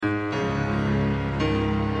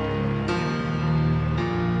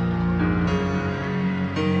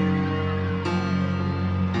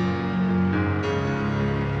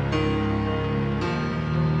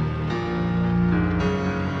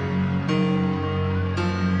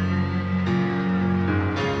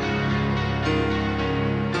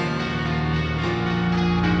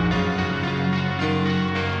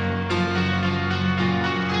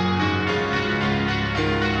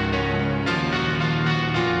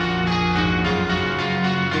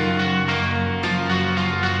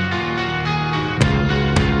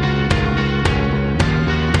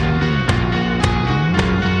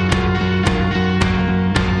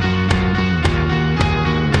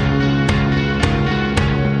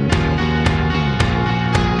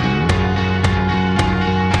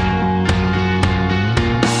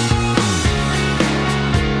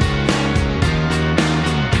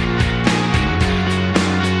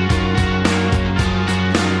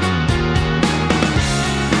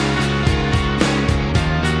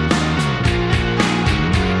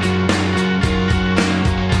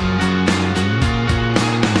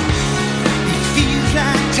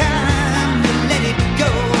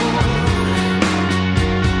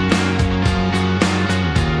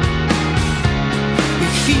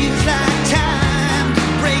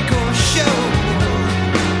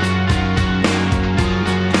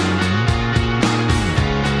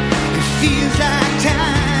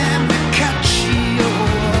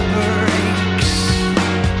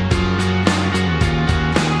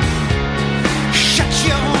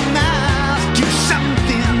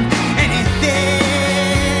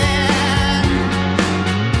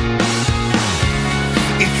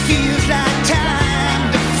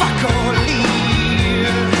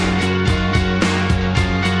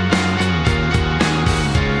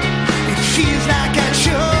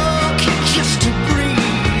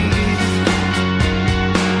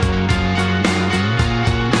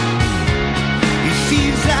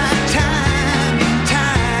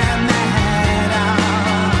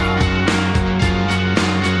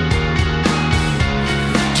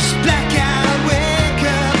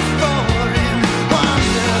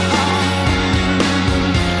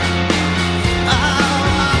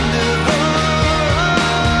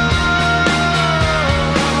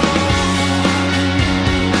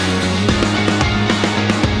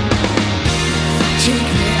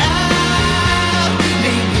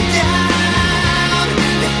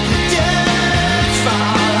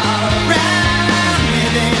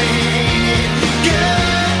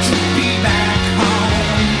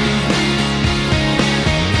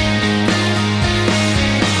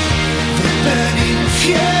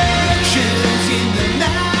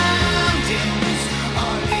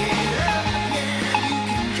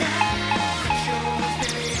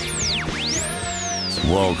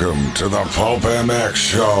Welcome to the PulpMX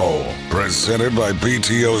Show, presented by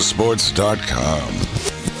Pt.2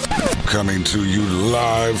 Coming to you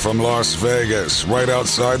live from Las Vegas, right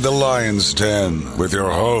outside the Lion's Den, with your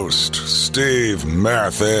host, Steve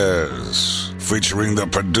Mathis, featuring the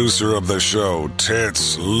producer of the show,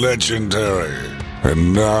 Tits Legendary.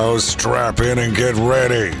 And now strap in and get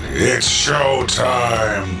ready. It's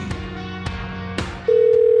showtime.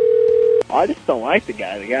 I just don't like the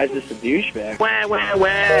guy. The guy's just a douchebag. Wah, wah, wah.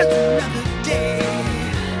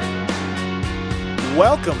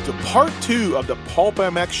 Welcome to part 2 of the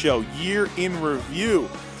PulpMX Show, Year in Review.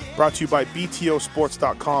 Brought to you by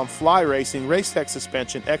Pt.2, Fly Racing, Race Tech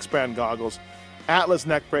Suspension, X-Brand Goggles, Atlas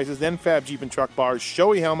Neck Braces, NFAB Jeep and Truck Bars,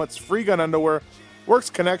 Shoei Helmets, Free Gun Underwear, Works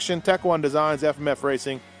Connection, Tech One Designs, FMF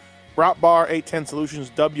Racing, Route Bar, 810 Solutions,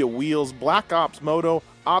 W Wheels, Black Ops Moto,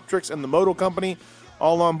 Optrix, and the Moto Company.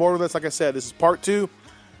 All on board with us. Like I said, this is part 2.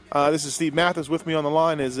 This is Steve Mathis. With me on the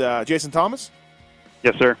line is Jason Thomas.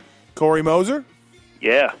 Yes, sir. Corey Moser.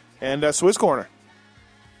 Yeah. And Swizz Corner.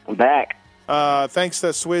 I'm back. Thanks to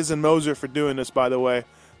Swizz and Moser for doing this, by the way.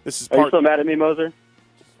 This is Are you part... still mad at me, Moser?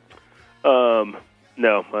 No,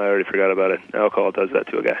 I already forgot about it. Alcohol does that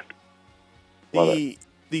to a guy.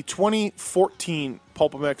 The 2014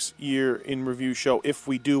 PulpMX Year in Review show, if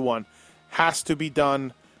we do one, has to be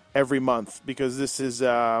done every month, because this is you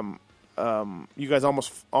guys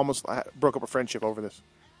almost broke up a friendship over this.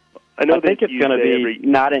 I think it's going to be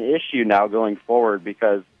not an issue now going forward,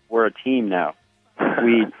 because we're a team now.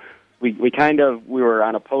 we were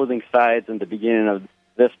on opposing sides in the beginning of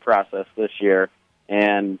this process this year,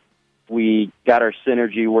 and we got our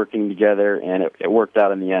synergy working together, and it worked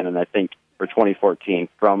out in the end. And I think for 2014,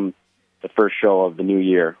 from the first show of the new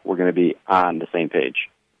year, we're going to be on the same page.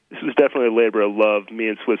 This was definitely a labor of love. Me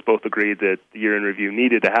and Swizz both agreed that the year in review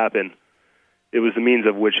needed to happen. It was the means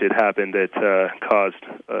of which it happened that caused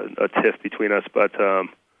a tiff between us. But, as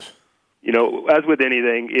with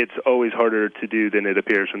anything, it's always harder to do than it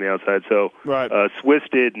appears from the outside. So right. Swizz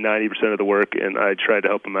did 90% of the work, and I tried to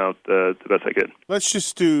help him out the best I could. Let's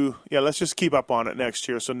just keep up on it next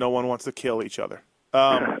year so no one wants to kill each other.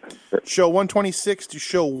 Show 126 to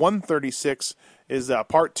show 136 is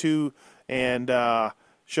part 2, and...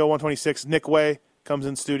 Show 126, Nick Way comes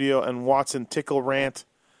in studio, and Watson Tickle Rant.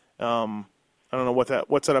 I don't know what's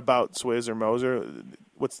that about, Swizz or Moser?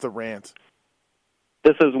 What's the rant?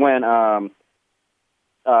 This is when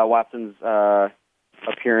Watson's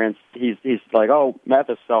appearance, he's like, oh,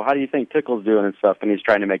 Mathis, so how do you think Tickle's doing and stuff? And he's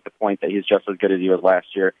trying to make the point that he's just as good as he was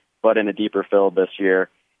last year, but in a deeper field this year.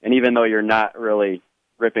 And even though you're not really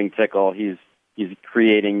ripping Tickle, he's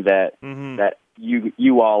creating that that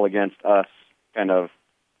you all against us kind of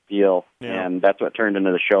deal, yeah. And that's what turned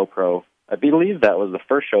into the Show Pro. I believe that was the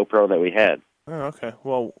first Show Pro that we had. Oh, okay.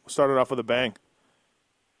 Well, started off with a bang.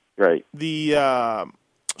 Right. The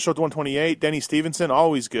show 128, Denny Stevenson,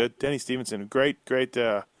 always good. Denny Stevenson, great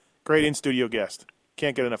in-studio guest.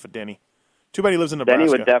 Can't get enough of Denny. Too bad he lives in Nebraska. Denny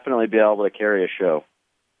would definitely be able to carry a show.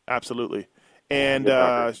 Absolutely. And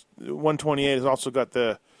 128 has also got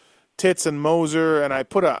the Tits and Moser, and I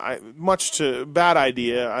put much to bad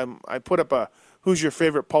idea, I put up a who's your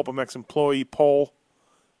favorite PulpMX employee poll,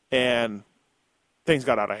 and things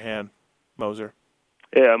got out of hand, Moser.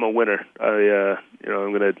 Yeah, I'm a winner. I'm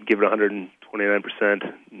going to give it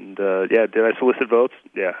 129%. And did I solicit votes?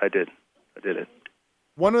 Yeah, I did. I did it.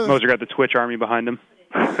 Moser got the Twitch army behind him.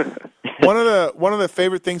 One of the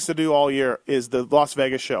favorite things to do all year is the Las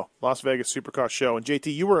Vegas show, Las Vegas Supercar show. And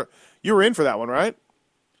JT, you were in for that one, right?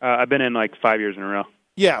 I've been in like 5 years in a row.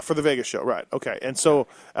 Yeah, for the Vegas show, right. Okay. And so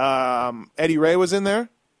Eddie Ray was in there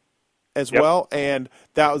as well, and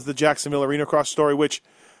that was the Jacksonville Arena Cross story, which,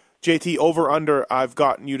 JT, over, under, I've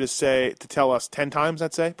gotten you to tell us 10 times,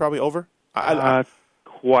 I'd say, probably over.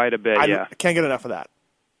 Quite a bit, yeah. I can't get enough of that.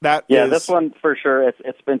 This one for sure,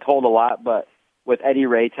 it's been told a lot, but with Eddie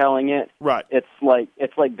Ray telling it, right. It's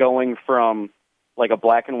like going from like a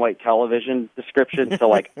black and white television description to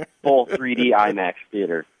like full 3D IMAX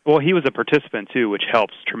theater. Well, he was a participant too, which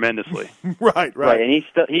helps tremendously. Right. And he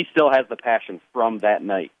still has the passion from that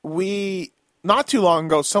night. Not too long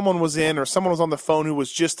ago, someone was on the phone who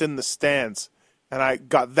was just in the stands, and I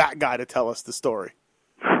got that guy to tell us the story.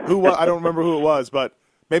 I don't remember who it was, but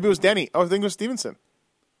maybe it was Denny. I think it was Stevenson.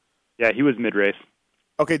 Yeah, he was mid-race.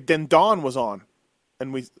 Okay, then Don was on,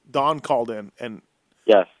 and Don called in, and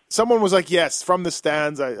yes, someone was like, "Yes, from the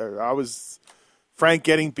stands." I was Frank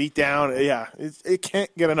getting beat down. Yeah, it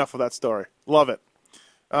can't get enough of that story. Love it.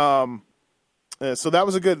 So that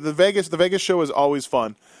was the Vegas show is always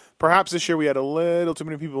fun. Perhaps this year we had a little too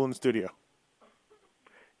many people in the studio.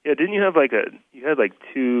 Yeah, didn't you have you had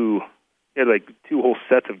two You had like 2 whole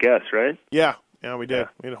sets of guests, right? Yeah, we did. Yeah.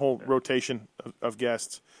 We had a whole rotation of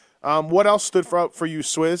guests. What else stood out for you,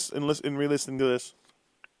 Swizz, in re-listening to this?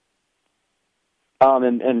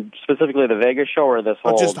 And specifically the Vegas show or this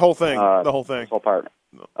whole... just the whole thing. The whole thing. This whole part.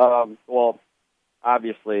 Well,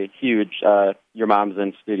 obviously, huge. Your mom's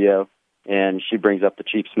in studio, and she brings up the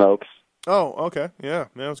cheap smokes. Oh, okay. Yeah,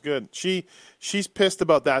 that was good. She's pissed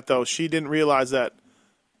about that, though. She didn't realize that.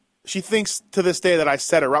 She thinks to this day that I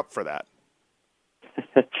set her up for that.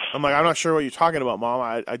 I'm like, I'm not sure what you're talking about, Mom.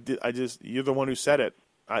 I just, you're the one who said it.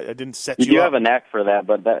 I didn't set you up. You do have a knack for that,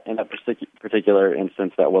 but in that particular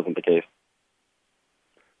instance, that wasn't the case.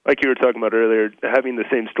 Like you were talking about earlier, having the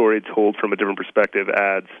same story told from a different perspective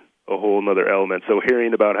adds a whole other element. So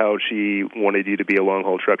hearing about how she wanted you to be a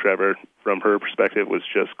long-haul truck driver from her perspective was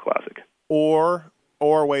just classic. Or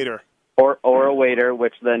a waiter. Or a waiter,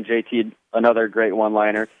 which then JT, another great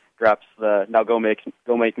one-liner, drops the, now go make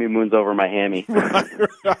me moons over my hammy.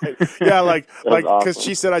 Right. Yeah, like because awesome.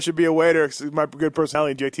 she said I should be a waiter 'cause my good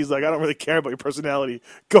personality. JT's like, I don't really care about your personality.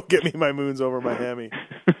 Go get me my moons over my hammy.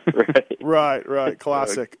 Right.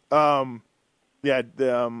 Classic. What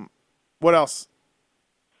else?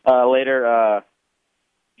 Later,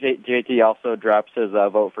 JT also drops his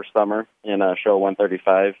vote for Summer in show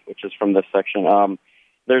 135, which is from this section.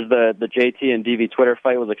 There's the JT and DV Twitter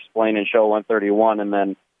fight was explained in show 131, and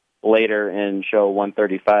then later in show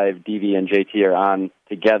 135, DV and JT are on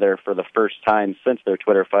together for the first time since their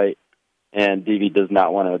Twitter fight, and DV does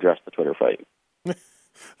not want to address the Twitter fight.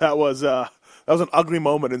 That was an ugly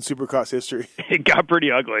moment in Supercross history. It got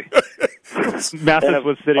pretty ugly. Mathis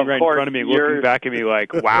was sitting right in front of me, looking back at me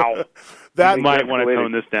like, wow, that you might want to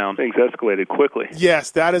tone this down. Things escalated quickly.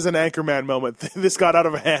 Yes, that is an Anchorman moment. This got out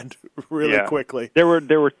of hand really quickly. There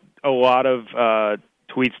were a lot of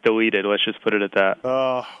tweets deleted, let's just put it at that.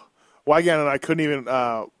 Wygan and I couldn't even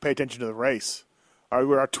pay attention to the race.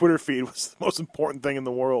 Our Twitter feed was the most important thing in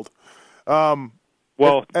the world. And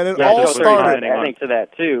it all started. I think to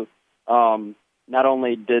that too. Not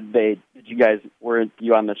only were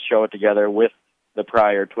you on this show together with the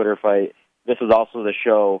prior Twitter fight, this is also the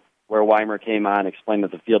show where Weimer came on, explained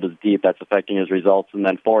that the field is deep, that's affecting his results, and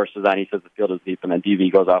then Forrest is on, he says the field is deep, and then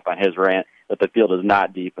DV goes off on his rant that the field is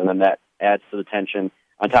not deep, and then that adds to the tension,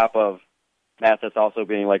 on top of Mathis also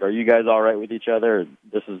being like, are you guys all right with each other?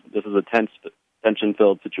 This is a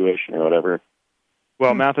tension-filled situation or whatever.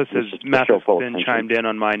 Well, Mathis then chimed in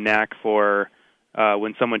on my knack for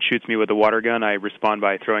when someone shoots me with a water gun, I respond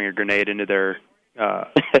by throwing a grenade into their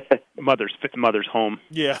mother's home.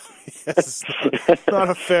 Yeah, it's not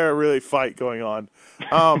a fair, really, fight going on.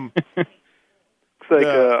 Looks like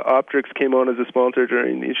Optrix came on as a sponsor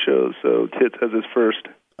during these shows, so Tits has his first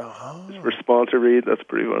sponsor read. That's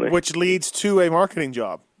pretty funny. Which leads to a marketing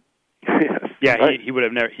job. Yes. Yeah, he would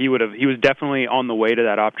have never. He was definitely on the way to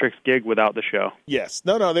that Optrix gig without the show. Yes,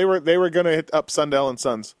 no, they were going to hit up Sundell and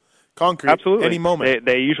Sons concrete. Absolutely, any moment.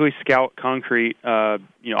 They usually scout concrete,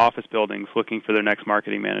 office buildings, looking for their next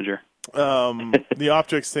marketing manager. The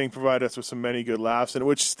Optrix thing provided us with some many good laughs, and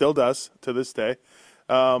which still does to this day.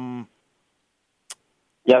 Yeah,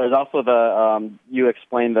 there's also the you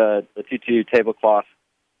explained the 2-2 tablecloth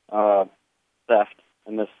theft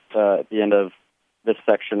in this at the end of this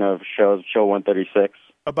section of show 136.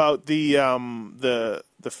 About the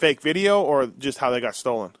fake video or just how they got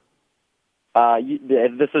stolen?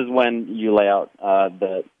 This is when you lay out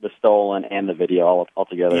the stolen and the video all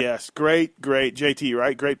together. Yes, great JT,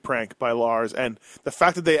 right? Great prank by Lars, and the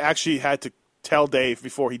fact that they actually had to tell Dave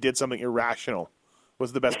before he did something irrational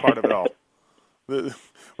was the best part of it all.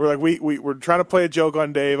 We're like we're trying to play a joke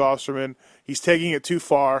on Dave Osterman. He's taking it too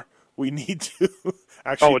far. We need to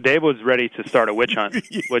actually. Oh, Dave was ready to start a witch hunt.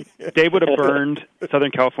 Dave would have burned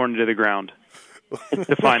Southern California to the ground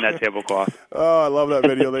to find that tablecloth. Oh, I love that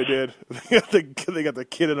video they did. They got the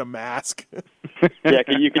kid in a mask. Yeah,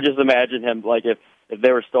 you could just imagine him like if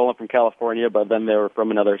they were stolen from California, but then they were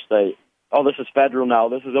from another state. Oh, this is federal now.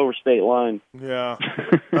 This is over state line. Yeah.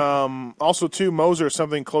 Also, too, Moser,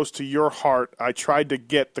 something close to your heart. I tried to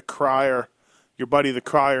get the Crier, your buddy the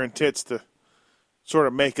Crier and Tits, to sort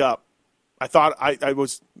of make up. I thought I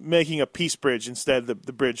was making a peace bridge. Instead,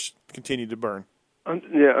 the bridge continued to burn.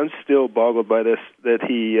 I'm still boggled by this, that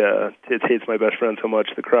Tits hates my best friend so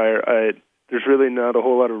much, the Crier. There's really not a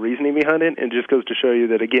whole lot of reasoning behind it, and it just goes to show you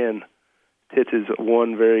that, again, Tits is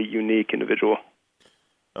one very unique individual.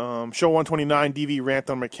 Show 129, DV rant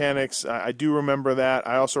on mechanics. I do remember that.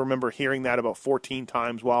 I also remember hearing that about 14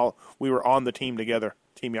 times while we were on the team together,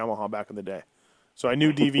 Team Yamaha back in the day. So I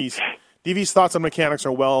knew DV's thoughts on mechanics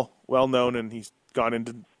are well known, and he's gone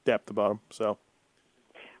into depth about them. So,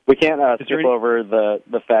 We can't skip over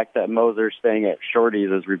the fact that Moser staying at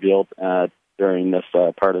Shorty's is revealed during this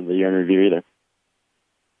part of the year in review either.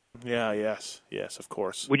 Yeah, yes, of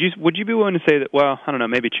course. Would you be willing to say that? Well, I don't know.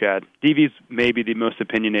 Maybe Chad. DV's maybe the most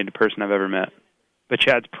opinionated person I've ever met, but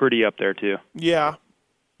Chad's pretty up there too. Yeah.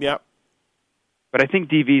 But I think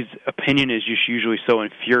DV's opinion is just usually so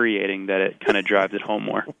infuriating that it kind of drives it home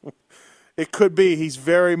more. It could be. He's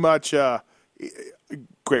very much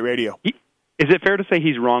great radio. Is it fair to say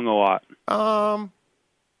he's wrong a lot?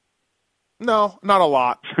 No, not a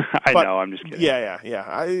lot. I know, I'm just kidding. Yeah.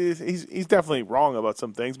 He's definitely wrong about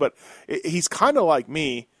some things, but he's kind of like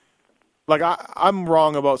me. Like I'm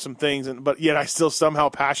wrong about some things, but yet I still somehow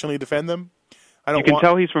passionately defend them. You can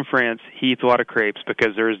tell he's from France. He eats a lot of crepes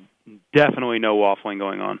because there's definitely no waffling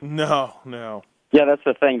going on. No. Yeah, that's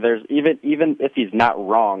the thing. There's even if he's not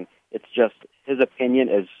wrong, it's just his opinion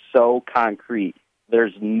is so concrete.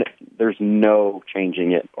 There's no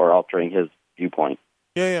changing it or altering his viewpoint.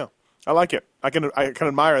 Yeah. I like it. I can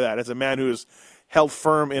admire that as a man who is held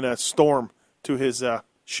firm in a storm to his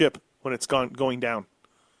ship when it's going down.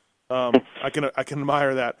 I can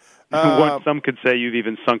admire that. Some could say you've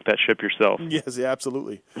even sunk that ship yourself. Yes, yeah,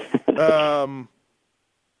 absolutely. All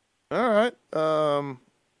right.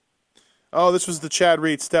 This was the Chad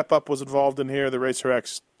Reed. Step Up was involved in here. The Racer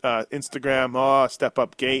X Instagram. Step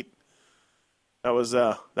Up Gate. That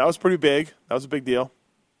was pretty big. That was a big deal.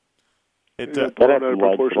 That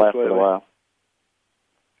lasted a while.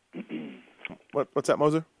 What's that,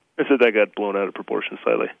 Moser? I said that got blown out of proportion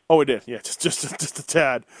slightly. Oh, it did. Yeah, just a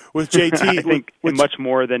tad. With JT, I think much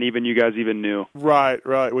more than even you guys even knew. Right.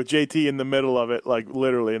 With JT in the middle of it, like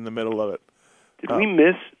literally in the middle of it. Did we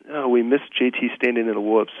miss? Oh, we missed JT standing in a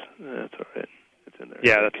whoops. That's all right. It's in there.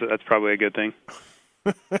 Yeah, that's probably a good thing.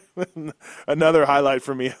 Another highlight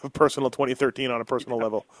for me of personal 2013 on a personal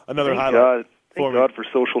level. Another highlight. Thank God for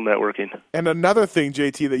social networking. And another thing,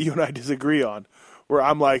 JT, that you and I disagree on, where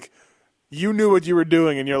I'm like, you knew what you were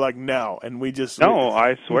doing, and you're like, no, and we just... No,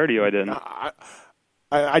 I swear to you I didn't.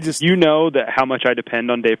 I just... You know that how much I depend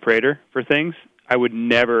on Dave Prater for things. I would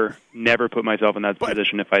never put myself in that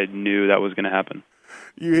position if I knew that was going to happen.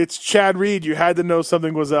 It's Chad Reed. You had to know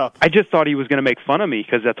something was up. I just thought he was going to make fun of me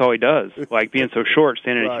because that's all he does, like being so short,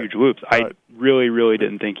 standing in huge whoops. Right. I really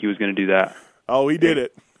didn't think he was going to do that. Oh, he did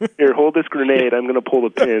it. Here, hold this grenade. I'm going to pull the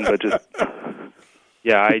pin, but just...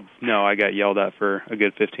 Yeah, I got yelled at for a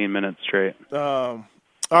good 15 minutes straight. All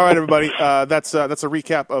right, everybody. That's a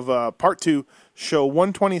recap of Part 2, Show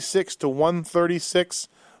 126 to 136.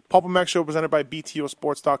 PulpMX Show presented by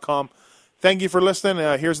BTOsports.com. Thank you for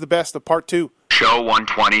listening. Here's the best of Part 2. Show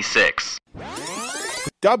 126.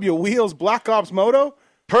 W Wheels Black Ops Moto.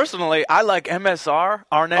 Personally, I like MSR,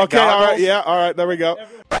 Arnett Okay, goggles. all right, there we go.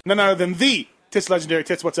 None other than the Tits Legendary.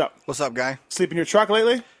 Tits, what's up? What's up, guy? Sleep in your truck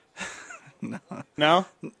lately? No?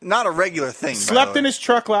 Not a regular thing. Slept in his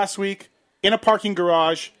truck last week in a parking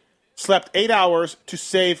garage. Slept 8 hours to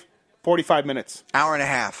save 45 minutes. Hour and a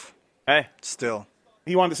half. Hey. Still.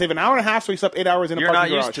 He wanted to save an hour and a half, so he slept 8 hours in a parking garage.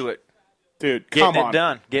 You're not used to it. Dude, come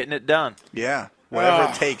on. Getting it done. Yeah.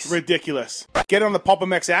 Whatever it takes. Ridiculous. Get it on the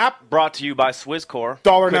PulpMX app. Brought to you by Swisscore.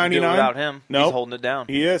 $1.99. Couldn't do it without him. Nope. He's holding it down.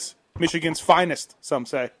 He is. Michigan's finest, some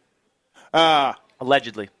say.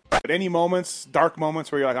 Allegedly. At any moments, dark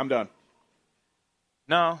moments where you're like, I'm done.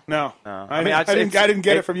 No. I didn't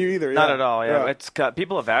get it from you either. Not at all. Yeah. It's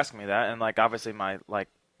people have asked me that, and like obviously my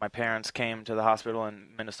parents came to the hospital in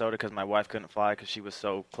Minnesota because my wife couldn't fly because she was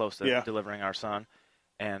so close to delivering our son,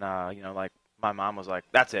 and like my mom was like,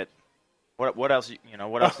 "That's it. What else?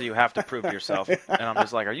 What else do you have to prove to yourself?" And I'm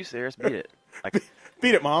just like, "Are you serious? Beat it. Like,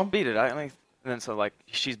 beat it, Mom. Beat it." And then so like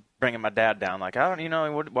she's bringing my dad down. Like, I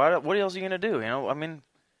don't. What else are you gonna do?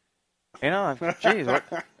 Geez,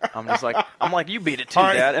 I'm like, you beat it too,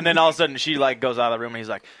 Dad. And then all of a sudden she like goes out of the room and he's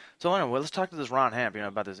like, so anyway, let's talk to this Ron Hamp,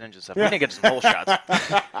 about this engine stuff. We need to get some whole shots.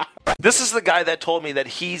 This is the guy that told me that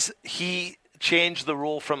he changed the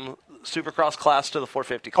rule from Supercross class to the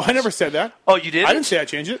 450 class. Oh, I never said that. Oh, you did? I didn't say I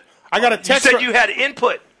changed it. I got a text. You said you had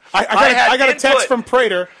input. I got a text from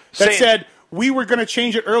Prater that said we were going to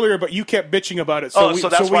change it earlier, but you kept bitching about it, so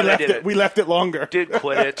we left it longer. Did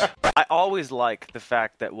quit it. I always like the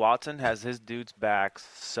fact that Watson has his dude's backs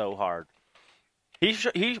so hard. We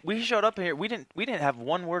showed up here. We didn't have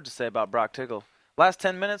one word to say about Brock Tickle. Last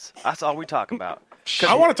 10 minutes, that's all we talk about.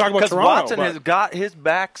 I want to talk about Toronto. Because Watson has got his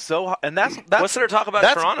back so hard, and that's what's there to talk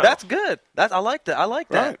about Toronto? That's good. I like that.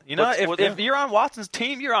 Right. If you're on Watson's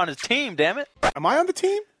team, you're on his team. Damn it. Am I on the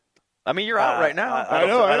team? I mean, you're out right now.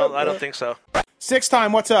 I don't think so.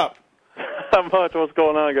 6-time, what's up? Not much. What's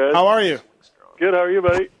going on, guys? How are you? Good. How are you,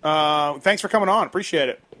 buddy? Thanks for coming on. Appreciate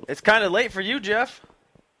it. It's kind of late for you, Jeff.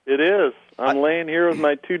 It is. I'm laying here with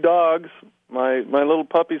my 2 dogs, my little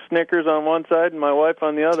puppy Snickers on one side and my wife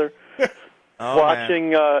on the other,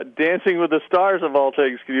 watching Dancing with the Stars of all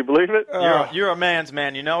things. Can you believe it? You're a man's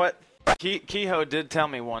man. You know it. Kehoe did tell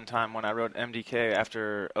me one time when I wrote MDK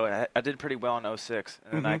after I did pretty well in 06,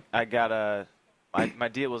 and then I got my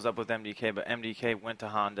deal was up with MDK, but MDK went to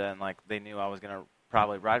Honda, and like they knew I was gonna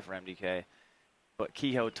probably ride for MDK. But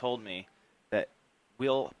Kehoe told me that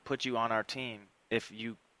we'll put you on our team if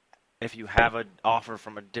you have an offer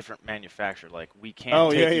from a different manufacturer. Like we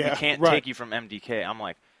can't take you from MDK. I'm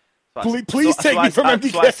like, please take me from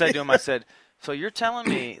MDK. So I said to him, I said, so you're telling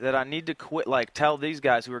me that I need to quit? Like tell these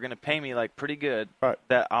guys who are going to pay me like pretty good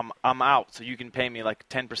that I'm out, so you can pay me like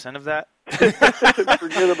 10% of that.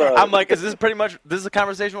 Forget about I'm like, is this a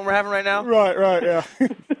conversation we're having right now? Right,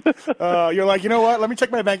 yeah. You're like, you know what? Let me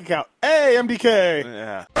check my bank account. Hey, MDK.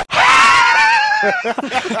 Yeah.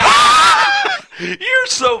 You're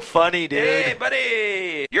so funny, dude. Hey,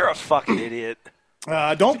 buddy. You're a fucking idiot.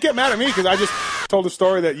 Don't get mad at me because I just told a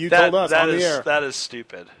story that you told us on the air. That is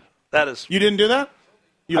stupid. That is. You didn't do that?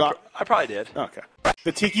 I probably did. Okay.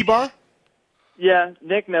 The Tiki Bar? Yeah,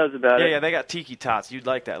 Nick knows about it. Yeah, they got tiki tots. You'd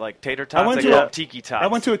like that, like tater tots. They call them tiki tots. I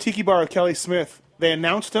went to a Tiki Bar with Kelly Smith. They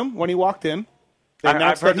announced him when he walked in.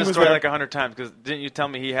 I've heard this story like 100 times because didn't you tell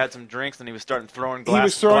me he had some drinks and he was starting throwing He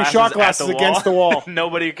was throwing shot glasses against the wall.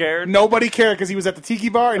 Nobody cared? Nobody cared because he was at the Tiki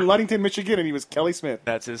Bar in Ludington, Michigan, and he was Kelly Smith.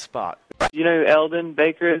 That's his spot. You know who Eldon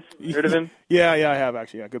Baker is? Heard of him? Yeah, I have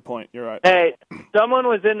actually. Yeah, good point. You're right. Hey, someone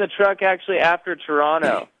was in the truck actually after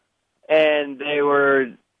Toronto, and they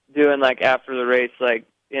were doing like after the race like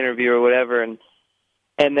interview or whatever, and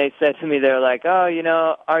they said to me, they're like, oh, you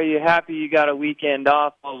know, are you happy you got a weekend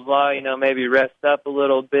off, blah, blah, blah, you know, maybe rest up a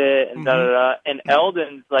little bit, and da-da-da. And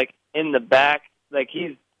Eldon's, like, in the back, like,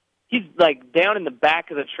 he's like, down in the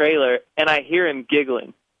back of the trailer, and I hear him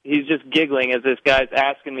giggling. He's just giggling as this guy's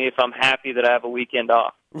asking me if I'm happy that I have a weekend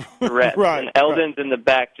off to rest. Right, and Eldon's in the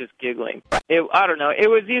back just giggling. I don't know. It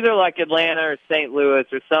was either, like, Atlanta or St. Louis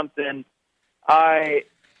or something. I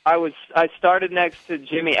started next to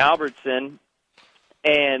Jimmy Albertson,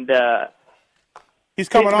 and he's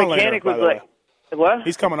coming on later, mechanic by was the like, way. What?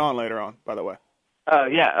 He's coming on later on, by the way. Oh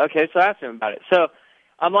yeah, okay. So I asked him about it. So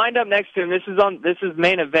I'm lined up next to him. This is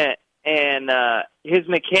main event, and his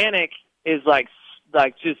mechanic is like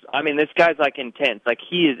just. I mean, this guy's like intense. Like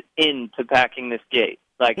he is into packing this gate.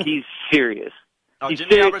 Like he's serious. Oh, he's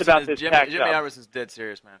Jimmy serious about this pack Jimmy Albertson's dead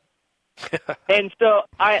serious, man. And so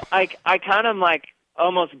I kind of like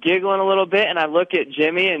almost giggling a little bit, and I look at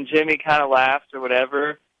Jimmy, and Jimmy kind of laughs or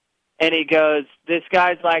whatever, and he goes, this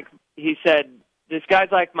guy's like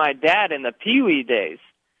my dad in the Pee-wee days.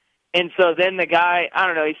 And so then the guy, I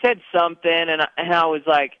don't know, he said something, and I was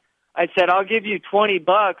like, I said, I'll give you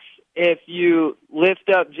 $20 if you lift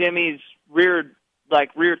up Jimmy's rear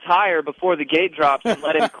tire before the gate drops and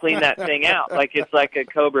let him clean that thing out, like it's like a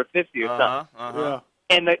Cobra 50 or something.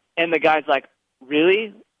 Yeah. And the guy's like,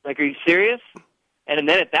 really? Like, are you serious? And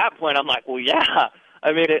then at that point, I'm like, well, yeah.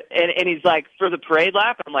 I mean, and he's like, for the parade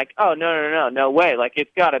lap? I'm like, oh, no way. Like,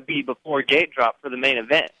 it's got to be before gate drop for the main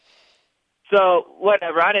event. So,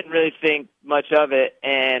 whatever. I didn't really think much of it.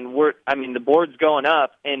 And the board's going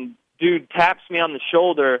up, and dude taps me on the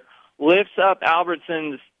shoulder, lifts up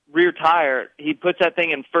Albertson's rear tire. He puts that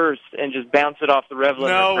thing in first and just bounces it off the rev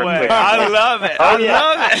limiter. No way. Quick. I love it. I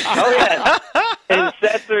love it. Oh, yeah. And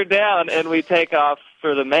sets her down, and we take off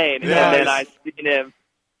for the main. Nice. And then I seen him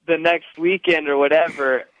the next weekend or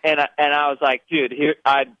whatever, and I was like, dude, he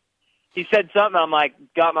said something. I'm like,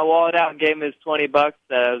 got my wallet out and gave him his $20. That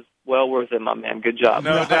was well worth it, my man. Good job.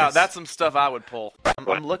 No doubt. That's some stuff I would pull.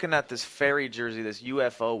 I'm looking at this Ferry jersey, this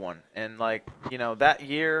UFO one, and like, you know, that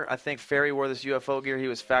year I think Ferry wore this UFO gear. He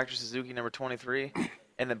was factory Suzuki number 23,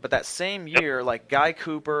 but that same year, like Guy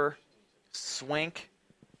Cooper, Swink,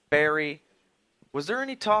 Ferry. Was there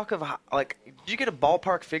any talk of, like, did you get a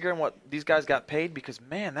ballpark figure on what these guys got paid? Because,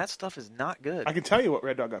 man, that stuff is not good. I can tell you what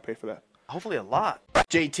Red Dog got paid for that. Hopefully a lot.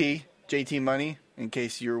 JT Money, in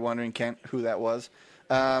case you were wondering, Kent, who that was.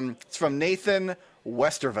 It's from Nathan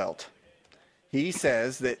Westervelt. He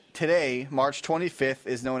says that today, March 25th,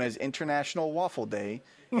 is known as International Waffle Day,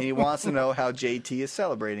 and he wants to know how JT is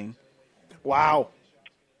celebrating. Wow.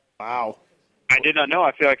 I did not know.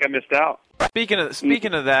 I feel like I missed out.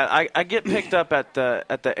 Speaking of that, I get picked up at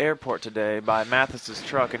the airport today by Mathis's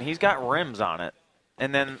truck, and he's got rims on it.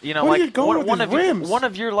 And then, you know, like one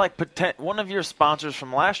of your sponsors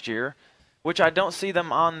from last year, which I don't see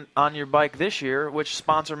them on your bike this year, which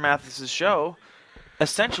sponsor Mathis's show,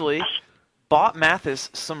 essentially bought Mathis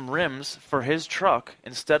some rims for his truck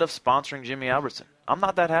instead of sponsoring Jimmy Albertson. I'm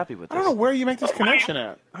not that happy with this. I don't know where you make this connection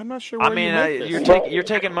at. I'm not sure where you make this. You're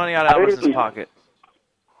taking money out of Albertson's pocket.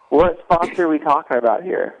 What sponsor are we talking about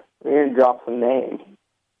here? We're going to drop some names.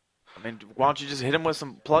 I mean, why don't you just hit him with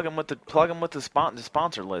plug him with the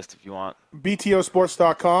sponsor list if you want.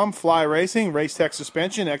 BTOsports.com, Fly Racing, Race Tech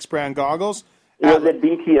Suspension, X Brand Goggles. Was it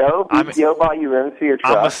BTO? BTO bought you rims for your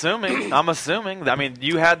truck? I'm assuming. I mean,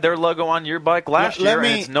 you had their logo on your bike last year,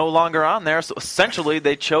 and it's no longer on there. So essentially,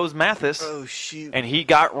 they chose Mathis. Oh shoot! And he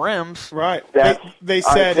got rims. Right. They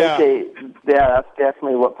said. That's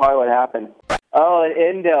definitely probably what happened. Oh,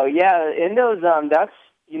 Indo. Yeah, Indo's. That's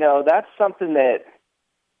something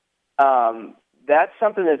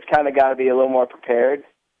that's kind of got to be a little more prepared.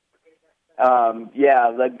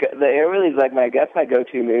 The air release is my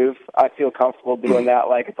go-to move. I feel comfortable doing that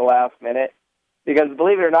at the last minute because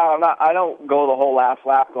believe it or not, I don't go the whole last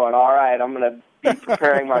lap going, all right, I'm going to be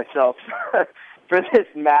preparing myself for this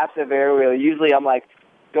massive air wheel. Usually I'm like,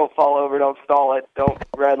 don't fall over, don't stall it, don't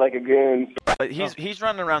ride like a goon. But he's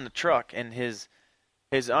running around the truck in his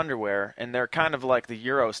underwear, and they're kind of like the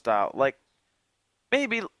Euro style, like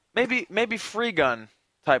maybe free gun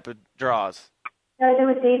type of draws. No, it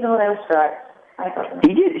was diesel that was struck.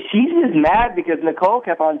 She's just mad because Nicole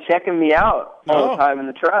kept on checking me out all the time in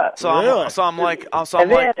the truck. Clearly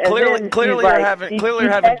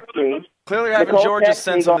you're having Georgia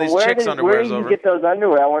send some of these chicks' underwears over. Where do you get those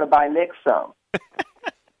underwear? I want to buy Nick some.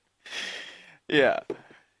 Yeah.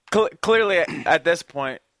 Clearly, at this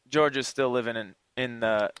point, Georgia's still living in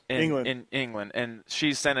England, and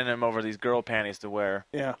she's sending him over these girl panties to wear.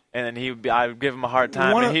 Yeah. And then I would give him a hard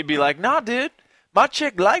time, and he'd be like, "Nah, dude, my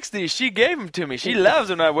chick likes these. She gave them to me. She loves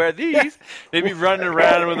when I wear these." They'd be running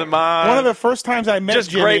around with them on. One of the first times I met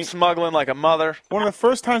Jimmy, grape smuggling like a mother. One of the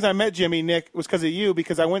first times I met Jimmy, Nick, was because of you,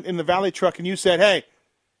 because I went in the Valley truck and you said, "Hey,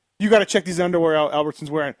 you got to check these underwear out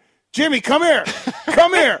Albertson's wearing." Jimmy, come here.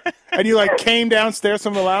 Come here. And you came downstairs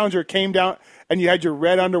from the lounge or came down and you had your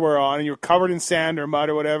red underwear on and you were covered in sand or mud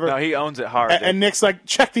or whatever. No, he owns it hard. And Nick's like,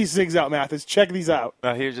 check these things out, Mathis. Check these out.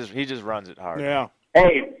 No, he just runs it hard. Yeah.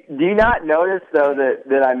 Hey, do you not notice, though,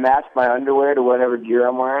 that I match my underwear to whatever gear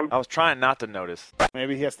I'm wearing? I was trying not to notice.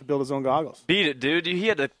 Maybe he has to build his own goggles. Beat it, dude. He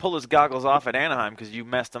had to pull his goggles off at Anaheim because you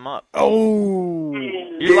messed him up. Oh.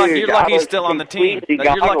 You're lucky he's still on the team.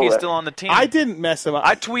 You're lucky he's still on the team. I didn't mess him up.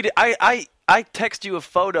 I tweeted. I text you a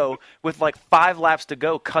photo with 5 laps to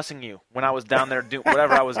go, cussing you when I was down there doing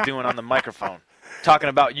whatever I was doing on the microphone, talking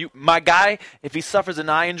about you, my guy. If he suffers an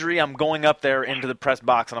eye injury, I'm going up there into the press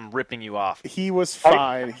box and I'm ripping you off. He was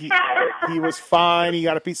fine. He was fine. He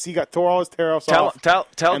got a piece. He tore all his tear-offs off. Tell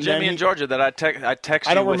Jimmy and Georgia that I text you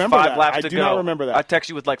I don't with remember 5 that. laps to go. I do not remember that. I text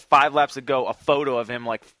you with 5 laps to go, a photo of him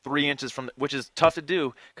 3 inches from, which is tough to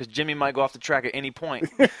do because Jimmy might go off the track at any point.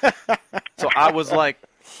 So I was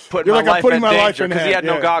putting my life in danger because he had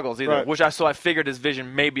no goggles either. Right. So I figured his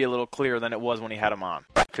vision may be a little clearer than it was when he had them on.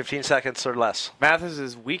 15 seconds or less.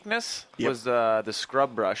 Mathis's weakness was the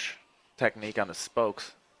scrub brush technique on the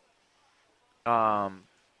spokes. What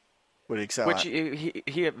did he excel which at?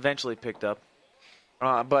 he eventually picked up.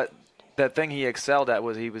 But the thing he excelled at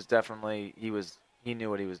was he knew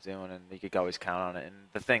what he was doing and he could always count on it. And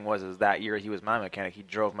the thing was that year he was my mechanic. He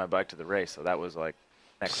drove my bike to the race, so that was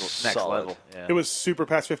next level. Yeah. It was super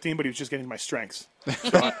past 15, but he was just getting my strengths. I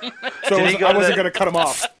wasn't going to cut him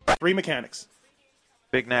off. 3 mechanics.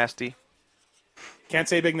 Big Nasty. Can't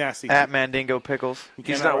say Big Nasty. At Mandingo Pickles.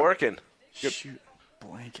 He's not working. Shoot,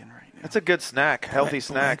 blanking right now. That's a good snack. Healthy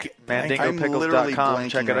snack. MandingoPickles.com.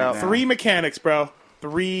 Check it out. 3 mechanics, bro.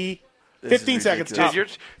 15 seconds.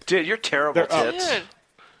 Dude, you're terrible, Tits.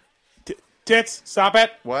 Tits, stop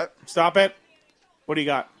it. What? Stop it. What do you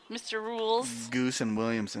got? Mr. Rules. Goose and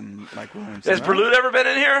Williamson, Mike Williamson. Has Berlut ever been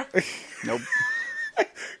in here? Nope.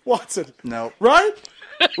 Watson. Nope. Right?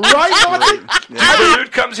 Right, Watson?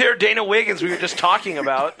 Berlut comes here, Dana Wiggins, we were just talking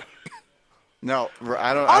about. No,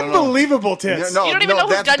 I don't Unbelievable, Tits. You don't even know who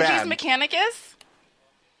that's Gungy's bad. mechanic is?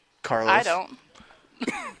 Carlos. I don't.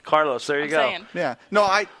 Carlos, there you go. Saying. Yeah. No,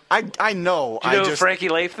 I know. Do you know who Frankie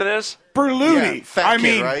Lathan is? Berluti. Yeah, fat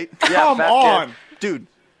kid, right? Come on. Kid. Dude.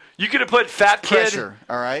 You could have put fat kid. Pressure,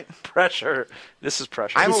 all right? Pressure. This is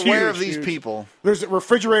pressure. I'm aware of these people. There's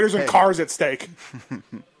refrigerators and cars at stake.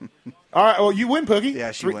 All right, well, you win, Poogie.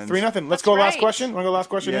 Yeah, she wins. 3-0. Let's go last question. Want to go last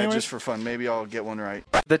question Yeah, anyways? just for fun. Maybe I'll get one right.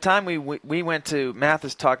 The time we went to,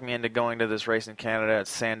 Mathis talked me into going to this race in Canada at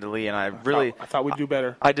Saint-Denis, and I thought we'd do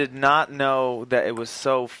better. I did not know that it was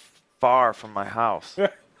so far from my house.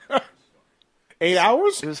 8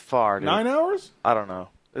 hours? It was far, dude. 9 hours? I don't know.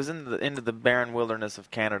 It was into the barren wilderness of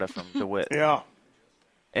Canada from DeWitt. Yeah.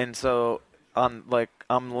 And so I'm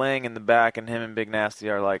laying in the back, and him and Big Nasty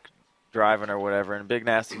are driving or whatever, and Big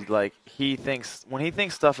Nasty, like, when he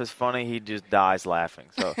thinks stuff is funny, he just dies laughing.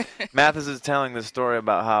 So Mathis is telling this story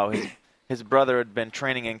about how his brother had been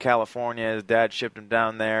training in California. His dad shipped him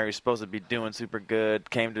down there. He's supposed to be doing super good.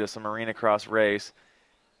 Came to some arena cross race.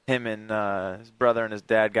 Him and his brother and his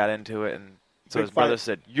dad got into it, and so his brother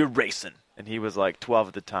said, "You're racing," and he was like 12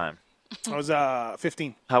 at the time. I was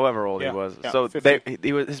 15. However old he was. Yeah, so 15.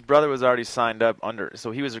 His brother was already signed up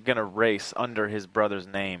so he was going to race under his brother's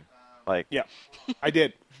name. Like, yeah, I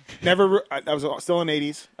did. I was still in the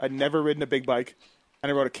 80s. I'd never ridden a big bike,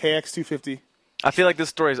 and I rode a KX 250. I feel like this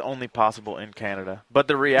story is only possible in Canada, but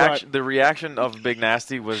the reaction of Big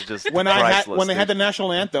Nasty was just priceless. When they had the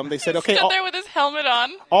national anthem, they said, "Okay, Stood there with his helmet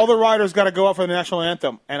on. All the riders got to go up for the national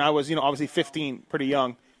anthem." And I was, obviously 15, pretty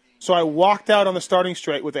young. So I walked out on the starting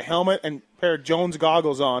straight with a helmet and a pair of Jones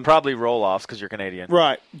goggles on. Probably roll-offs because you're Canadian.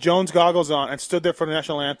 Right. Jones goggles on and stood there for the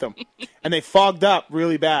national anthem. And they fogged up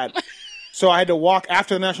really bad. So I had to walk,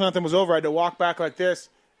 after the national anthem was over, I had to walk back like this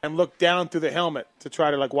and look down through the helmet to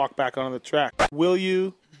try to, walk back onto the track. Will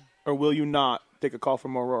you or will you not take a call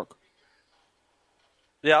from O'Rourke?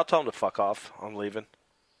 Yeah, I'll tell him to fuck off. I'm leaving.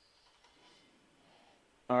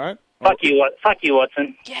 All right. Fuck you,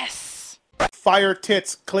 Watson. Yes. Fire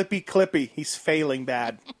tits, clippy. He's failing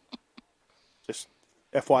bad. Just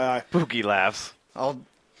FYI. Pookie laughs.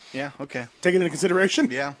 Yeah, okay. Take it into consideration?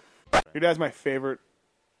 Yeah. Your dad's my favorite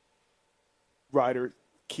rider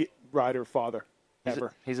father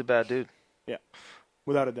ever. He's a bad dude. Yeah,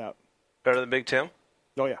 without a doubt. Better than Big Tim?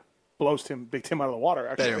 Oh, yeah. Blows Big Tim out of the water,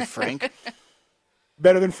 actually. Better than Frank?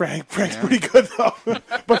 Better than Frank. Frank's pretty good, though.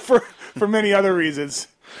 But for many other reasons.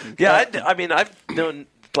 Yeah, I've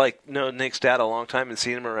known Nick's dad a long time and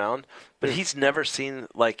seen him around, but he's never seen,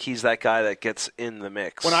 he's that guy that gets in the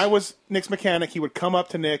mix. When I was Nick's mechanic, he would come up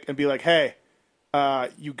to Nick and be like, "Hey,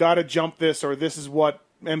 you got to jump this, or this is what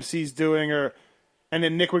MC's doing," and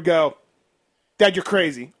then Nick would go, "Dad, you're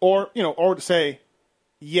crazy," or say,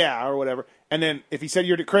 "Yeah," or whatever. And then if he said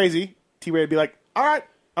you're crazy, T-Ray would be like, "All right,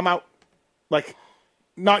 I'm out."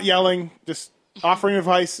 Not yelling, just offering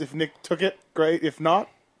advice. If Nick took it, great. If not,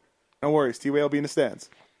 no worries. T-Ray will be in the stands.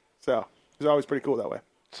 So it was always pretty cool that way.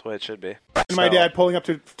 That's the way it should be. And my dad pulling up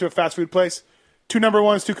to a fast food place, 2 number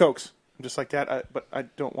 1s, 2 Cokes. I'm just like, "Dad, but I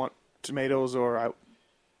don't want tomatoes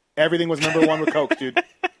everything was number 1 with Coke, dude."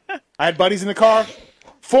 I had buddies in the car,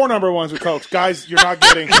 4 number 1s with Cokes. Guys, you're not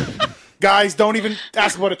getting. Guys, don't even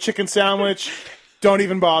ask about a chicken sandwich. Don't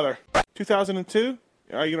even bother. 2002.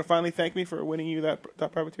 Are you going to finally thank me for winning you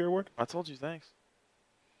that privateer award? I told you thanks.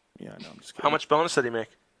 Yeah, no, I'm just kidding. How much bonus did he make?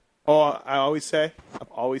 Oh, I've always said,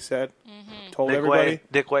 told Dick everybody.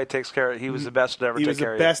 Dick Way takes care of it. He was the best to ever take care of you.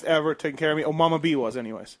 He was the best ever taking care of me. Oh, Mama B was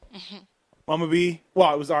anyways. Mama B,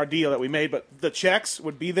 well, it was our deal that we made, but the checks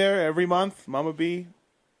would be there every month. Mama B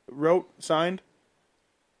wrote, signed.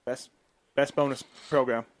 Best bonus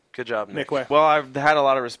program. Good job, Nick. Way. Well, I've had a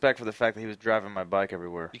lot of respect for the fact that he was driving my bike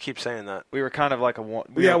everywhere. You keep saying that. We were kind of like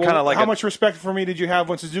how much respect for me did you have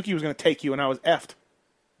when Suzuki was going to take you and I was effed?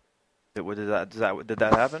 Did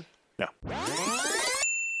that happen? No.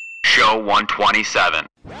 Show 127.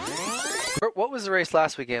 What was the race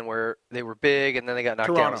last weekend where they were big and then they got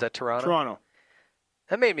knocked down? Was that Toronto? Toronto.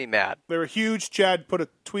 That made me mad. They were huge. Chad put a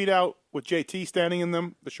tweet out with JT standing in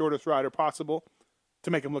them, the shortest rider possible,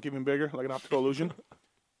 to make him look even bigger, like an optical illusion.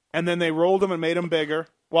 And then they rolled them and made them bigger.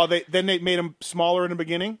 Then they made them smaller in the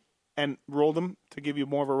beginning and rolled them to give you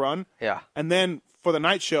more of a run. Yeah. And then for the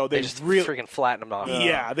night show, they just really freaking flattened them off.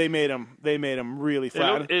 Yeah, they made them really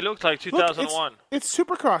flat. It looked like 2001. It's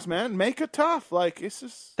Supercross, man. Make it tough. It's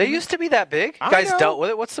just. They used to be that big. Guys dealt with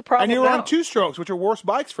it. What's the problem? And you were now? on 2-strokes, which are worse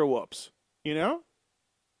bikes for whoops.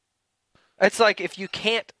 It's like if you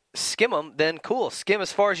can't skim them, then cool. Skim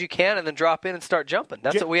as far as you can and then drop in and start jumping.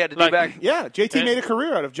 That's what we had to do back. Yeah, JT made a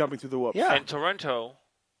career out of jumping through the whoops. Yeah. In Toronto,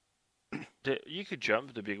 you could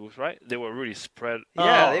jump the big whoops, right? They were really spread.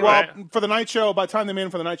 Yeah. For the night show, by the time they made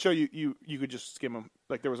them for the night show, you could just skim them.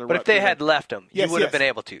 Like there was a. But if they had left them, you would have been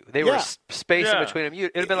able to. They were spacing between them.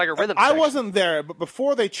 It would have been like a rhythm section. I wasn't there, but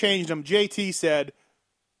before they changed them, JT said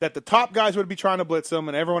that the top guys would be trying to blitz them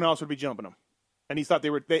and everyone else would be jumping them. And he thought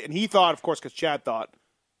and he thought, of course, because Chad thought,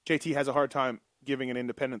 JT has a hard time giving an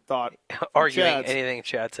independent thought. Arguing anything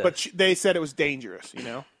Chad says. But they said it was dangerous,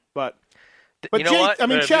 But you know what? I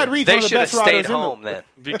mean, Chad Reed's one of the best riders home then.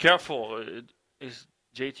 Be careful. Is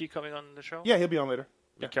JT coming on the show? Yeah, he'll be on later.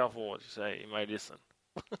 Be careful what you say. He might listen.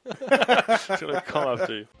 He's going to come up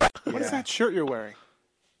to you. What is that shirt you're wearing?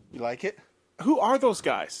 You like it? Who are those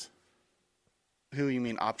guys? Who, you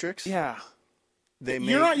mean Optrix? Yeah.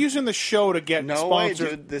 You're not using the show to get no sponsors. way,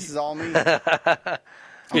 dude. This is all me.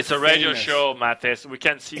 It's a radio show, Matthias. We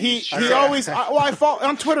can't see. He always. I follow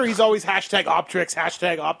on Twitter. He's always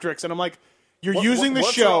 #Optrix, and I'm like, you're using the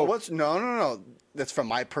show. No. That's from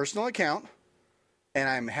my personal account, and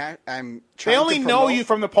I'm trying. They only to know you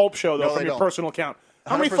from the Pulp Show, though, from your personal account.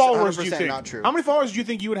 How many followers do you think? Not true. How many followers do you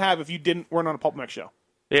think you would have if you weren't on a PulpMX show?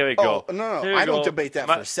 There we go. Oh, no. I don't debate that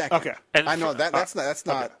for a second. Okay. I know that's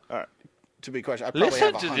not. All right. To be questioned. I probably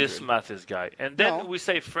Listen have to 100. this Mathis guy, and then we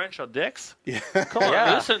say French or dicks. Yeah. Come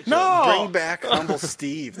on, listen to him. Bring back humble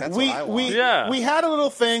Steve. That's what I want. We had a little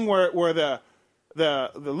thing where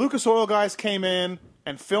the Lucas Oil guys came in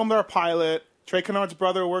and filmed our pilot. Trey Kennard's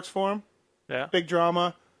brother works for him. Yeah. Big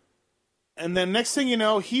drama. And then next thing you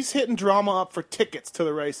know, he's hitting drama up for tickets to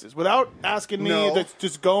the races without asking me. No. That's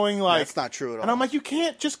just going like That's not true at all. And I'm like, you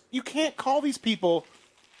can't call these people.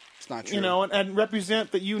 It's not true. You know, and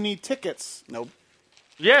represent that you need tickets. Nope.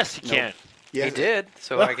 Yes, he can. Yes. He did.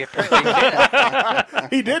 So I get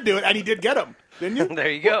he He did do it, and he did get them. Didn't you? There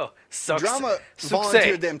you go. Drama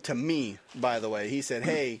volunteered them to me, by the way. He said,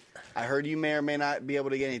 hey, I heard you may or may not be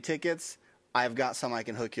able to get any tickets. I've got some I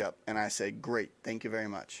can hook you up. And I said, great. Thank you very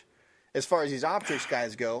much. As far as these Optrix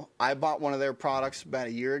guys go, I bought one of their products about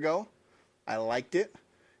a year ago. I liked it.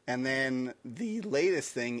 And then the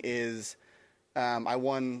latest thing is I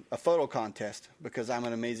won a photo contest because I'm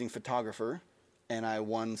an amazing photographer, and I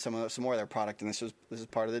won some more of their product, and this is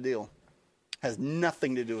part of the deal. Has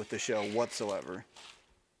nothing to do with the show whatsoever.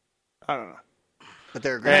 I don't know. But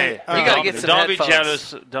they're great. Hey, you got to get some Don't headphones. be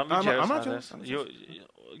jealous. Don't be I'm jealous. not jealous.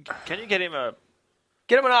 Can you get him a?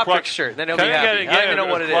 Get him an Optrix shirt, then he'll be happy. I don't even know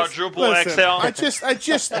what it is. Quadruple XL. I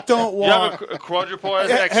just don't want. You have a quadruple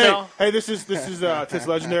XL. Hey, this is Tis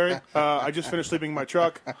Legendary. I just finished sleeping in my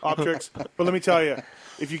truck, Optrix. But let me tell you,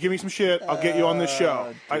 if you give me some shit, I'll get you on this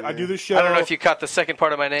show. I do this show. I don't know if you caught the second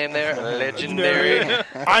part of my name there. Legendary.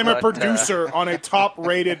 I'm a producer on a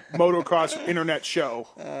top-rated motocross internet show,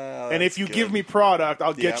 and if you give me product,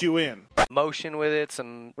 I'll get you in. Motion with it,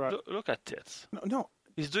 some. Right. Look at this. No.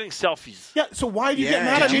 He's doing selfies. Yeah, so why do you get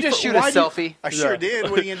mad at me? Did you just shoot a selfie? I sure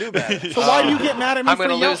did. What are you going to do about it? So why do you get mad at me I'm for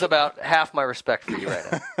going to lose about half my respect for you right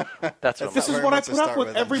now. That's what This is what I put up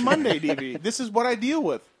with every Monday, DB. This is what I deal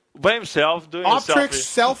with. By himself, doing Optrix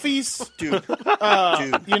selfies. Dude.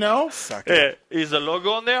 You know? Suck it. Is the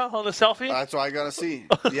logo on there on the selfie? That's what I got to see.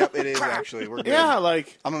 Yep, it is actually. We're good. Yeah,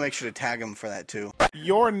 like. I'm going to make sure to tag him for that, too.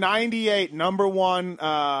 Your 98 number one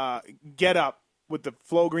get up with the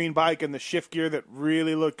flow green bike and the shift gear that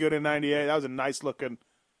really looked good in 98. That was a nice looking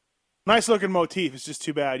motif. It's just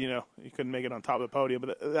too bad, you couldn't make it on top of the podium,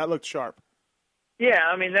 but that looked sharp. Yeah,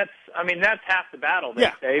 I mean that's half the battle,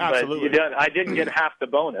 they say, absolutely. But I didn't get half the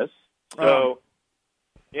bonus. So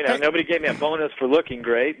nobody gave me a bonus for looking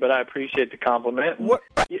great, but I appreciate the compliment. What?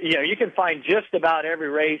 You can find just about every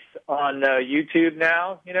race on YouTube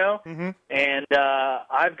now, Mm-hmm. And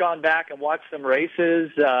I've gone back and watched some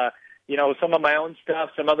races. Some of my own stuff,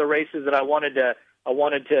 some other races that I wanted to,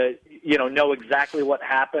 know exactly what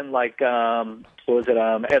happened. Like, Atlanta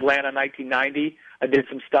 1990. I did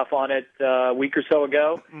some stuff on it a week or so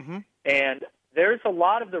ago. Mm-hmm. And there's a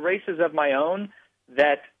lot of the races of my own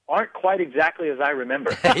that aren't quite exactly as I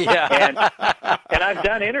remember. Yeah. And I've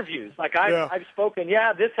done interviews. Like I've spoken,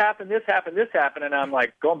 this happened, and I'm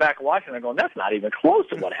like going back and watching and I'm going, that's not even close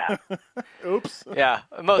to what happened. Oops. Yeah.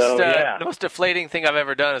 The most deflating thing I've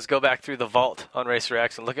ever done is go back through the vault on Racer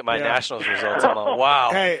X and look at my Nationals results. I'm like, wow.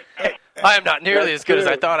 Hey, I am not nearly as good as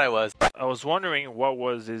I thought I was. I was wondering what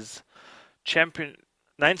was his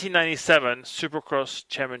 1997 Supercross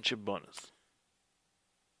Championship bonus.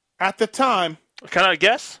 At the time. Can I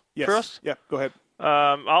guess? Yes. First? Yeah, go ahead.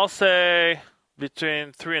 I'll say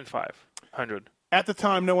between 300 and 500. At the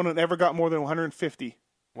time, no one had ever got more than 150,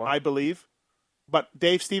 I believe. But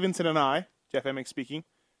Dave Stevenson and I, Jeff MX speaking,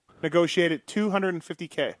 negotiated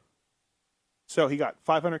 $250K. So he got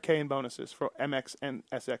 $500K in bonuses for MX and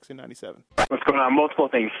SX in 97. What's going on? Multiple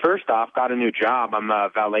things. First off, got a new job. I'm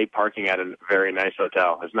valet parking at a very nice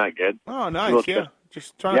hotel. Isn't that good? Oh, nice.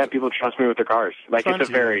 People trust me with their cars. Like, it's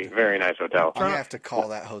a very, very nice hotel. I'm going to have to call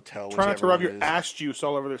that hotel. Try not to rub your ass juice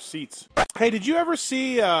all over their seats. Hey, did you ever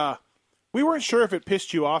see, we weren't sure if it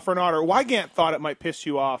pissed you off or not, or Wygant thought it might piss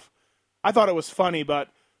you off. I thought it was funny, but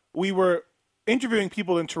we were interviewing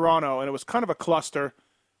people in Toronto, and it was kind of a cluster.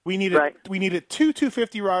 We needed two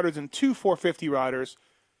 250 riders and two 450 riders,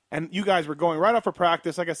 and you guys were going right off for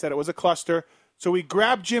practice. Like I said, it was a cluster. So we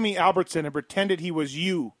grabbed Jimmy Albertson and pretended he was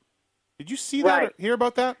you. Did you see that or hear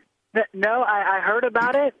about that? No, I heard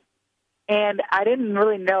about it, and I didn't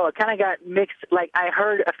really know. It kind of got mixed. Like, I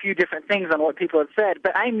heard a few different things on what people had said,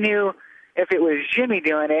 but I knew if it was Jimmy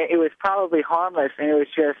doing it, it was probably harmless, and it was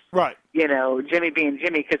just Jimmy being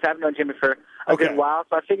Jimmy, because I've known Jimmy for a good while.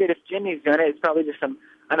 So I figured if Jimmy's doing it, it's probably just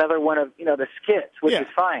another one of the skits, which is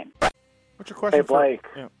fine. What's your question, Blake?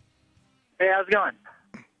 Hey, how's it going?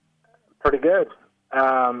 Pretty good.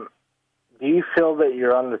 Do you feel that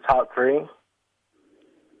you're on the top three?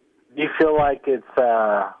 Do you feel like it's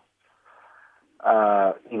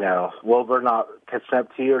Wilbur not catching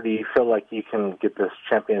up to you, or do you feel like you can get this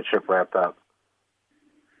championship wrapped up?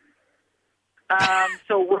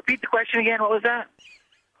 So repeat the question again. What was that?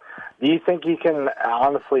 Do you think you can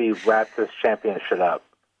honestly wrap this championship up?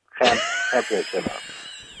 Championship up.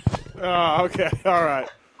 Oh, okay. All right.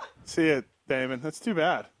 See it, Damon. That's too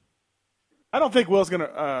bad. I don't think Will's going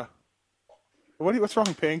to what's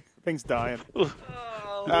wrong, Ping? Ping's dying.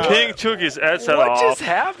 Ping took his headset off. What just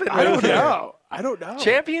happened? I don't know.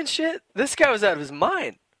 Championship? This guy was out of his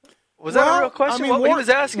mind. Was that a real question? I mean, what he was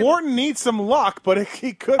asking? Wharton needs some luck, but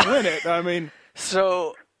he could win it. I mean.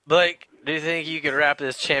 So, Blake, do you think you can wrap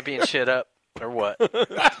this championship up, or what?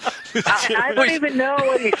 I don't even know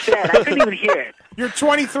what he said. I couldn't even hear it. You're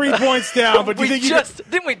 23 points down, but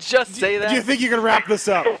didn't we just say that? Do you think you can wrap this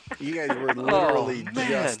up? You guys were literally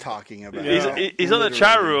just talking about it. He's on the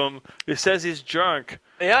chat room. He says he's drunk.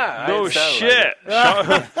 Yeah. No shit.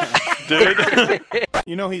 Dude.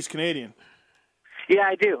 You know he's Canadian. Yeah,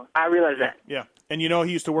 I do. I realize that. Yeah. And you know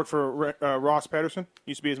he used to work for Ross Patterson?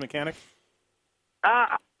 Used to be his mechanic?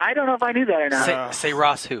 I don't know if I knew that or not. Say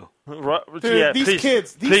Ross who? Dude, these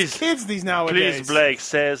kids these nowadays. Please, Blake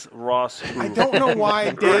says Ross who. I don't know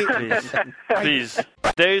why they... Please.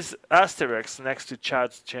 There's asterisks next to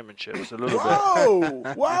Chad's championships a little bit.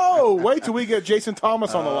 Whoa! Wait till we get Jason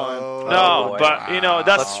Thomas on the line. But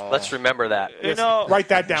that's... Let's remember that. Write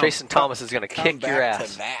that down. Jason Thomas is going to kick your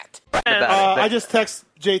ass. I just text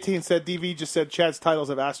JT and said DV just said Chad's titles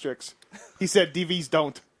have asterisks. He said DVs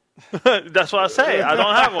don't. That's what I say. I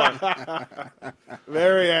don't have one.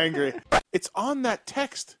 Very angry. It's on that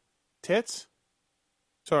text, Tits.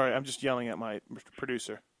 Sorry, I'm just yelling at my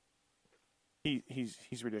producer.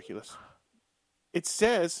 He's ridiculous. It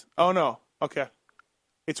says, oh no, okay.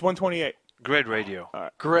 It's 128. Great radio. All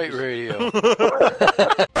right. Great radio.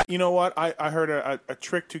 You know what? I heard a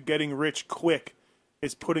trick to getting rich quick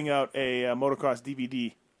is putting out a motocross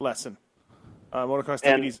DVD lesson. Motocross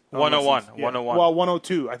DVDs. 101. Yeah. 101. Well,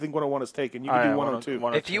 102. I think 101 is taken. You can do 102.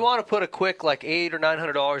 If you want to put a quick like $800 or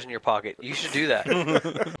 $900 in your pocket, you should do that.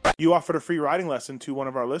 You offered a free riding lesson to one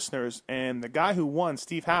of our listeners, and the guy who won,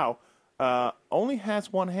 Steve Howe, only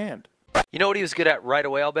has one hand. You know what he was good at right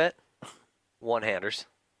away, I'll bet? One-handers.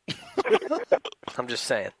 I'm just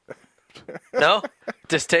saying. No?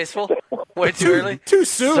 Distasteful? Way too early? Too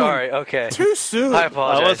soon. Sorry, okay. Too soon. I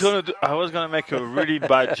apologize. I was gonna make a really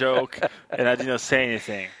bad joke, and I didn't say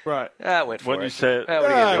anything. Right. I went for when it. You said,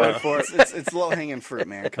 I went for it. It's low-hanging fruit,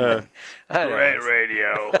 man. Come on. Great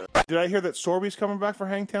radio. Did I hear that Sorby's coming back for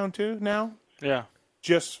Hangtown too now? Yeah.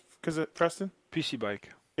 Just because of Preston? PC bike.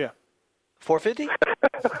 Yeah. 450?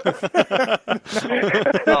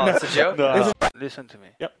 Oh, it's a joke? No. Listen to me.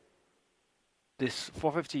 Yep. This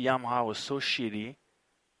 450 Yamaha was so shitty,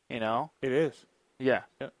 you know? It is. Yeah.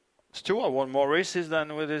 Yep. Stewart won more races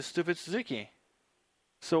than with his stupid Suzuki.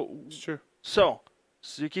 So, it's true. So,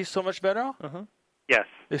 Suzuki's so much better? Uh-huh. Yes.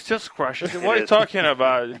 It's just crashes. What are you talking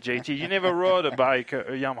about, JT? You never rode a bike, a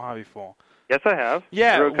Yamaha before. Yes, I have.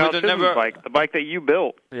 Yeah, I rode Kyle with Chisholm's bike, the bike that you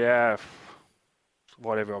built. Yeah.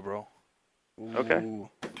 Whatever, bro. Okay.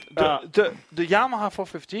 The Yamaha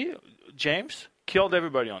 450, James, killed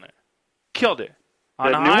everybody on it. Killed it. The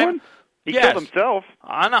new Anaheim, one? He killed himself.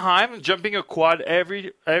 Anaheim, jumping a quad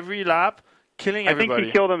every lap, killing everybody. I think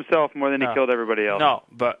he killed himself more than he killed everybody else. No,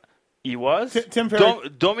 but he was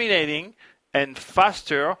dominating and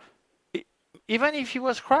faster. Even if he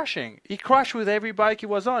was crashing, he crashed with every bike he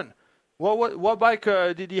was on. What bike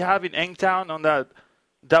did he have in Hangtown on that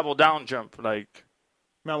double down jump? Like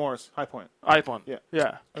Mount Morris, High Point. High Point. Yeah.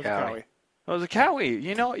 Yeah. That was a Cowie. It was a Cowie.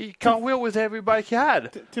 You know, he can't wheel with every bike he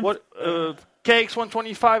had.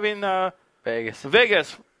 KX125 in Vegas.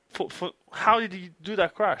 Vegas. How did he do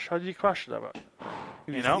that crash? How did he crash that bike?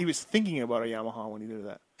 He was thinking about a Yamaha when he did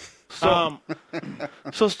that.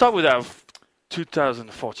 So start with that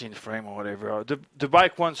 2014 frame or whatever. The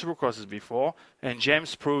bike won Supercrosses before, and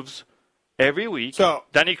James proves every week. So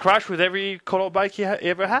then he crashed with every color bike he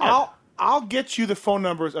ever had. I'll get you the phone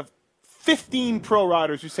numbers of 15 pro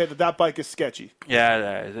riders who say that bike is sketchy.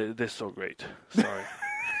 Yeah, they're so great. Sorry.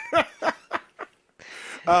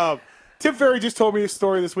 Tim Ferry just told me a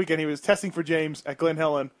story this weekend. He was testing for James at Glen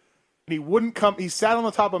Helen, and he wouldn't come. He sat on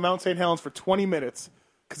the top of Mount St. Helens for 20 minutes,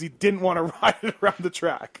 because he didn't want to ride it around the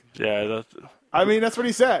track. Yeah, that's what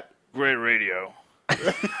he said. Great radio.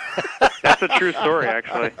 That's a true story,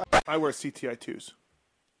 actually. I wear CTI 2s.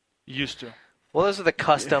 Used to. Well, those are the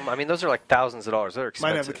custom. I mean, those are like thousands of dollars. They're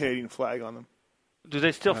expensive. Mine have the Canadian flag on them. Do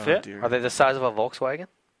they still fit? Are they the size of a Volkswagen?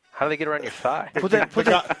 How do they get around your thigh?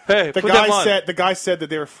 The guy said that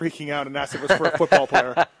they were freaking out and asked if it was for a football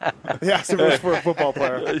player. He asked if it was for a football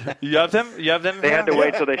player. You have them? They had to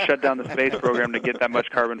wait till they shut down the space program to get that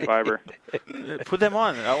much carbon fiber. Put them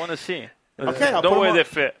on. I want to see. Okay, no way they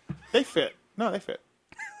fit. They fit. No, they fit.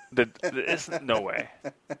 No way.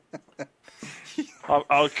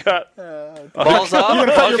 I'll cut. Balls off?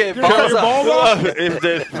 Okay, balls off. If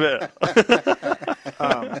they fit.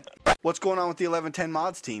 What's going on with the 1110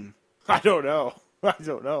 mods team? I don't know.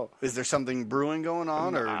 Is there something brewing going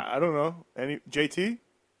on? Or I don't know. Any JT?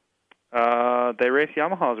 They race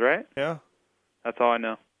Yamahas, right? Yeah. That's all I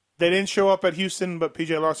know. They didn't show up at Houston, but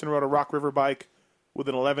PJ Larson rode a Rock River bike with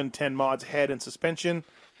an 1110 mods head and suspension.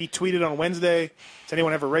 He tweeted on Wednesday, does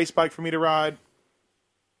anyone have a race bike for me to ride?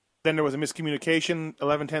 Then there was a miscommunication.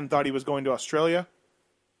 1110 thought he was going to Australia.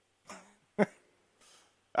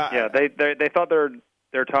 Yeah, they thought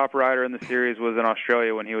their top rider in the series was in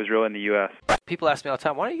Australia when he was really in the U.S. People ask me all the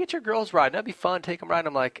time, why don't you get your girls riding? That'd be fun. Take them riding.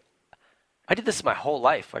 I'm like, I did this my whole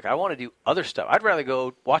life. Like, I want to do other stuff. I'd rather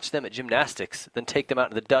go watch them at gymnastics than take them out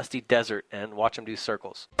in the dusty desert and watch them do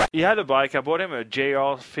circles. He had a bike. I bought him a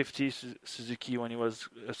JR50 Suzuki when he was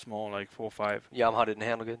small, like 4 or 5. Yamaha didn't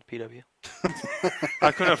handle good, PW.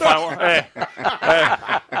 I couldn't find one. Hey,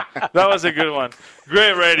 that was a good one.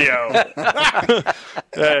 Great radio.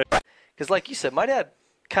 Because like you said, my dad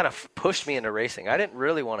kind of pushed me into racing. I didn't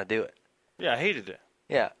really want to do it. Yeah, I hated it.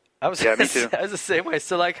 Yeah. I was me too. I was the same way.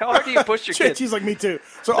 So, like, how hard do you push your kids? She's like, me too.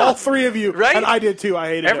 So all three of you, right? And I did too. I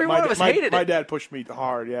hated Every it. one of us hated it. My dad pushed me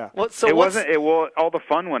hard, yeah. All the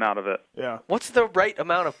fun went out of it. Yeah. What's the right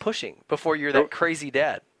amount of pushing before you're that crazy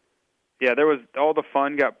dad? Yeah, there was all the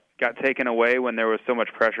fun got taken away when there was so much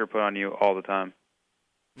pressure put on you all the time.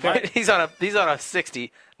 He's on a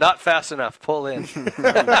 60, not fast enough. Pull in. Too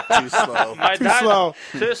slow. Too slow.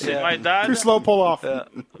 Seriously, Yeah. my dad. Too slow. Pull off.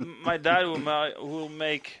 My dad will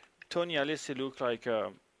make Tony Alessi look like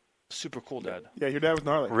a super cool dad. Yeah, your dad was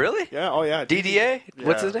gnarly. Really? Yeah. Oh yeah. DDA? Yeah.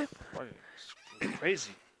 What's his name?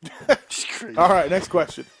 Crazy. All right. Next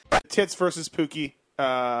question. Tits versus Pookie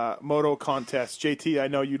moto contest. JT, I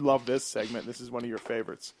know you love this segment. This is one of your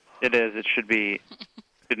favorites. It is. It should be.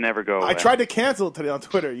 Should never go away. I tried to cancel it today on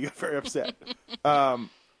Twitter. You got very upset.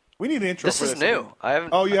 We need an intro. This for is this. new. I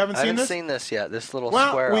haven't. Oh, you haven't seen I haven't this? seen this yet. This little Well,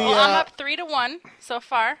 square. I'm up 3-1 so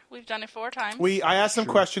far. We've done it 4 times. I asked some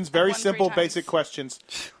questions, very Won 3 simple, times. basic questions.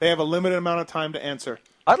 They have a limited amount of time to answer.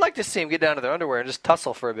 I'd like to see him get down to their underwear and just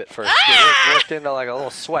tussle for a bit first. Get worked into like a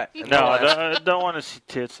little sweat. No, I don't want to see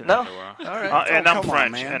tits in underwear. All right. And I'm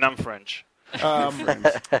French.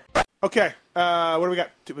 Okay. What do we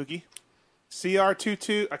got, Pookie?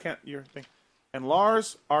 CR22. I can't. Your thing. And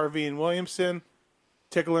Lars, RV, and Williamson,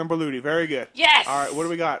 Tickler, and Berluti. Very good. Yes. All right. What do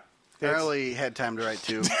we got? I only had time to write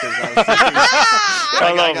 2 because I was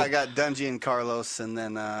thinking I got Dungy and Carlos, and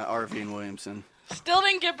then RV and Williamson. Still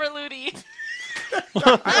didn't get Berluti.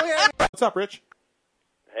 What's up, Rich?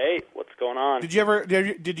 Hey, what's going on? Did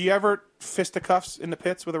you ever fisticuffs in the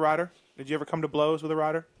pits with a rider? Did you ever come to blows with a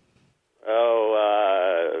rider?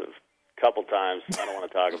 Oh, a couple times. I don't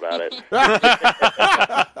want to talk about it.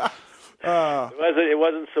 It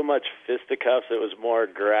wasn't so much fisticuffs. It was more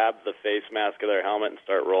grab the face mask of their helmet and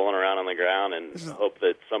start rolling around on the ground and hope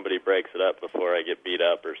that somebody breaks it up before I get beat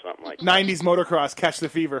up or something like that. 90s motocross, catch the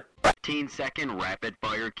fever. 15-second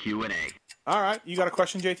rapid-fire Q&A. All right. You got a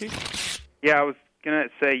question, JT? Yeah, I was gonna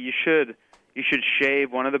say you should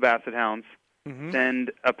shave one of the Basset Hounds,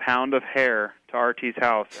 send a pound of hair to RT's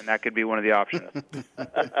house, and that could be one of the options.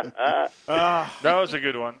 That was a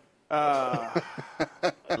good one. Love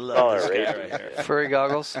this guy right here. Furry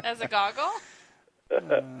goggles. As a goggle?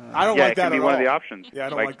 I don't like that it could be at one all. of the options. Yeah, I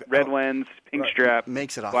don't like that. Red lens, pink strap,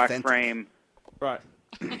 makes it black authentic. frame. Right.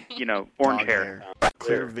 Orange Dog hair.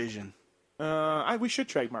 Clear vision. We should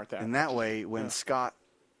trademark that. And that way, when Scott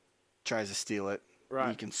tries to steal it,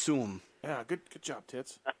 you can sue him. Yeah, good job,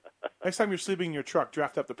 Tits. Next time you're sleeping in your truck,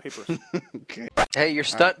 draft up the papers. Okay. Hey, your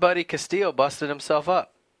stunt buddy Castillo busted himself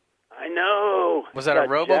up. I know. Was that a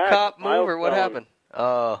RoboCop move or what happened?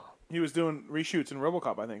 He was doing reshoots in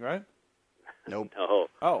RoboCop, I think, right? Nope. No.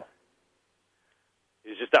 Oh. He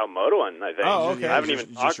was just out motoing, I think. Oh, okay. I haven't even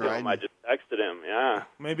Just talked to riding. him. I just texted him, yeah.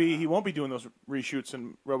 Maybe he won't be doing those reshoots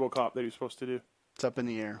in RoboCop that he's supposed to do. It's up in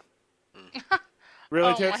the air.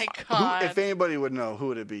 Really, Oh, Tits? my God. If anybody would know, who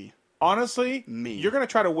would it be? Honestly, you're going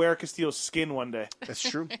to try to wear Castillo's skin one day. That's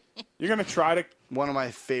true. You're going to try to. One of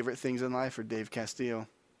my favorite things in life for Dave Castillo.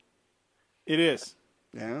 It is.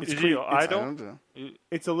 Yeah. Is he your idol?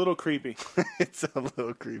 It's a little creepy. It's a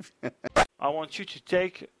little creepy. I want you to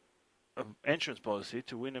take an insurance policy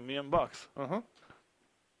to win $1 million. Uh-huh.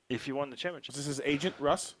 If you won the championship. This is Agent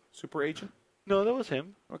Russ, Super Agent? No, that was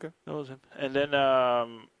him. Okay. That was him. And then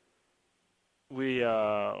we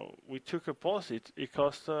took a policy. It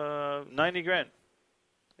cost $90,000.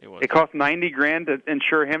 It cost $90,000 to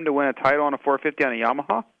insure him to win a title on a 450 on a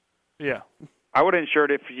Yamaha. Yeah. I would have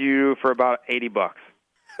insured it for you for about $80.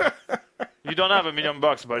 You don't have $1 million,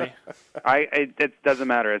 buddy. It doesn't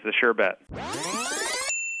matter. It's a sure bet.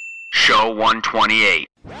 Show 128.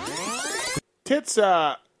 Tits,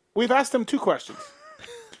 we've asked him 2 questions.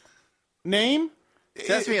 Name. He's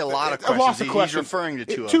asked me a lot of questions. He's referring to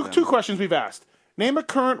two of them. 2 questions we've asked. Name a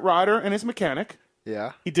current rider and his mechanic.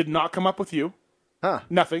 Yeah. He did not come up with you. Huh.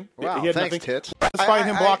 Nothing. Wow, he had thanks, nothing. Tits. Despite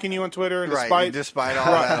him blocking you on Twitter. And despite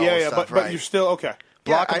all that Yeah, stuff, but you're still okay.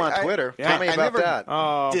 Block him on Twitter. Tell me about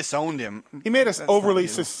that. Disowned him. He made an overly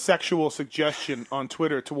sexual suggestion on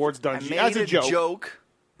Twitter towards Dungy as a joke.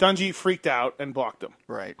 Dungy freaked out and blocked him.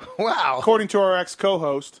 Right. Wow. According to our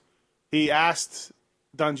ex-co-host, he asked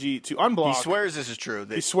Dungy to unblock. He swears this is true.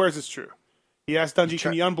 He swears it's true. He asked Dungy,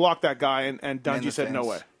 can you unblock that guy? And Dungy said, no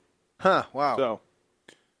way. Huh, wow.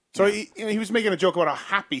 So he was making a joke about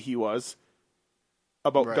how happy he was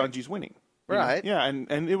about Dungy's winning. Right. Yeah,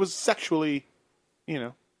 and it was sexually,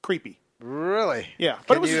 creepy. Really? Yeah.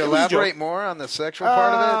 But Can you elaborate more on the sexual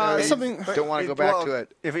part of it? Something. Don't want to go back to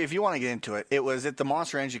it. If you want to get into it, it was at the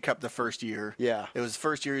Monster Energy Cup the first year. Yeah. It was the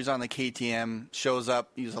first year he was on the KTM, shows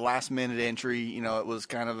up, he was a last-minute entry. It was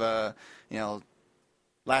kind of a,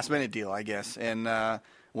 last-minute deal, I guess. And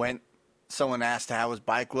someone asked how his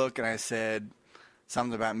bike looked, and I said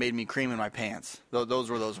something about made me cream in my pants. Those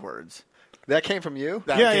were those words. That came from you?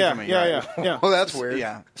 That came from me, yeah. Well, that's weird.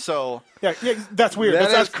 Yeah. So yeah, that's weird.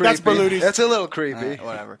 That's creepy. That's Berludi's. That's a little creepy.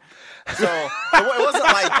 Whatever. So it wasn't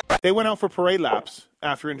like they went out for parade laps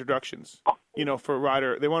after introductions. For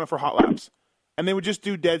rider, they went out for hot laps, and they would just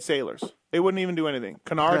do dead sailors. They wouldn't even do anything.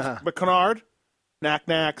 Canard,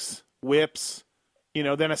 knack-knacks, whips.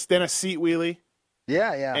 Then a seat wheelie.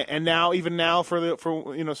 Yeah, yeah. And now, even now, for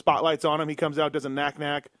spotlights on him, he comes out, does a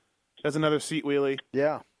knack-knack, does another seat wheelie.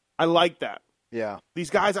 Yeah. I like that. Yeah.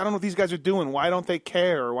 These guys, I don't know what these guys are doing. Why don't they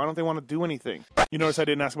care? Or why don't they want to do anything? You notice I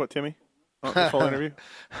didn't ask about Timmy? This whole interview?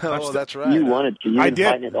 That's right. You wanted to. You've been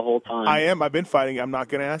fighting it the whole time. I am. I've been fighting. I'm not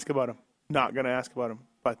going to ask about him.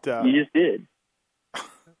 But you just did.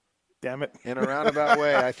 Damn it. In a roundabout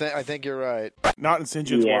way. I think you're right. Not in St.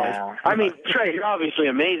 John's world. I mean, Trey, you're obviously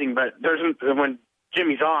amazing, but when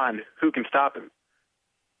Jimmy's on, who can stop him?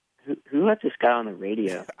 Who let this guy on the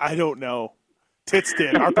radio? I don't know. Tits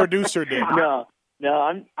did. Our producer did. No,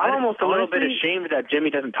 I'm almost a little bit ashamed that Jimmy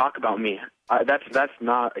doesn't talk about me. That's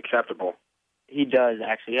not acceptable. He does,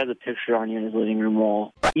 actually. He has a picture on you in his living room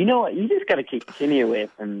wall. You know what? You just got to keep Timmy away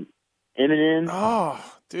from Eminem. Oh,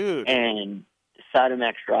 dude. And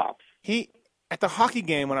Cytomax drops. At the hockey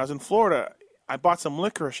game when I was in Florida, I bought some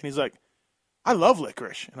licorice, and he's like, I love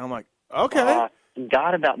licorice. And I'm like, okay.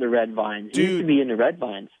 Forgot about the red vines. He used to be into red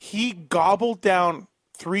vines. He gobbled down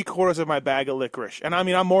 3/4 of my bag of licorice. And I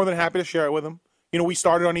mean, I'm more than happy to share it with him. We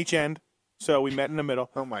started on each end, so we met in the middle.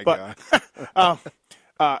 Oh, my God.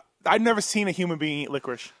 I'd never seen a human being eat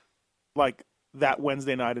licorice like that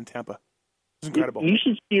Wednesday night in Tampa. It was incredible. You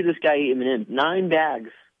should see this guy eat M&M's. 9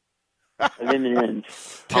 bags of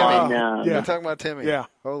M&M's. Timmy. You're talking about Timmy. Yeah.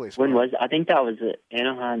 Holy smokes. When was it? I think that was at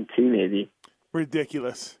Anaheim 2, maybe.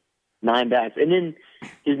 Ridiculous. 9 bags. And then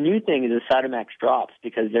his new thing is the Cytomax drops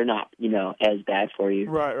because they're not, as bad for you.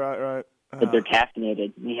 Right. But they're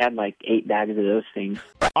caffeinated. He had like 8 bags of those things.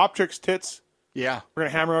 Optrix, Tits. Yeah. We're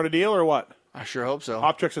going to hammer out a deal or what? I sure hope so.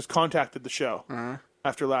 Optrix has contacted the show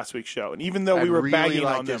after last week's show. And even though we were bagging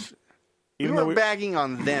on them. You weren't bagging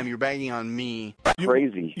on them. You're bagging on me.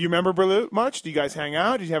 Crazy. You remember Berlut much? Do you guys hang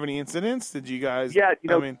out? Did you have any incidents? Did you guys? Yeah,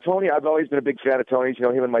 Tony, I've always been a big fan of Tony's.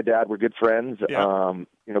 Him and my dad were good friends. Yeah.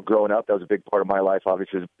 Growing up, that was a big part of my life,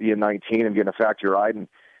 obviously, being 19 and getting a factory ride.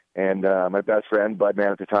 And my best friend,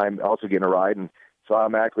 Budman at the time, also getting a ride. And so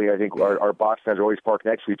automatically, I think our box fans are always parked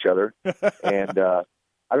next to each other. And I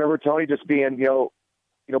remember Tony just being,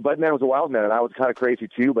 Budman was a wild man, and I was kind of crazy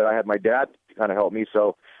too, but I had my dad to kind of help me.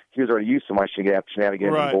 So he was already used to my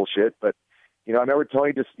shenanigans and bullshit. But, I remember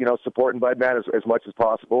Tony just, supporting Budman as much as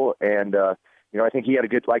possible. And, I think he had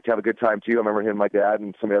like to have a good time too. I remember him and my dad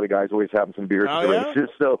and some of the other guys always having some beers at the races.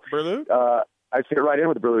 So Berlut? I fit right in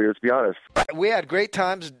with the Berlut, to be honest. We had great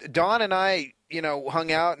times. Don and I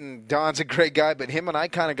hung out, and Don's a great guy, but him and I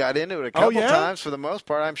kind of got into it a couple times for the most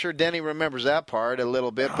part. I'm sure Denny remembers that part a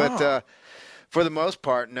little bit, but for the most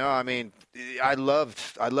part, no. I mean, I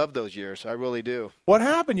loved those years. I really do. What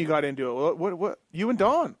happened? You got into it? What? You and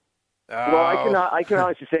Don? Well, I can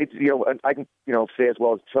honestly say, I can, say as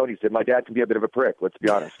well as Tony said, my dad can be a bit of a prick. Let's be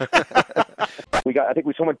honest. I think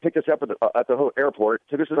someone picked us up at the airport,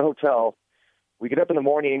 took us to the hotel. We get up in the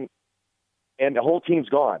morning, and the whole team's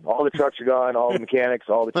gone. All the trucks are gone, all the mechanics,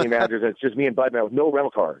 all the team managers. And it's just me and Budman with no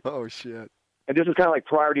rental car. Oh shit! And this is kind of like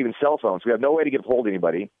prior to even cell phones. We have no way to get hold of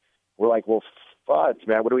anybody. We're like, well, fudge,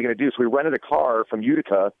 man, what are we going to do? So we rented a car from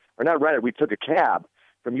Utica, or not rented. We took a cab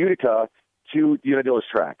from Utica to Unadill's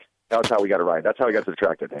track. That's how we got it right. That's how we got to the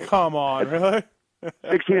track that day. Come on, really?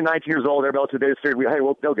 16 and 19 years old, everybody else today figured, hey,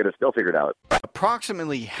 they'll get us. They'll figure it out.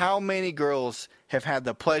 Approximately how many girls have had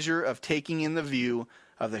the pleasure of taking in the view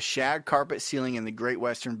of the shag carpet ceiling in the Great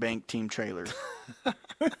Western Bank team trailer?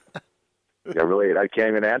 Yeah, really, I can't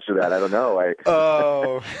even answer that. I don't know.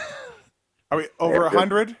 Are we over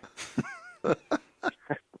 100?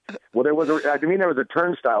 Well, there was a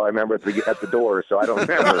turnstile, I remember, at the door, so I don't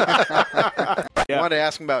remember. I wanted to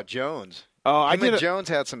ask him about Jones. Jones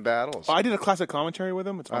had some battles. I did a classic commentary with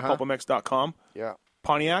him. It's on PulpMX.com. Yeah.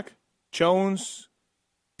 Pontiac. Jones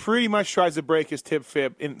pretty much tries to break his tib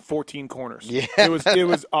fib in 14 corners. Yeah. It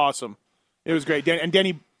was awesome. It was great. And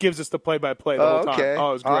Denny gives us the play-by-play the whole time. Okay. Oh,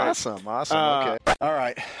 it was great. Awesome. Okay. All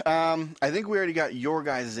right. I think we already got your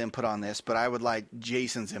guys' input on this, but I would like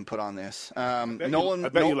Jason's input on this. I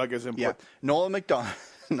bet you like his input. Yeah. Nolan McDonald.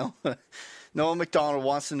 Nolan McDonald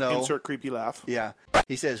wants to know. Insert creepy laugh. Yeah.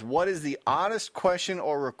 He says, what is the oddest question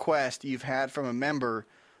or request you've had from a member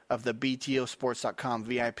of the BTOsports.com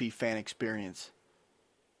VIP fan experience?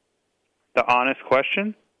 The honest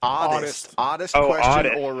question? Oddest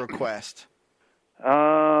question or request.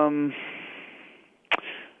 Had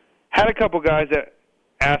a couple guys that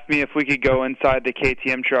asked me if we could go inside the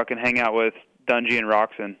KTM truck and hang out with Dungy and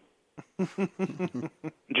Roxon.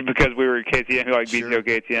 Because we were KTM, like BTO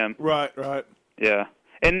KTM. Right. Yeah.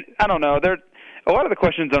 And I don't know, a lot of the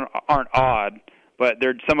questions aren't odd, but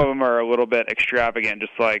some of them are a little bit extravagant,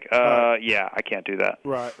 just like, yeah, I can't do that.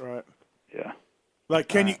 Right. Yeah. Like,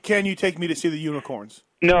 can you take me to see the unicorns?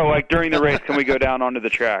 No, like during the race, can we go down onto the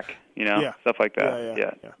track? Yeah. Stuff like that.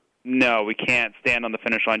 Yeah. No, we can't stand on the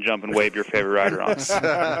finish line, jump, and wave your favorite rider on.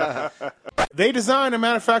 They design and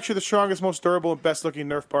manufacture the strongest, most durable, and best-looking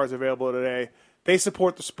Nerf bars available today. They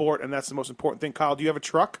support the sport, and that's the most important thing. Kyle, do you have a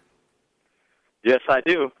truck? Yes, I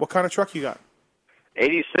do. What kind of truck you got?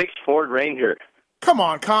 86 Ford Ranger. Come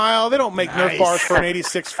on, Kyle. They don't make Nerf bars for an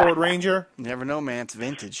 86 Ford Ranger. You never know, man. It's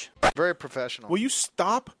vintage. Very professional. Will you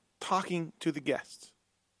stop talking to the guests,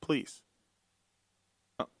 please?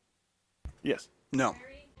 Oh. Yes. No.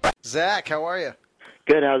 Zach, how are you?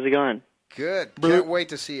 Good. How's it going? Good. Can't wait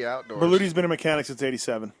to see you outdoors. Berluti's been a mechanic since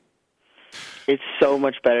 '87. It's so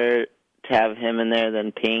much better to have him in there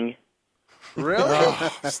than Ping. Really?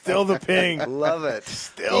 Still the Ping. Love it.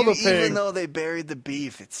 Still the Ping. Even though they buried the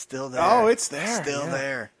beef, it's still there. Oh, it's there. Still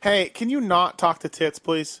there. Hey, can you not talk to Tits,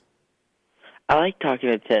 please? I like talking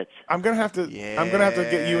to Tits. I'm gonna have to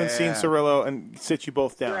get you and Scene Cirillo and sit you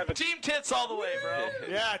both down. Team Tits all the way, bro.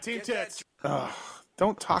 Yeah, Team Tits.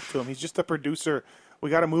 Don't talk to him. He's just a producer. We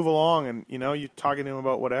got to move along, and you're talking to him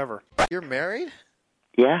about whatever. You're married?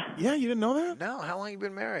 Yeah. Yeah, you didn't know that? No. How long you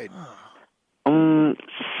been married? 7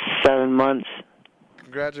 months.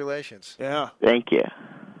 Congratulations. Yeah. Thank you.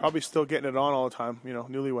 Probably still getting it on all the time.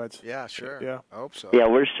 Newlyweds. Yeah, sure. Yeah. I hope so. Yeah,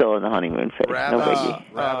 we're still in the honeymoon phase. Rabbits. No biggie.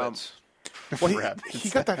 Rabbits. Well, he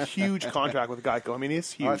got that huge contract with Geico. I mean,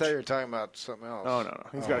 it's huge. Oh, I thought you were talking about something else. Oh, no.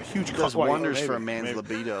 He's got a huge It does contract. wonders for a man's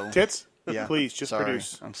libido. Tits? Yeah. Please, just Sorry.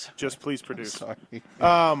 produce. I'm sorry. Just please produce. I'm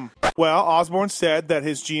sorry. Well, Osborne said that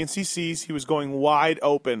his GNCCs, he was going wide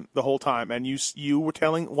open the whole time. And you were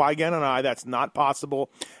telling Wygan and I that's not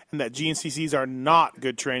possible and that GNCCs are not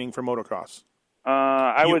good training for motocross.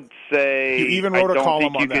 I would say you even wrote a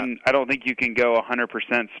column on that. I don't think you can go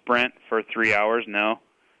 100% sprint for 3 hours, no.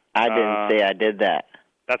 I didn't say I did that.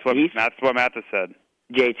 That's what Mathis said.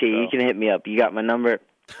 JT, you can hit me up. You got my number.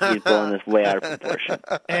 He's blowing this way out of proportion.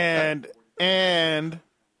 And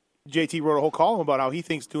JT wrote a whole column about how he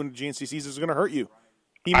thinks doing the GNCCs is going to hurt you.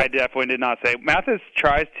 I definitely did not say. Mathis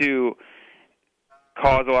tries to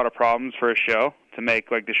cause a lot of problems for a show to make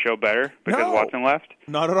the show better because Watson left.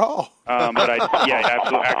 Not at all. But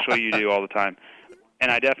actually you do all the time.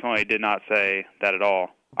 And I definitely did not say that at all.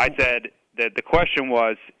 I said that the question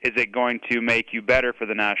was, is it going to make you better for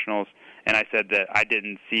the Nationals? And I said that I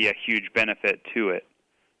didn't see a huge benefit to it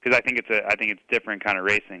because I think it's different kind of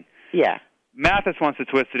racing. Yeah. Mathis wants to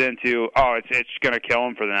twist it into, it's going to kill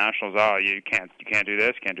him for the Nationals. Oh, you can't do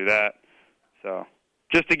this, can't do that. So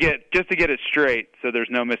just to get it straight, so there's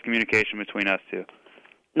no miscommunication between us two.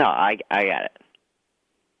 No, I got it.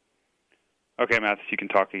 Okay, Mathis, you can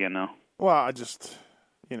talk again now. Well, I just,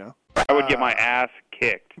 I would get my ass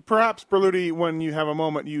kicked. Perhaps, Berluti, when you have a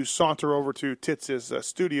moment, you saunter over to Tits'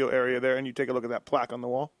 studio area there and you take a look at that plaque on the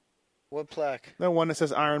wall. What plaque? The one that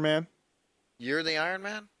says Iron Man. You're the Iron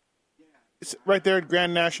Man? It's right there at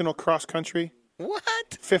Grand National Cross Country.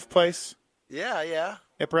 What? 5th place. Yeah.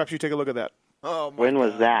 Yeah, perhaps you take a look at that. Oh, my When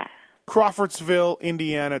was that? Crawfordsville,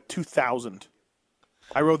 Indiana, 2000.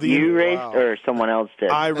 I rode the... You raced or someone else did?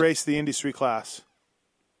 I raced the industry class.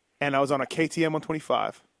 And I was on a KTM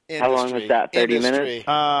 125. How long was that? 30 minutes?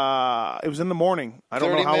 It was in the morning. I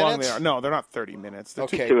don't know how long they are. No, they're not 30 minutes. They're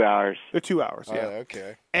 2 hours. They're 2 hours, yeah.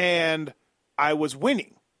 Okay. And I was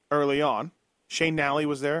winning early on. Shane Nally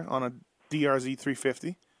was there on a DRZ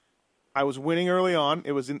 350. I was winning early on.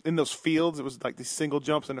 It was in those fields. It was like these single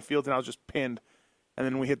jumps in the fields, and I was just pinned. And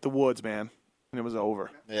then we hit the woods, man, and it was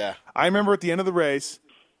over. Yeah. I remember at the end of the race,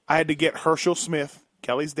 I had to get Herschel Smith,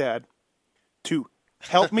 Kelly's dad, to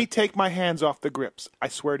help me take my hands off the grips. I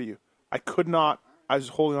swear to you. I could not. I was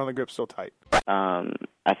holding on the grips so tight.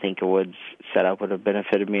 I think a woods setup would have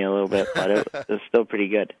benefited me a little bit, but it was still pretty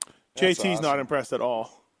good. JT's not impressed at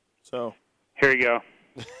all. So Here you go.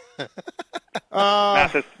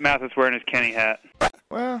 Mathis wearing his Kenny hat.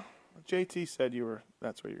 Well, JT said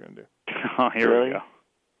that's what you're going to do. Oh, here we go.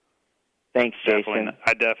 Thanks, Jason.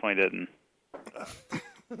 I definitely didn't.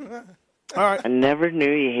 All right. I never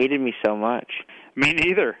knew you hated me so much. Me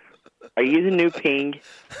neither. Are you the new Ping?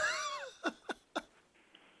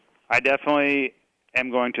 I definitely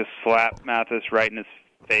am going to slap Mathis right in his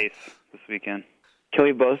face this weekend. Can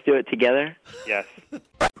we both do it together? Yes.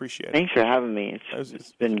 Appreciate it. Thanks for having me.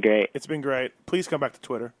 It's been great. It's been great. Please come back to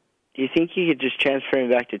Twitter. Do you think you could just transfer me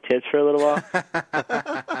back to Tits for a little while?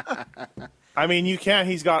 I mean, you can.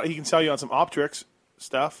 He can sell you on some Optrix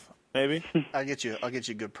stuff, maybe. I'll get you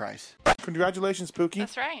a good price. Congratulations, Pookie.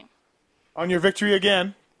 That's right. On your victory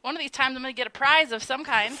again. One of these times I'm going to get a prize of some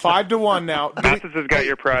kind. 5-1 now. Mathis has got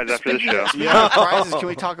your prize after the show. Yeah, prizes. Can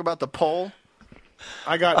we talk about the poll?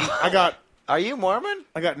 I got. Are you Mormon?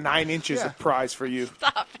 I got 9 inches of prize for you.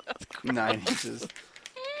 Stop. 9 inches.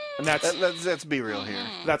 And let's be real here.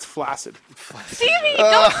 That's flaccid. Stevie,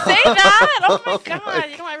 don't say that. Oh my God,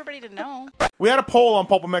 you don't want everybody to know. We had a poll on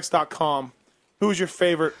PulpMX.com. Who's your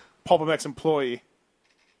favorite PulpMX employee?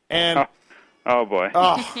 And oh boy.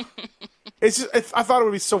 I thought it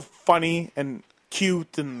would be so funny and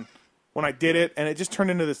cute, and when I did it, and it just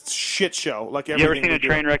turned into this shit show. Like you ever seen a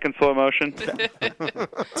train wreck in slow motion?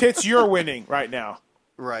 Tits, you're winning right now.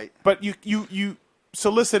 Right. But you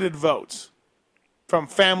solicited votes from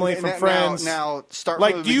family, from friends. Now start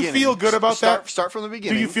like, from the do you beginning. feel good about that? Start from the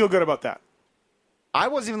beginning. Do you feel good about that? I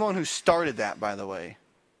wasn't even the one who started that, by the way.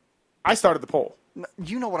 I started the poll.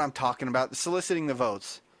 You know what I'm talking about, soliciting the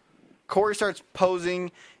votes. Corey starts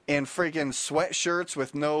posing in freaking sweatshirts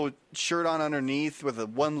with no shirt on underneath with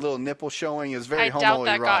one little nipple showing. Is very homoerotic. I doubt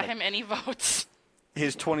that got him any votes.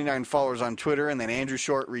 His 29 followers on Twitter, and then Andrew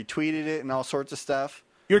Short retweeted it and all sorts of stuff.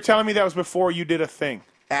 You're telling me that was before you did a thing?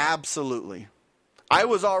 Absolutely. I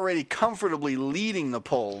was already comfortably leading the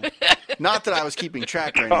poll. Not that I was keeping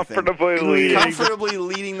track or anything. Comfortably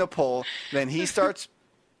leading the poll. Then he starts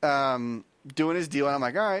doing his deal, and I'm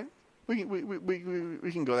like, all right, we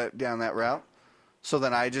can go down that route. So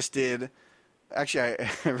then I just did. Actually,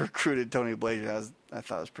 I recruited Tony Blazer. I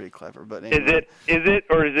thought it was pretty clever. But anyway. Is it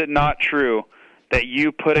or is it not true that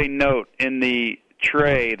you put a note in the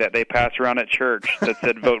tray that they pass around at church that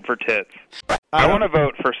said "Vote for Tits"? I want to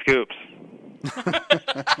vote for Scoops.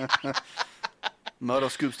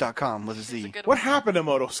 Motoscoops.com with a Z. What happened to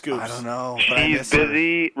Moto Scoops? I don't know. She's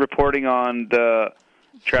busy reporting on the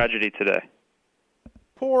tragedy today.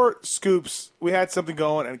 Poor Scoops. We had something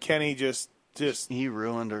going, and Kenny just he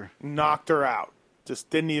ruined her. Knocked her out.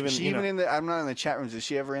 Just didn't even. Is she even in the? I'm not in the chat rooms. Is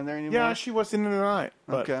she ever in there anymore? Yeah, she was in there tonight.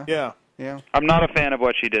 Okay. Yeah. I'm not a fan of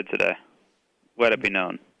what she did today. Let it be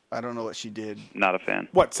known. I don't know what she did. Not a fan.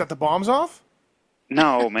 What? Set the bombs off?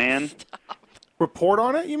 No, man. Report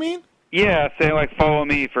on it? You mean? Yeah, say like follow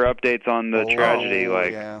me for updates on the tragedy.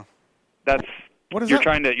 Like that's what is you're that?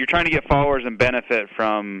 trying to get followers and benefit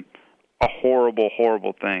from a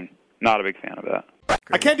horrible thing. Not a big fan of that.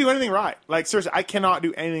 I can't do anything right. Like seriously, I cannot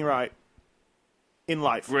do anything right in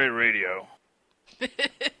life. Great radio.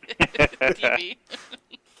 TV.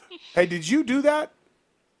 Hey, did you do that?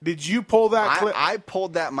 Did you pull that clip? I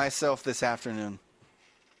pulled that myself this afternoon.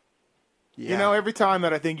 Yeah. You know, every time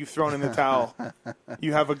that I think you've thrown in the towel,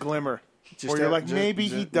 you have a glimmer. Where you're like, maybe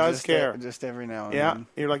he does care. Just every now and yeah, then.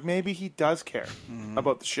 you're like, maybe he does care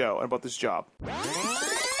about the show and about this job.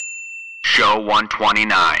 Show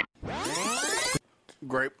 129.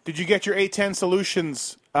 Great. Did you get your A10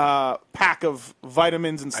 Solutions pack of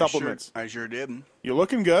vitamins and supplements? I sure did. You're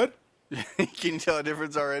looking good. Can you tell a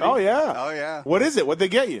difference already? Oh, yeah. Oh, yeah. What is it? What'd they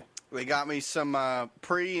get you? They got me some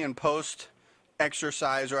pre- and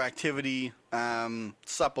post-exercise or activity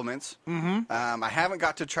supplements. Mm-hmm. I haven't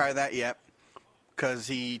got to try that yet because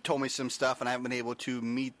he told me some stuff, and I haven't been able to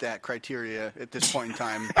meet that criteria at this point in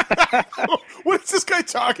time. What is this guy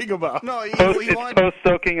talking about? No, he wanted...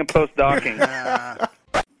 post-soaking and post-docking.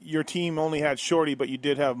 Your team only had Shorty, but you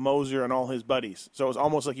did have Moser and all his buddies. So it was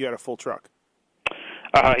almost like you had a full truck.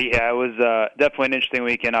 Yeah, it was definitely an interesting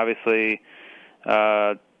weekend. Obviously,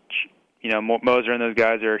 Moser and those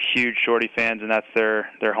guys are huge Shorty fans, and that's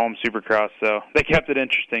their home Supercross. So they kept it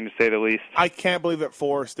interesting, to say the least. I can't believe that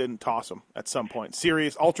Forrest didn't toss him at some point.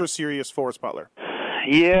 Ultra serious Forrest Butler.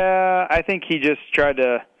 Yeah, I think he just tried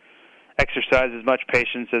to exercise as much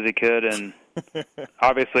patience as he could, and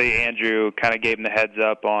obviously Andrew kind of gave him the heads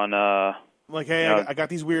up on like, hey, I got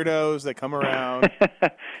these weirdos that come around.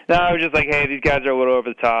 No, I was just like, hey, these guys are a little over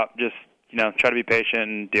the top. Just, try to be patient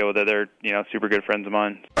and deal with it. They're, super good friends of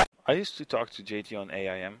mine. I used to talk to JT on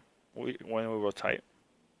AIM when we were tight.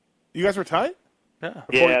 You guys were tight? Yeah.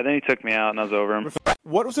 Yeah, then he took me out and I was over him.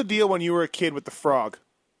 What was the deal when you were a kid with the frog?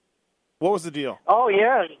 What was the deal? Oh,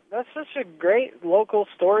 yeah. That's such a great local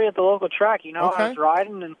story at the local track. I was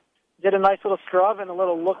riding and did a nice little scrub and a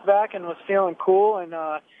little look back and was feeling cool and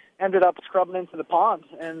ended up scrubbing into the pond.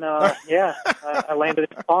 And, I landed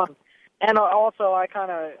in the pond. And also, I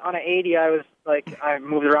kind of, on an 80, I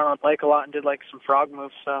moved around on the bike a lot and did, some frog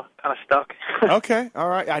moves, so kind of stuck. Okay, all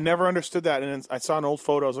right. I never understood that. And I saw an old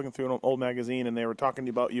photo. I was looking through an old magazine, and they were talking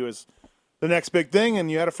about you as the next big thing,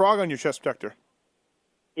 and you had a frog on your chest protector.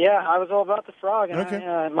 Yeah, I was all about the frog, and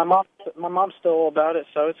okay. My mom's still all about it,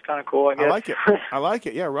 so it's kind of cool, I guess. I like it. I like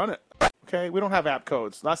it. Yeah, run it. Okay, we don't have app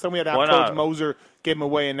codes. Last time we had app codes, Moser gave them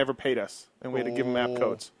away and never paid us, and we had to give him app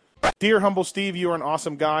codes. Dear Humble Steve, you are an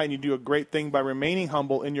awesome guy, and you do a great thing by remaining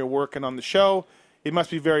humble in your work and on the show. It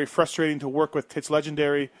must be very frustrating to work with Tits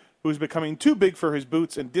Legendary, who is becoming too big for his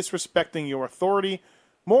boots and disrespecting your authority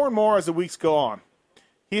more and more as the weeks go on.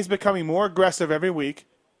 He is becoming more aggressive every week,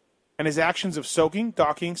 and his actions of soaking,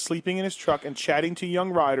 docking, sleeping in his truck, and chatting to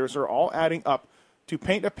young riders are all adding up to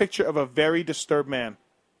paint a picture of a very disturbed man.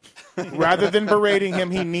 Rather than berating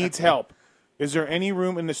him, he needs help. Is there any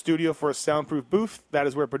room in the studio for a soundproof booth? That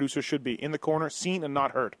is where producers should be. In the corner, seen and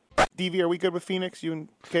not heard. DV, are we good with Phoenix? You and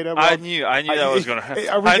KW? I knew that was going to happen.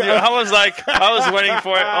 I was waiting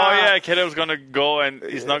for it. Oh, yeah, KW was going to go, and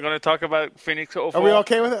he's not going to talk about Phoenix. Are we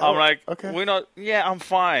okay with it? I'm like, okay. we're not. Yeah, I'm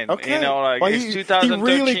fine. Okay. It's 2013. He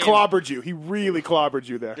really clobbered you. He really clobbered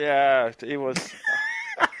you there. Yeah, it was.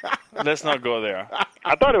 Let's not go there.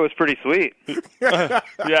 I thought it was pretty sweet. Every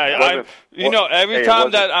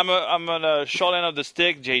time that I'm on a short end of the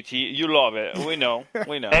stick, JT, you love it. We know.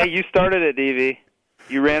 Hey, you started it, DV.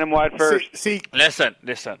 You ran him wide first. See. Listen.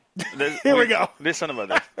 Here we go. Listen about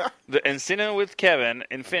this. The incident with Kevin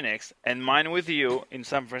in Phoenix and mine with you in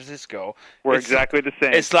San Francisco were exactly the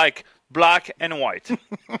same. It's like black and white.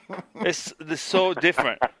 It's so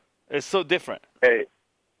different. It's so different. Hey.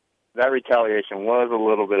 That retaliation was a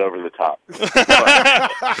little bit over the top.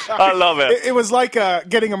 I love it. It was like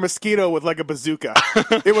getting a mosquito with a bazooka.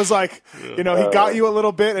 It was like, he got you a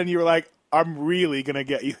little bit, and you were like, I'm really going to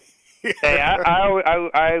get you. Hey,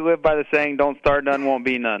 I live by the saying, don't start none, won't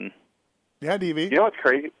be none. Yeah, DV. You know what's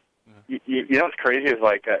crazy? You know what's crazy is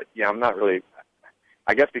I'm not really,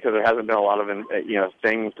 I guess because there hasn't been a lot of,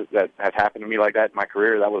 things that have happened to me like that in my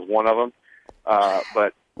career. That was one of them.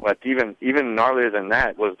 But even gnarlier than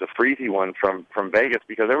that was the Freezy one from Vegas,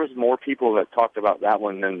 because there was more people that talked about that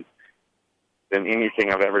one than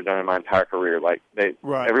anything I've ever done in my entire career.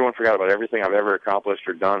 Everyone forgot about everything I've ever accomplished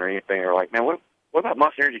or done or anything. They're like, man, what about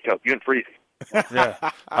Monster Energy Cup? You and Freezy. Yeah,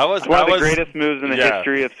 I was one of the greatest moves in the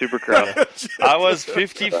history of Supercross. I was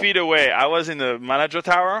 50 feet away. I was in the manager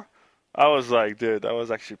tower. I was like, dude, that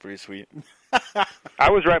was actually pretty sweet. I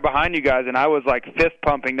was right behind you guys, and I was fist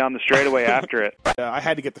pumping down the straightaway after it. I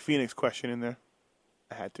had to get the Phoenix question in there.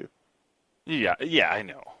 I had to. Yeah, I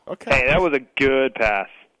know. Okay. Hey, that was a good pass.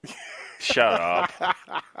 Shut up.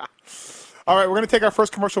 All right, we're going to take our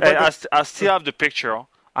first commercial break. Hey, I still have the picture.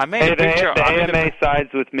 I made a picture. The AMA sides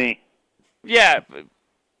with me. Yeah.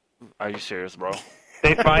 Are you serious, bro?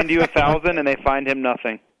 They find you 1,000, and they find him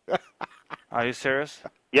nothing. Are you serious?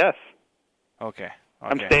 Yes. Okay.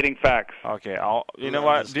 I'm stating facts. Okay, you know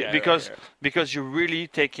what? Because you're really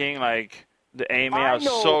taking The AMA are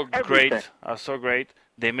so great.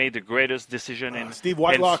 They made the greatest decision in Steve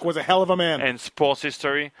Whitelock was a hell of a man in sports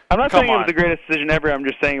history. I'm not saying it was the greatest decision ever. I'm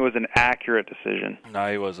just saying it was an accurate decision. No,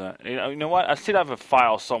 it wasn't. You know what? I still have a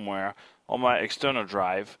file somewhere on my external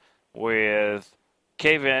drive with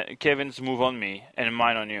Kevin's move on me and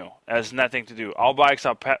mine on you. It has nothing to do. Our bikes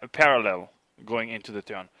are parallel going into the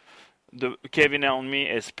turn. The Kevin on me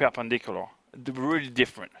is perpendicular. They're really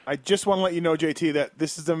different. I just want to let you know, JT, that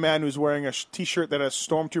this is a man who's wearing a T-shirt that has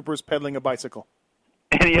stormtroopers pedaling a bicycle.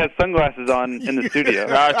 And he has sunglasses on in the studio.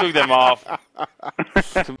 No, I took them off.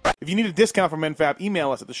 If you need a discount from NFAB,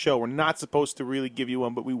 email us at the show. We're not supposed to really give you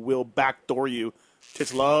one, but we will backdoor you.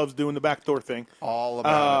 Tits loves doing the backdoor thing. All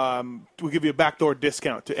about it. We'll give you a backdoor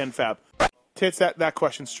discount to NFAB. Tits, that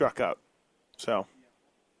question struck out. So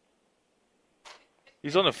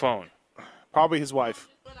he's on the phone. Probably his wife.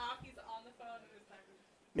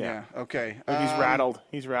 Yeah, okay. He's rattled.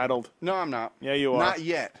 He's rattled. No, I'm not. Yeah, you are. Not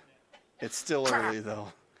yet. It's still early,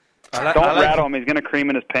 though. Don't rattle him. He's going to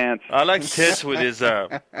cream in his pants. I like Tits with his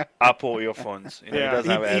Apple earphones. You know, yeah, he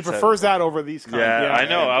doesn't have a he prefers that over these kinds. Yeah, I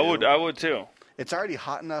know. I would too. It's already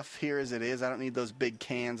hot enough here as it is. I don't need those big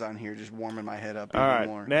cans on here just warming my head up All even right,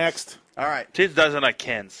 more. next. All right. Tits doesn't like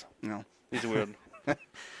cans. No. He's weird.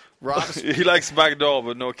 Rob's he likes backdoor,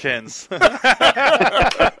 but no cans.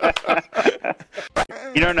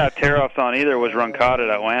 You know, not tear-offs on either was Roncada at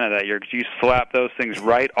Atlanta that year because you slapped those things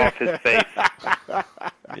right off his face.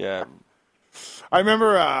 Yeah. I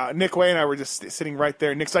remember Nick Way and I were just sitting right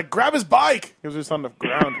there. Nick's like, grab his bike. It was just on the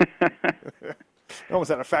ground. It almost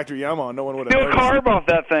had a factory Yamaha. No one would have Still carb off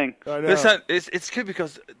that thing. I know. Listen, it's good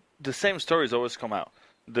because the same stories always come out.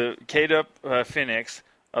 The K-Dup Phoenix,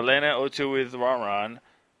 Atlanta 02 with Ron,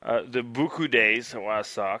 the Buku days where I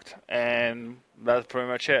sucked, and that's pretty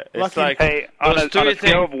much it. It's like, hey, on a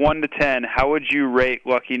scale of 1 to 10, how would you rate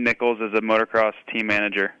Lucky Nichols as a motocross team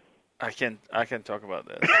manager? I can talk about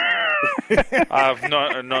this. I have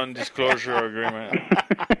a non-disclosure agreement.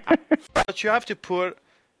 But you have to put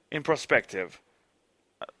in perspective,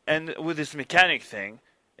 and with this mechanic thing,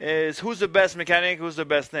 is who's the best mechanic, who's the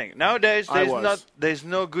best thing. Nowadays, there's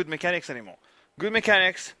no good mechanics anymore. Good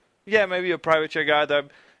mechanics, yeah, maybe a privateer guy that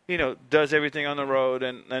does everything on the road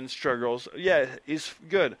and struggles. Yeah, he's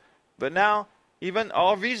good. But now, even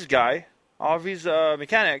RV's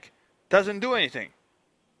mechanic doesn't do anything.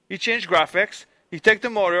 He changed graphics. He take the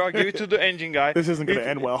motor, give it to the engine guy. This isn't going to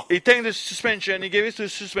end well. He take the suspension, he gave it to the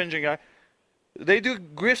suspension guy. They do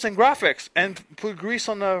grips and graphics and put grease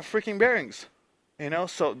on the freaking bearings.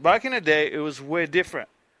 So back in the day, it was way different.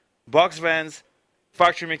 Box vans,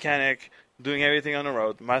 factory mechanic, doing everything on the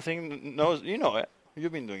road. My thing knows, you know it.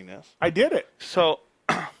 You've been doing this. I did it. So,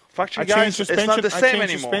 factory guys, it's not the same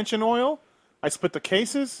anymore. Suspension oil. I split the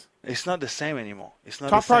cases. It's not the same anymore. It's not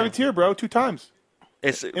Top the same. privateer, bro, 2 times.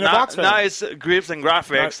 It's in a box van. Now it's grips and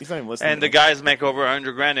graphics, he's not even listening and the guys make over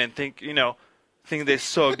 $100,000 and think they're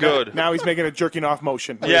so good. Now he's making a jerking off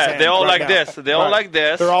motion. Yeah, they all like this. They all like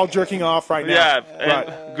this. They're all jerking off right now. Yeah,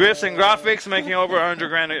 and grips and graphics making over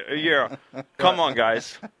 $100,000 a year. Come on,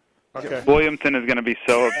 guys. Okay. Williamson is going to be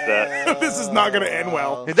so upset. This is not going to end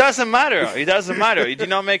well. It doesn't matter. He did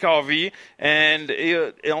not make RV, and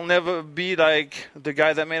he'll never be like the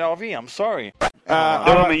guy that made RV. I'm sorry.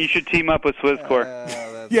 Gentlemen, you should team up with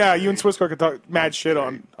Swisscore. Yeah, you and Swisscore can talk mad shit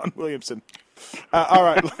on Williamson. All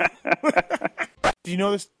right. Do you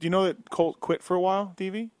know this? Do you know that Colt quit for a while,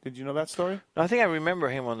 DV? Did you know that story? I think I remember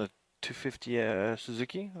him on the 250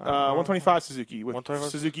 Suzuki. 125 Suzuki with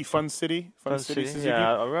 125? Suzuki Fun City Suzuki.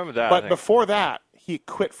 Yeah, I remember that. But before that, he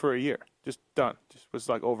quit for a year. Just done. Just was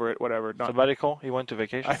like over it, whatever. Sabbatical? He went to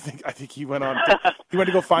vacation? I think he went on. He went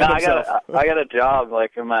to go find himself. I got a job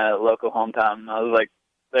in my local hometown. I was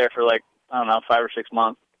there for 5 or 6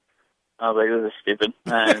 months. I was like, this is stupid.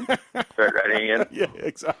 And started riding again. Yeah,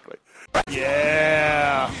 exactly.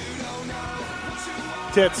 Yeah.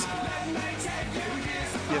 Tits.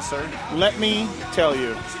 Yes, sir. Let me tell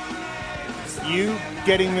you, you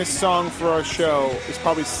getting this song for our show is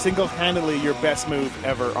probably single-handedly your best move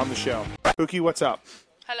ever on the show. Pookie, what's up?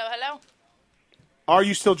 Hello. Are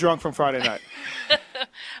you still drunk from Friday night?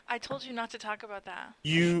 I told you not to talk about that.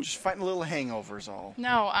 You just fighting a little hangovers, all.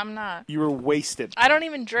 No, I'm not. You were wasted. I don't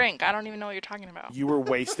even drink. I don't even know what you're talking about. You were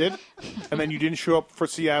wasted, and then you didn't show up for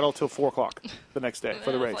Seattle till 4 o'clock the next day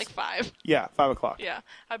for the race. 5. Yeah, 5 o'clock. Yeah,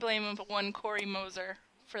 I blame one Corey Moser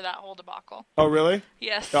for that whole debacle. Oh, really?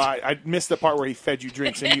 Yes. No, I missed the part where he fed you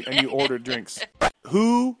drinks and you ordered drinks.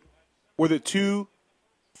 Who were the 2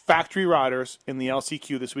 factory riders in the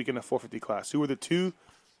LCQ this week in the 450 class? Who were the 2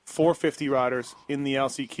 450 riders in the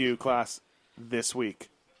LCQ class this week?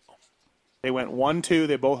 They went 1-2.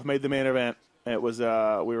 They both made the main event. It was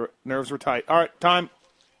nerves were tight. All right, time.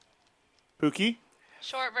 Pookie?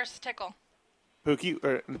 Short versus tickle. Pookie,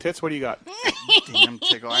 Tits, what do you got? Damn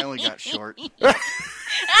Tickle, I only got short.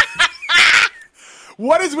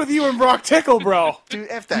 What is with you and Brock Tickle, bro? Dude,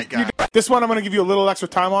 F that guy. This one I'm going to give you a little extra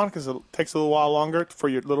time on because it takes a little while longer for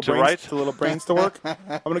your little brains to work.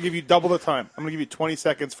 I'm going to give you double the time. I'm going to give you 20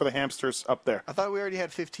 seconds for the hamsters up there. I thought we already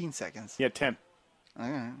had 15 seconds. Yeah, 10. All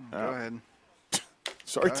right, go ahead.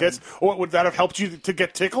 Sorry, Go Tits. What, would that have helped you to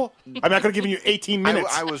get Tickle? I'm not going to give you 18 minutes.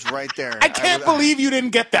 I was right there. I can't believe you didn't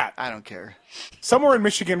get that. I don't care. Somewhere in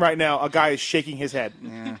Michigan right now, a guy is shaking his head.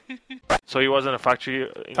 Yeah. So he wasn't a factory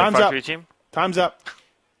team? Time's up.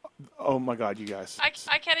 Oh, my God, you guys.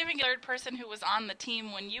 I can't even get a third person who was on the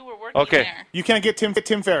team when you were working there. You can't get Tim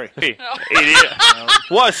Ferry. Hey, idiot.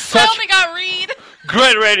 What such I only got Reed.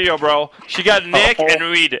 great radio, bro. She got Nick and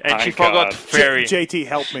Reed, and she forgot Ferry. JT,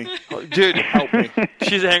 help me. Dude, help me.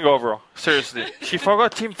 She's a hangover. Seriously. She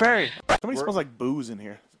forgot Tim Ferry. Somebody smells like booze in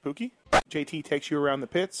here. Pookie? JT takes you around the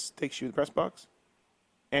pits, takes you to the press box,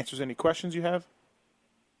 answers any questions you have.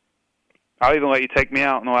 I'll even let you take me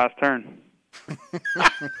out in the last turn.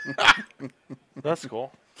 That's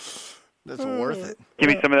cool. That's worth it. Give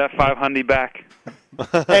me some of that $500 back.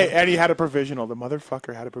 Hey, and he had a provisional. The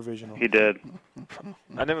motherfucker had a provisional. He did.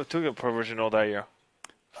 I never took a provisional that year.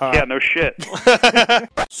 Yeah, no shit.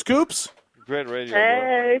 Scoops? Great radio.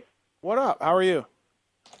 Hey. What up? How are you?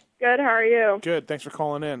 Good. How are you? Good. Thanks for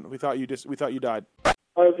calling in. We thought you died. I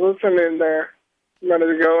was listening there a minute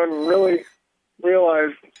ago and really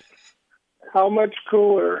realized how much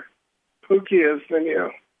cooler Pookie is than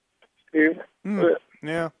you, Steve.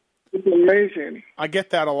 Yeah. It's amazing. I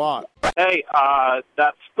get that a lot. Hey,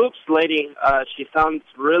 that Spooks lady, she sounds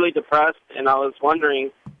really depressed, and I was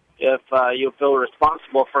wondering if you feel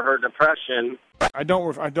responsible for her depression. I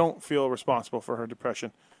don't feel responsible for her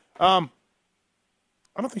depression. I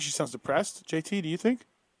don't think she sounds depressed. JT, do you think?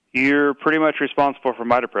 You're pretty much responsible for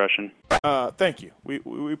my depression. Thank you.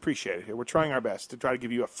 We appreciate it here. We're trying our best to try to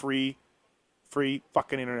give you a free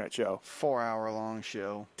fucking internet show. 4-hour-long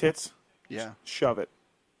show. Tits? Yeah. Shove it.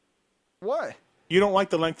 What? You don't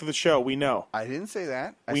like the length of the show. We know. I didn't say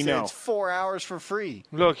that. I We said know. it's 4 hours for free.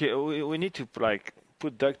 Look, we need to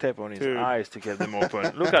put duct tape on his eyes to get them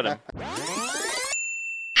open. Look at him.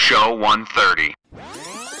 Show 130.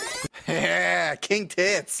 Yeah, King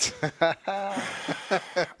Tits.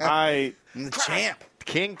 The champ.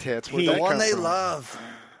 King Tits. The one they love.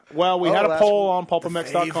 Well, we had a poll on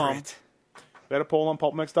PulpMX.com. favorite. We had a poll on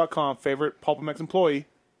PulpMX.com. Favorite PulpMX employee.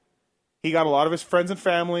 He got a lot of his friends and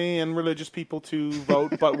family and religious people to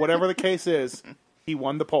vote, but whatever the case is, he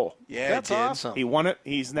won the poll. Yeah, That's it did. awesome. He won it.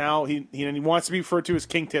 He's now he wants to be referred to as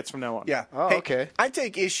King Tits from now on. Yeah. Oh, Hey, okay. I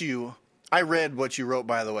take issue. I read what you wrote,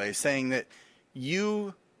 by the way, saying that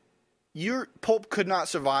your Pulp could not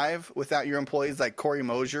survive without your employees like Corey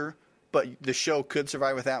Mosier, but the show could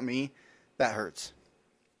survive without me. That hurts.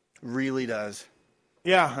 Really does.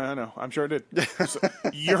 Yeah, I know. I'm sure it did. So,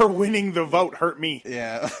 your winning the vote hurt me.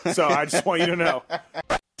 Yeah. So I just want you to know.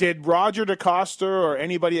 Did Roger DeCosta or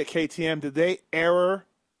anybody at KTM, did they error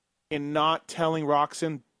in not telling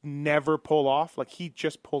Roxon never pull off? Like, he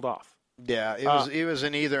just pulled off. Yeah, it was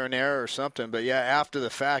either an error or something. But, yeah, after the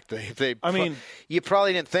fact, they you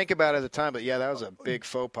probably didn't think about it at the time, but, yeah, that was a big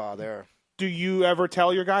faux pas there. Do you ever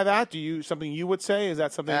tell your guy that? Something you would say? Is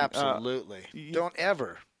that something? Absolutely. Don't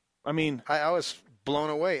ever. I mean, I was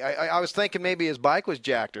blown away. I was thinking maybe his bike was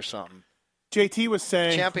jacked or something. JT was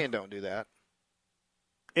saying Champion don't do that.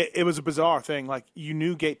 It was a bizarre thing. Like, you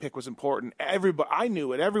knew gate pick was important. I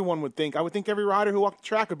knew it. Everyone would think. I would think every rider who walked the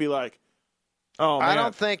track would be like, "Oh, man." I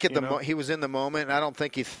don't think he was in the moment, and I don't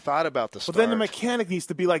think he thought about the start. But then the mechanic needs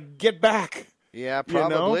to be like, "Get back." Yeah,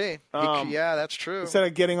 probably. You know? Yeah, that's true. Instead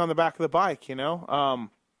of getting on the back of the bike, you know.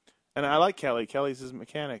 And I like Kelly. Kelly's his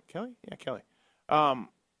mechanic. Kelly? Yeah, Kelly.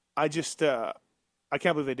 I just I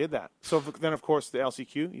can't believe they did that. So then, of course, the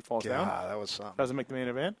LCQ, he falls down. Yeah, that was something. Doesn't make the main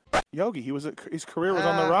event. Yogi, his career was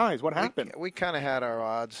on the rise. What happened? We kind of had our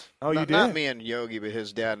odds. Oh, you did? Not me and Yogi, but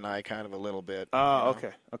his dad and I kind of a little bit. Oh,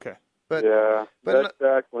 okay. But that's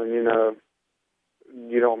back when,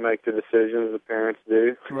 you don't make the decisions the parents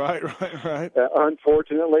do. Right.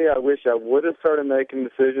 Unfortunately, I wish I would have started making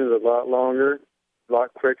decisions a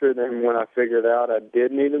lot quicker than when I figured out I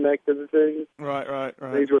did need to make the decision. Right.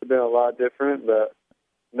 Things would have been a lot different, but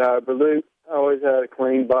no, Luke always had a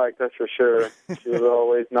clean bike, that's for sure. She was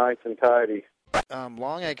always nice and tidy.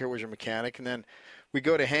 Longacre was your mechanic, and then we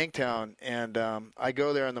go to Hangtown, and I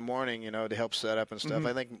go there in the morning, to help set up and stuff. Mm-hmm.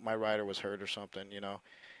 I think my rider was hurt or something,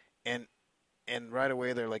 and and right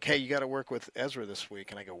away they're like, "Hey, you got to work with Ezra this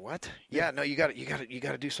week." And I go, "What? Yeah, no, you got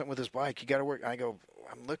to do something with his bike. You got to work." I go,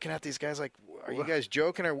 "I'm looking at these guys like, are you guys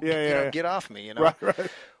joking or get off me?" Right.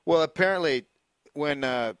 Well, apparently, when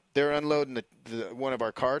they're unloading one of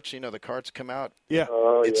our carts, the carts come out. Yeah.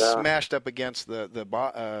 It smashed up against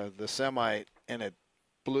the semi, and it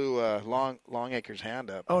blew Longacre's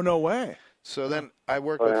hand up. Oh, no way. So then I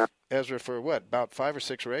worked with Ezra for about 5 or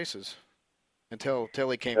 6 races until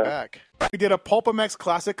he came back. We did a PulpMX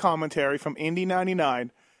Classic commentary from Indy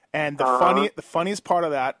 99, and the funniest part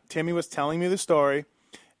of that, Timmy was telling me the story,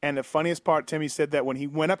 and the funniest part, Timmy said that when he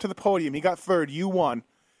went up to the podium, he got third, you won.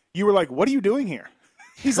 You were like, "What are you doing here?"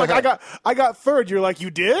 He's like, I got third. You're like, "You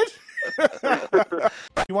did?"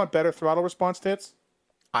 You want better throttle response, Tits?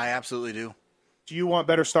 I absolutely do. Do you want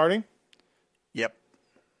better starting? Yep.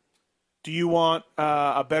 Do you want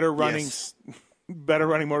a better running, better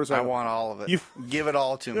running motorcycle? I want all of it. Give it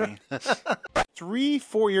all to me.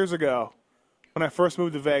 3-4 years ago, when I first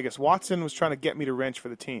moved to Vegas, Watson was trying to get me to wrench for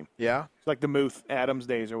the team. Yeah? It's like the Muth Adams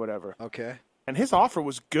days or whatever. Okay. And his offer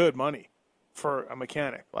was good money for a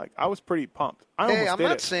mechanic. Like, I was pretty pumped. I'm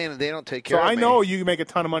not saying that they don't take care of me. So I know you can make a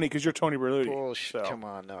ton of money because you're Tony Berluti. Bullshit. Come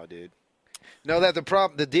on, no, dude. No,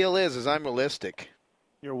 the deal is I'm realistic.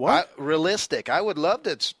 You're what? Realistic. I would love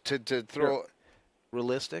to throw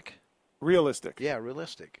realistic. Realistic. Yeah,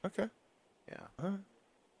 realistic. Okay. Yeah.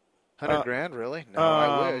 100 grand, really? No,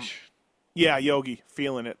 I wish. Yeah, Yogi,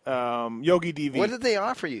 feeling it. Yogi DV. What did they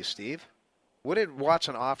offer you, Steve? What did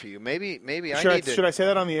Watson offer you? Maybe should I say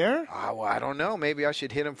that on the air? Well, I don't know. Maybe I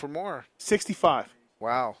should hit him for more. 65.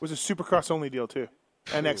 Wow. It was a Supercross only deal too,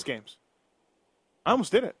 and X Games. I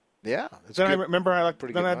almost did it. Yeah. Then I remember I had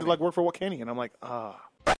to work for Kenny, and I'm like,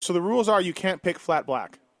 So the rules are you can't pick flat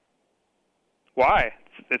black. Why?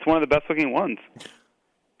 It's one of the best looking ones.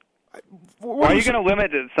 Why are you going to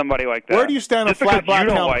limit somebody like that? Where do you stand on flat black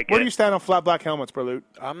helmets? Where do you stand on flat black helmets, Berlut?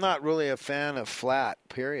 I'm not really a fan of flat,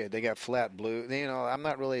 period. They got flat blue. I'm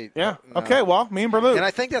not really. Yeah. No. Okay, well, me and Berlut. And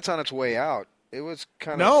I think that's on its way out. It was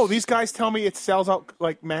kind of. No, these guys tell me it sells out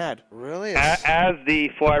like mad. Really? As the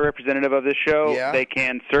fly representative of this show, they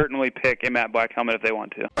can certainly pick a matte black helmet if they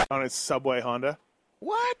want to. On its Subway Honda.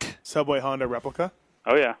 What? Subway Honda replica.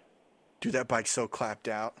 Oh, yeah. Dude, that bike's so clapped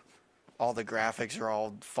out. All the graphics are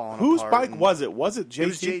all falling apart. Whose bike was it? Was it JT? It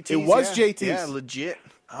was JT's. It was JT's. Yeah, legit.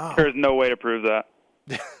 Oh. There's no way to prove that.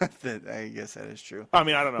 I guess that is true. I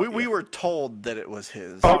mean, I don't know. We were told that it was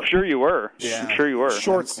his. Oh, I'm sure you were. Yeah. I'm sure you were.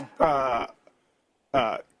 Shorts,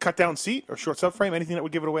 cut down seat or short subframe, anything that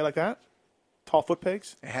would give it away like that? Tall foot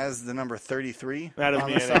pegs? It has the number 33. That doesn't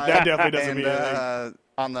mean anything. That definitely doesn't mean anything.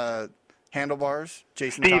 On the handlebars,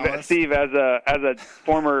 Jason Steve, Thomas. Steve, as a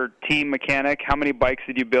former team mechanic, how many bikes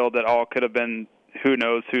did you build that all could have been who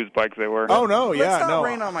knows whose bikes they were? Oh, no, yeah, Let's not no.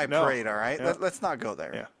 rain on my no. parade, all right? Yeah. Let's not go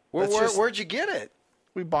there. Yeah. Where'd you get it?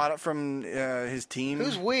 We bought it from his team.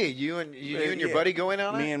 Who's we? You and your buddy go in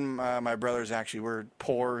on it? Me and my brothers actually were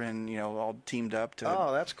poor and all teamed up to.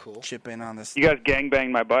 Oh, that's cool. Chip in on this. You guys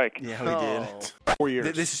gangbanged my bike. Yeah, we did. 4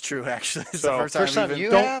 years. This is true, actually. This is So, the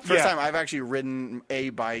first time I've actually ridden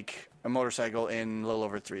a motorcycle in a little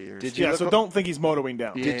over 3 years. Don't think he's motoing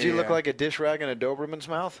down. Did you look like a dish rag in a Doberman's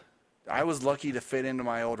mouth? I was lucky to fit into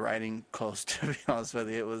my old riding clothes, to be honest with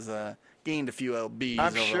you. It was gained a few lbs. I'm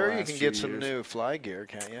over sure the you last can few get some years. new fly gear,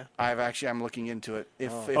 can't you? I'm looking into it.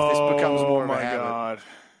 If this becomes more of a habit. God.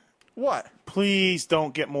 What? Please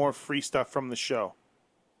don't get more free stuff from the show.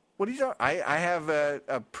 What are you talking? I have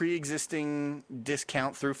a pre-existing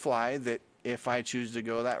discount through Fly that if I choose to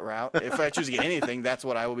go that route, if I choose to get anything, that's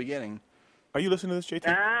what I will be getting. Are you listening to this, JT?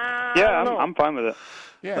 Yeah, I'm fine with it.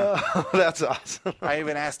 Yeah. That's awesome. I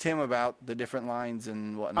even asked him about the different lines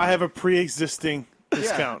and whatnot. I have a pre-existing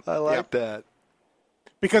discount. I like that.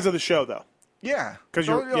 Because of the show, though. Yeah. Because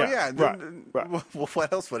you're, Right. Well,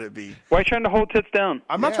 what else would it be? Why are you trying to hold Tits down?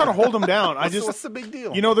 I'm not trying to hold them down. What's the big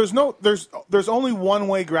deal? There's only one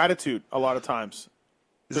way gratitude a lot of times.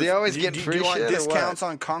 Does he always get free Do you want shit or discounts what?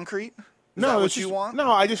 on concrete? Is No, that it's what just, you want?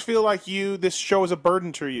 No, I just feel like this show is a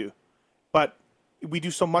burden to you, but we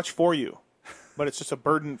do so much for you. But it's just a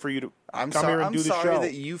burden for you to come here and do the show. I'm sorry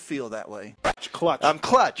that you feel that way. Clutch. I'm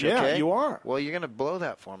clutch, okay? Yeah, you are. Well, you're going to blow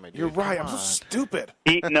that for me, dude. You're right. Come I'm so on. stupid.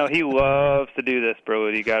 He loves to do this, bro.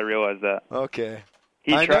 You got to realize that. Okay.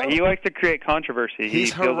 He likes to create controversy.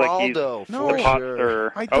 He's feels like he's Geraldo, the pot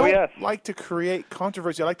stirrer. I don't Oh, yes. like to create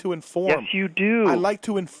controversy. I like to inform. Yes, you do. I like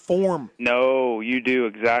to inform. No, you do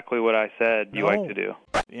exactly what I said you like to do.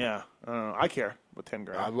 Yeah, I care. with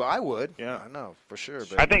 $10,000. I would. Yeah, I know for sure.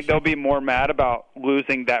 But I think they'll be more mad about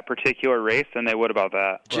losing that particular race than they would about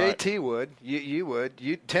that. JT would. You would.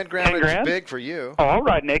 $10,000 is big for you. Oh, I'll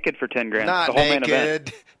ride naked for $10,000. Not the whole naked. Main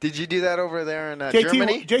event. Did you do that over there in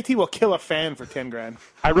Germany? JT will kill a fan for $10,000.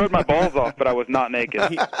 I rode my balls off, but I was not naked.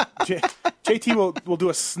 JT will do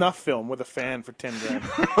a snuff film with a fan for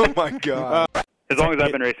 $10,000. Oh my God! As long as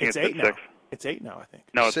I've been racing, it's it's 8 now. 6. It's 8 now, I think.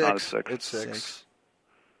 No, it's 6. not. It's 6. It's 6.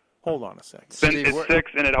 Hold on a second. It's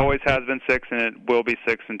 6, and it always has been 6, and it will be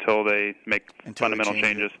 6 until they make fundamental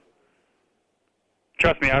changes.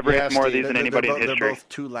 Trust me, I've raced more of these than anybody in history. They're both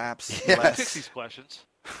 2 laps Who less. picks these questions?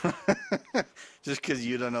 Just because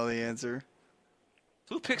you don't know the answer.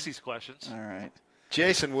 Who picks these questions? All right.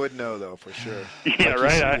 Jason would know, though, for sure. Yeah,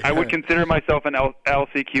 right? I would consider myself an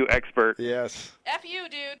LCQ expert. Yes. F you,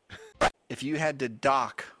 dude. If you had to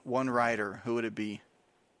dock one rider, who would it be?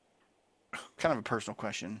 Kind of a personal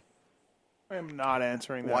question. I am not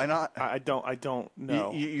answering that. Why not? I don't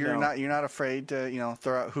know. You're not afraid to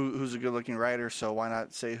throw out who's a good looking rider. So why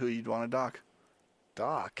not say who you'd want to dock?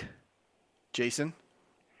 Dock. Jason.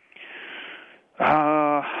 Go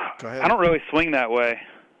ahead. I don't really swing that way.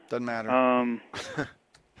 Doesn't matter.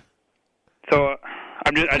 So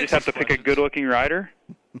I just have to pick a good looking rider.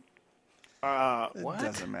 What? It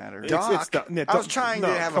doesn't matter. I was trying to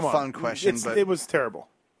have a fun question, but it was terrible.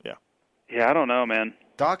 Yeah. Yeah, I don't know, man.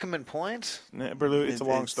 Dock him in points? Berlu, it's a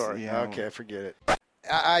long story. Yeah. Okay, forget it.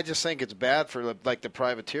 I just think it's bad for the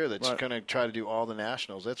privateer that's going to try to do all the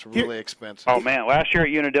nationals. That's really expensive. Oh man, last year at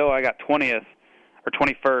Unadilla I got 20th or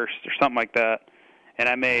 21st or something like that, and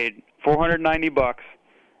I made $490.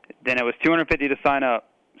 Then it was $250 to sign up,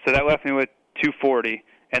 so that left me with $240.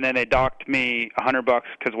 And then they docked me $100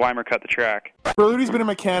 because Weimer cut the track. Berludi's been a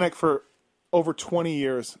mechanic for over 20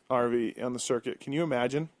 years, RV, on the circuit. Can you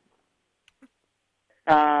imagine?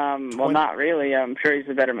 Well, not really. I'm sure he's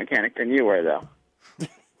a better mechanic than you were, though.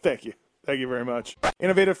 Thank you. Thank you very much.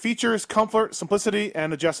 Innovative features, comfort, simplicity,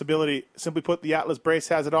 and adjustability. Simply put, the Atlas Brace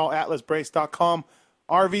has it all. AtlasBrace.com.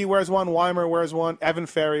 RV wears one. Weimer wears one. Evan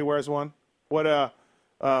Ferry wears one. What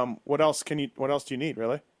else do you need,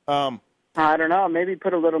 really? I don't know. Maybe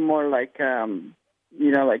put a little more like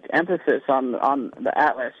emphasis on the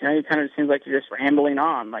Atlas. You kind of seems like you're just rambling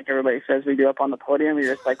on, like everybody says we do up on the podium.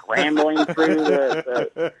 You're just like rambling through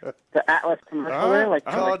the Atlas commercial there. Like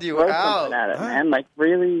called you throw out, something at it, man. Like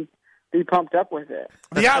really be pumped up with it.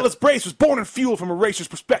 The Atlas Brace was born and fueled from a racer's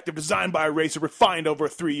perspective, designed by a racer, refined over a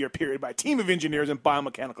 3-year period by a team of engineers and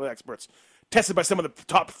biomechanical experts. Tested by some of the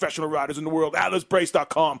top professional riders in the world.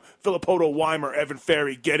 AtlasBrace.com. Filippo, Weimer, Evan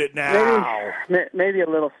Ferry. Get it now. Maybe a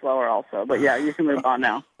little slower also. But, yeah, you can move on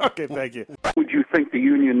now. Okay, thank you. Would you think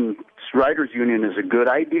the riders' union is a good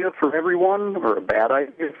idea for everyone or a bad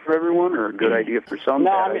idea for everyone or a good idea for some?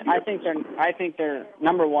 No, I think they're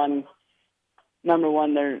number one,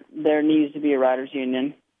 there needs to be a riders'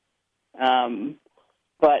 union.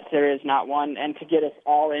 But there is not one. And to get us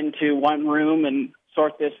all into one room and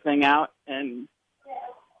sort this thing out and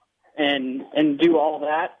do all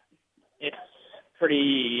that, it's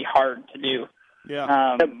pretty hard to do.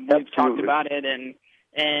 Yeah, we've talked about it, and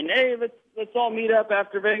hey, let's all meet up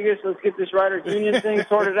after Vegas. Let's get this riders' union thing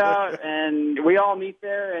sorted out, and we all meet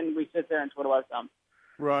there and we sit there and twiddle our thumbs.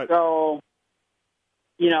 Right. So,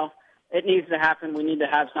 it needs to happen. We need to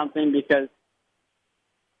have something because,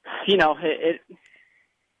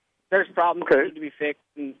 there's problems that need to be fixed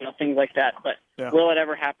and things like that. But will it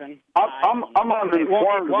ever happen? I'm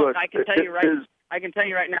uninformed, but I can tell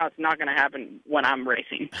you right now, it's not going to happen when I'm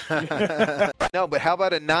racing. No, but how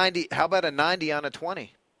about a 90? How about a 90 on a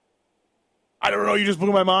 20? I don't know. You just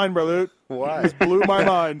blew my mind, brother. Why? You just blew my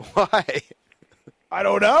mind. Why? I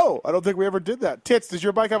don't know. I don't think we ever did that. Tits, does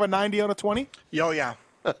your bike have a 90 on a 20? Oh, yeah.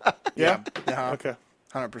 Yeah? Okay.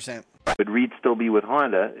 100%. Would Reed still be with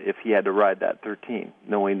Honda if he had to ride that 13,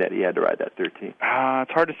 knowing that he had to ride that 13?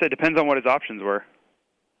 It's hard to say. Depends on what his options were.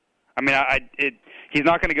 I mean, he's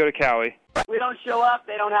not going to go to Cali. We don't show up,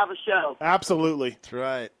 they don't have a show. Absolutely. That's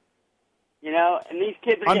right. And these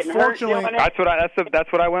kids are getting hurt doing it.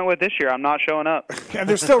 That's what I went with this year. I'm not showing up. And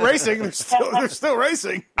they're still racing. They're still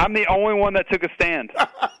racing. I'm the only one that took a stand.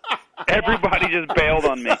 Everybody just bailed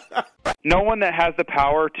on me. No one that has the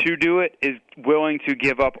power to do it is willing to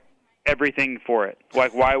give up everything for it.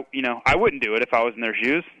 Like, why, I wouldn't do it if I was in their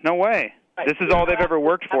shoes. No way. This is all they've ever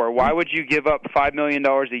worked for. Why would you give up $5 million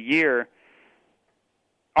a year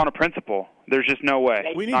on a principle? There's just no way.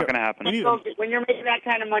 It's not going to happen. When you're making that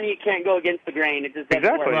kind of money, you can't go against the grain. It just doesn't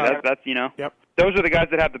exactly. work. That's Yep. Those are the guys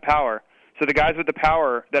that have the power. So the guys with the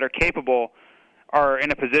power that are capable are in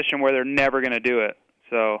a position where they're never going to do it.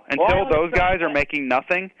 So until those guys are making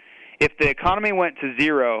nothing, if the economy went to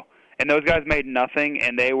zero and those guys made nothing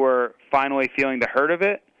and they were finally feeling the hurt of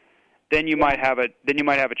it, then you might have a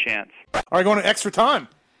chance. All right, going to extra time.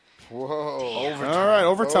 Whoa. Overtime. All right,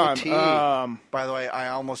 overtime. OT. By the way, I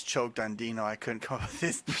almost choked on Dino. I couldn't come up with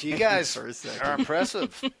this. You guys for a second. are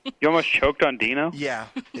impressive. You almost choked on Dino? Yeah,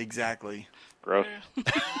 exactly. Gross.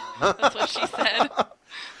 That's what she said.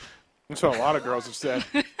 That's what a lot of girls have said.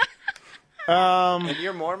 And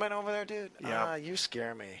you're Mormon over there, dude? Yeah. You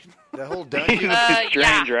scare me. The whole Dungy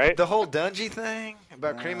Strange, right? The whole Dungy thing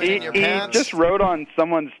about creaming in your He pants. just wrote on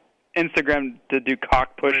someone's Instagram to do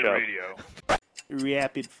cock push-ups.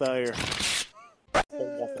 Rapid fire. I'm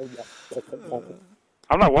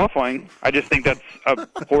not waffling. I just think that's a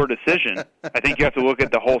poor decision. I think you have to look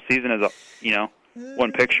at the whole season as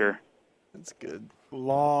one picture. That's good.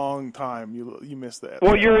 Long time. You missed that.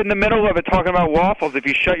 Well, you're in the middle of it talking about waffles. If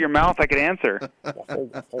you shut your mouth, I could answer.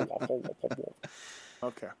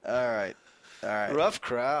 Okay. All right. Rough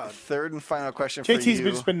crowd. Third and final question for you. JT's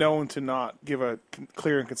just been known to not give a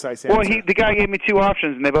clear and concise answer. Well, the guy gave me two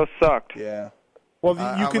options, and they both sucked. Yeah. Well,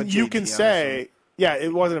 you can say, yeah,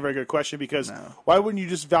 it wasn't a very good question because why wouldn't you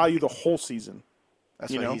just value the whole season?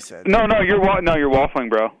 That's what he said. No, you're waffling,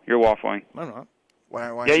 bro. You're waffling. I'm not.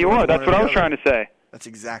 Why yeah, you are. That's what I was trying to say. That's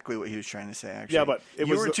exactly what he was trying to say. Actually, yeah, but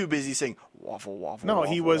you were too busy saying waffle. No,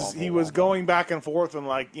 waffle, he was waffle, he was waffle. going back and forth and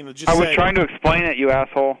just. I was trying to explain it, you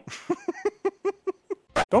asshole.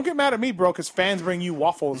 Don't get mad at me, bro, because fans bring you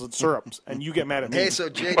waffles and syrups, and you get mad at me. Hey, so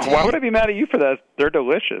JT, Why would I be mad at you for that? They're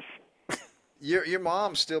delicious. Your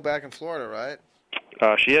mom's still back in Florida, right?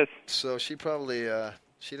 She is. So she probably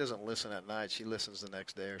she doesn't listen at night. She listens the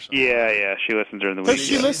next day or something. Yeah, she listens during the week. Does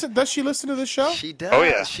she listen? Does she listen to this show? She does. Oh,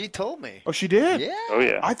 yeah. She told me. Oh, she did. Yeah. Oh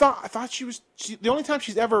yeah. I thought she was. The only time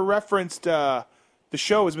she's ever referenced the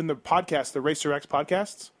show has been the podcast, the Racer X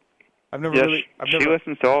podcasts. She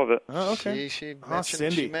listens to all of it. Oh, okay. She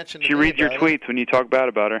Cindy. mentioned. She reads your tweets when you talk bad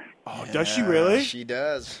about her. Oh, does she really? She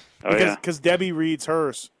does. Oh yeah. Because Debbie reads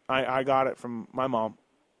hers. I got it from my mom.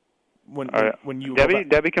 When you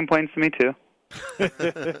Debbie complains to me too.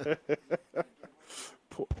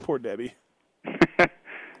 poor Debbie.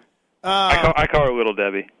 I call her Little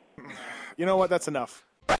Debbie. You know what? That's enough.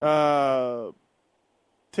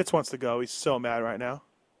 Tits wants to go. He's so mad right now.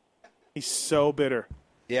 He's so bitter.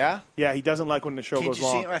 Yeah? Yeah, he doesn't like when the show Can't goes you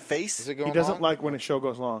long. see it in my face? Is it going He doesn't long? like when the show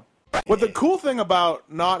goes long. What the cool thing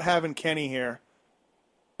about not having Kenny here,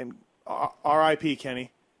 and R.I.P.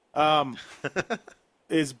 Kenny,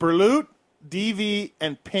 is Berlut, DV,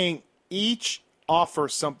 and Pink each offer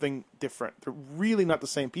something different. They're really not the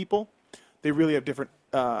same people. They really have different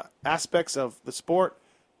aspects of the sport.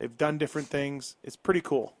 They've done different things. It's pretty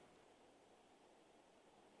cool.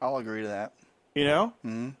 I'll agree to that. You know?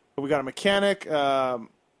 Mm-hmm. We got a mechanic,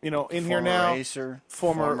 in here now. Racer,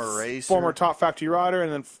 Former racer. Former top factory rider,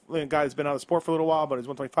 and then a guy that's been out of the sport for a little while, but he's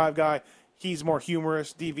 125 guy. He's more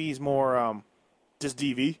humorous. DV's more just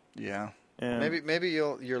DV. Yeah. And maybe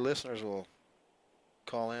your listeners will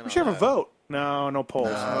call in. We should have a vote. No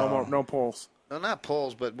polls. No polls. No, not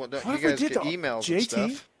polls, but you if we guys did get to emails JT,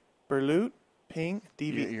 and stuff. Berlut, Ping,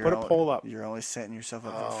 DV. You're Put a poll up. You're always setting yourself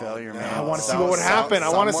up for failure, man. I want to see what would happen. I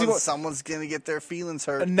want to see what. Someone's gonna get their feelings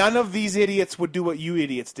hurt. None of these idiots would do what you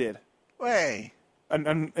idiots did. Way.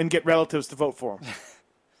 And get relatives to vote for them.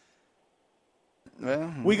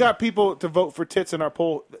 Well, we got people to vote for Tits in our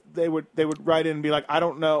poll. They would write in and be like, I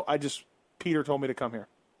don't know. Peter told me to come here.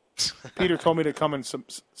 Peter told me to come and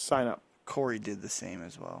sign up. Corey did the same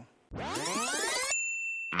as well.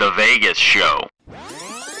 The Vegas Show.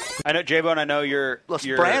 I know, J-Bone, I know you're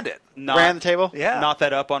brand it. Brand the table? Yeah. Not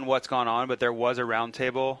that up on what's gone on, but there was a round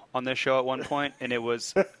table on this show at one point, and it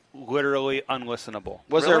was literally unlistenable.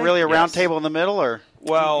 Was there really a round table in the middle, or?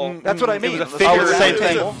 Well, that's what I mean. It was a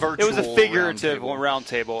figurative, It was a figurative round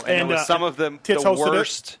table, and it was some of them Tits the hosted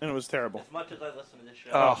worst. And it was terrible. As much as I listened to this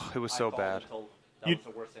show, Oh, it was so bad. That was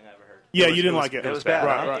the worst thing I ever heard. Yeah, you didn't like it. It was bad.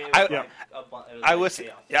 Right. I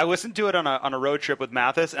listened to it on a road trip with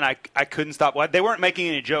Mathis, and I couldn't stop. They weren't making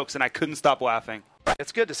any jokes, and I couldn't stop laughing.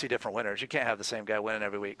 It's good to see different winners. You can't have the same guy winning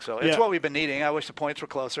every week. So it's what we've been needing. I wish the points were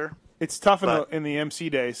closer. It's tough in the MC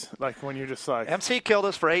days, like when you're just like MC killed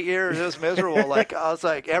us for 8 years. It was miserable. I was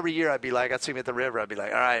like, every year I'd be like, I'd see him at the river. I'd be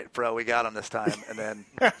like, all right, bro, we got him this time. And then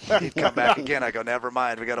he'd come back again. I go, never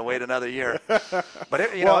mind. We got to wait another year. But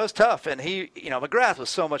it was tough. And McGrath was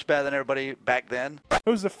so much better than everybody back then. It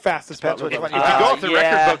was the fastest. If you go off the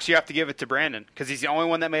record books, you have to give it to Brandon because he's the only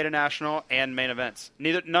one that made a national and main events.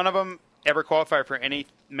 None of them ever qualified for any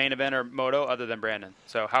main event or moto other than Brandon.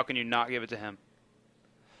 So how can you not give it to him?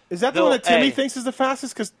 Is that the one that Timmy thinks is the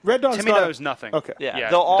fastest? Because Red Dog's Timmy knows nothing. Okay. Yeah,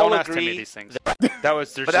 they'll all don't ask agree. Timmy these things. That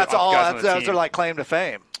was there's But that's all. guys on the That's team. their like claim to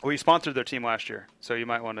fame. We sponsored their team last year, so you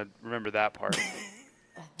might want to remember that part.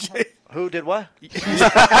 Who did what? We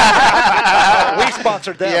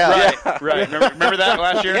sponsored them. Right. Remember that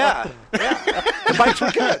last year? Yeah. The bikes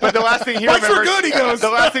were good. But the last thing he Bikes remembers, were good, he goes. The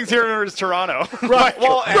last thing he remembers is Toronto. Right.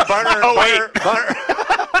 Well, and Burner.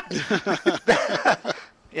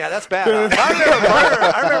 Yeah, that's bad.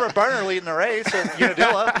 I remember Burner leading the race in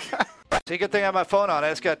Unadilla. See, good thing I have my phone on. I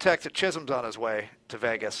just got a text that Chisholm's on his way to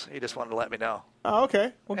Vegas. He just wanted to let me know. Oh,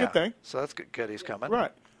 okay. Well, good thing. So that's good. He's coming.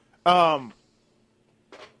 Right. What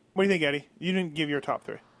do you think, Eddie? You didn't give your top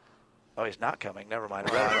 3. Oh, he's not coming. Never mind.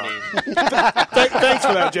 Thanks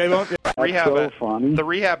for that, J-Bone. The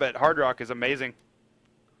rehab at Hard Rock is amazing.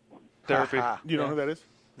 Therapy. You know who that is?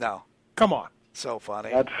 No. Come on. So funny.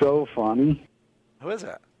 That's so funny. Who is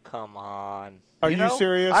that? Come on. Are you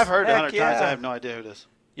serious? I've heard it 100 Heck times. yeah. I have no idea who it is.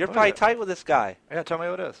 You're probably tight with this guy. Yeah, tell me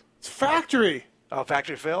who it is. It's Factory. Oh,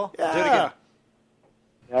 Factory Phil? Yeah. Do it again.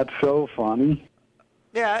 That's so funny.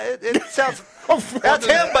 Yeah, it sounds. That's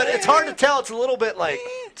him, but it's hard to tell. It's a little bit like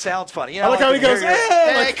sounds funny. You know, I like how he goes,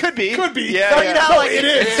 Hey, it could be. Could be. Yeah, No, you know, No, like, it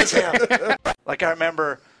is. him. Like I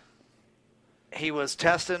remember, he was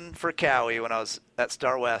testing for Cowie when I was at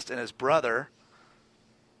Star West, and his brother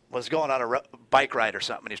was going on a bike ride or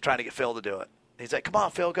something. And he's trying to get Phil to do it. He's like, "Come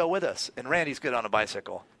on, Phil, go with us." And Randy's good on a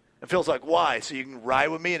bicycle. And Phil's like, "Why? So you can ride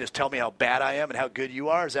with me and just tell me how bad I am and how good you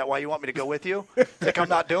are? Is that why you want me to go with you?" He's like, "I'm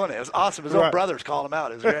not doing it." It was awesome. His own brother's calling him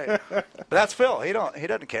out. It was great. But that's Phil. He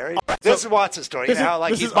doesn't care. This is Watts' story. You know how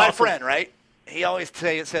like he's my friend, right? He always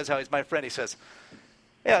says how he's my friend. He says,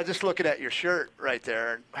 "Yeah, just looking at your shirt right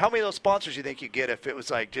there. How many of those sponsors do you think you get if it was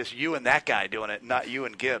like just you and that guy doing it, not you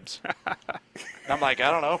and Gibbs?" And I'm like, I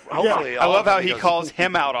don't know. Hopefully, I love how he calls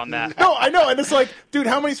him out on that. No, I know. And it's like, dude,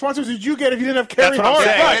 how many sponsors did you get if you didn't have Kerry That's what I'm Hart?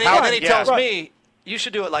 saying. Right. And then he tells me, "You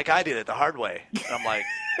should do it like I did it, the hard way." And I'm like,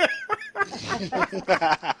 all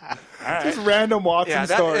right. Just random Watson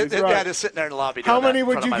stories. Right. Yeah, just sitting there in the lobby. Doing How many that in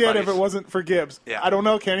would front you of my get if buddies. it wasn't for Gibbs? Yeah. I don't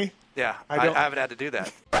know, Kenny. Yeah, I I don't- haven't had to do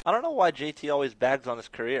that. I don't know why JT always bags on his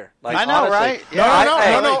career. Like, I know, honestly,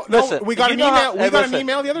 right? No. Listen, We got you an know email. how- We hey, got listen, an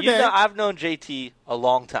email the other you day. know, I've known JT a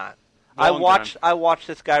long time. Long I watched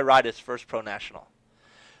this guy ride his first pro national.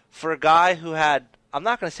 For a guy who had, I'm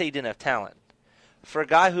not going to say he didn't have talent. For a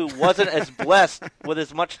guy who wasn't as blessed with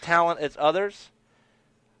as much talent as others,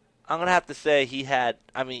 I'm going to have to say he had.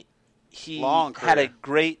 I mean, he Long had a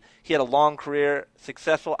career. He had a long career,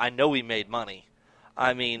 successful. I know he made money.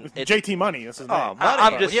 I mean, JT Money. That's his name. Oh,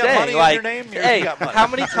 I'm just You have saying, money in like, your name? You hey, got money. how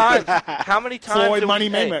many times? Floyd do we- Money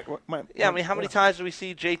hey, Maymack. Yeah, I mean, how many times do we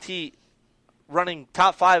see JT running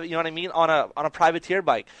top 5? You know what I mean, on a privateer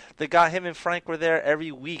bike? The guy, him and Frank were there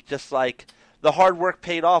every week, just like the hard work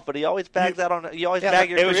paid off. But he always bags that on. You always bag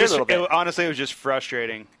your It was career just a little bit. honestly, it was just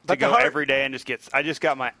frustrating But to the go hard- every day and I just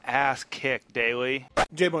got my ass kicked daily.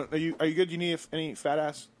 J-Bone, are you good? You need any fat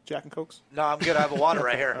ass Jack and Cokes? No, I'm good. I have a water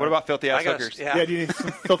right here. What about filthy ass I gotta- hookers? Yeah. Do you need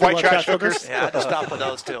some filthy White trash hookers? Yeah, I had to stop with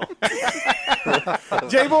those too.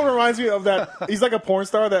 J-Bone reminds me of that. He's like a porn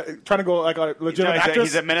star that trying to go like a legitimate actress.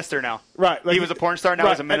 He's a minister now. Right. Like he was a porn star, now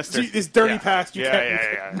he's a minister. His dirty Yeah. past. You can't.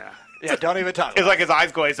 Yeah. Yeah, don't even talk. It's like his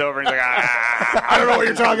eyes glaze over and he's like, ah. I don't know what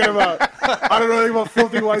you're talking about. I don't know anything about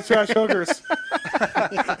filthy white trash hookers.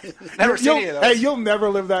 Never seen any of those. Hey, you'll never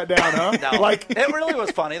live that down, huh? No, Like, it really was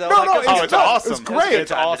funny though. No, like, no, it was- it's awesome. It's It was a great. good It's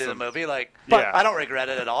time to awesome. do the movie. Like, Yeah. I don't regret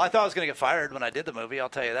it at all. I thought I was going to get fired when I did the movie. I'll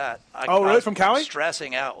tell you that. Oh, really? I was From Cowie?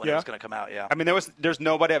 Stressing out when it was going to come out. Yeah. I mean, there's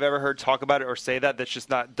nobody I've ever heard talk about it or say that's just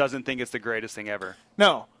doesn't think it's the greatest thing ever.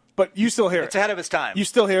 no, but you still hear It's it. ahead of its time. You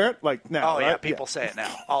still hear it, like now. Oh yeah, right? people say it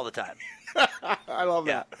now all the time. I love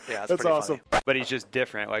that. Yeah, it's That's pretty awesome. But he's just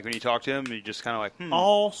different. Like when you talk to him, you just kind of like,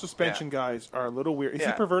 All suspension guys are a little weird. Is he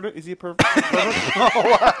Yeah. perverted? Is he a pervert?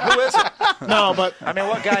 Who is it? No, but I mean,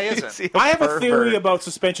 what guy isn't? I have a theory about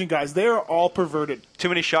suspension guys. They are all perverted. Too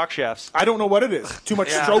many shock shafts. I don't know what it is. Too much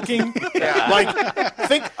Yeah. stroking. Yeah.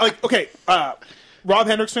 Like okay. Rob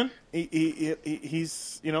Hendrickson.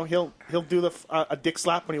 He's he'll do a dick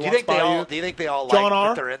slap when he Do you walks think they by all? you. Do you think they all John like R.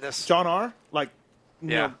 that they're in this? John R. Like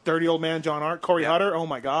dirty old man John R. Corey Hutter. Oh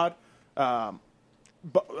my God.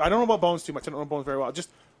 But I don't know about Bones too much. I don't know Bones very well. Just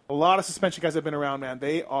a lot of suspension guys that have been around, man.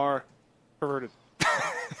 They are perverted.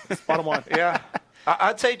 That's bottom line. Yeah.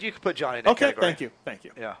 I'd say you could put Johnny in that Okay, category. thank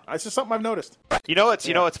you. Yeah. It's just something I've noticed. You know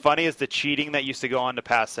what's funny is the cheating that used to go on to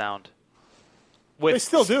pass sound. They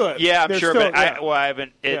still do it. Yeah, I'm They're sure, still- but I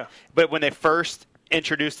haven't. Yeah. But when they first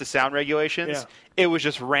introduced the sound regulations, it was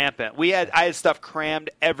just rampant. I had stuff crammed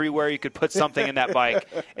everywhere you could put something in that bike,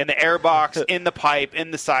 in the air box, in the pipe,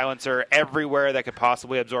 in the silencer, everywhere that could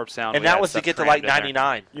possibly absorb sound. And that was to get to like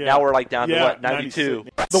 99. Now we're like down to what, 92.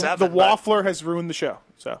 The Waffler has ruined the show.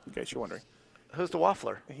 So in case you're wondering, who's the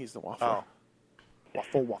Waffler? He's the Waffler. Oh.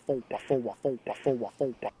 Waffle.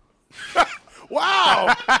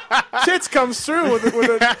 Wow! Tits comes through with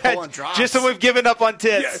a just so we've given up on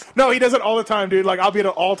Tits. Yeah. No, he does it all the time, dude. Like, I'll be at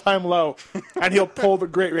an all-time low, and he'll pull the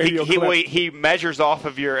great radio clip. He measures off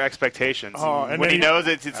of your expectations. And when he knows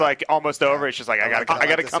it's like almost over, it's just like, I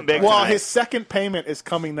gotta come big Well, tonight. his second payment is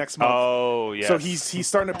coming next month. Oh, yes. So he's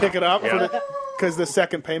starting to pick it up because the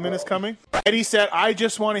second payment is coming. Eddie said, I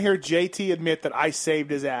just want to hear JT admit that I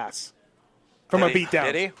saved his ass from a beatdown.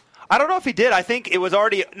 Did he? I don't know if he did. I think it was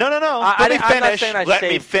already. No. Let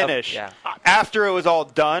me finish. After it was all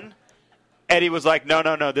done, Eddie was like,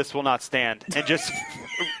 "No, this will not stand," and just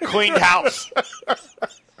cleaned house.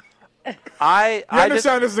 You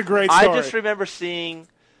understand this is a great story. I just remember seeing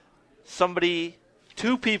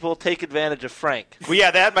two people take advantage of Frank. Well,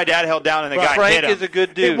 yeah, they had my dad held down and the guy Frank hit him. is a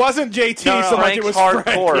good dude. It wasn't JT so much. It was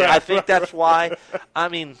hardcore. Frank. I think that's why. I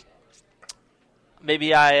mean,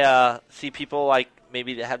 maybe I see people like.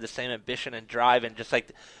 Maybe they have the same ambition and drive, and just like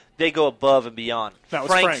they go above and beyond. That was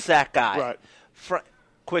Frank's that guy. Right.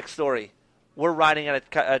 Quick story. We're riding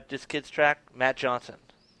at this kid's track, Matt Johnson.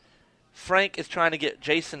 Frank is trying to get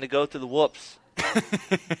Jason to go to the whoops,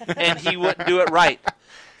 and he wouldn't do it right.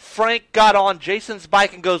 Frank got on Jason's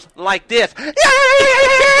bike and goes like this.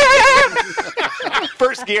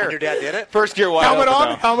 First gear. And your dad did it? First gear wide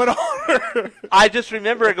Helmet on. I just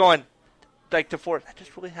remember it going, like to Ford, that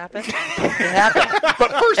just really happened? It happened.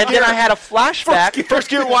 But then I had a flashback. First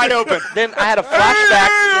gear wide open. Then I had a flashback,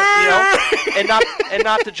 and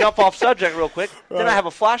not to jump off subject real quick. Then I have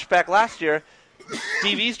a flashback last year.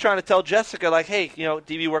 DV's trying to tell Jessica, like, hey,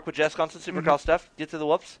 DV worked with Jessica on some Supercross stuff. Get to the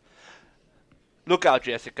whoops. Look out,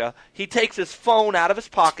 Jessica. He takes his phone out of his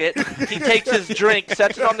pocket. He takes his drink,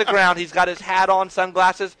 sets it on the ground. He's got his hat on,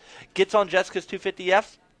 sunglasses, gets on Jessica's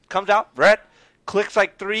 250F, comes out, Brett, clicks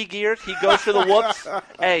like 3 gears. He goes to the whoops.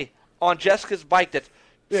 Hey, on Jessica's bike that's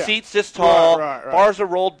seats this tall, bars are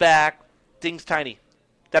rolled back, thing's tiny.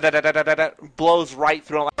 Blows right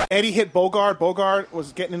through him. Eddie hit Bogard. Bogard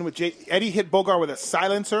was getting in with Eddie hit Bogard with a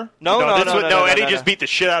silencer. No. Eddie just beat the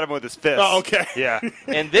shit out of him with his fist. Oh, okay. Yeah.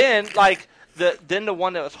 And then, like, the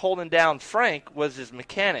one that was holding down Frank was his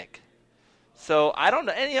mechanic. So I don't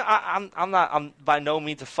know. I'm by no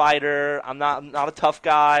means a fighter. I'm not a tough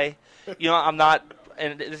guy. I'm not,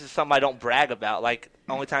 and this is something I don't brag about. Like,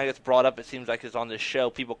 the only time it gets brought up, it seems like it's on this show.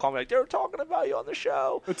 People call me like, they were talking about you on the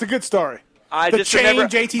show. It's a good story. I just remember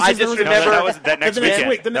the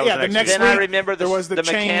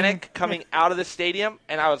mechanic coming out of the stadium,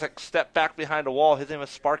 and I was like, step back behind a wall. His name was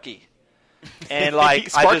Sparky. And like,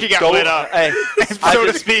 Sparky got lit up, so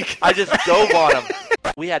to speak. I just dove on him.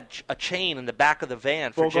 We had a chain in the back of the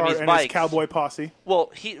van for Bogard Jimmy's and bike. His cowboy posse.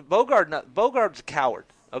 Well, Bogard's a coward.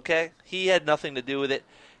 Okay, he had nothing to do with it.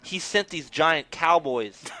 He sent these giant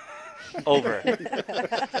cowboys over,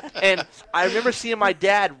 and I remember seeing my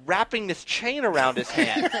dad wrapping this chain around his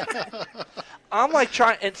hand. I'm like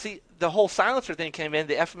trying, and see, the whole silencer thing came in.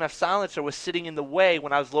 The FMF silencer was sitting in the way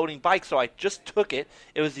when I was loading bikes, so I just took it.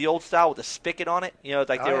 It was the old style with the spigot on it. They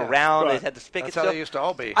were round. They had the spigot. That's how they used to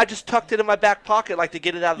all be. I just tucked it in my back pocket, like, to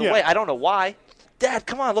get it out of the way. I don't know why. Dad,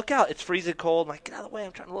 come on, look out. It's freezing cold. I'm like, get out of the way.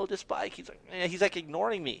 I'm trying to load this bike. He's like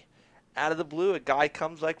ignoring me. Out of the blue, a guy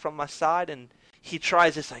comes like from my side, and he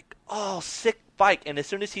tries this like, oh, sick bike. And as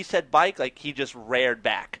soon as he said bike, like, he just reared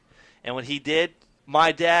back. And when he did,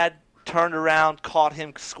 my dad turned around, caught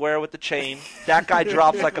him square with the chain. That guy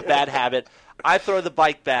drops like a bad habit. I throw the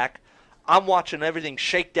bike back. I'm watching everything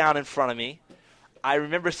shake down in front of me. I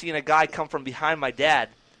remember seeing a guy come from behind my dad.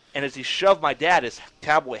 And as he shoved my dad, his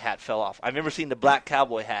cowboy hat fell off. I remember seeing the black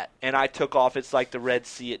cowboy hat, and I took off. It's like the Red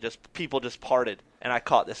Sea. People just parted, and I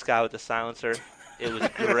caught this guy with the silencer. It was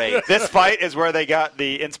great. This fight is where they got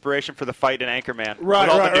the inspiration for the fight in Anchorman. Right, with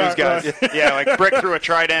all the news guys. Right. Yeah, like brick through a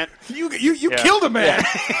trident. You killed a man.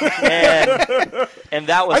 Yeah. And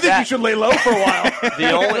that was. I think you should lay low for a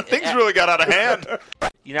while. Things really got out of hand.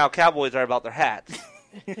 You know how cowboys are about their hats.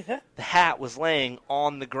 The hat was laying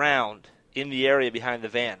on the ground in the area behind the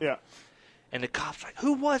van. Yeah. And the cops like,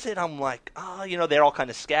 who was it? I'm like, they're all kind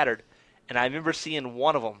of scattered. And I remember seeing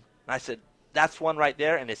one of them. And I said, that's one right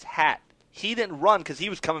there, and his hat. He didn't run because he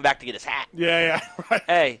was coming back to get his hat. Yeah. Right.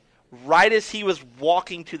 Hey, right as he was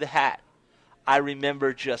walking to the hat, I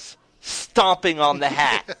remember just stomping on the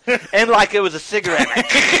hat. And like it was a cigarette.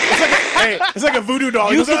 It's like a voodoo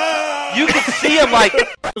doll. You could see him like.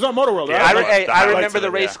 It was on Motor World, right? I remember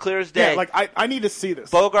the race clear as day. Yeah, like I need to see this.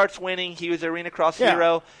 Bogart's winning. He was arena cross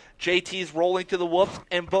hero. JT's rolling to the whoops,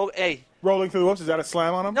 and rolling through the whoops. Is that a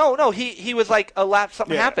slam on him? No. He was like a lap.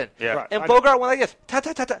 Something happened. Yeah. Right. And Bogart went like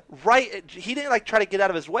this. Right. He didn't like try to get out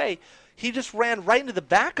of his way. He just ran right into the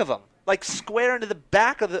back of him, like square into the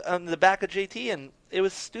back of the back of JT, and it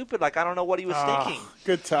was stupid. Like I don't know what he was thinking.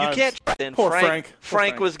 Good times. You can't. Then Poor Frank.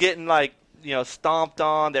 Frank was getting like stomped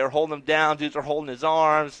on. They were holding him down. Dudes are holding his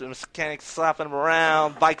arms. The mechanics slapping him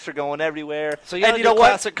around. Bikes are going everywhere. So you know what?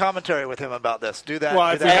 Classic commentary with him about this. Do that.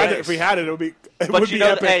 Well, if we had it, it would be. It would be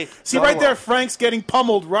epic. See right there, Frank's getting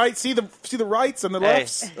pummeled. Right? See the rights and the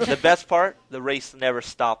lefts. The best part, the race never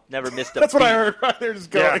stopped. Never missed a That's beat. what I heard. Right there, just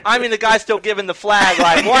going. Yeah. I mean, the guy's still giving the flag,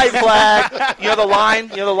 like white flag. The line.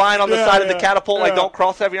 The line on the side of the catapult, like don't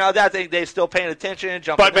cross every now and then. They're still paying attention.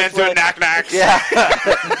 Jumping. Budman's doing knack-knacks. Yeah.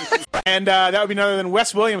 And that would be none other than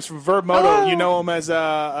Wes Williams from Verb Moto. You know him as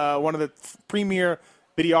one of the premier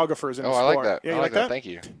videographers in the sport. I like that. Yeah, I you like that? Thank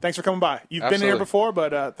you. Thanks for coming by. You've been here before,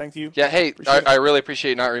 but thank you. Yeah, hey, I really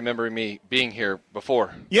appreciate not remembering me being here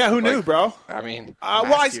before. Yeah, who knew, bro? I mean,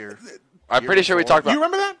 last year. I'm pretty sure we talked about. You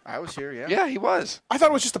remember that? I was here, yeah. Yeah, he was. I thought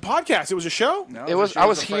it was just a podcast. It was a show? No, I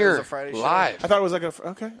was here live. I thought it was like a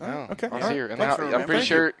okay. Okay. I was right. here, and I'm pretty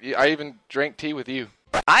sure I even drank tea with you.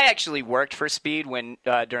 I actually worked for Speed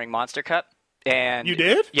during Monster Cup. And you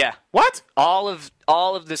did? Yeah. What? All of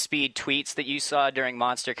the Speed tweets that you saw during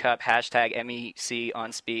Monster Cup #MEC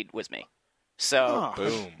on Speed was me. So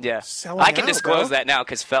boom. Yeah. Selling I can out, disclose bro. that now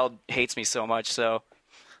because Feld hates me so much. So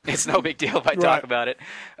it's no big deal if I talk about it.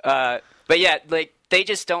 But yeah, like they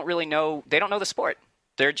just don't really know. They don't know the sport.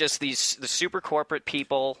 They're just the super corporate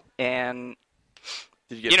people, and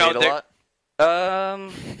did you get paid a lot?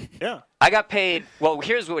 Yeah. I got paid. Well,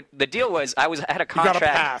 here's what the deal was. I had a contract. You got a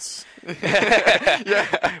pass.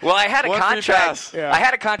 Yeah. Well, I had a contract. Yeah. I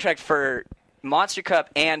had a contract for Monster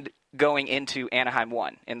Cup and going into Anaheim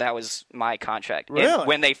 1, and that was my contract. Really?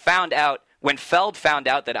 And when Feld found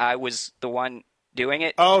out that I was the one doing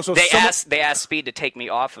it, so they asked Speed to take me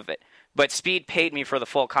off of it. But Speed paid me for the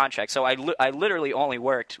full contract, so I literally only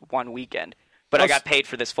worked one weekend. But I got paid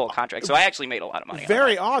for this full contract, so I actually made a lot of money.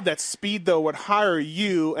 Very odd that Speed though would hire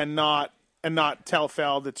you and not tell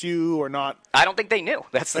Feld it's you or not. I don't think they knew.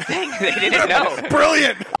 That's the thing. They didn't know.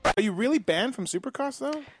 Brilliant. Are you really banned from Supercross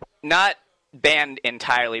though? Not banned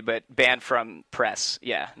entirely, but banned from press.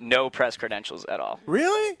 Yeah, no press credentials at all.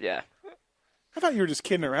 Really? Yeah. I thought you were just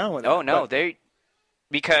kidding around with it. Oh no,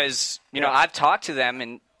 because I've talked to them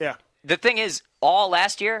and the thing is, all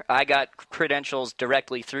last year, I got credentials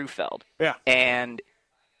directly through Feld. Yeah. And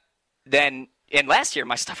last year,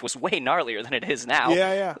 my stuff was way gnarlier than it is now.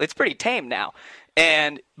 Yeah. It's pretty tame now.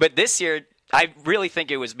 But this year, I really think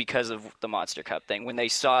it was because of the Monster Cup thing. When they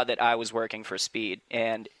saw that I was working for Speed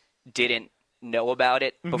and didn't know about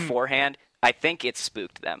it beforehand, I think it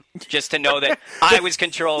spooked them. Just to know that I was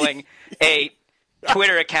controlling a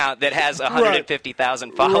Twitter account that has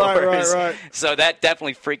 150,000 followers. Right. So that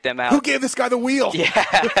definitely freaked them out. Who gave this guy the wheel?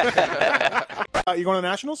 Yeah. You going to the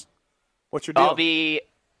Nationals? What's your deal? I'll be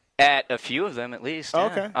at a few of them at least. Yeah.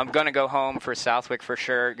 Okay. I'm going to go home for Southwick for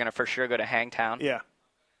sure. Going to for sure go to Hangtown. Yeah.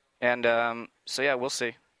 And so, yeah, we'll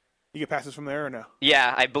see. You get passes from there or no?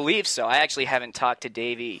 Yeah, I believe so. I actually haven't talked to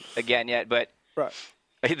Davey again yet, but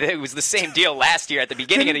it was the same deal last year. At the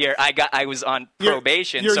beginning of the year, I was on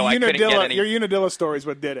probation, so I couldn't get any. Your Unadilla story is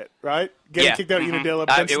what did it, right? Getting kicked out of Unadilla,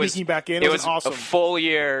 but then sneaking back in. It was awesome. A full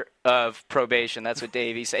year of probation. That's what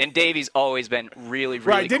Davey said. And Davey's always been really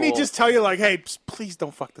right. Didn't cool. he just tell you, like, hey, please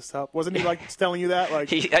don't fuck this up? Wasn't he, like, telling you that?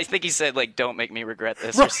 Like, I think he said, like, don't make me regret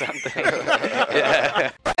this or something.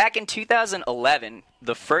 Yeah. Back in 2011,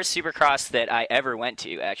 the first Supercross that I ever went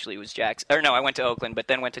to actually was I went to Oakland, but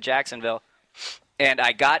then went to Jacksonville. And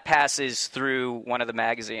I got passes through one of the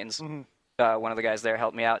magazines. One of the guys there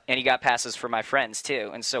helped me out, and he got passes for my friends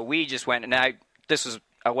too. And so we just went. And I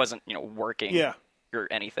wasn't working or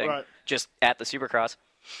anything, just at the Supercross.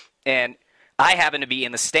 And I happened to be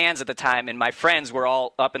in the stands at the time, and my friends were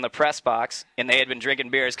all up in the press box, and they had been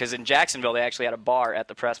drinking beers because in Jacksonville they actually had a bar at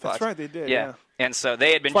the press box. That's right, they did. Yeah. And so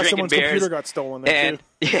they had been That's drinking why someone's beers. Computer got stolen there too.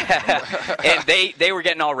 Yeah, and they were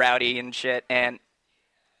getting all rowdy and shit, and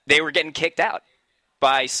they were getting kicked out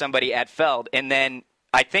by somebody at Feld, and then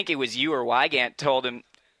I think it was you or Wygant told him,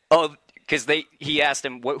 because he asked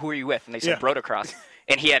him, who are you with? And they said Brotocross,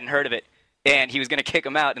 and he hadn't heard of it, and he was going to kick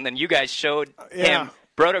him out, and then you guys showed him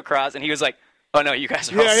Brotocross, and he was like, oh no, you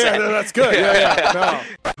guys are all set. Yeah, that's good. No.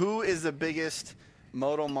 Who is the biggest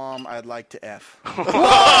moto mom I'd like to F?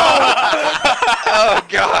 Oh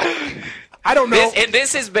God. I don't know.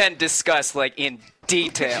 This has been discussed like in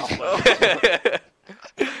detail.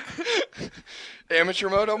 Amateur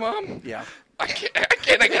moto mom? Yeah. I can't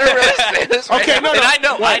really say this. Okay, right no,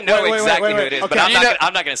 now. no. I know exactly who it is, Okay. but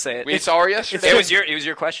I'm not going to say it. We saw her yesterday. It was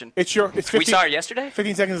your question. It's 15, We saw her yesterday?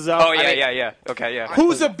 15 seconds is up. Oh, yeah. Okay, yeah.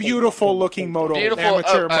 Who's a beautiful-looking amateur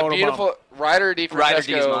moto beautiful mom? Ryder D's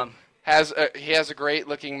DiFrancesco mom. he has a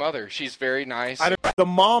great-looking mother. She's very nice. The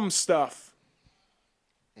mom stuff.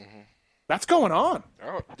 That's going on.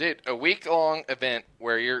 Oh, dude, a week-long event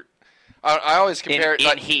where you're. I always compare it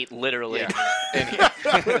in heat, literally. Yeah, in heat.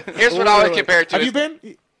 Here's what I always compare it to. Have you been?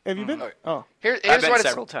 Have you been? Oh, here's I've been what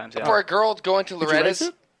several times. Yeah. For a girl going to Did you race Loretta's.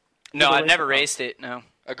 it? No, I've never raced it. No.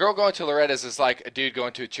 A girl going to Loretta's is like a dude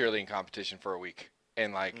going to a cheerleading competition for a week,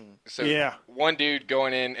 and so Yeah. one dude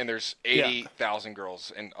going in, and there's 80,000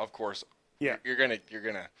 girls, and of course, Yeah. you're gonna,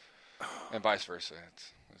 and vice versa.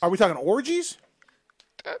 Are we talking orgies?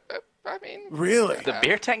 I mean, Really? The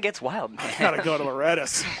beer tent gets wild, man. Gotta go to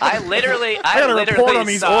Loretta's. I gotta report on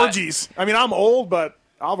these orgies. I mean, I'm old, but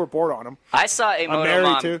I'll report on them. I saw a moto married,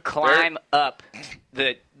 mom too. climb up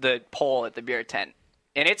the pole at the beer tent,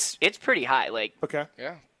 and it's pretty high. Like Okay.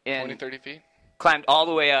 Yeah, and 20, 30 feet. climbed all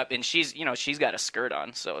the way up, and she's got a skirt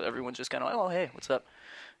on, so everyone's just kind of like, oh hey, what's up?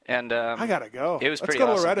 And I gotta go. It was Let's pretty go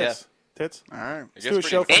to awesome. Loretta's. Yeah. Tits. All right. Let's do a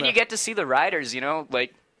show from And you get to see the riders,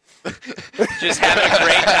 like just having a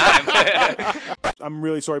great time. I'm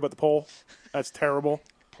really sorry about the poll. That's terrible.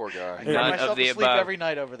 Poor guy. None of the sleep above. every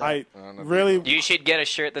night over there. I really. You should get a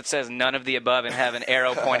shirt that says none of the above and have an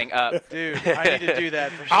arrow pointing up. Dude, I need to do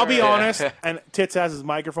that for sure. I'll be honest, and Tits has his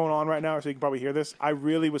microphone on right now, so you can probably hear this. I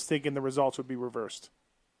really was thinking the results would be reversed.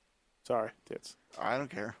 Sorry, Tits. I don't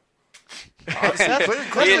care.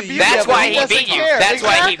 That's why he beat you. That's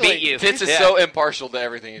why he beat you. Tits is so impartial to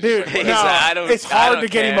everything. He's Dude, just like, no, whatever. it's hard to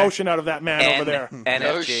get emotion out of that man over there.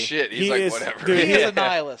 No shit. He's He like, is- whatever. dude, He is a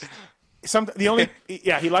nihilist.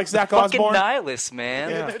 He likes Zach Fucking Osborne. nihilist, man.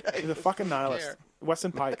 Yeah, he's a fucking nihilist.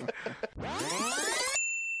 Weston Pike.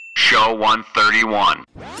 Show 131.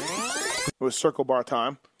 It was circle bar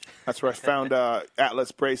time. That's where I found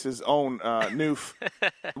Atlas Brace's own Noof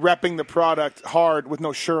repping the product hard with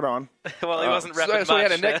no shirt on. Well, he wasn't repping much. So he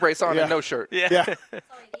had a neck brace on and no shirt. Yeah.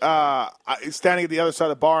 Standing at the other side of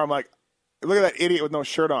the bar, I'm like, look at that idiot with no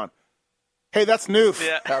shirt on. Hey, that's Noof.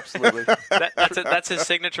 Yeah, absolutely. That's his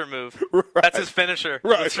signature move. Right. That's his finisher.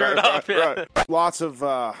 Right, shirt right, off. right, Yeah. right. Lots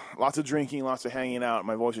of drinking, lots of hanging out.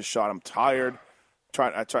 My voice is shot. I'm tired.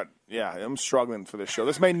 I'm struggling for this show.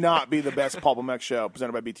 This may not be the best PulpMX show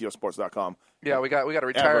presented by BTOsports.com. Yeah, we got a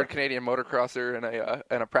retired Canadian motocrosser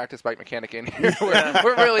and a practice bike mechanic in here.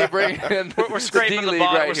 we're really bringing in we're scraping the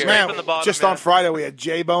bottom. We're scraping the bottom. Just on Friday, we had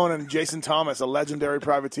J-Bone and Jason Thomas, a legendary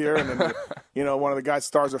privateer, and then one of the guys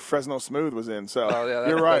stars of Fresno Smooth was in. So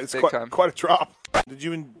you're right, it's quite a drop. Did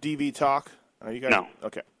you and DV talk? Are you guys? No.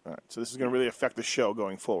 Okay. All right. So this is going to really affect the show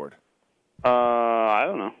going forward. I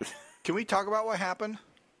don't know. Can we talk about what happened?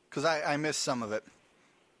 Because I missed some of it.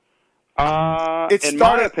 In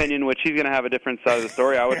my opinion, which he's going to have a different side of the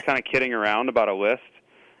story, I was kind of kidding around about a list.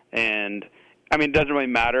 And, I mean, it doesn't really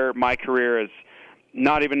matter. My career is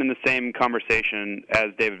not even in the same conversation as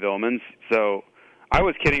David Villeman's. So I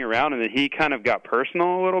was kidding around, and then he kind of got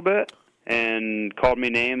personal a little bit and called me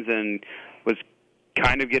names and was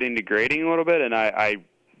kind of getting degrading a little bit, and I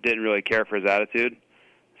didn't really care for his attitude.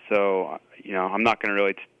 So, I'm not going to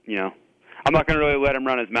really, I'm not going to really let him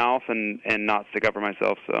run his mouth and not stick up for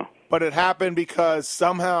myself. So, but it happened because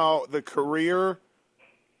somehow the career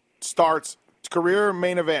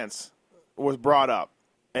main events was brought up,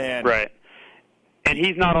 and right. And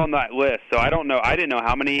he's not on that list, so I don't know. I didn't know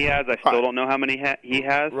how many he has. I still don't know how many he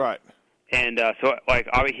has. Right. And so,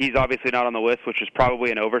 he's obviously not on the list, which is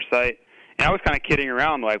probably an oversight. And I was kind of kidding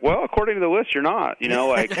around, like, well, according to the list, you're not, and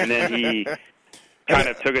then he kind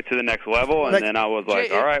of took it to the next level, and then I was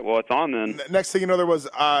like, all right, well, it's on then. Next thing you know, there was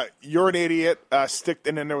you're an idiot,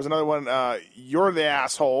 and then there was another one, you're the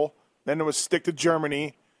asshole. Then it was stick to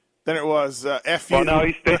Germany. Then it was F you. Well, no,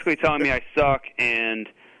 he's basically telling me I suck and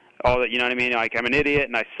all that, you know what I mean? Like, I'm an idiot,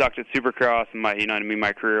 and I sucked at Supercross, and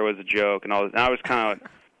my career was a joke, and all this. And I was kind of,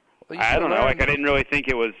 I don't know, I didn't really think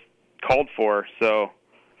it was called for, so.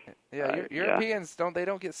 Yeah, Europeans don't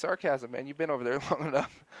get sarcasm, man. You've been over there long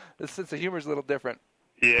enough. The sense of humor is a little different.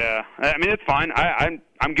 Yeah, I mean, it's fine.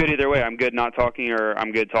 I'm good either way. I'm good not talking, or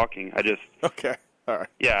I'm good talking. I just okay, all right.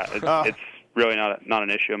 Yeah, it's really not an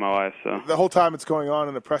issue in my life. So the whole time it's going on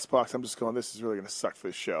in the press box, I'm just going, this is really going to suck for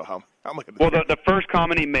this show. How am I going to? Well, the first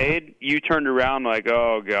comment he made, you turned around like,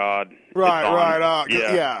 oh God. Right.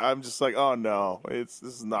 Yeah, I'm just like, oh no, this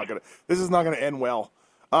is not gonna end well.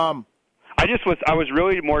 I was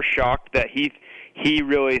really more shocked that he he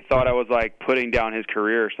really thought I was like putting down his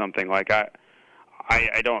career or something. Like I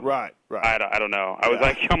don't. Right. I don't know. I was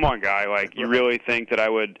like, come on, guy. Like, you really think that I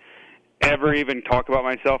would ever even talk about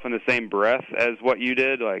myself in the same breath as what you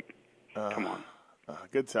did? Like, come on.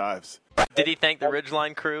 Good times. Did he thank the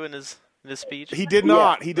Ridgeline crew in his speech? He did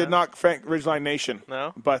not. He did not thank Ridgeline Nation.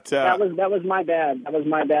 No. But that was my bad. That was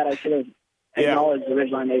my bad. I should have acknowledged the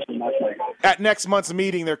Ridgeline Nation last night. At next month's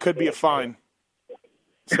meeting, there could be a fine.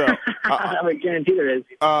 So I would guarantee there is.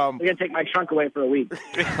 We're gonna take my trunk away for a week.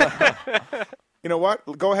 You know what?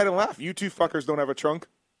 Go ahead and laugh. You two fuckers don't have a trunk.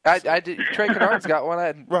 I did. Trey Kennard's got one.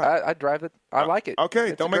 I drive it. I like it. Okay,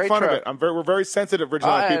 It's don't a make great fun truck. of it. We're very sensitive,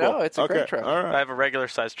 Ridgeline people. I know, it's a great truck. All right. I have a regular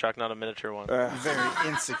sized truck, not a miniature one. Very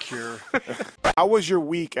insecure. How was your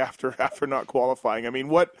week after not qualifying? I mean,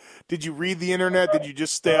 what did you read the internet? Did you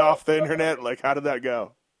just stay off the internet? Like, how did that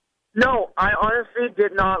go? No, I honestly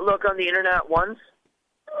did not look on the internet once.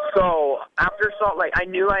 So after Salt Lake, I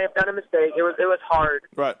knew I had done a mistake. It was hard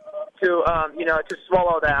right to to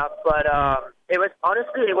swallow that, but it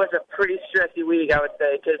was a pretty stressy week, I would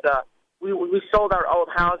say, because we sold our old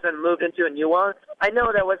house and moved into a new one. I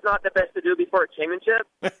know that was not the best to do before a championship,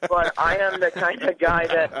 but I am the kind of guy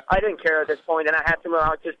that I didn't care at this point, and I had to move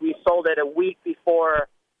out because we sold it a week before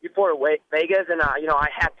Vegas, and I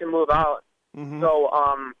had to move out. Mm-hmm. So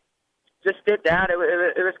just did that. It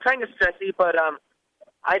was kind of stressy, but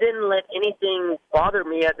I didn't let anything bother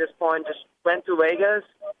me at this point. Just went to Vegas,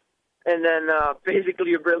 and then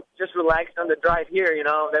basically just relaxed on the drive here.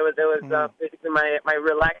 That was basically my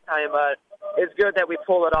relaxed time. But it's good that we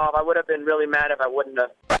pulled it off. I would have been really mad if I wouldn't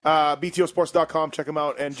have. BTOsports.com, check them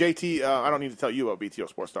out. And JT, I don't need to tell you about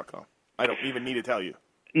BTOsports.com. I don't even need to tell you.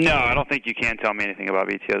 No, I don't think you can tell me anything about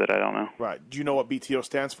BTO that I don't know. Right. Do you know what BTO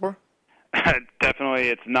stands for? Definitely,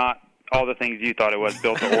 it's not all the things you thought it was,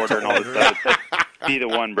 built to order and all this stuff. Be the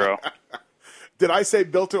one, bro. Did I say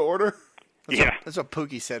built to order? That's what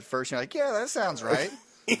Pookie said first. You're like, yeah, that sounds right.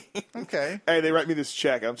 Okay. Hey, they write me this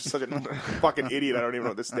check. I'm just such a fucking idiot. I don't even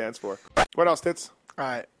know what this stands for. What else, Tits? All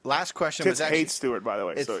right. Last question Tits was actually... hates Stewart, by the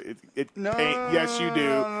way. So No. Yes, you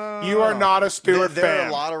do. You are not a Stewart fan. There are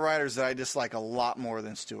a lot of riders that I dislike a lot more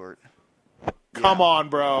than Stewart. Come on,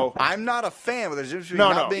 bro. I'm not a fan, but there's usually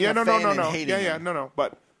not being a fan and hating him. No.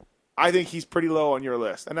 But I think he's pretty low on your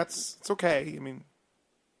list, and it's okay. I mean,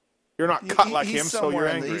 you're not cut like him, so you're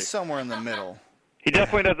angry. He's somewhere in the middle. He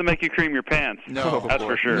definitely doesn't make you cream your pants. No, that's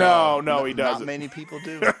for sure. No, he doesn't. Not many people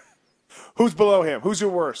do. Who's below him? Who's your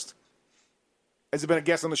worst? Has it been a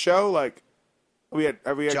guest on the show? Like,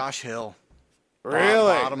 have we had Josh Hill.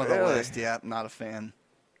 Really? Bottom of the list. Yeah, not a fan.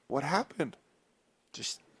 What happened?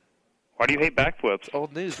 Just. Why do you hate backflips?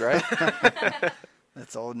 Old news, right?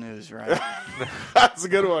 That's old news, right? That's a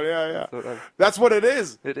good one. Yeah. That's what it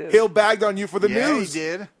is. It is. Hill bagged on you for the news. He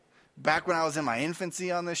did. Back when I was in my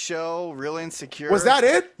infancy on the show, real insecure. Was that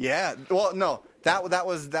it? Yeah. Well, no. That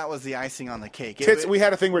was the icing on the cake. Tits. We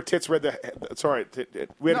had a thing where Tits read the. Sorry,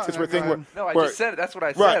 we had a Tits thing where. No, I where, just said it. That's what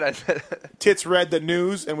I said. Right. I said Tits read the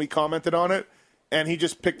news and we commented on it. And he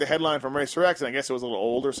just picked the headline from Racer X, and I guess it was a little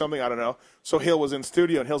old or something. I don't know. So Hill was in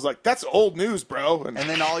studio, and Hill's like, "That's old news, bro." And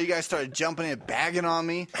then all you guys started jumping in, bagging on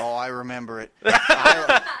me. Oh, I remember it.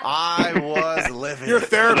 I was livid. Your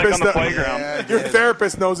therapist, like on the playground. Yeah, your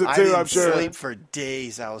therapist knows it too. I'm sure. I didn't sleep for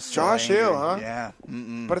days. I was so Josh angry. Hill, huh? Yeah.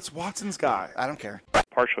 But it's Watson's guy. I don't care.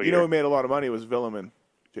 Partial You know who made a lot of money was Villeman,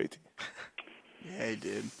 JT. Yeah, he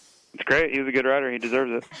did. It's great. He was a good rider. He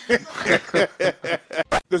deserves it.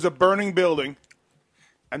 There's a burning building.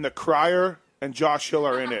 And the Crier and Josh Hill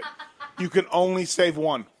are in it. You can only save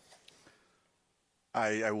one.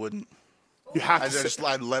 I wouldn't. You have to.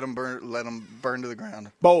 I'd let them burn to the ground.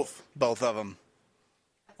 Both of them.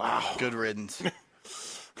 Wow. Good riddance.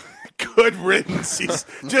 Good riddance. He's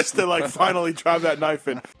just to finally drive that knife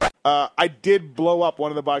in. I did blow up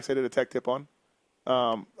one of the bikes I did a tech tip on.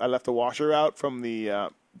 I left the washer out from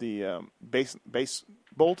the base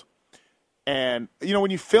bolt, and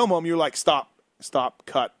when you film them, you're like stop,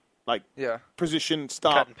 cut, position,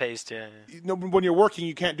 stop. Cut and paste, yeah. When you're working,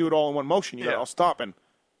 you can't do it all in one motion. You got to all stop. And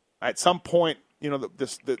at some point,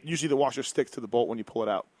 usually the washer sticks to the bolt when you pull it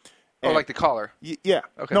out. And, like the collar? Yeah.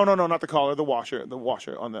 Okay. No, not the collar. The washer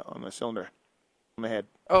on the cylinder, on the head.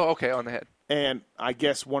 Oh, okay, on the head. And I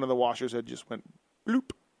guess one of the washers had just went bloop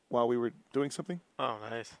while we were doing something. Oh,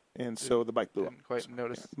 nice. And so the bike blew up. Didn't quite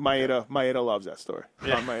notice. Maeda loves that story.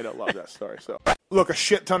 Yeah. Maeda loves that story. So, look, a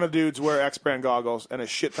shit ton of dudes wear X-Brand goggles, and a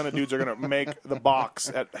shit ton of dudes are going to make the box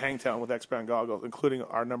at Hangtown with X-Brand goggles, including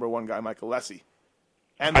our number one guy, Michael Lessie.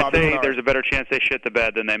 And I'd Bobby say Kennard. there's a better chance they shit the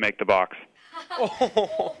bed than they make the box.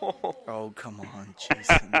 Oh, come on,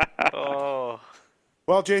 Jason. Oh.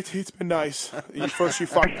 Well, JT, it's been nice. First you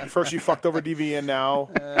fucked over DVN. Now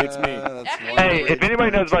it's me. Hey, if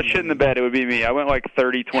anybody knows about shit in the bed, it would be me. I went like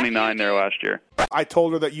 30-29 there last year. I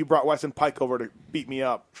told her that you brought Weston Pike over to beat me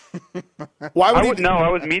up. Why would No, I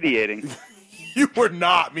was mediating. You were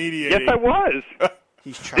not mediating. Yes, I was.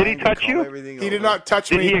 Did he touch you? He did not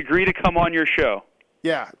touch me. Did he agree to come on your show?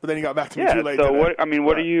 Yeah, but then he got back to me Yeah. too late. So today. what? I mean,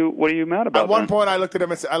 what are you mad about? At one then? point, I looked at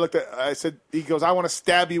him and I said, he goes, I want to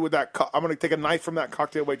stab you with that. I'm going to take a knife from that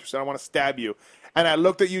cocktail waitress and I want to stab you. And I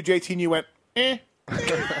looked at you, JT, and you went, eh.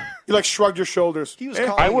 You like shrugged your shoulders.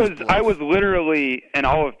 I was literally an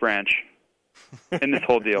olive branch in this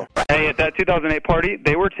whole deal. Hey, at that 2008 party,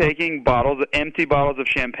 they were taking empty bottles of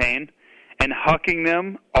champagne and hucking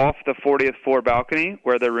them off the 40th floor balcony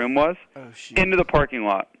where their room was into the parking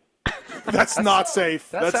lot. That's not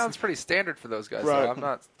safe. That sounds pretty standard for those guys. Right. So I'm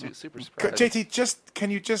not super surprised. JT,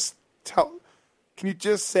 can you just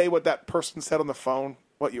say what that person said on the phone?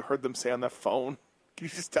 What you heard them say on the phone? Can you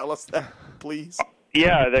just tell us that, please?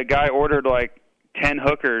 Yeah, the guy ordered like 10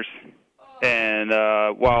 hookers, and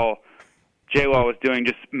while J-Law was doing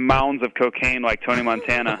just mounds of cocaine like Tony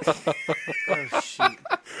Montana.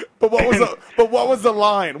 But what was the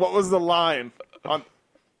line? What was the line? On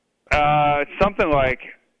Something like,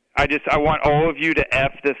 I want all of you to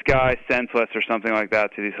F this guy senseless or something like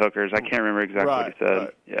that to these hookers. I can't remember exactly what he said.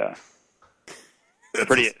 Right. Yeah.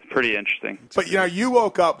 Pretty interesting. But you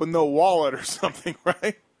woke up with no wallet or something,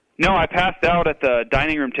 right? No, I passed out at the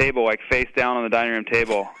dining room table, like face down on the dining room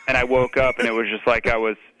table, and I woke up and it was just like I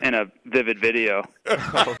was in a vivid video.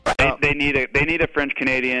 They need a French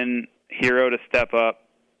Canadian hero to step up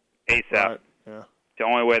ASAP. Right. Yeah. It's the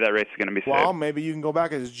only way that race is going to be saved. Well, maybe you can go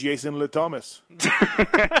back as Jason LeThomas.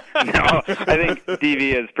 No, I think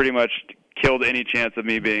DV has pretty much killed any chance of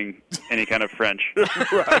me being any kind of French.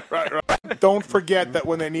 Right. Don't forget that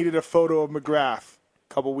when they needed a photo of McGrath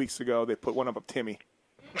a couple weeks ago, they put one up of Timmy.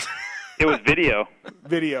 It was video.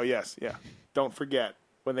 Video, yes, yeah. Don't forget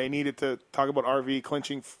when they needed to talk about RV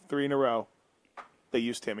clinching 3 in a row, they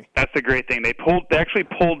used Timmy. That's the great thing. They actually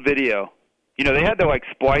pulled video. You know, they had to like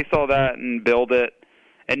splice all that and build it,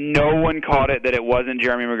 and no one caught it that it wasn't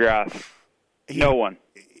Jeremy McGrath. No one.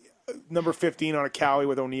 Number 15 on a Cowie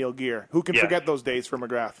with O'Neill gear. Who can forget those days for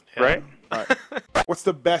McGrath? Right? What's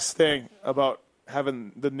the best thing about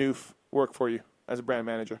having the Noof work for you as a brand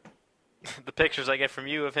manager? The pictures I get from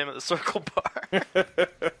you of him at the Circle Bar.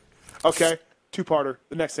 Okay, two-parter.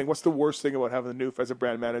 The next thing, what's the worst thing about having the Noof as a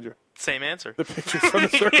brand manager? Same answer. The pictures from the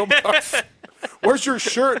Circle Bar. Where's your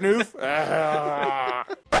shirt, Noof?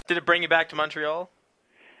 Did it bring you back to Montreal?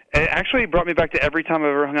 It actually brought me back to every time I've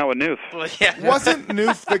ever hung out with Noof. Well, yeah. Wasn't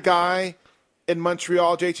Noof the guy in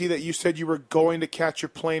Montreal, JT, that you said you were going to catch your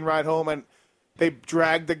plane ride home and they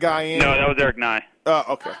dragged the guy in? No, that was Eric Nye. Oh,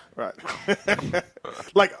 okay, right.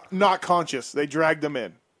 Like, not conscious. They dragged him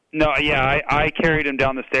in. No, yeah, I carried him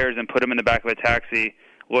down the stairs and put him in the back of a taxi,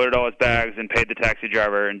 loaded all his bags, and paid the taxi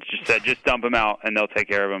driver and just said, just dump him out and they'll take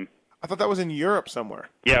care of him. I thought that was in Europe somewhere.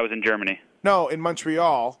 Yeah, it was in Germany. No, in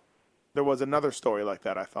Montreal, there was another story like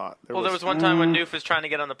that, I thought. There was one time when Noof was trying to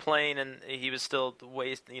get on the plane and he was still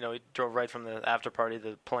he drove right from the after party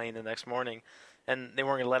to the plane the next morning. And they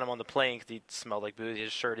weren't going to let him on the plane because he smelled like booze.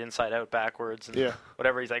 His shirt inside out, backwards, and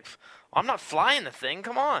whatever. He's like, I'm not flying the thing.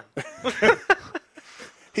 Come on.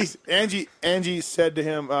 Angie said to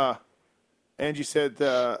him. Angie said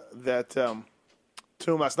that to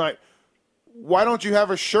him last night. Why don't you have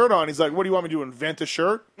a shirt on? He's like, what do you want me to do? Invent a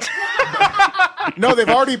shirt? No, they've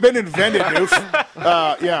already been invented,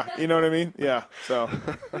 Noof. Yeah, you know what I mean. Yeah, so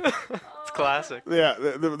it's classic. Yeah,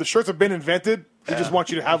 the shirts have been invented. He just wants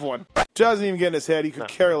you to have one. Doesn't even get in his head. He could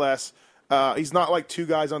care less. He's not like two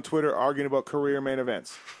guys on Twitter arguing about career main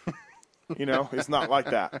events. You know, it's not like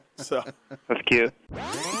that. So that's cute.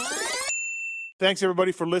 Thanks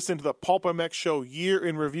everybody for listening to the PulpMX Show Year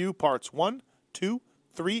in Review Parts 1, 2,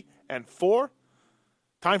 3, and 4.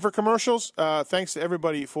 Time for commercials. Thanks to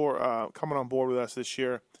everybody for coming on board with us this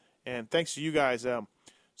year, and thanks to you guys.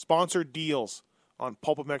 Sponsored deals on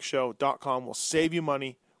PulpMXShow.com will save you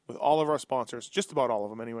money with all of our sponsors, just about all of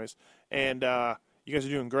them, anyways. And you guys are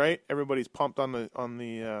doing great. Everybody's pumped on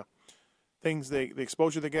the things, the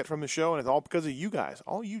exposure they get from the show, and it's all because of you guys.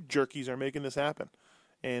 All you jerkies are making this happen,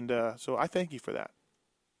 and so I thank you for that.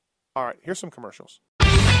 All right, here's some commercials.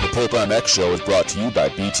 The PulpMX Show is brought to you by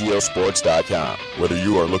Pt.2. Whether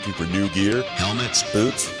you are looking for new gear, helmets,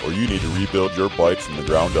 boots, or you need to rebuild your bike from the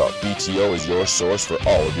ground up, BTO is your source for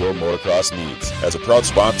all of your motocross needs. As a proud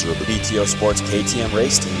sponsor of the BTO Sports KTM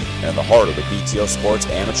race team, and the heart of the BTO Sports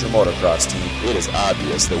amateur motocross team, it is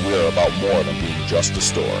obvious that we are about more than being just a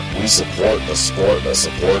store. We support the sport that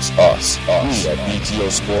supports us. We at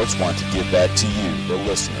BTO Sports want to give back to you, the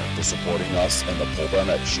listener, for supporting us and the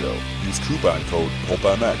PulpMX show. Use coupon code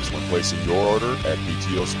PulpMX when placing your order at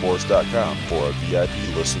BTOsports.com for a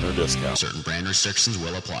VIP listener discount. Certain brand restrictions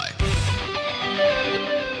will apply.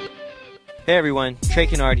 Hey everyone, Trey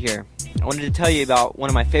Kennard here. I wanted to tell you about one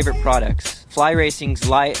of my favorite products, Fly Racing's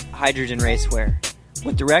light hydrogen racewear.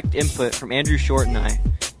 With direct input from Andrew Short and I,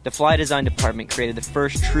 the Fly Design Department created the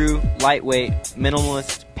first true, lightweight,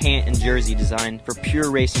 minimalist pant and jersey designed for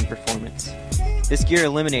pure racing performance. This gear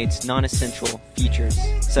eliminates non-essential features,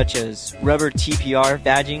 such as rubber TPR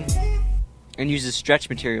badging, and uses stretch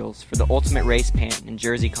materials for the ultimate race pant and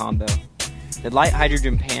jersey combo. The light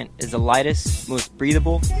hydrogen pant is the lightest, most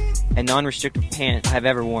breathable, and non-restrictive pant I have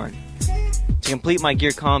ever worn. To complete my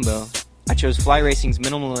gear combo, I chose Fly Racing's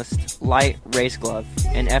minimalist light race glove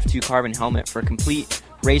and F2 carbon helmet for a complete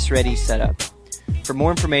race-ready setup. For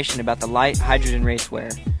more information about the light hydrogen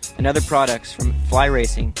racewear and other products from Fly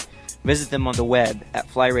Racing, visit them on the web at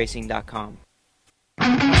flyracing.com.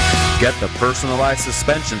 Get the personalized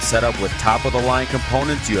suspension set up with top-of-the-line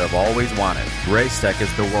components you have always wanted. Racetech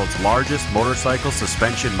is the world's largest motorcycle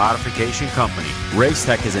suspension modification company.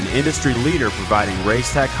 Racetech is an industry leader providing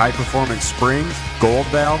Racetech high-performance springs, gold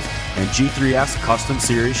valves, and G3S custom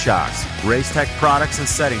series shocks. Racetech products and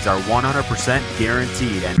settings are 100%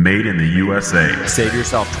 guaranteed and made in the USA. Save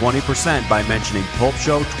yourself 20% by mentioning Pulp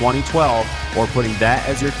Show 2012 or putting that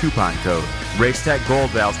as your coupon code. Racetech gold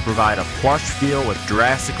valves provide a plush feel with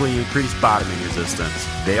drastically increased bottoming resistance.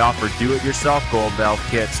 They offer do-it-yourself gold valve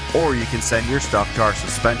kits, or you can send your stuff to our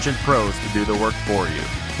suspension pros to do the work for you.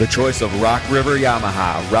 The choice of Rock River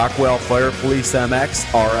Yamaha, Rockwell Fire Police MX,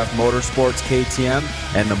 RF Motorsports KTM,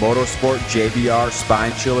 and the Motorsport JBR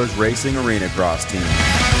Spine Chillers Racing Arena Cross team.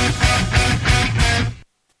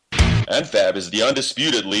 NFAB is the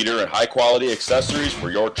undisputed leader in high-quality accessories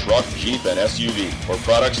for your truck, Jeep, and SUV. For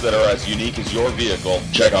products that are as unique as your vehicle,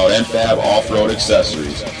 check out NFAB Off-Road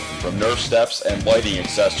Accessories. From Nerf steps and lighting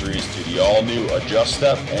accessories to the all-new Adjust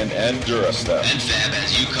Step and Endura Step. NFAB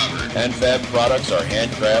has you covered. NFAB products are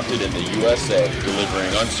handcrafted in the USA,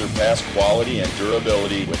 delivering unsurpassed quality and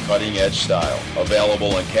durability with cutting-edge style.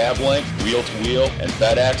 Available in cab length, wheel-to-wheel, and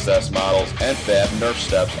bed access models, NFAB Nerf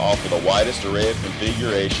steps offer the widest array of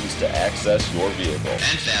configurations to access your vehicle.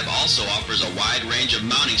 NFAB also offers a wide range of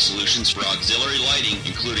mounting solutions for auxiliary lighting,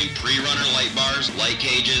 including pre-runner light bars, light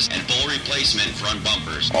cages, and full replacement front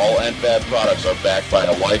bumpers. All NFAB products are backed by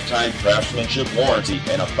a lifetime craftsmanship warranty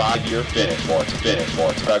and a 5-year finish warranty.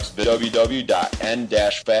 Products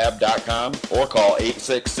www.n-fab.com or call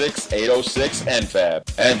 866-806-NFAB.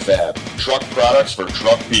 NFAB, truck products for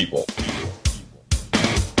truck people.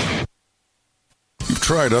 You've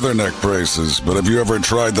tried other neck braces, but have you ever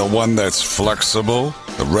tried the one that's flexible?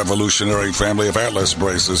 The revolutionary family of Atlas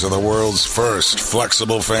braces are the world's first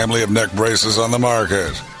flexible family of neck braces on the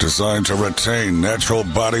market, designed to retain natural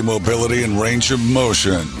body mobility and range of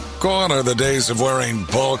motion. Gone are the days of wearing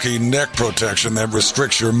bulky neck protection that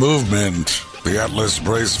restricts your movement. The Atlas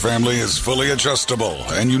Brace family is fully adjustable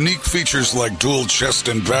and unique features like dual chest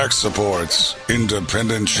and back supports,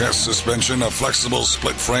 independent chest suspension, a flexible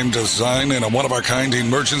split frame design, and a one-of-a-kind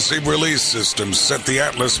emergency release system set the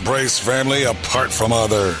Atlas Brace family apart from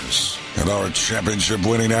others. And our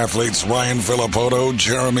championship-winning athletes Ryan Filippoto,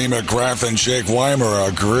 Jeremy McGrath, and Jake Weimer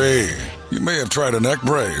agree. You may have tried a neck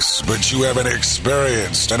brace, but you haven't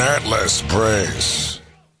experienced an Atlas Brace.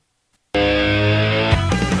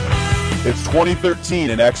 It's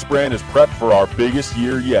 2013 and X-Brand is prepped for our biggest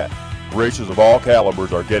year yet. Racers of all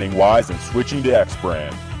calibers are getting wise and switching to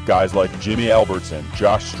X-Brand. Guys like Jimmy Albertson,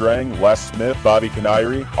 Josh Strang, Les Smith, Bobby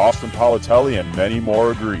Canary, Austin Politelli, and many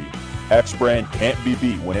more agree. X-Brand can't be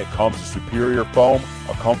beat when it comes to superior foam,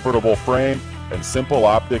 a comfortable frame, and simple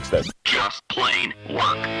optics that just plain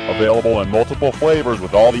work. Available in multiple flavors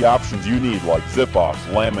with all the options you need like zip-offs,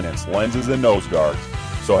 laminates, lenses, and nose guards.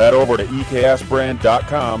 So head over to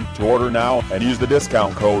eksbrand.com to order now and use the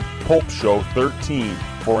discount code PulpShow13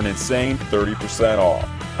 for an insane 30% off.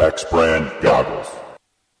 X-Brand Goggles.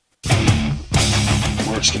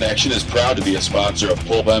 Merch Connection is proud to be a sponsor of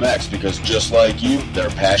PulpMX because just like you,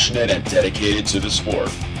 they're passionate and dedicated to the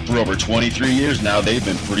sport. For over 23 years now, they've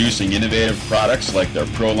been producing innovative products like their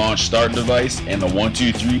Pro Launch Start device and the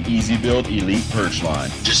 123 Easy Build Elite Perch line.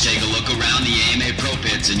 Just take a look around the AMA Pro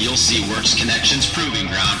Pits and you'll see Works Connection's proving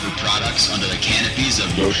ground for products under the canopies of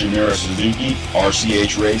Yoshimura Suzuki,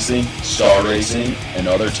 RCH Racing, Star Racing, and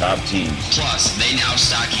other top teams. Plus, they now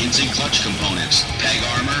stock hinge and clutch components, peg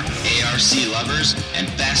armor, ARC levers,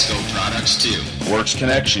 and Basco products too. Works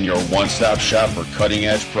Connection, your one-stop shop for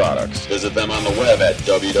cutting-edge products. Visit them on the web at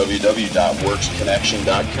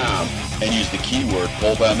www.worksconnection.com and use the keyword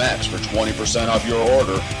PulpMX for 20% off your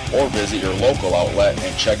order, or visit your local outlet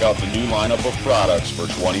and check out the new lineup of products for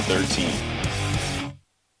 2013.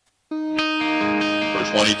 For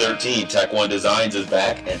 2013, Tech One Designs is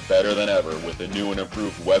back and better than ever with a new and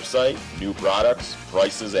improved website, new products,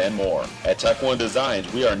 prices, and more. At Tech One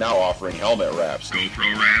Designs, we are now offering helmet wraps,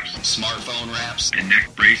 GoPro wraps, smartphone wraps, and neck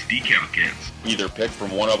brace decal kits. Either pick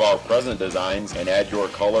from one of our present designs and add your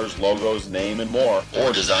colors, logos, name, and more,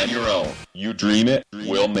 or design your own. You dream it,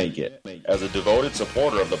 we'll make it. As a devoted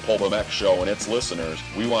supporter of the PulpMX show and its listeners,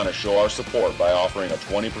 we want to show our support by offering a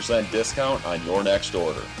 20% discount on your next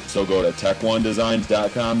order. So go to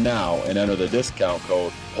TechOneDesigns.com now and enter the discount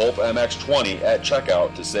code PulpMX20 at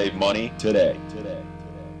checkout to save money today.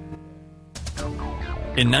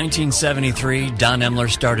 In 1973, Don Emler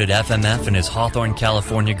started FMF in his Hawthorne,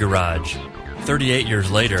 California garage. 38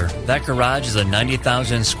 years later, that garage is a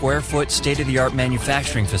 90,000 square foot state-of-the-art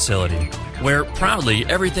manufacturing facility where proudly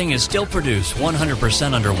everything is still produced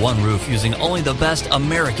 100% under one roof using only the best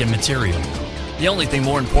American material. The only thing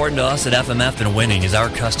more important to us at FMF than winning is our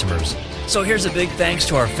customers. So here's a big thanks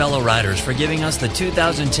to our fellow riders for giving us the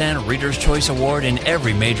 2010 Reader's Choice Award in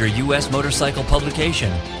every major U.S. motorcycle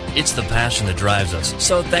publication. It's the passion that drives us,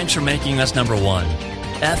 so thanks for making us number one.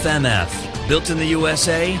 FMF, built in the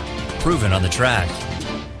USA, proven on the track.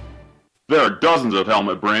 There are dozens of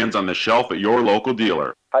helmet brands on the shelf at your local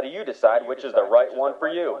dealer. How do you decide which is the right one for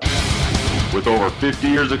you? With over 50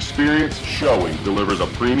 years experience, Shoei delivers a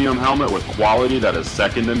premium helmet with quality that is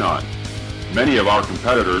second to none. Many of our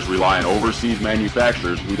competitors rely on overseas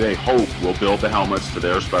manufacturers who they hope will build the helmets to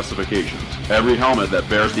their specifications. Every helmet that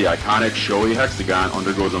bears the iconic Shoei hexagon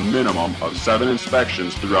undergoes a minimum of 7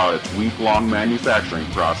 inspections throughout its week-long manufacturing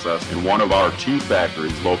process in one of our 2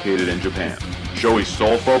 factories located in Japan. Shoei's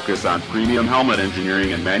sole focus on premium helmet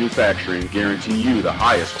engineering and manufacturing guarantee you the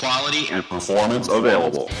highest quality and performance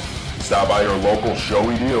available. Stop by your local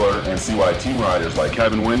Shoei dealer and see why team riders like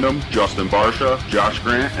Kevin Windham, Justin Barsha, Josh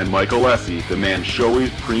Grant, and Michael Lessie demand Shoei's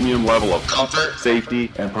premium level of comfort,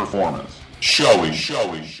 safety, and performance. Shoei.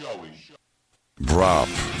 Brop,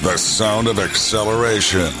 the sound of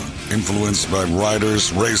acceleration. Influenced by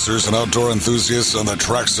riders, racers, and outdoor enthusiasts on the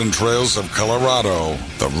tracks and trails of Colorado,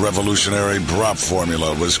 the revolutionary Brop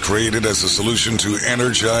formula was created as a solution to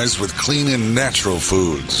energize with clean and natural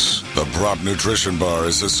foods. The Brop Nutrition Bar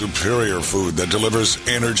is a superior food that delivers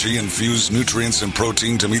energy-infused nutrients and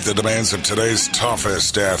protein to meet the demands of today's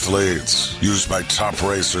toughest athletes. Used by top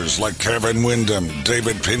racers like Kevin Windham,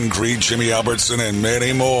 David Pingree, Jimmy Albertson, and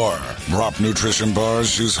many more. Brop Nutrition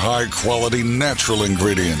Bars use high-quality natural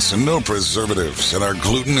ingredients and no preservatives and are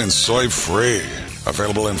gluten and soy free.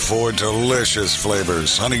 Available in 4 delicious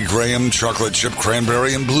flavors: honey graham, chocolate chip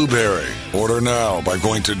cranberry, and blueberry. Order now by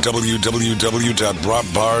going to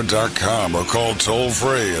www.bropbar.com or call toll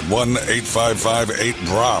free at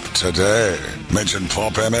 1-855-8-BROP today. Mention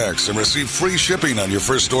PulpMX and receive free shipping on your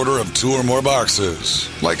first order of 2 or more boxes.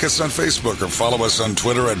 Like us on Facebook or follow us on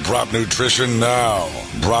Twitter at Brop Nutrition now.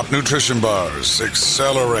 Brop Nutrition Bars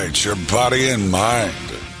accelerate your body and mind.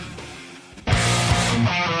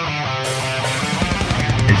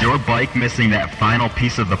 Is your bike missing that final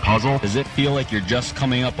piece of the puzzle? Does it feel like you're just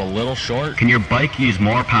coming up a little short? Can your bike use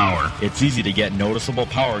more power? It's easy to get noticeable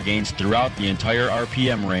power gains throughout the entire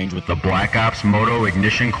RPM range with the Black Ops Moto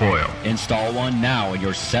Ignition Coil. Install one now and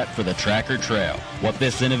you're set for the track or trail. What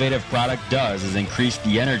this innovative product does is increase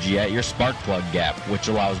the energy at your spark plug gap, which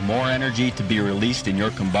allows more energy to be released in your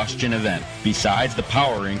combustion event. Besides the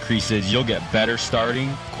power increases, you'll get better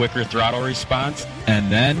starting, quicker throttle response,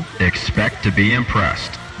 and then expect to be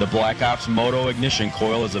impressed. The Black Ops Moto Ignition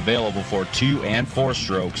Coil is available for 2 and 4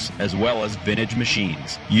 strokes, as well as vintage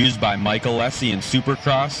machines. Used by Michael Lessie in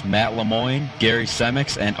Supercross, Matt Lemoyne, Gary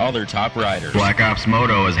Semix, and other top riders. Black Ops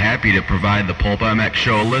Moto is happy to provide the PulpMX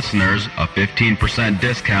show listeners a 15%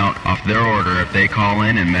 discount off their order if they call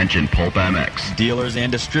in and mention PulpMX. Dealers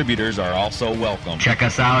and distributors are also welcome. Check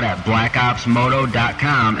us out at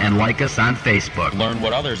blackopsmoto.com and like us on Facebook. Learn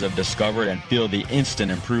what others have discovered and feel the instant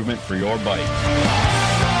improvement for your bike.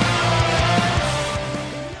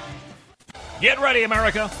 Get ready,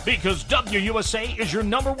 America, because WUSA is your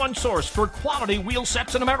 #1 source for quality wheel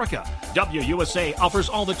sets in America. WUSA offers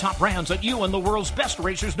all the top brands that you and the world's best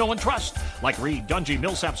racers know and trust, like Reed, Dungey,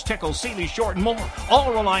 Millsaps, Tickle, Sealy, Short, and more.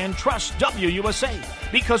 All rely and trust WUSA,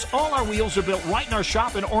 because all our wheels are built right in our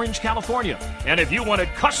shop in Orange, California. And if you want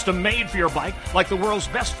it custom made for your bike, like the world's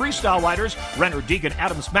best freestyle riders, Renner, Deegan,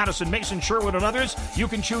 Adams, Madison, Mason, Sherwood, and others, you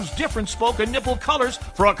can choose different spoke and nipple colors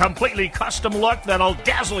for a completely custom look that'll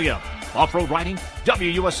dazzle you. Off-road riding,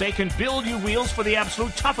 WUSA can build you wheels for the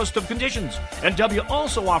absolute toughest of conditions. And W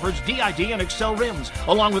also offers DID and Excel rims,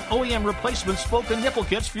 along with OEM replacement spoke and nipple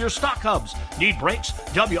kits for your stock hubs. Need brakes?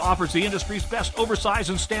 W offers the industry's best oversized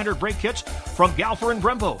and standard brake kits from Galfer and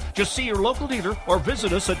Brembo. Just see your local dealer or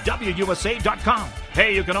visit us at WUSA.com.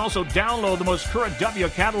 Hey, you can also download the most current W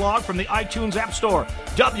catalog from the iTunes App Store.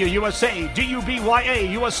 WUSA,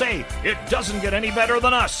 DUBYA USA. It doesn't get any better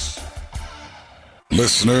than us.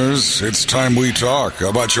 Listeners, it's time we talk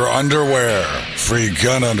about your underwear. Free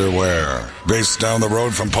Gun Underwear. Based down the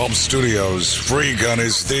road from Pulp Studios, Free Gun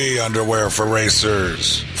is the underwear for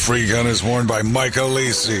racers. Free Gun is worn by Mike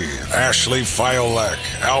Alisi, Ashley Fiolek,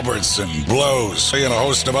 Albertson, Blows, and a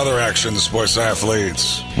host of other action sports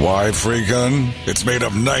athletes. Why Free Gun? It's made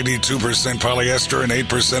of 92% polyester and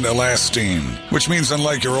 8% elastine, which means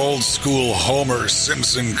unlike your old school Homer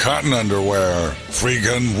Simpson cotton underwear, Free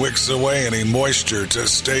Gun wicks away any moisture to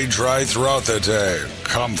stay dry throughout the day.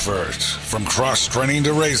 Comfort. From cross-training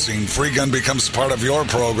to racing, Free Gun becomes part of your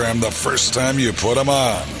program the first time you put them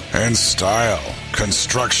on. And style.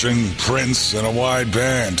 Construction, prints, and a wide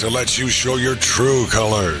band to let you show your true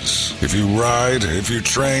colors. If you ride, if you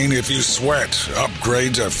train, if you sweat,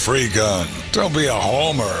 upgrade to Free Gun. Don't be a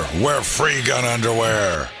homer. Wear Free Gun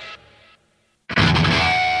underwear.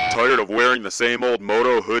 Tired of wearing the same old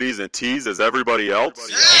moto hoodies and tees as everybody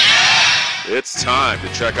else? It's time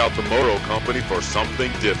to check out the Moto Company for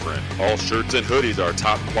something different. All shirts and hoodies are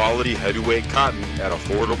top quality heavyweight cotton at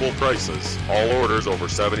affordable prices. All orders over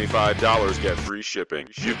 $75 get free shipping.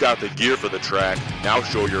 You've got the gear for the track. Now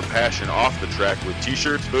show your passion off the track with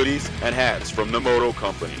t-shirts, hoodies, and hats from the Moto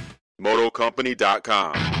Company.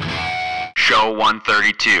 MotoCompany.com. Show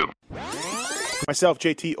 132. Myself,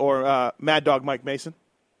 JT, or Mad Dog Mike Mason.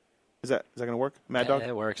 Is that going to work? Mad Dog?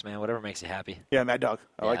 It works, man. Whatever makes you happy. Yeah, Mad Dog.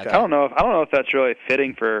 I like that. I don't know if that's really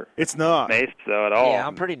fitting for it's not Mace though at all. Yeah,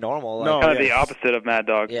 I'm pretty normal. No, kind of the opposite of Mad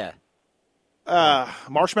Dog. Yeah.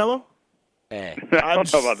 Marshmallow? Hey. I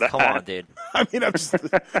don't know about that. Come on, dude. I mean, I'm just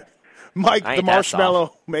Mike the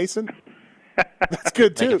Marshmallow Mason. That's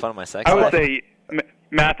good too. Making fun of my sex I would life. say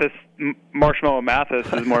Marshmallow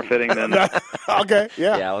Mathis is more fitting than. Okay,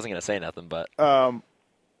 yeah. Yeah, I wasn't gonna say nothing, but.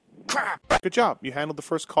 Good job. You handled the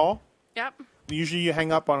first call. Yep. Usually you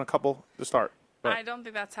hang up on a couple to start. But. I don't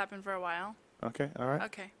think that's happened for a while. Okay, all right.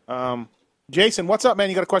 Okay. Jason, what's up, man?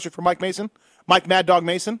 You got a question for Mike Mason? Mike Mad Dog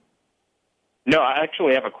Mason? No, I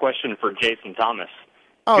actually have a question for Jason Thomas.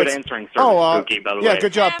 Oh, good answering service, Pookie, by the way. Yeah,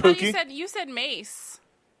 good job, but Pookie. you said Mace.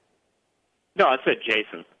 No, I said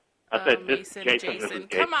Jason. I said Mason, Jason. This is Jason.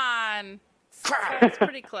 Come on. That's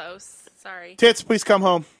pretty close. Sorry. Tits, please come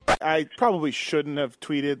home. I probably shouldn't have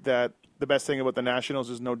tweeted that the best thing about the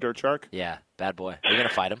Nationals is no dirt shark. Yeah, bad boy. Are you going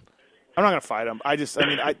to fight him? I'm not going to fight him.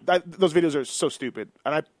 Those videos are so stupid.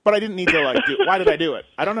 But I didn't need to, why did I do it?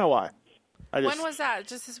 I don't know why. When was that?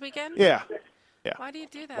 Just this weekend? Yeah. Why do you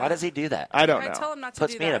do that? Why does he do that? I don't know. I tell him not to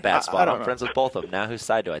Puts do me that. in a bad spot. don't I'm friends with both of them. Now whose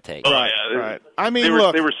side do I take? Right. I mean,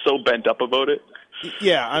 they were so bent up about it.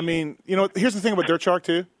 Yeah, I mean, here's the thing about dirt shark,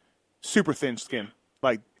 too. Super thin skin.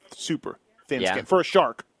 Like, super thin skin. For a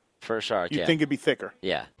shark. For a shark, You'd think it'd be thicker.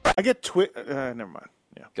 Yeah. I get never mind.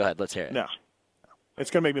 Yeah. Go ahead, let's hear it. No.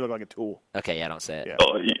 It's going to make me look like a tool. Okay, yeah, don't say it. Yeah.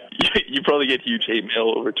 Oh, you probably get huge hate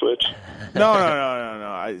mail over Twitch.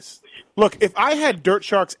 No. Look, if I had Dirt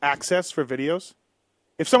Shark's access for videos,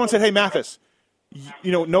 if someone said, "Hey, Mathis,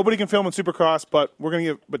 nobody can film in Supercross, but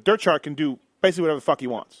but Dirt Shark can do basically whatever the fuck he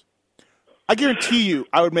wants," I guarantee you,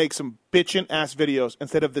 I would make some bitchin' ass videos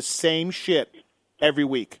instead of the same shit every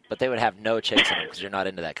week. But they would have no chicks in them because you're not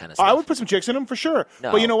into that kind of stuff. I would put some chicks in them for sure.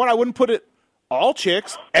 No. But you know what? I wouldn't put it all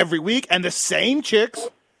chicks every week and the same chicks.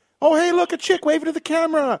 Oh, hey, look, a chick waving to the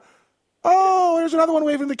camera. Oh, there's another one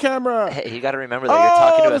waving to the camera. Hey, you got to remember that you're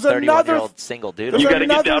talking to a 31-year-old single dude. You got to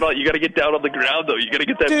get down. You got to get down on the ground, though. You got to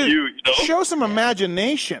get that view. Show some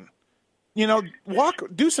imagination.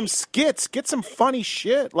 Do some skits. Get some funny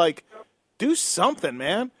shit. Do something,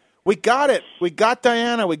 man. We got it. We got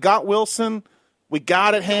Diana. We got Wilson. We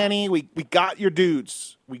got it, Hanny. We got your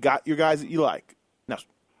dudes. We got your guys that you like. Now,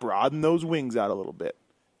 broaden those wings out a little bit.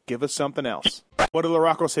 Give us something else. What did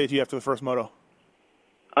LaRocco say to you after the first moto?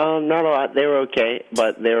 Not a lot. They were okay,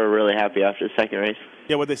 but they were really happy after the second race.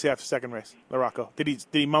 Yeah, what'd they say after the second race, LaRocco? Did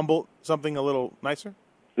he mumble something a little nicer?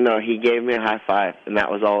 No, he gave me a high five, and that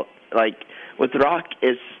was all. Like, with Rock,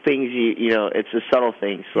 it's things it's the subtle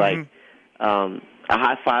things. Like, a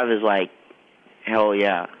high five is like, hell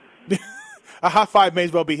yeah. A high five may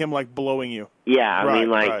as well be him, like, blowing you. Yeah, I mean,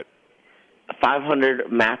 like, right.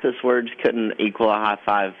 500 Mathis words couldn't equal a high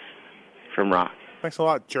five from Rock. Thanks a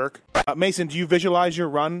lot, jerk. Mason, do you visualize your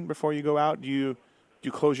run before you go out? Do you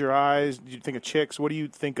close your eyes? Do you think of chicks? What do you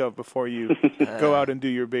think of before you go out and do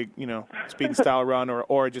your big, speed and style run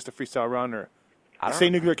or just a freestyle run? Or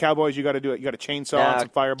say Nuclear Cowboys, you got to do it. You got to chainsaw and some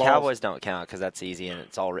fireballs. Cowboys don't count because that's easy and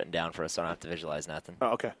it's all written down for us, so I don't have to visualize nothing. Oh,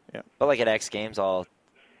 okay, yeah. But like at X Games, I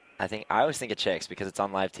always think of chicks because it's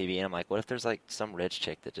on live TV, and I'm like, what if there's like some rich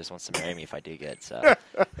chick that just wants to marry me if I do good? So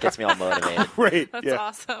it gets me all motivated. Great, That's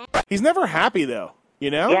awesome. He's never happy though,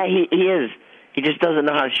 Yeah, he is. He just doesn't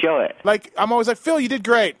know how to show it. Like, I'm always like, Phil, you did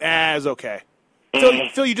great. It's okay.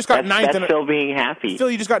 Phil, you just got ninth. That's Phil being happy. Phil,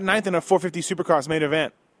 you just got ninth in a 450 Supercross main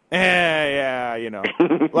event. Yeah,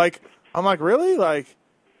 like, I'm like, really? Like,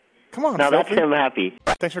 come on, No, Phil. that's him happy.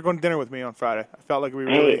 Thanks for going to dinner with me on Friday. I felt like we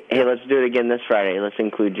really... Hey, let's do it again this Friday. Let's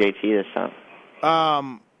include JT this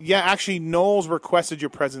time. Yeah, actually, Knowles requested your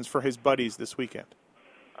presence for his buddies this weekend.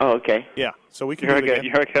 Oh, okay. Yeah, so we can You're do it again.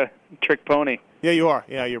 You're like a trick pony. Yeah, you are.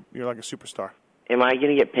 Yeah, you're like a superstar. Am I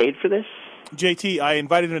going to get paid for this? JT, I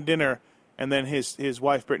invited him to dinner, and then his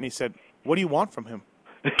wife, Brittany, said, what do you want from him?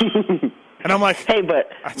 And I'm like... Hey, but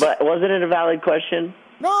wasn't it a valid question?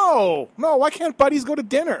 No, why can't buddies go to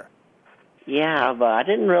dinner? Yeah, but I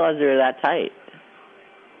didn't realize they were that tight.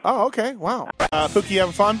 Oh, okay, wow. Pookie, you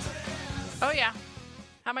having fun? Oh, yeah.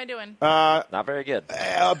 How am I doing? Not very good.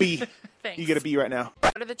 A B. Thanks. You get a B right now.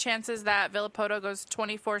 What are the chances that Villapoto goes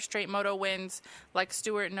 24 straight moto wins like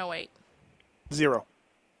Stewart in 08? 0.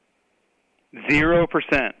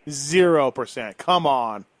 0%. 0%. Come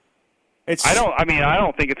on. I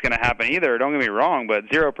don't think it's going to happen either. Don't get me wrong, but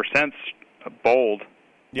 0%'s bold.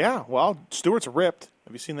 Yeah, well, Stewart's ripped.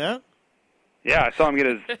 Have you seen that? Yeah, I saw him get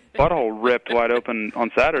his butthole ripped wide open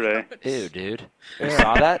on Saturday. Ew, dude. You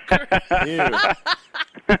saw that?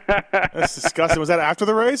 Ew. That's disgusting. Was that after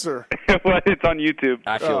the race? Or? It's on YouTube.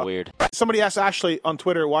 I feel weird. Somebody asked Ashley on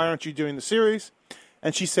Twitter, why aren't you doing the series?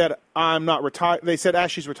 And she said, I'm not retired. They said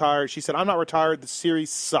Ashley's retired. She said, I'm not retired. The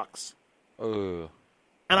series sucks. Ooh.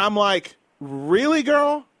 And I'm like, really,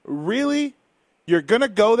 girl? Really? You're going to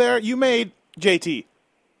go there? You made, JT,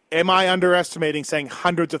 am I underestimating saying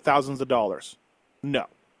hundreds of thousands of dollars? No.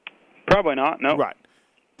 Probably not, no. Right.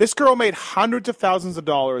 This girl made hundreds of thousands of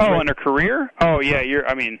dollars. Oh, in her career? Oh, yeah.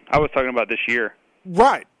 I was talking about this year.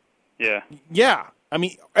 Right. Yeah. Yeah. I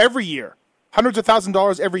mean, every year. Hundreds of thousands of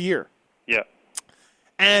dollars every year. Yeah.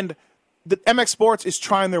 And the MX Sports is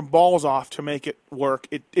trying their balls off to make it work.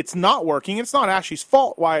 It's not working. It's not Ashley's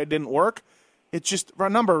fault why it didn't work. It's just for a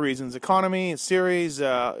number of reasons. Economy, series,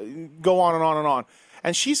 go on and on and on.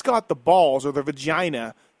 And she's got the balls or the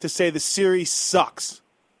vagina to say the series sucks.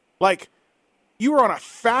 Like, you were on a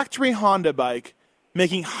factory Honda bike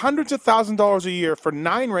making hundreds of thousands of dollars a year for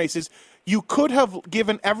 9 races. You could have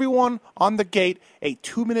given everyone on the gate a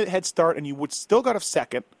 2-minute head start and you would still got a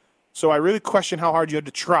second. So I really question how hard you had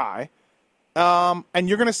to try. And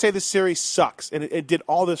you're going to say the series sucks, and it did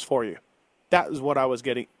all this for you. That is what I was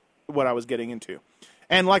getting into.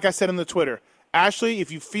 And like I said in the Twitter, Ashley, if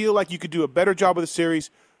you feel like you could do a better job with the series,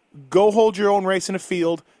 go hold your own race in a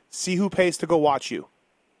field, see who pays to go watch you.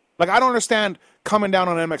 Like, I don't understand coming down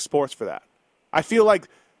on MX Sports for that. I feel like,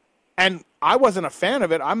 and I wasn't a fan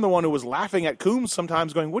of it. I'm the one who was laughing at Coombs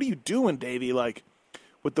sometimes going, what are you doing, Davey? Like,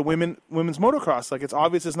 with the women's motocross. Like, it's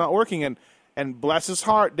obvious it's not working. And bless his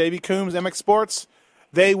heart, Davey Coombs, MX Sports,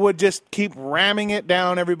 they would just keep ramming it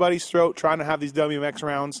down everybody's throat, trying to have these WMX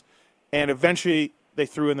rounds. And eventually, they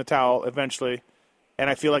threw in the towel, eventually.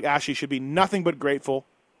 And I feel like Ashley should be nothing but grateful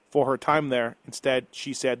for her time there. Instead,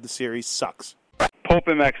 she said the series sucks.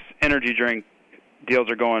 PulpMX energy drink deals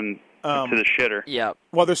are going to the shitter. Yeah.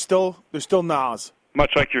 Well, there's still Nas.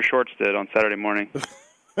 Much like your shorts did on Saturday morning.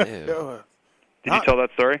 Did you tell that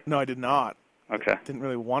story? No, I did not. Okay. Didn't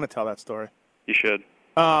really want to tell that story. You should.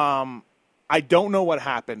 I don't know what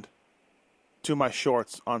happened to my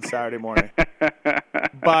shorts on Saturday morning.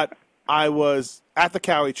 But I was at the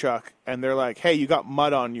Cowie truck, and they're like, hey, you got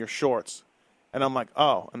mud on your shorts. And I'm like,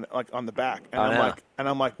 oh, and like on the back. And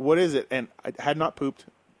I'm like, what is it? And I had not pooped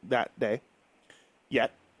that day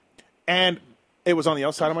yet. And it was on the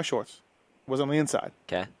outside of my shorts. It was on the inside.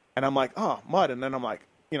 Okay. And I'm like, oh, mud. And then I'm like,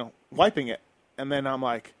 wiping it. And then I'm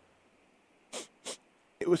like,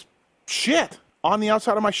 it was shit on the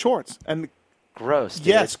outside of my shorts. And gross, dude.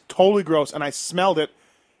 Yeah, it's totally gross. And I smelled it,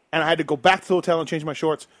 and I had to go back to the hotel and change my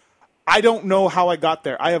shorts. I don't know how I got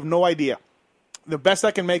there. I have no idea. The best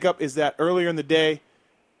I can make up is that earlier in the day,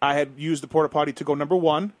 I had used the porta potty to go number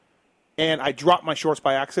 1, and I dropped my shorts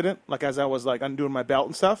by accident, like as I was like undoing my belt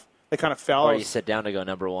and stuff. They kind of fell. Or you sit down to go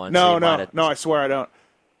number 1. No, so no, I swear I don't.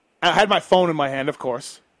 I had my phone in my hand, of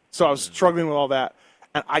course, so I was struggling with all that.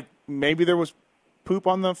 And maybe there was poop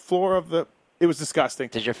on the floor of the. It was disgusting.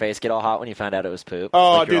 Did your face get all hot when you found out it was poop?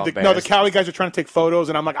 Oh, like dude, the Cali guys are trying to take photos,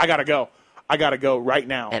 and I'm like, I gotta go right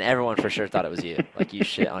now. And everyone for sure thought it was you. Like you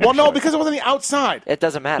shit on. Well, no, because it was on the outside. It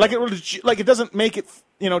doesn't matter. Like it doesn't make it.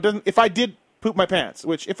 Doesn't. If I did poop my pants,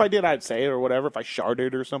 which if I did, I'd say it or whatever. If I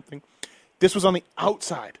sharded or something, this was on the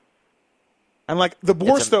outside. And like the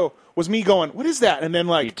worst though was me going, "What is that?" And then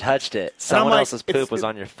like you touched it. Someone else's poop was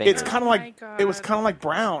on your finger. It's kind of like it was kind of like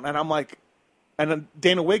brown, and I'm like, and then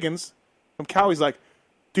Dana Wiggins from Cowie's like,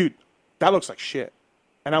 "Dude, that looks like shit,"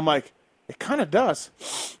 and I'm like, "It kind of does."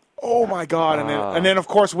 Oh my god! And then of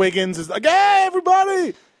course Wiggins is like, "Hey,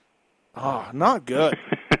 everybody!" Oh, not good.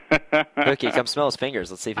 Cookie, come smell his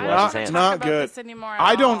fingers. Let's see if he washes his hands. Not good.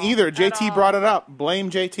 I don't either. JT brought it up. Blame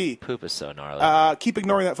JT. Poop is so gnarly. Keep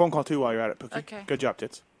ignoring that phone call too while you're at it, Pookie. Okay. Good job,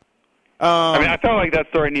 Tits. I felt like that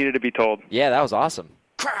story needed to be told. Yeah, that was awesome.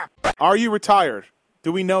 Are you retired?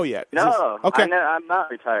 Do we know yet? No, okay. I'm not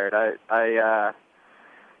retired. I'm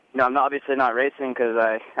obviously not racing because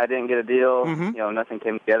I didn't get a deal. Mm-hmm. Nothing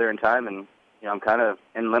came together in time, and I'm kind of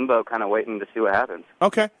in limbo, kind of waiting to see what happens.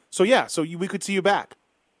 Okay. So we could see you back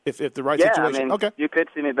if the right situation. Okay. You could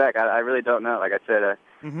see me back. I really don't know. Like I said,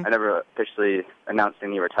 I never officially announced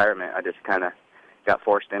any retirement. I just kind of got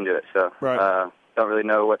forced into it. So don't really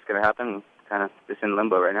know what's going to happen. Kind of just in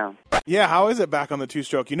limbo right now. Yeah. How is it back on the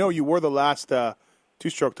 2-stroke? You were the last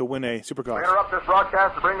 2-stroke to win a Supercross. Interrupt this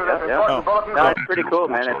broadcast to bring you this important bulletin. No, it's pretty cool,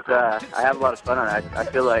 man. It's I have a lot of fun on it. I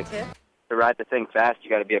feel like to ride the thing fast, you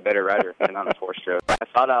got to be a better rider than on a 4-stroke. I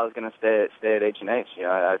thought I was going to stay at H&H.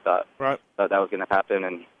 I thought that was going to happen,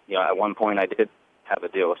 and at one point I did have a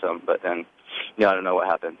deal with them, but then I don't know what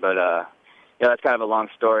happened. But that's kind of a long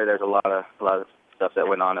story. There's a lot of stuff that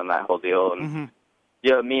went on in that whole deal, and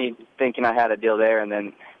me thinking I had a deal there, and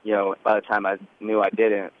then by the time I knew I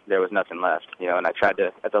didn't, there was nothing left. And I tried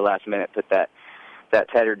to at the last minute put that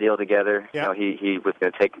Tedder deal together. Yeah. He was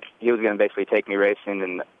going to basically take me racing,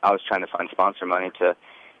 and I was trying to find sponsor money to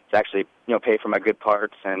actually pay for my good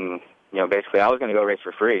parts, and basically I was going to go race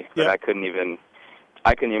for free, but I couldn't even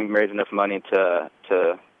raise enough money to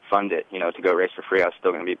fund it. To go race for free, I was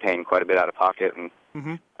still going to be paying quite a bit out of pocket, and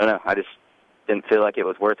I don't know. I just didn't feel like it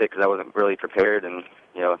was worth it because I wasn't really prepared, and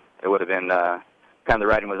it would have been kind of the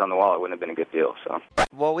writing was on the wall. It wouldn't have been a good deal. So.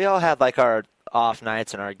 Well, we all had like our off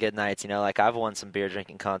nights and our good nights. Like I've won some beer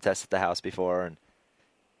drinking contests at the house before, and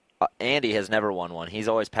Andy has never won one. He's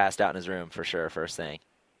always passed out in his room for sure, first thing.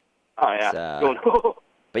 Oh yeah. So,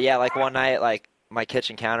 but yeah, like one night, like my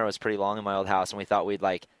kitchen counter was pretty long in my old house, and we thought we'd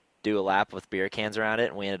like do a lap with beer cans around it,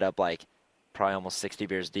 and we ended up like probably almost 60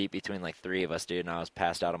 beers deep between like 3 of us, dude. And I was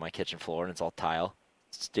passed out on my kitchen floor, and it's all tile.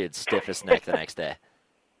 Dude, stiff as neck the next day.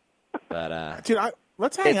 But dude,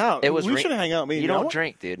 let's hang out. We should hang out. You don't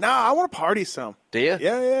drink, dude. No, I want to party some. Do you?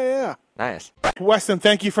 Yeah. Nice. Weston,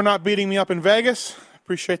 thank you for not beating me up in Vegas.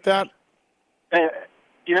 Appreciate that.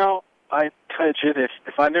 I tell you the truth,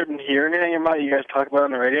 if I didn't hear anything about you guys talk about it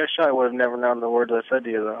on the radio show, I would have never known the words I said to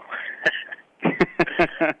you, though.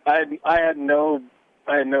 I had no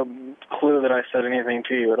clue that I said anything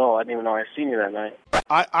to you at all. I didn't even know I seen you that night.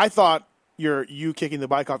 I thought you kicking the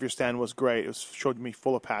bike off your stand was great. It showed me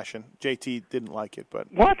full of passion. JT didn't like it,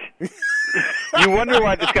 but what? You wonder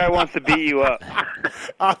why this guy wants to beat you up.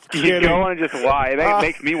 I'm kidding. You don't want to just lie. It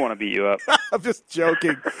makes me want to beat you up. I'm just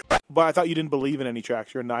joking. But I thought you didn't believe in any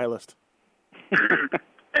tracks. You're a nihilist.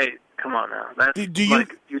 Hey, come on now. That's, do you,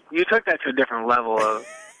 you took that to a different level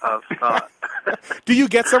of thought. Do you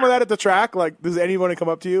get some of that at the track? Like, does anyone come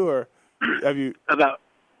up to you, or have you about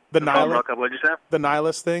the nihilist? What'd you say? The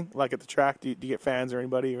nihilist thing, like at the track. Do you get fans or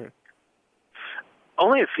anybody? Or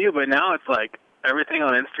only a few, but now it's like everything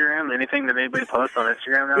on Instagram. Anything that anybody posts on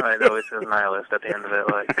Instagram now, it always says nihilist at the end of it.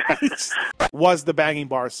 Like, was the banging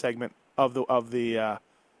bars segment of the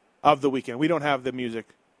weekend? We don't have the music.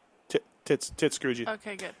 Tits Scrooge.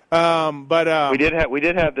 Okay, good. But we did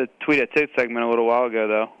have the tweet at Tits segment a little while ago,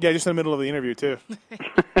 though. Yeah, just in the middle of the interview too.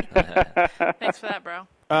 Thanks for that, bro.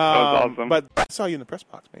 That was awesome. But I saw you in the press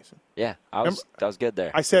box, Mason. Yeah, that was good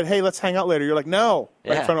there. I said, "Hey, let's hang out later." You're like, "No,"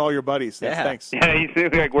 right in front of all your buddies. Yeah. Thanks. Yeah,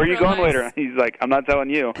 he's like, "Where are you going later?" He's like, "I'm not telling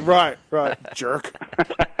you." Right, jerk.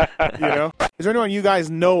 Is there anyone you guys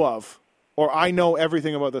know of, or I know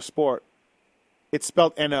everything about the sport? It's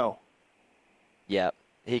spelled N-O. Yep.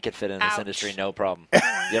 He could fit in this Ouch. industry, no problem.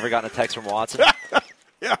 You ever gotten a text from Watson?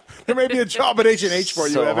 Yeah, there may be a job at H&H for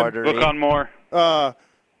you, So Evan. hard to Look read. on more.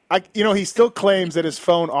 He still claims that his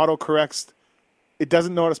phone autocorrects. It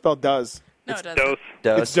doesn't know how to spell does. No, it doesn't. Dose.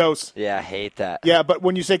 Dose. It's dose. Yeah, I hate that. Yeah, but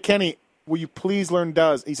when you say, Kenny, will you please learn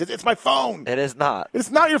does? He says, it's my phone. It is not.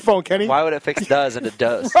 It's not your phone, Kenny. Why would it fix does into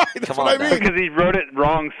does? Right, that's Come what on, I now. mean. Because he wrote it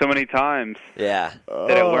wrong so many times Yeah.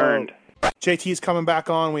 that it learned. JT's coming back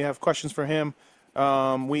on. We have questions for him.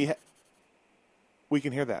 We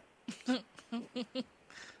can hear that.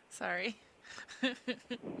 Sorry.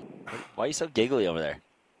 Why are you so giggly over there?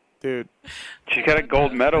 Dude. She's got a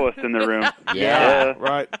gold medalist in the room. Yeah.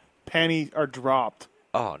 Right. Panties are dropped.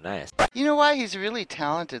 Oh, nice. You know why? He's really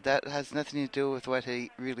talented. That has nothing to do with what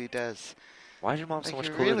he really does. Why is your mom so Like, much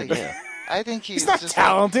he cooler really- than you? I think he's He's not just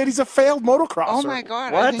talented. He's a failed motocrosser. Oh, my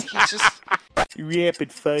God. What? I think he's just...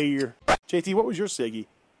 Rapid fire. JT, what was your Siggy?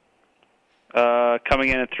 Coming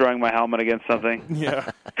in and throwing my helmet against something. Yeah.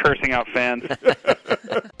 Cursing out fans.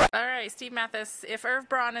 All right, Steve Mathis. If Irv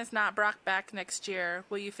Braun is not brought back next year,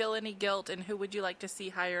 will you feel any guilt, and who would you like to see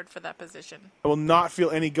hired for that position? I will not feel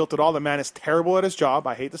any guilt at all. The man is terrible at his job.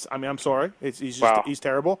 I hate this. I mean, I'm sorry. He's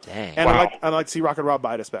terrible. Dang. And Wow. I'd like to see Rocket Rob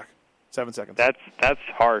bite us back. 7 seconds. That's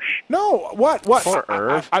harsh. No, what? Poor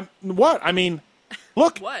Irv. What? I mean,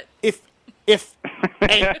 look. What? If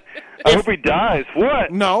I hope he dies.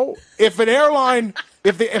 What? no, if an airline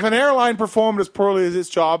performed as poorly as its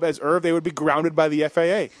job as Irv, they would be grounded by the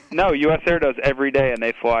FAA. No, U.S. Air does every day, and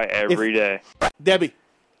they fly every day. Debbie,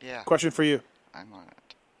 Yeah, question for you. I'm on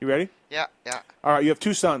it. You ready? Yeah. All right. You have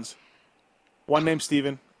two sons. One named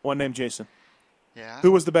Steven, one named Jason. Yeah.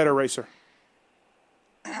 Who was the better racer?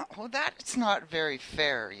 Well, that's not very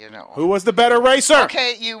fair, you know. Who was the better racer?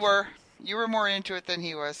 Okay, you were more into it than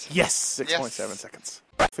he was. Yes, 6.7 Yes. seconds.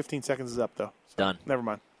 15 seconds is up, though. Done. Never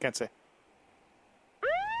mind. Can't say.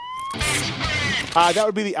 That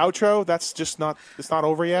would be the outro. That's just not. It's not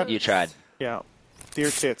over yet. You tried. Yeah. Dear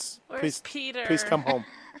tits, Where's Peter? please come home.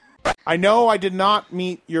 I know I did not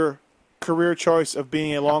meet your career choice of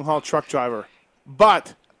being a long haul truck driver,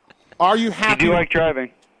 but are you You happy? do like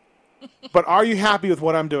driving. But are you happy with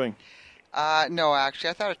what I'm doing? No,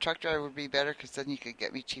 actually, I thought a truck driver would be better because then you could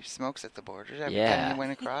get me cheap smokes at the border every time you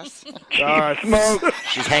went across.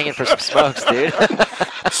 She's hanging for some smokes, dude.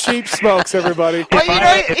 Cheap smokes, everybody.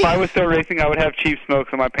 If I was still racing, I would have cheap smokes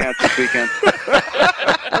on my pants this weekend.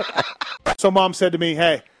 So Mom said to me,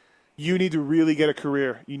 hey, you need to really get a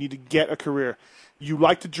career. You need to get a career. You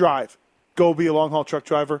like to drive. Go be a long-haul truck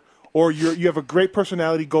driver. Or you have a great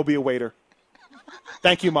personality. Go be a waiter.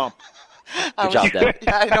 Thank you, Mom. Good job, Deb.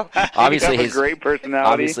 Yeah, I know. Obviously, he's a great personality.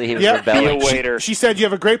 Obviously, he was Yeah. rebelling. Be a waiter. She said, you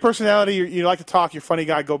have a great personality. You like to talk. You're a funny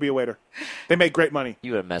guy. Go be a waiter. They make great money.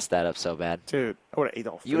 You would have messed that up so bad. Dude, I would have ate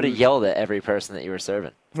all food. You would have yelled at every person that you were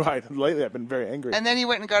serving. Right. Lately, I've been very angry. And then he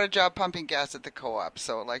went and got a job pumping gas at the co-op.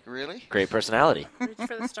 So, like, really? Great personality. Reach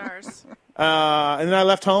for the stars. And then I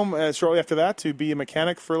left home shortly after that to be a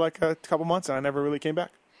mechanic for like a couple months, and I never really came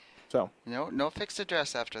back. So No fixed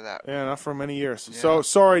address after that. yeah, not for many years. Yeah. So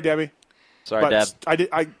sorry, Debbie. Sorry, But Deb.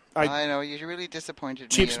 I know you really disappointed me.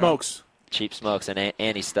 cheap you know. smokes. Cheap smokes, and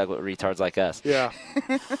Andy's stuck with retards like us. Yeah.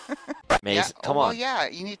 Maze, come well, on. yeah,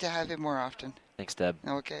 you need to have it more often. Thanks, Deb.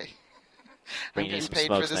 Okay. Bring I'm you getting some paid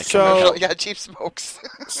smokes for this next commercial. time. Yeah, cheap smokes.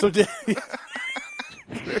 So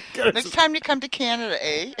Next time you come to Canada,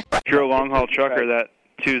 eh? If you're a long-haul trucker, that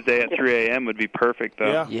Tuesday at 3 a.m. would be perfect,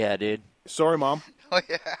 though. Yeah. Yeah, dude. Sorry, Mom. Oh,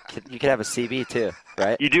 yeah. You could have a CB, too,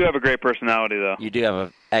 right? You do have a great personality, though. You do have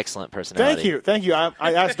an excellent personality. Thank you.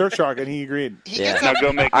 I asked Dirt Shark, and he agreed. Yeah. Now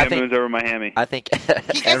go make I them think- moves over Miami. I think He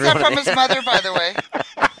gets that from his mother, by the way.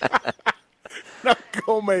 Now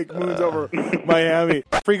go make moves over Miami.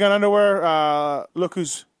 Free gun underwear. Look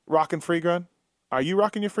who's rocking free gun. Are you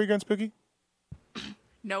rocking your free gun, Spooky?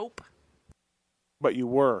 Nope. But you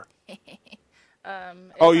were. If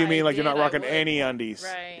Oh, you I mean like you're did, not I rocking would. any undies?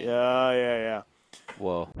 Right. Yeah.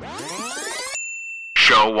 Whoa.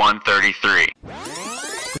 Show 133.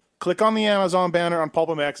 Click on the Amazon banner on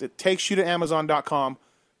PulpMX. It takes you to Amazon.com.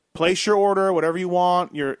 Place your order, whatever you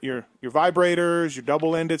want. Your vibrators, your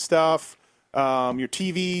double-ended stuff, your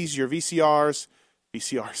TVs, your VCRs.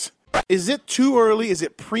 Is it too early? Is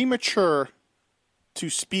it premature to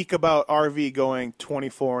speak about RV going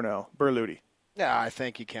 24-0? Berluti. Yeah, I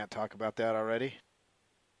think you can't talk about that already.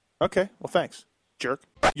 Okay. Well, thanks, jerk.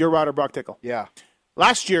 Your rider, Brock Tickle. Yeah.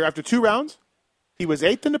 Last year, after 2 rounds, he was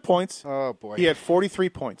 8th in the points. Oh, boy. He had 43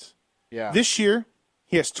 points. Yeah. This year,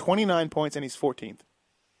 he has 29 points, and he's 14th.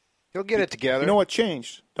 He'll get it together. You know what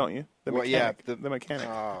changed, don't you? The Well, mechanic. yeah, the mechanic.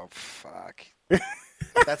 Oh, fuck.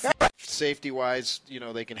 That's safety-wise,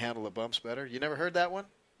 they can handle the bumps better. You never heard that one?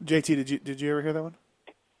 JT, did you ever hear that one?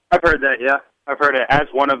 I've heard that, yeah. I've heard it as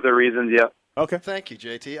one of the reasons, yeah. Okay. Thank you,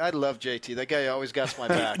 JT. I love JT. That guy always got my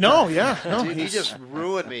back. No, he just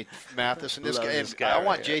ruined me, Mathis. And this guy, I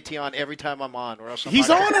want JT on every time I'm on, or else He's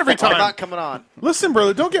on every time. I'm not coming on. Listen,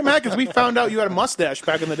 brother, don't get mad because we found out you had a mustache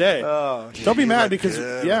back in the day. Oh, don't be mad good because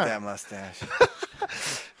with that mustache.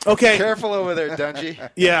 Okay. Careful over there, Dungy.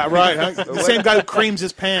 Yeah, right. Huh? The same guy who creams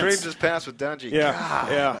his pants. Creams his pants with Dungy.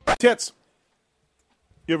 Yeah. Tits.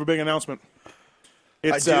 You have a big announcement.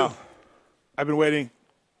 It's, I do. I've been waiting.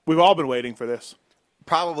 We've all been waiting for this.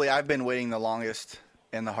 Probably I've been waiting the longest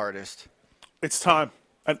and the hardest. It's time.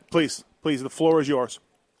 Please, the floor is yours.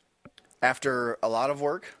 After a lot of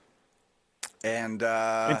work and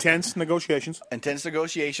intense negotiations,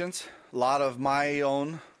 a lot of my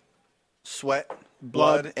own sweat,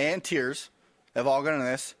 blood, and tears have all gone into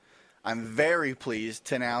this. I'm very pleased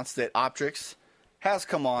to announce that Optrix has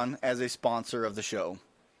come on as a sponsor of the show.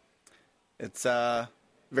 It's a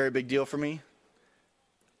very big deal for me.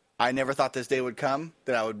 I never thought this day would come,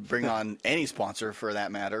 that I would bring on any sponsor for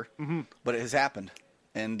that matter, but it has happened.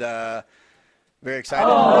 And very excited.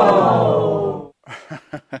 Oh!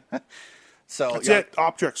 So that's it,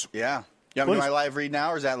 Optrix. Yeah. You want me to do my live read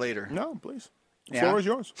now, or is that later? No, please. The floor is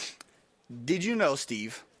yours. Did you know,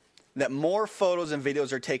 Steve, that more photos and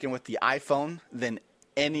videos are taken with the iPhone than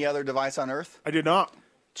any other device on Earth? I did not.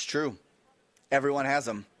 It's true. Everyone has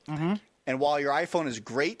them. Mm-hmm. And while your iPhone is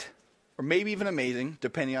great, or maybe even amazing,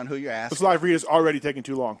 depending on who you ask. This live read is already taking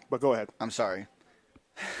too long, but go ahead. I'm sorry.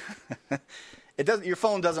 Your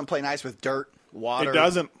phone doesn't play nice with dirt, water. It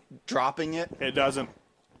doesn't. Dropping it. It doesn't.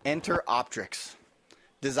 Enter Optrix.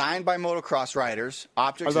 Designed by motocross riders,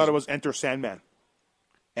 Optrix I thought it was Enter Sandman.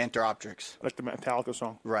 Enter Optrix. Like the Metallica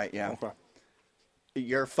song. Right, yeah. Okay.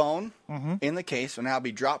 Your phone in the case will now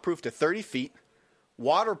be drop-proof to 30 feet,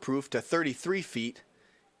 waterproof to 33 feet,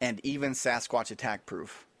 and even Sasquatch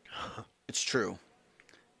attack-proof. It's true.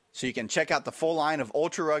 So you can check out the full line of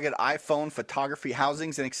ultra-rugged iPhone photography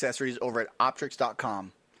housings and accessories over at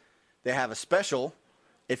Optrix.com. They have a special.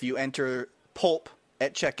 If you enter PULP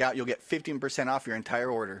at checkout, you'll get 15% off your entire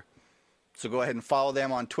order. So go ahead and follow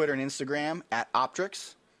them on Twitter and Instagram at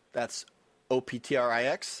Optrix. That's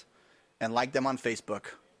OPTRIX. And like them on Facebook.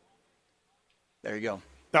 There you go.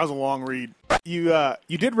 That was a long read. You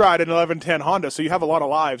did ride an 1110 Honda, so you have a lot of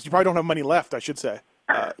lives. You probably don't have money left, I should say.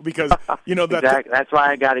 Because, exactly. That's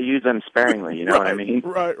why I got to use them sparingly, you know what I mean?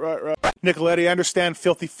 Right. Nicoletti, I understand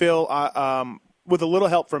Filthy Phil. With a little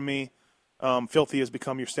help from me, Filthy has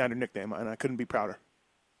become your standard nickname, and I couldn't be prouder.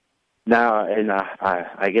 No, and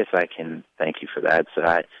I guess I can thank you for that. So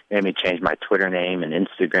I made me change my Twitter name and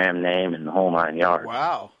Instagram name and the whole 9 yards.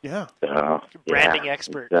 Wow. Yeah. So, branding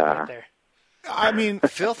expert right there. I mean,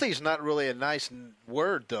 filthy's not really a nice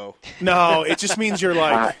word, though. No, it just means you're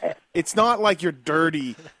like. It's not like you're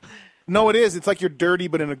dirty. No, it is. It's like you're dirty,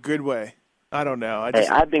 but in a good way. I don't know.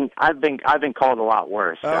 I've been called a lot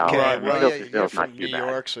worse. Okay, so, well, you're from New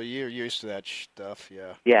York, so you're used to that stuff.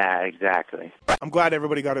 Yeah. Yeah, exactly. I'm glad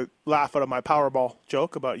everybody got a laugh out of my Powerball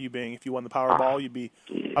joke about you being, if you won the Powerball, you'd be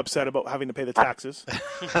upset about having to pay the taxes.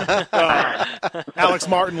 Alex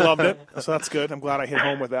Martin loved it, so that's good. I'm glad I hit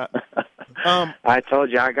home with that. I told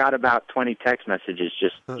you I got about 20 text messages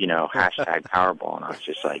just, hashtag Powerball, and I was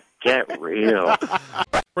just like, get real.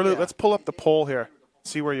 Let's pull up the poll here,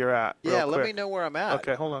 see where you're at. Yeah, let me know where I'm at.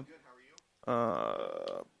 Okay, hold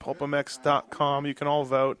on. PulpMX.com, you can all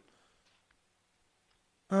vote.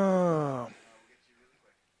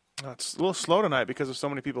 It's a little slow tonight because of so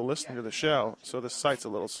many people listening to the show, so the site's a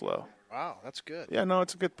little slow. Wow, that's good. Yeah, no,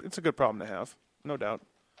 it's a good problem to have, no doubt.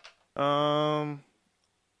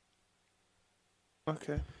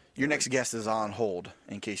 Okay. Your next guest is on hold,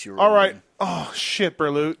 in case you were all wondering. right. Oh, shit,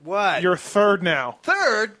 Berlut. What? You're third now.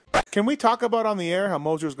 Third? Can we talk about on the air how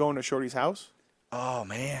Moser's going to Shorty's house? Oh,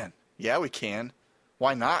 man. Yeah, we can.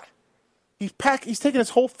 Why not? He's taking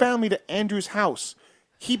his whole family to Andrew's house.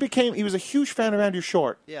 He was a huge fan of Andrew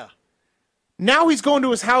Short. Yeah. Now he's going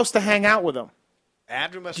to his house to hang out with him.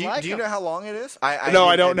 Andrew must do like you him. know how long it is? I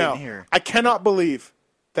don't know. I cannot believe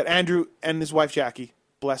that Andrew and his wife Jackie,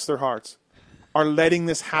 bless their hearts, are letting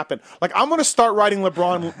this happen. Like, I'm going to start writing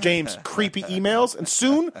LeBron James creepy emails, and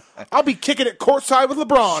soon I'll be kicking it courtside with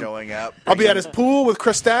LeBron. Showing up. I'll be at his pool with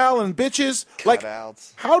Cristal and bitches. Like,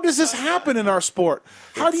 Cutouts. how does this happen in our sport?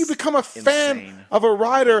 How do you become a fan of a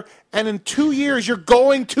rider, and in 2 years you're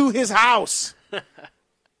going to his house?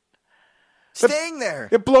 Staying there.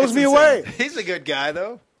 It blows me away. He's a good guy,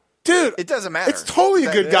 though. Dude. It doesn't matter. It's totally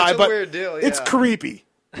a good guy, that's a but weird deal, it's yeah. creepy.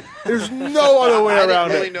 There's no other way around I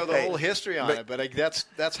didn't really it. know the whole history on it, but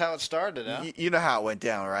that's how it started, huh? You know how it went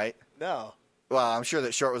down, right? No. Well, I'm sure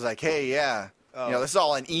that Short was like, "Hey, yeah, Oh. this is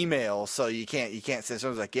all an email, so you can't say."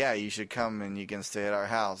 Someone's like, "Yeah, you should come and you can stay at our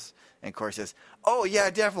house." And Corey says, "Oh yeah,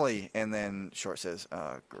 definitely." And then Short says,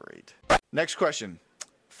 "Great." Next question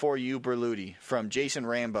for you, Berluti, from Jason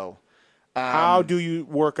Rambo. How do you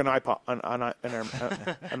work an iPod, an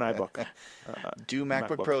iBook? Do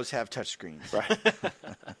MacBook Pros have touchscreens? Right.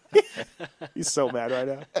 He's so mad right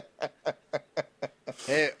now.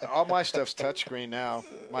 Hey, all my stuff's touchscreen now.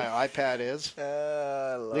 My iPad is.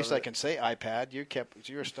 At least it. I can say iPad.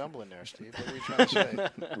 You were stumbling there, Steve. What were you trying to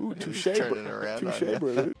say? Ooh, touche, Turn it around. touche,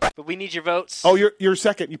 brother. But we need your votes. Oh, you're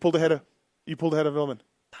second. You pulled ahead of Vilman.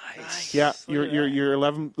 Nice. Yeah, you're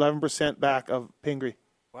 11% back of Pingree.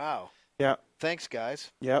 Wow. Yeah. Thanks,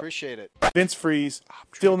 guys. Yeah. Appreciate it. Vince Freeze,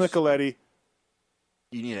 still Nicoletti.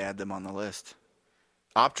 You need to add them on the list.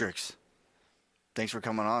 Optrix. Thanks for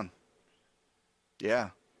coming on. Yeah.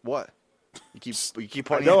 What? You keep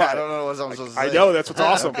pointing. I don't know what I'm supposed to say. I know. That's what's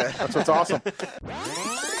awesome. Okay. That's what's awesome.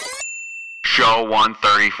 Show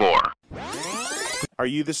 134. Are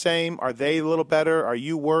you the same? Are they a little better? Are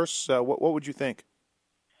you worse? What would you think?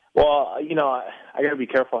 Well, I got to be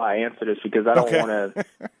careful how I answer this because I don't want to,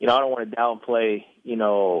 I don't want to downplay,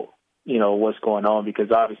 what's going on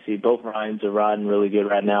because obviously both Ryans are riding really good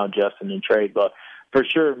right now, Justin and Trey. But for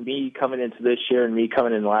sure, me coming into this year and me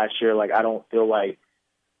coming in last year, like I don't feel like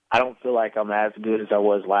I'm as good as I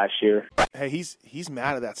was last year. Hey, he's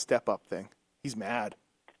mad at that step up thing. He's mad.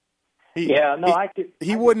 He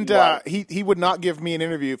would not give me an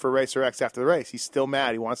interview for Racer X after the race. He's still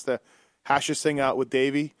mad. He wants to hash this thing out with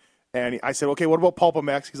Davey. And I said, okay, what about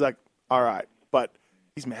PulpMX? He's like, all right, but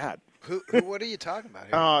he's mad. What are you talking about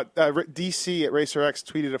here? DC at Racer X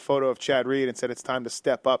tweeted a photo of Chad Reed and said it's time to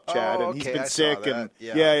step up, Chad. Oh, and he's okay, been I sick. saw that. And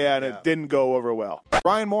Yeah. it didn't go over well.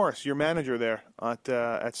 Ryan Morris, your manager there at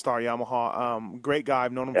Star Yamaha, great guy.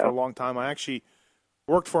 I've known him for a long time. I actually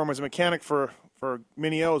worked for him as a mechanic for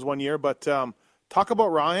Mini O's one year. But talk about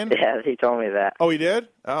Ryan. Yeah, he told me that. Oh, he did?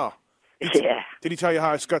 Oh. Yeah. Did he tell you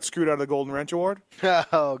how I got screwed out of the Golden Wrench Award?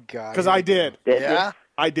 Oh, God. Because I did. Yeah?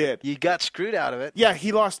 I did. You got screwed out of it? Yeah,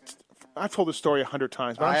 he lost. I've told this story 100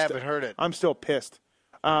 times. But I haven't heard it. I'm still pissed.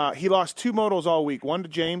 He lost 2 motos all week, one to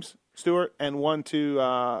James Stewart and one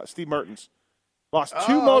to Steve Mertens. Lost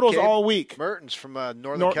 2 motos all week. Mertens from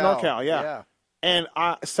NorCal. NorCal, yeah. And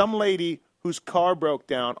some lady whose car broke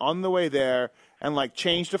down on the way there and,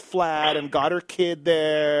 changed a flat and got her kid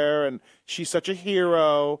there, and she's such a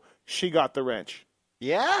hero. She got the wrench.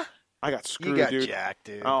 Yeah? I got screwed, You got dude. jacked,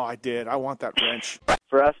 dude. Oh, I did. I want that wrench.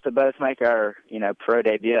 For us to both make our, pro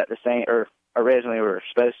debut at the same, or originally we were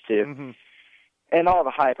supposed to, Mm-hmm. and all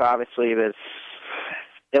the hype obviously was,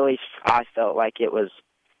 at least I felt like it was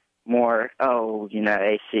more,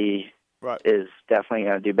 AC is definitely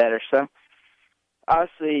going to do better. So,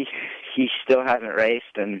 obviously, he still hasn't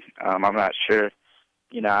raced, and I'm not sure.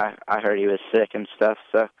 I heard he was sick and stuff,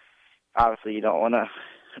 so obviously you don't want to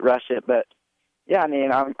rush it. But, yeah, I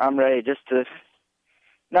mean, I'm ready just to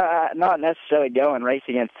not necessarily go and race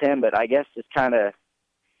against him, but I guess just kind of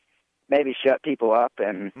maybe shut people up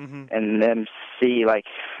and then see, all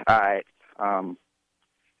right,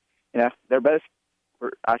 they're both,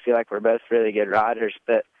 I feel like we're both really good riders,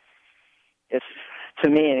 but it's, to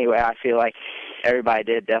me anyway, I feel like everybody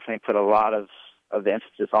did definitely put a lot of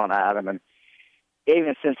emphasis on Adam, and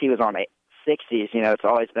even since he was on 60s, it's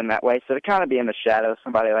always been that way. So to kind of be in the shadow of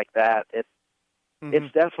somebody like that, it's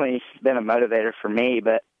definitely been a motivator for me,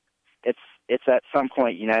 but it's at some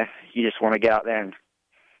point, you just want to get out there and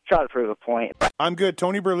try to prove a point. I'm good.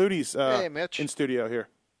 Tony Berluti's hey, Mitch. in studio here.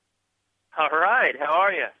 All right, how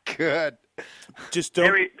are you? Good. Just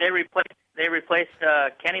don't. They replaced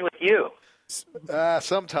Kenny with you.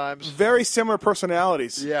 Sometimes. Very similar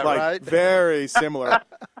personalities. Yeah, right. Very similar.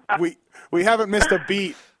 we haven't missed a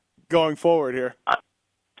beat going forward here.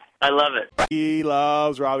 I love it. He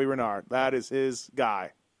loves Robbie Renard. That is his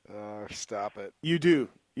guy. Stop it. You do.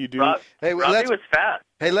 Hey, Robbie was fast.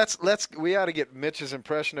 Hey, we ought to get Mitch's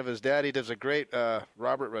impression of his dad. He does a great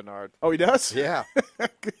Robert Renard. Oh, he does? Yeah.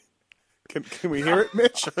 Can we hear it,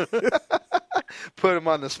 Mitch? Put him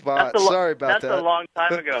on the spot. Sorry about that. That's a long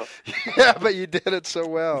time ago. Yeah, but you did it so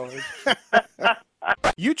well.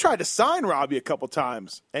 You tried to sign Robbie a couple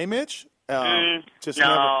times, hey, Mitch? No.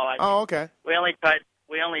 Okay. We only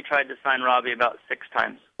tried to sign Robbie about 6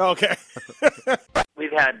 times. Okay.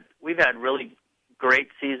 We've had really great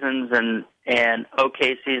seasons and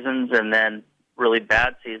okay seasons, and then really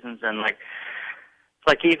bad seasons, and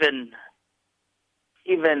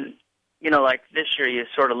even like this year, you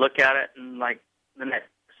sort of look at it and the next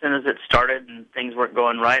soon as it started and things weren't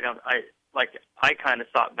going right, I kind of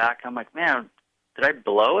thought back. I'm like, man, did I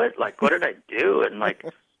blow it? Like, what did I do? And like,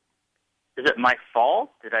 is it my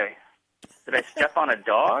fault? Did I step on a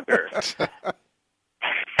dog? Or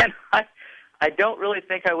and I don't really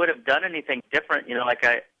think I would have done anything different. You know, like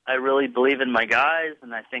I really believe in my guys,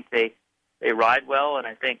 and I think they ride well, and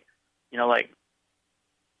I think, you know, like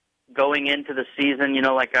going into the season, you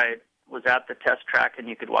know, like I was at the test track and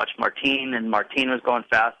you could watch Martin, and Martin was going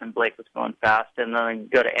fast and Blake was going fast, and then I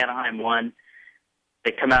go to Anaheim 1.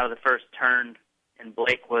 They come out of the first turn and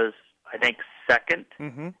Blake was, I think, second,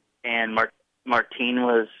 and Martin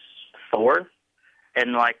was fourth,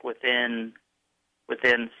 and like within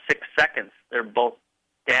 6 seconds they're both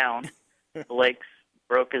down. Blake's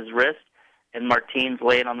broke his wrist, and Martin's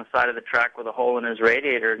laying on the side of the track with a hole in his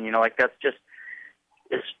radiator, and you know, like it's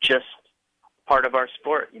just part of our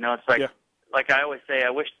sport. You know, it's like like I always say, I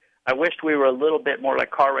wished we were a little bit more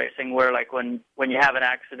like car racing, where like when you have an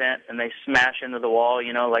accident and they smash into the wall,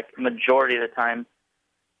 you know, like majority of the time,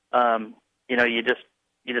 you know, you just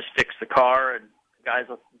fix the car, and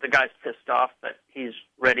the guy's pissed off, but he's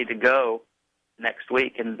ready to go next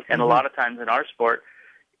week. And a lot of times in our sport,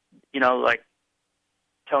 you know, like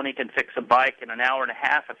Tony can fix a bike in an hour and a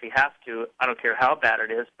half if he has to. I don't care how bad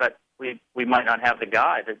it is, but we might not have the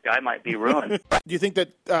guy. The guy might be ruined. Do you think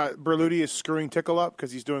that Berluti is screwing Tickle up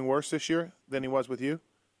because he's doing worse this year than he was with you? Do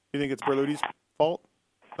you think it's Berluti's fault?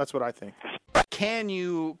 That's what I think. Can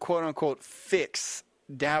you, quote-unquote, fix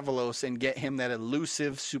Davalos and get him that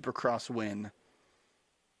elusive Supercross win?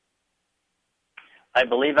 I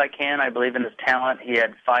believe I can. I believe in his talent. He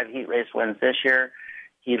had 5 heat race wins this year.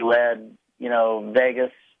 He led, you know,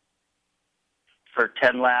 Vegas for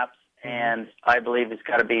 10 laps, and I believe he's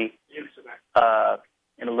got to be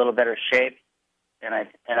in a little better shape. And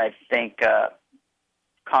I think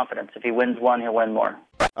confidence. If he wins one, he'll win more.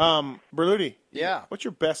 Berluti. Yeah. What's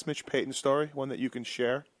your best Mitch Payton story? One that you can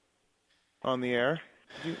share on the air?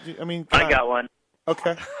 I got one.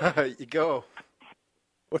 Okay. You go.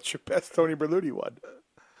 What's your best Tony Berluti one?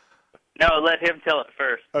 No, let him tell it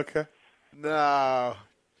first. Okay. No.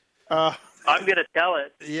 I'm going to tell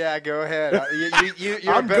it. Yeah, go ahead. You're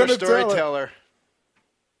a better storyteller.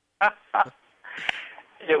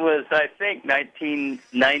 It was, I think,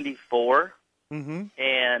 1994,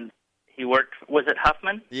 and he worked. Was it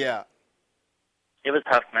Huffman? Yeah. It was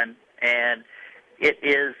Huffman, and it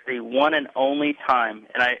is the one and only time,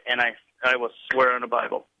 and I will swear on the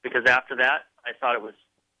Bible, because after that I thought it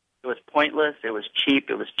was pointless, it was cheap,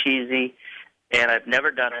 it was cheesy, and I've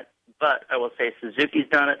never done it. But I will say Suzuki's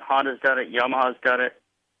done it, Honda's done it, Yamaha's done it,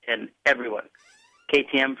 and everyone,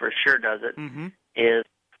 KTM for sure does it, is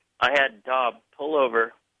I had Dobb pull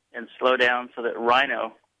over and slow down so that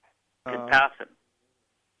Rhino could pass him.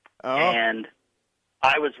 And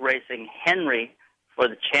I was racing Henry for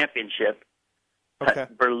the championship.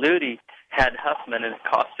 But Berluti had Huffman, and it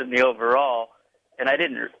cost him the overall, and I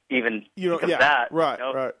didn't even think of that. Right, you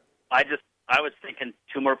know? right. I was thinking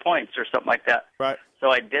 2 more points or something like that. Right. So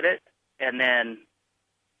I did it, and then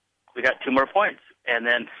we got 2 more points. And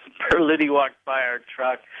then Berluti walked by our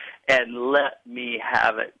truck and let me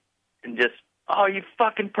have it. And just, oh, you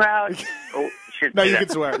fucking proud. No, you can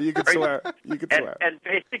swear. You can swear. You can swear. And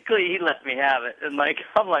basically, he let me have it. And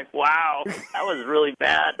I'm like, wow, that was really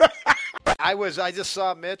bad. I just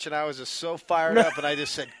saw Mitch, and I was just so fired up, and I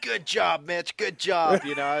just said, good job, Mitch, good job.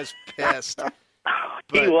 You know, I was pissed.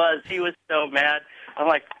 He was so mad. I'm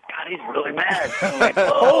like, God, he's really mad. I'm like,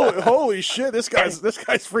 holy shit, this guy's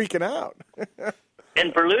freaking out.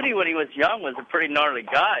 And Berluti, when he was young, was a pretty gnarly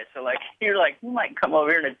guy. So, you're like, he might come over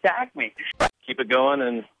here and attack me. Keep it going,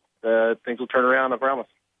 and things will turn around, I promise.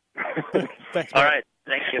 Thanks, all right,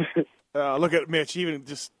 thank you. Look at Mitch. Even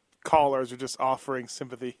just callers are just offering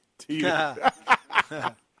sympathy to you.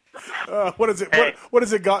 What is it? Hey. What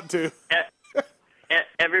has it gotten to?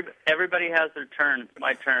 Everybody has their turn. It's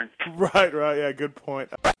my turn. Right. Yeah, good point.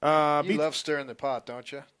 You love stirring the pot, don't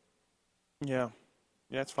you? Yeah,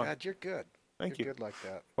 it's fun. God, you're good. Thank you're you. Good like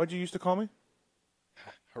that. What'd you used to call me?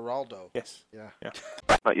 Geraldo. Yes. Yeah.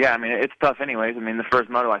 But yeah, I mean, it's tough anyways. I mean, the first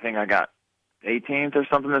moto, I think I got 18th or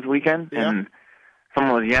something this weekend, and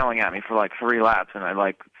someone was yelling at me for 3 laps, and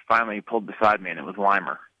I finally pulled beside me, and it was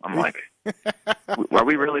Weimer. I'm like, are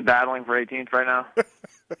we really battling for 18th right now?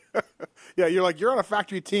 Yeah, you're on a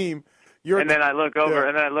factory team. And then I look over,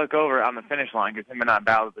 on the finish line, because him and I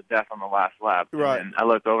battled to death on the last lap. Right. And I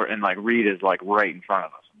look over, and Reed is right in front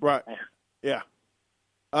of us. Right. Yeah.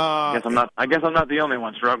 I guess I'm not the only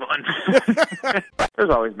one struggling. There's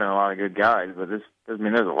always been a lot of good guys, but this I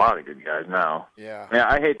mean, there's a lot of good guys now. Yeah. I mean,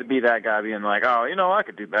 I hate to be that guy being like, oh, I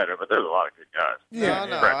could do better, but there's a lot of good guys. No,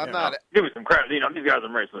 I'm not. Give me some credit. These guys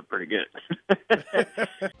I'm racing with pretty good.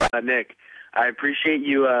 Nick, I appreciate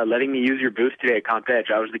you letting me use your boots today at Comp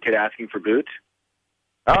Edge. I was the kid asking for boots.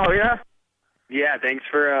 Oh, yeah? Yeah, thanks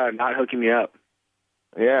for not hooking me up.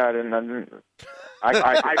 Yeah, I didn't. I can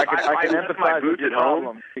left my empathize with boots your at home,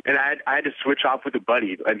 problem. and I had to switch off with a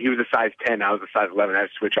buddy, and he was a size 10, I was a size 11. I had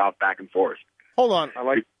to switch off back and forth. Hold on. I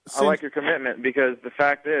like your commitment because the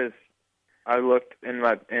fact is, I looked in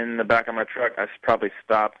the back of my truck. I probably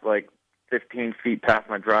stopped like 15 feet past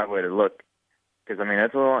my driveway to look because I mean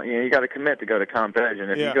that's a little, you got to commit to go to Comp Edge,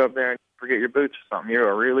 and if you go up there and forget your boots or something,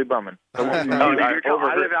 you're really bumming. So I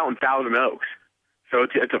live out in Thousand Oaks, so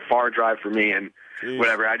it's a far drive for me, and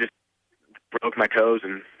whatever. I just broke my toes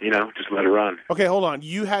and just let it run. Okay, hold on.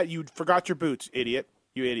 You forgot your boots, idiot.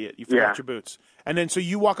 You idiot. You forgot your boots. And then so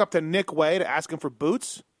you walk up to Nick Way to ask him for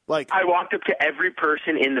boots? Like I walked up to every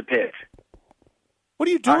person in the pit. What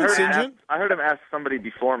are you doing, St. John? I heard him ask somebody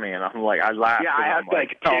before me, and I'm like, I laughed. Yeah, I asked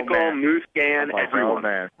Tickle, Moose Gan, everyone. Oh,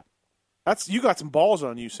 man. You got some balls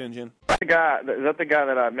on you, St. John. Is that the guy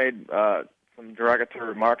that I made some derogatory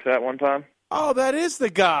remarks at one time? Oh, that is the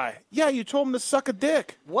guy. Yeah, you told him to suck a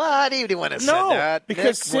dick. What? He wouldn't have said that.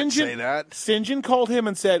 Because Nick wouldn't say that. St. John called him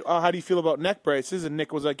and said, "Oh, how do you feel about neck braces?" And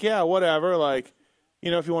Nick was like, "Yeah, whatever. Like,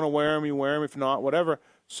 if you want to wear them, you wear them. If not, whatever."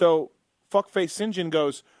 So, fuckface St. John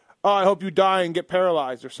goes, "Oh, I hope you die and get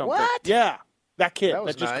paralyzed or something." What? Yeah, that kid That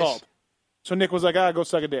was just nice. called. So Nick was like, "Go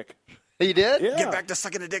suck a dick." He did? Yeah. Get back to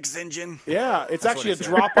sucking a dick, St. Yeah, it's That's actually a what he said.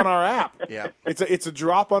 drop on our app. Yeah. It's a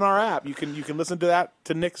drop on our app. You can listen to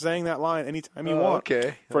Nick saying that line anytime you want.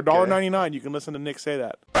 Okay. For $1.99, you can listen to Nick say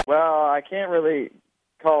that. Well, I can't really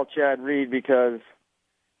call Chad Reed because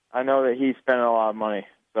I know that he's spending a lot of money.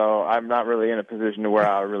 So I'm not really in a position to where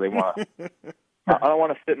I really want to. I don't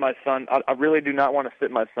want to sit my son. I really do not want to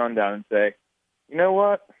sit my son down and say, you know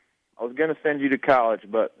what? I was going to send you to college,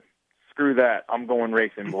 but screw that. I'm going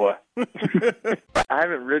racing, boy. I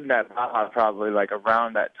haven't ridden that Baja probably like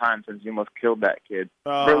around that time since you almost killed that kid.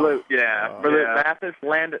 Mathis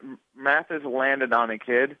landed on a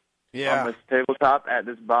kid on this tabletop at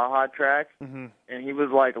this Baja track, and he was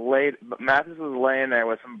like Mathis was laying there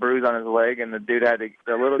with some bruise on his leg, and the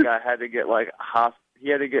little guy had to get he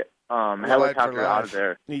had to get helicopter out of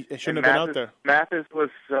there. He shouldn't have been out there. Mathis was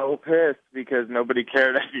so pissed because nobody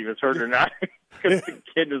cared if he was hurt or not because the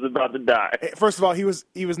kid was about to die. First of all, he was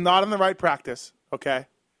not in the right practice, okay?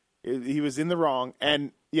 He was in the wrong,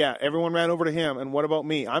 and yeah, everyone ran over to him, and what about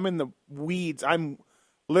me? I'm in the weeds. I'm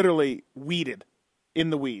literally weeded in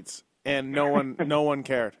the weeds, and no one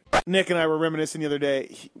cared. Nick and I were reminiscing the other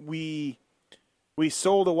day. We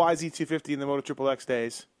sold a YZ250 in the Moto XXX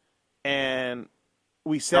days, and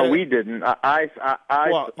we said we didn't.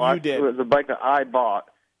 You did. It was a bike that I bought.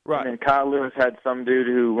 Right. And then Kyle Lewis had some dude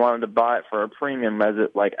who wanted to buy it for a premium as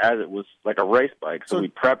it was like a race bike, so we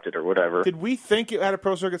prepped it or whatever. Did we think it had a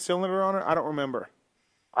Pro Circuit cylinder on it? I don't remember.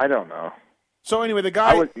 I don't know. So anyway, the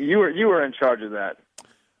guy you were in charge of that.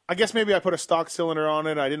 I guess maybe I put a stock cylinder on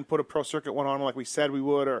it. I didn't put a Pro Circuit one on like we said we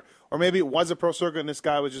would, or maybe it was a Pro Circuit and this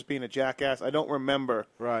guy was just being a jackass. I don't remember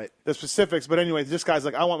the specifics, but anyway, this guy's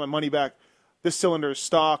like, I want my money back. This cylinder is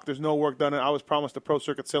stock. There's no work done. I was promised a Pro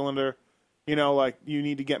Circuit cylinder. Like, you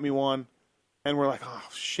need to get me one. And we're like, oh,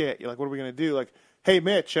 shit. You're like, what are we going to do? Like, hey,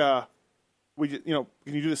 Mitch, can you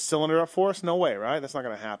do the cylinder up for us? No way, right? That's not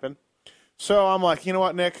going to happen. So I'm like, you know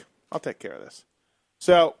what, Nick? I'll take care of this.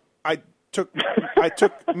 So I took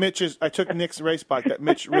Nick's race bike that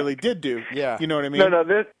Mitch really did do. Yeah. You know what I mean? No,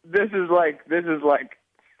 this is like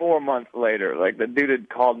 4 months later. Like, the dude had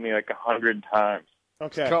called me like 100 times.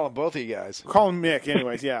 Okay. Calling both of you guys. Calling Nick,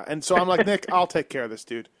 anyways, yeah. And so I'm like, Nick, I'll take care of this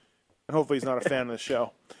dude. And hopefully he's not a fan of the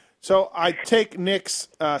show. So I take Nick's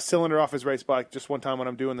cylinder off his race bike just one time when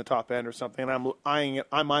I'm doing the top end or something, and I'm eyeing it,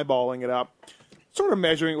 I'm eyeballing it up, sort of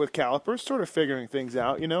measuring it with calipers, sort of figuring things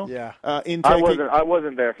out, Yeah. Intake, I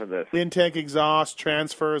wasn't there for this. Intake, exhaust,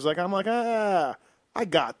 transfers. I'm like, I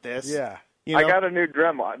got this. Yeah. I got a new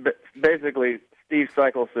Dremel. Basically, Steve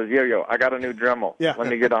Cycle says, yo, I got a new Dremel. Yeah. Let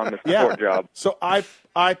me get on this support job. So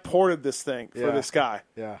I ported this thing for this guy.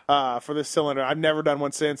 Yeah. For this cylinder. I've never done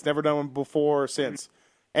one since, never done one before or since.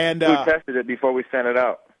 And we tested it before we sent it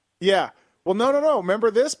out. Yeah. Well, no.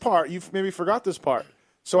 Remember this part. You maybe forgot this part.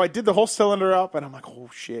 So I did the whole cylinder up, and I'm like, oh,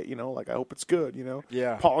 shit, I hope it's good,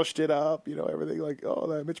 Yeah. Polished it up, everything like, oh,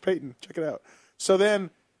 that Mitch Payton, check it out. So then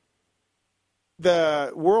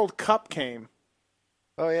the World Cup came.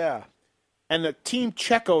 Oh, yeah. And the Team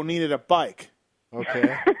Checo needed a bike.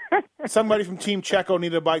 Okay. Somebody from Team Checo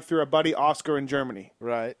needed a bike through a buddy, Oscar, in Germany.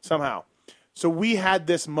 Right. Somehow. So we had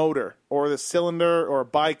this motor or the cylinder or a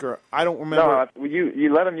bike or I don't remember. No,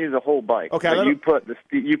 you let him use a whole bike. Okay, but you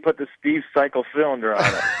put the Steve cycle cylinder on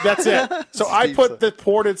it. That's it. So I put the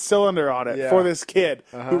ported cylinder on it for this kid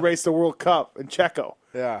who raced the World Cup in Checo.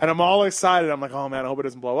 Yeah. And I'm all excited. I'm like, oh man, I hope it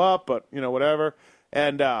doesn't blow up, but whatever.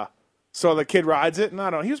 And so the kid rides it, and I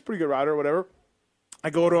don't know, he was a pretty good rider or whatever. I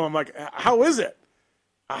go to him, I'm like, how is it?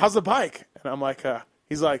 How's the bike? And I'm like,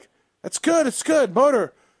 he's like, it's good,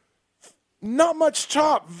 motor. Not much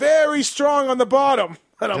top, very strong on the bottom.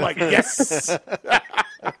 And I'm like, yes.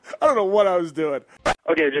 I don't know what I was doing.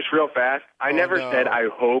 Okay, just real fast. I never said I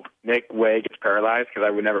hope Nick Way gets paralyzed because I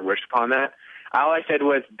would never wish upon that. All I said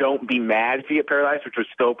was don't be mad if you get paralyzed, which was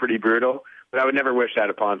still pretty brutal. But I would never wish that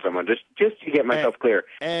upon someone, just to get myself clear.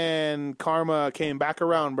 And karma came back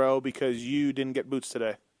around, bro, because you didn't get boots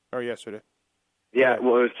today or yesterday. Yeah,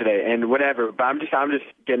 well, it was today, and whatever. But I'm just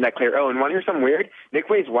getting that clear. Oh, and want to hear something weird? Nick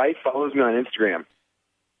Way's wife follows me on Instagram.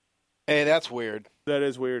 Hey, that's weird. That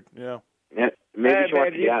is weird. Yeah. Yeah, maybe she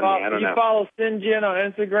wants to get on me. I don't know. You follow Sinjin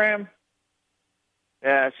on Instagram?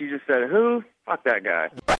 Yeah, she just said, who? Fuck that guy.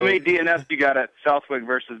 How many DNFs you got at Southwick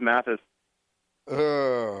versus Mathis?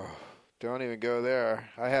 Oh, don't even go there.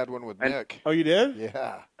 I had one with Nick. Oh, you did?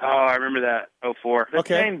 Yeah. Oh, I remember that. 04. The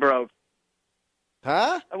chain broke.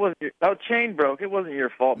 Huh? That chain broke. It wasn't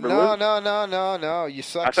your fault, bro. No. You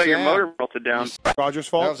suck. I thought your Sam. motor melted down. Roger's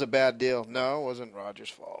fault? That was a bad deal. No, it wasn't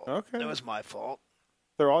Roger's fault. Okay. It was my fault.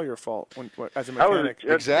 They're all your fault as a mechanic.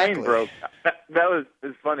 That chain broke. That was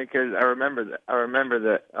it's funny because I remember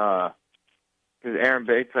that because Aaron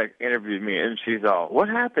Bates interviewed me and she's all, "What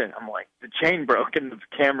happened?" I'm like, "The chain broke," and the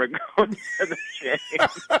camera goes to the chain.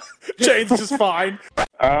 Chain's just fine.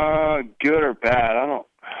 Good or bad? I don't.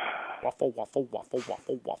 Waffle.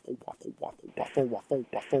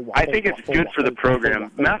 I think it's good for the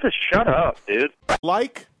program. Mathis, shut up, dude.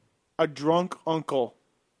 Like a drunk uncle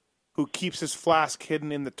who keeps his flask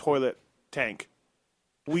hidden in the toilet tank.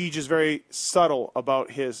 Weege is very subtle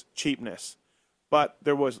about his cheapness. But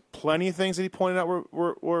there was plenty of things that he pointed out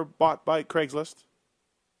were bought by Craigslist.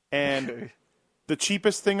 And the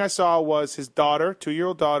cheapest thing I saw was his daughter,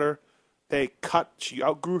 2-year-old daughter. She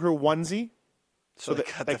outgrew her onesie. So they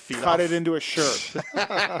cut it into a shirt.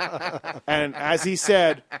 And as he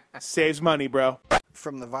said, saves money, bro.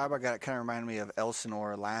 From the vibe I got, it kind of reminded me of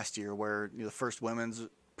Elsinore last year where the first women's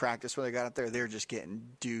practice where they got up there, they were just getting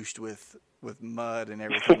douched with mud and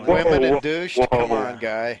everything. Women and douche? Come on,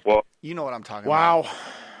 guy. You know what I'm talking about. Wow.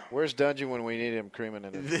 Where's Dungeon when we need him creaming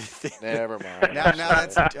in it? Never mind. Now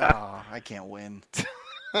that's... Oh, I can't win.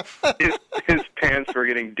 His pants were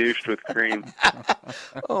getting douched with cream.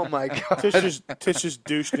 Oh, my God. Tish just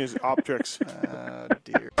douched in his optics. Oh,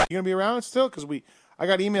 dear. You going to be around still? Because I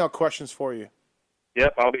got email questions for you.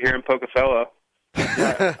 Yep, I'll be here in Pocatello.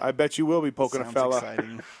 Yeah, I bet you will be poking a fella.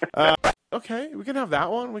 Exciting. Okay, we can have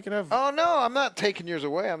that one. We can have. Oh no, I'm not taking yours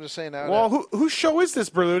away. I'm just saying that. Well, whose show is this,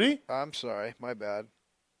 Berluti? I'm sorry, my bad.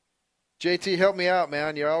 JT, help me out,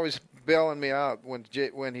 man. You're always bailing me out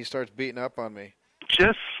when he starts beating up on me.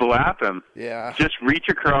 Just slap him. Yeah. Just reach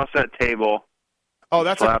across that table. Oh,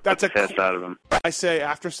 that's a piss out of him. I say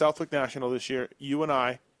after Southwick National this year, you and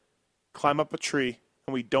I climb up a tree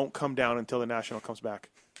and we don't come down until the National comes back.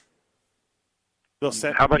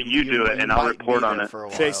 How about you do it, and I'll report on it.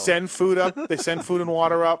 They send food up. They send food and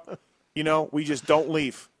water up. We just don't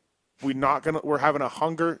leave. We're having not a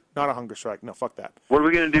hunger strike. No, fuck that. What are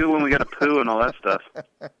we going to do when we got to poo and all that stuff?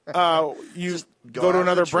 You go to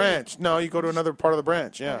another branch. No, you go to another part of the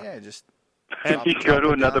branch. Yeah. Yeah, just... You go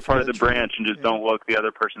to another part of the branch and just don't look the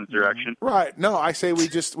other person's direction. Right. No, I say we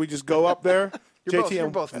just go up there. You're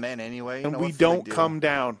both men anyway. And we don't come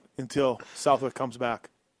down until Southwick comes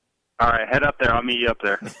back. All right, head up there. I'll meet you up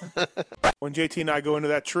there. When JT and I go into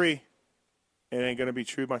that tree, it ain't going to be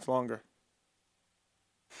tree much longer.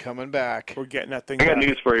 Coming back. We're getting that thing I got back.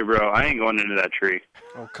 news for you, bro. I ain't going into that tree.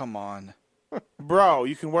 Oh, come on. Bro,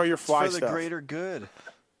 you can wear your fly it's for stuff. the greater good.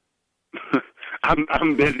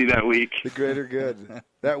 I'm busy that week. The greater good.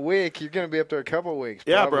 That week, you're going to be up there a couple of weeks.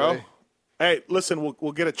 Yeah, probably. bro. Hey, listen,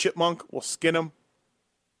 we'll get a chipmunk. We'll skin him.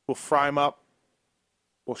 We'll fry him up.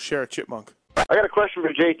 We'll share a chipmunk. I got a question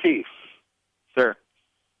for JT. Sir.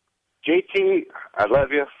 JT, I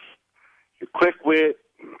love you. You're quick wit.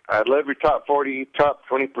 I love your top 40, top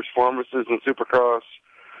 20 performances in Supercross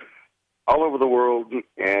all over the world,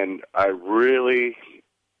 and I really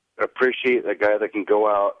appreciate that guy that can go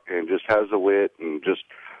out and just has the wit and just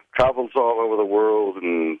travels all over the world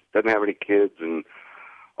and doesn't have any kids and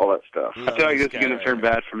all that stuff. I feel like this is going to turn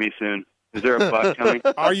bad for me soon. Is there a bus coming?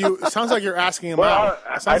 Sounds like you're asking him out.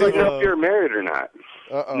 Sounds I don't like know if you're married or not.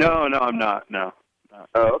 Uh-oh. No, I'm not. No.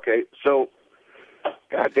 Oh, okay. So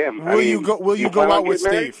God damn. Will you go? Will you go plan on out with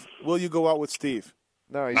getting married? Steve? Will you go out with Steve?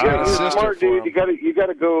 No, He's a smart dude. You got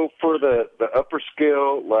to go for the upper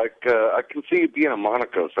scale. Like I can see you being in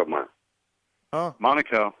Monaco somewhere. Oh,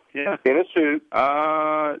 Monaco. Yeah. In a suit.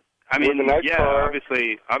 I mean, with a nice yeah. car.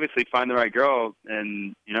 Obviously, find the right girl,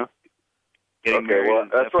 and getting Okay, married. well, is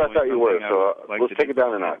that's what I thought you were. definitely something I So would like let's to take do. it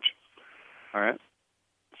down a notch. All right.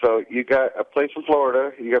 So you got a place in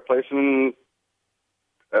Florida. You got a place in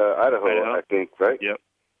Idaho, I think, right? Yep.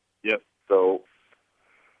 So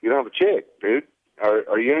you don't have a chick, dude.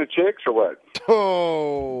 Are you into chicks or what?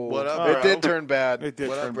 Oh, What up, it bro? did turn bad. It did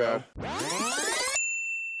what turn up, bro?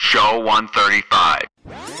 Show 135.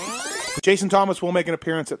 Jason Thomas will make an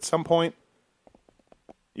appearance at some point.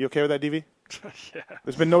 You okay with that, DV? Yeah.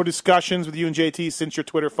 There's been no discussions with you and JT since your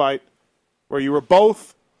Twitter fight, where you were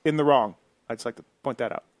both in the wrong. I'd just like to point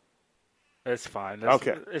that out. It's fine.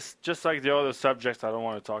 Okay. It's just like the other subjects I don't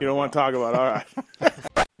want to talk about. You don't want to talk about it. All right.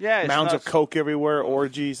 Yeah, it's Mounds of nuts. coke everywhere,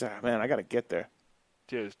 orgies. Ah, man, I got to get there.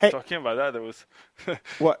 Dude, Hey. talking about that, there was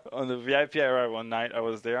What? on the VIP I arrived one night. I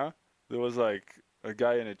was there. There was like a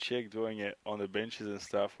guy and a chick doing it on the benches and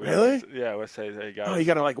stuff. Really? Yeah, we say, hey guys. Oh, you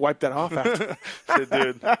got to wipe that off after. Say,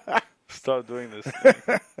 dude, stop doing this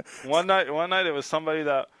thing. One night, it was somebody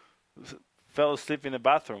that fell asleep in the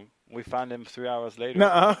bathroom. We found him 3 hours later.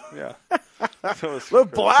 Nuh-uh. Yeah. So it's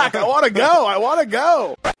Look, Black, I want to go. I want to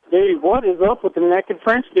go. Dude, what is up with the naked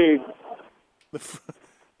French dude?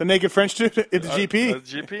 The naked French dude at the GP.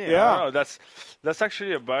 GP. Yeah. I don't know. That's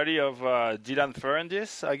actually a buddy of Dylan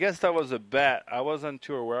Ferrandis. I guess that was a bet. I wasn't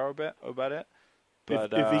too aware about it.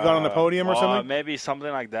 But, if he got on the podium or something? Maybe something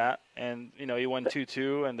like that. And, he went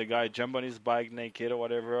 2-2, and the guy jumped on his bike naked or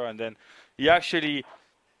whatever. And then he actually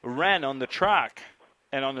ran on the track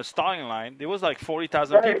and on the starting line. There was like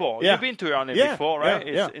 40,000 people. Yeah. You've been to it Yeah. before, right?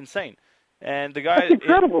 Yeah. It's insane. And the guy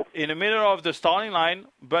in the middle of the starting line,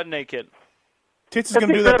 butt naked. Tits is going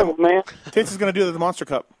to do that. Man. Tits is going to do that at the Monster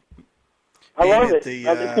Cup. I love it. The,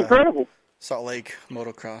 It's incredible. Salt Lake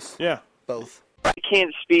motocross. Yeah. Both. I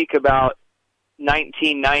can't speak about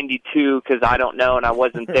 1992 because I don't know and I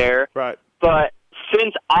wasn't there. Right. But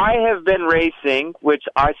since I have been racing, which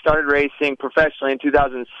I started racing professionally in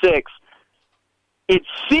 2006, it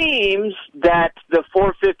seems that the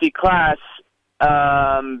 450 class,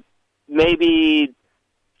 maybe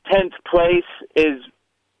 10th place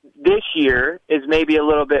this year is maybe a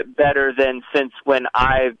little bit better than since when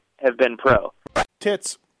I have been pro.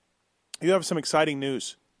 Tits, you have some exciting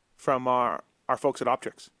news from our folks at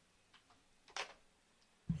Optrix.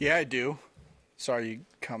 Yeah, I do. Sorry you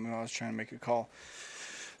caught me. I was trying to make a call.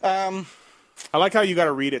 I like how you got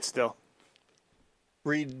to read it still.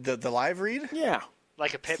 Read the live read? Yeah.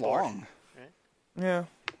 Like a pit It's board. long. Yeah.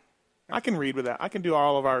 I can read with that. I can do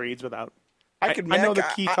all of our reads without. I know the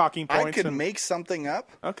key talking points. I could make something up.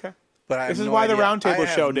 Okay. But I have This is no why idea. the I roundtable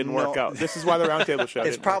have show didn't work out. This is why the roundtable show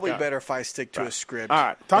It's didn't probably work out. better if I stick to a script. All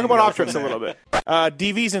right. Talk and about go from Optrix a there. little bit.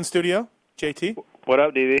 DV's in studio. JT. What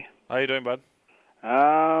up, DV? How you doing, bud?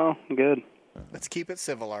 Oh, good. Let's keep it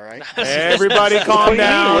civil, all right? Everybody calm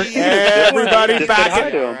down. Everybody Just back said hi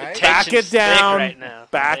it, to him. back Tension's it thick down. right now.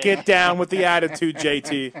 Back it down with the attitude,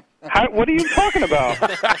 JT. What are you talking about?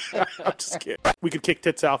 I'm just kidding. We could kick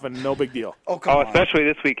Tits off and no big deal. Oh, come on. Especially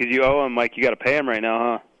this week because you owe him. Like you got to pay him right now,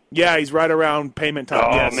 huh? Yeah, he's right around payment time.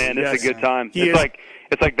 Oh Yes, man, yes. it's a good time. He It's is-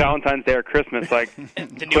 like Valentine's Day or Christmas. Like The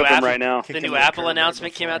clip new him Apple, right now. the new Apple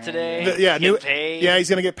announcement came out today. Yeah, Getting new. paid. Yeah, he's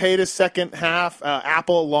going to get paid his second half.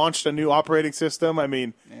 Apple launched a new operating system. I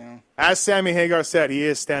mean, as Sammy Hagar said, he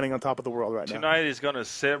is standing on top of the world right now. Tonight he's going to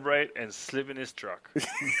celebrate and sleep in his truck.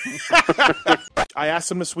 I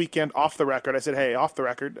asked him this weekend off the record. I said, "Hey, off the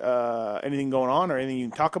record, anything going on or anything you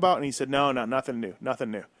can talk about?" And he said, "No, nothing new."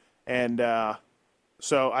 And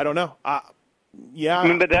so I don't know. Yeah, I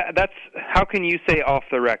mean, but that's how can you say off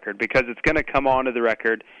the record because it's going to come onto the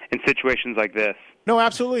record in situations like this. No,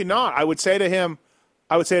 absolutely not. I would say to him,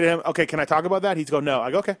 "Okay, can I talk about that?" He'd go, "No." I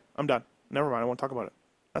go, "Okay, I'm done. Never mind. I won't talk about it."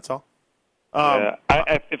 That's all.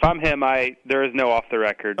 If I'm him, there is no off the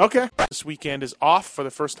record. Okay. This weekend is off for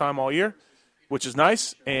the first time all year, which is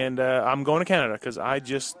nice, and I'm going to Canada because I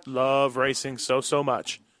just love racing so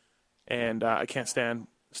much, and I can't stand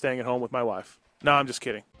staying at home with my wife. No, I'm just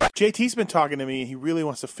kidding. JT's been talking to me. He really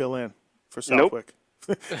wants to fill in for Southwick.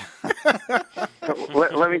 Let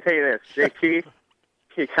me tell you this, JT,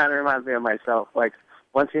 he kind of reminds me of myself. Like,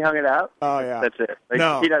 once he hung it up, that's it. Like,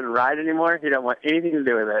 No. He doesn't ride anymore. He doesn't want anything to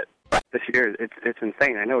do with it. This year, it's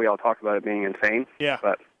insane. I know we all talk about it being insane. Yeah.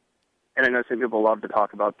 And I know some people love to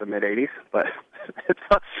talk about the mid-'80s, but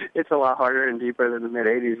it's a lot harder and deeper than the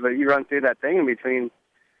mid-'80s. But you run through that thing in between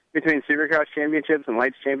between Supercross championships and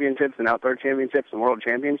lights championships and outdoor championships and world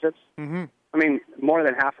championships. Mm-hmm. I mean, more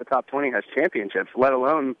than half the top 20 has championships, let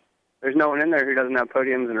alone there's no one in there who doesn't have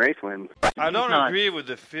podiums and race wins. I don't agree with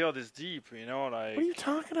the field is deep. Like what are you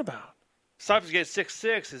talking about? Cypress gets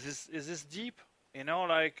 6'6". Is this deep?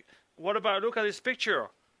 What about look at this picture?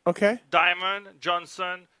 Okay. Diamond,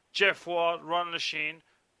 Johnson, Jeff Ward, Ron Lachine.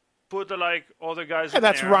 Put other guys. Yeah, in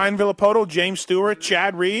that's there. Ryan Villapoto, James Stewart,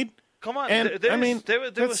 Chad Reed. Come on, and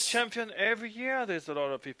there was champion every year. There's a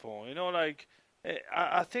lot of people.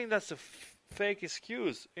 I think that's a fake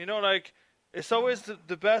excuse. It's always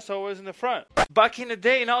the best, always in the front. Back in the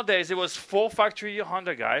day, nowadays, it was 4 factory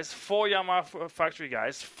Honda guys, 4 Yamaha factory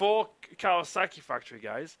guys, 4 Kawasaki factory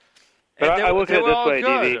guys. But I look at it this way,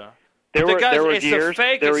 DV. There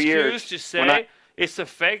were years. It's a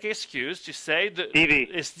fake excuse to say that DV.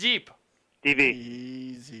 It's deep. DV.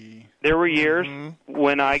 Easy. There were years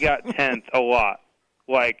when I got 10th a lot.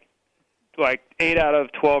 Like 8 out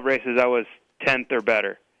of 12 races, I was 10th or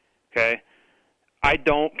better. Okay? I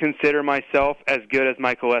don't consider myself as good as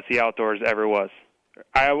Michael Alessi outdoors ever was.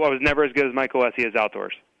 I was never as good as Michael Alessi as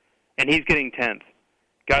outdoors. And he's getting 10th.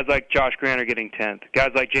 Guys like Josh Grant are getting 10th.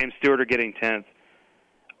 Guys like James Stewart are getting 10th.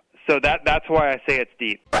 So that's why I say it's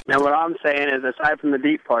deep. Now, what I'm saying is, aside from the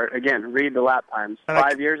deep part, again, read the lap times.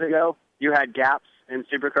 5 years ago, you had gaps in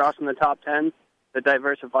Supercross in the top 10 that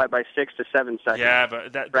diversified by 6 to 7 seconds. Yeah,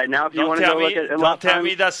 but right now, if you want to go look at lap times,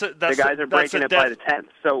 the guys are breaking it by the 10th.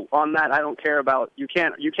 So on that, I don't care about. You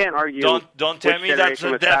can't argue. Don't tell me that's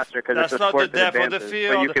the depth. That's not the depth of the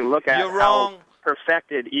field. But you can look at You're how wrong.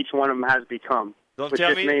 perfected each one of them has become. Don't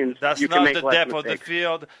tell me that's not the depth of the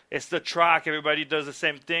field. It's the track. Everybody does the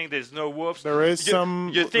same thing. There's no whoops. There is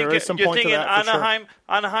some point to that, You think in for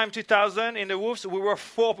Anaheim 2000 in the whoops, we were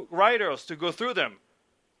 4 riders to go through them.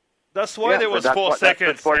 That's why there was 4 seconds.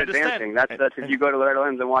 That's the sport advancing. That's if you go to Loretta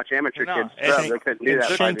Lynn's and watch amateur kids scrub, they couldn't do that.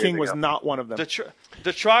 Shanking was not one of them.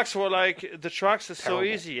 The tracks were the tracks are so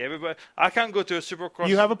easy. Everybody, I can go to a Supercross.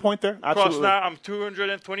 You have a point there. Absolutely. Cross now. I'm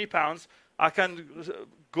 220 pounds. I can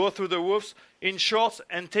go through the whoops in shorts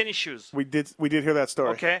and tennis shoes. We did hear that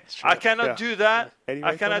story. Okay, I cannot do that.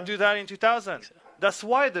 I cannot do that in 2000. That's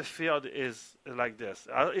why the field is like this.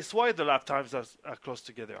 It's why the lap times are close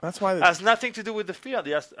together. That's why it has nothing to do with the field.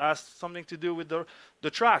 It has something to do with the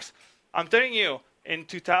tracks. I'm telling you, in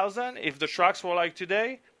 2000, if the tracks were like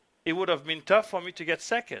today, it would have been tough for me to get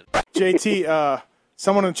second. JT,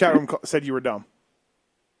 someone in the chat room said you were dumb.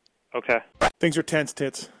 Okay. Things are tense,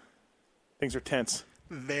 Tits. Things are tense.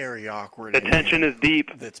 Very awkward. The tension is deep.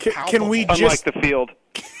 Can we just unlike the field?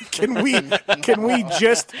 Can we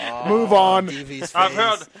just move on? I've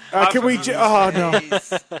heard. Can we? Oh no.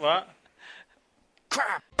 What?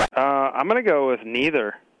 Crap. I'm gonna go with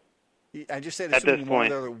neither. I just said at this point, one or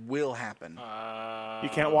the other will happen. You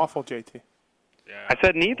can't waffle, JT. Yeah. I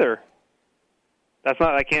said neither. That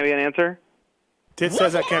can't be an answer. Tit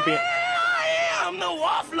says that can't be. I am the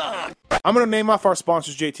waffler. I'm going to name off our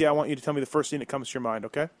sponsors, JT. I want you to tell me the first thing that comes to your mind,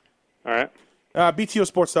 okay? All right.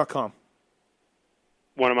 BTOsports.com.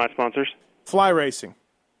 One of my sponsors. Fly Racing.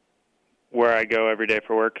 Where I go every day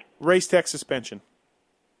for work. Race Tech Suspension.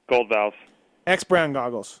 Gold Valves. X-Brand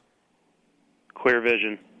Goggles. Clear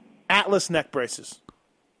Vision. Atlas Neck Braces.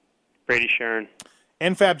 Brady Sharon.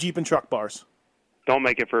 NFAB Jeep and Truck Bars. Don't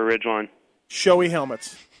make it for a Ridgeline. Shoei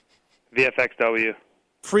Helmets. VFXW.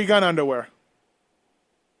 Free Gun Underwear.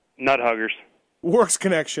 Nut Huggers. Works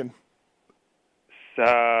Connection.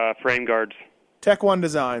 Frame Guards. Tech One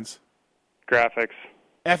Designs. Graphics.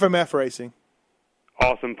 FMF Racing.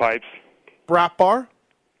 Awesome Pipes. Brap Bar.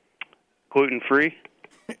 Gluten Free.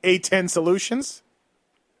 A10 Solutions.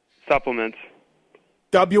 Supplements.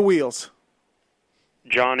 W Wheels.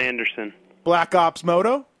 John Anderson. Black Ops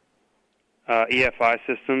Moto. EFI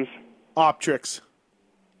Systems. Optrix.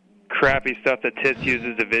 Crappy stuff that Tits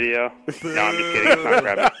uses to video. No, I'm just kidding. It's not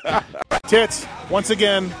crappy. Tits, once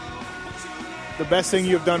again, the best thing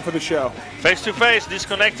you've done for the show. Face to face,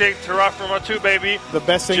 disconnected, Terraformer 2, baby. The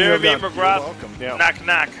best thing Jeremy you've done. McGrath, You're welcome. Yeah.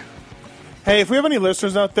 knock. Hey, if we have any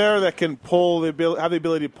listeners out there that can have the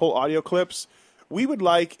ability to pull audio clips, we would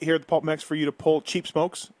like here at the PulpMX for you to pull Cheap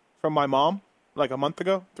Smokes from my mom like a month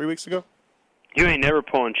ago, 3 weeks ago. You ain't never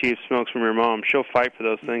pulling Cheap Smokes from your mom. She'll fight for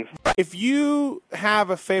those things. If you have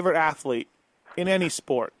a favorite athlete in any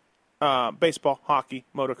sport, baseball, hockey,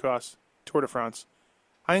 motocross, Tour de France,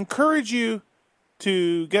 I encourage you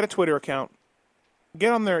to get a Twitter account,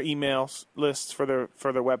 get on their emails lists for their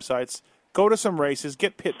websites, go to some races,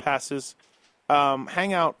 get pit passes,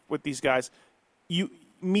 hang out with these guys. You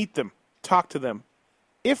meet them, talk to them.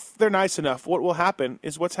 If they're nice enough, what will happen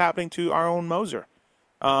is what's happening to our own Moser.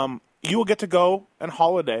 you will get to go and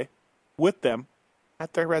holiday with them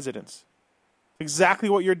at their residence. Exactly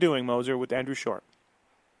what you're doing, Moser, with Andrew Short.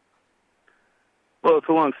 Well, it's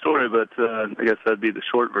a long story, but I guess that'd be the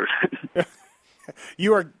short version.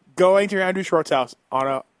 You are going to Andrew Short's house on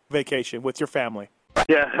a vacation with your family.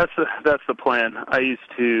 Yeah, that's the plan. I used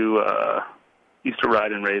to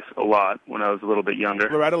ride and race a lot when I was a little bit younger.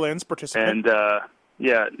 Loretta Lynn's participant. And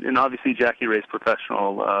and obviously Jackie raced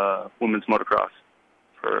professional women's motocross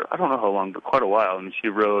for I don't know how long, but quite a while. I mean, she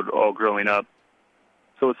rode all growing up.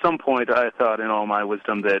 So at some point, I thought, in all my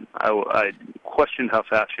wisdom, that I questioned how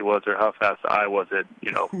fast she was or how fast I was at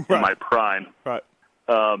in my prime. Right.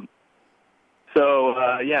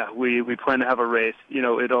 We plan to have a race.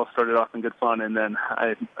 It all started off in good fun, and then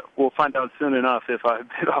we'll find out soon enough if I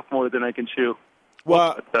bit off more than I can chew.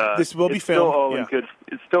 Well, this will be filmed.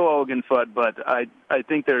 It's still all in fun, but I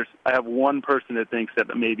think I have one person that thinks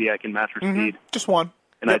that maybe I can match her speed. Just one.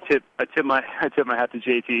 And I tip my hat to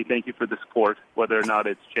JT. Thank you for the support. Whether or not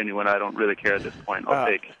it's genuine, I don't really care at this point. I'll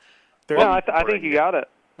take. Well, I think you got it.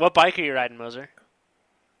 What bike are you riding, Moser?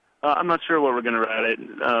 I'm not sure what we're going to ride it.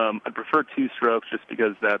 I prefer 2-strokes just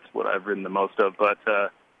because that's what I've ridden the most of. But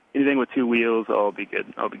anything with 2 wheels, I'll be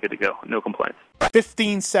good. I'll be good to go. No complaints.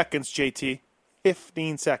 15 seconds, JT.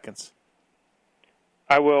 15 seconds.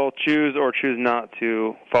 I will choose or choose not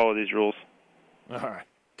to follow these rules. All right.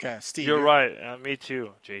 Okay, Steve. You're right. Me too,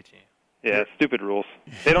 JT. Yeah, stupid rules.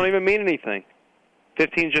 They don't even mean anything.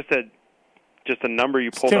 15 is just a number you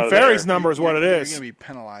pulled out of Tim Ferry's there. number is what it is. You're going to be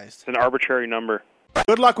penalized. It's an arbitrary number.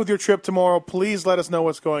 Good luck with your trip tomorrow. Please let us know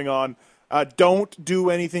what's going on. Don't do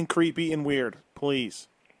anything creepy and weird, please.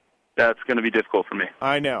 That's going to be difficult for me.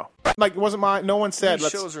 I know. Like, it wasn't mine. No one said. These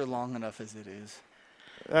shows are long enough as it is.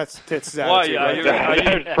 That's Tits' Why?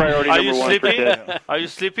 attitude. Are you sleepy? Are you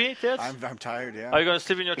sleepy, Tits? I'm tired, yeah. Are you going to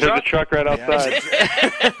sleep in your There's truck? a truck right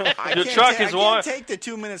outside. Your truck is I warm. can't take the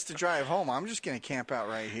 2 minutes to drive home. I'm just going to camp out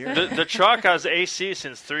right here. The truck has AC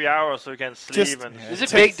since 3 hours, so you can sleep.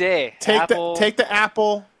 It's a big day. Take the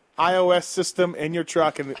Apple iOS system in your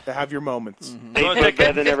truck and have your moments. Eight-foot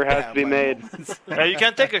bed that never has to be made. You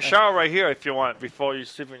can take a shower right here if you want before you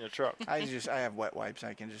sleep in your truck. I have wet wipes.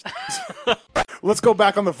 I can just. Let's go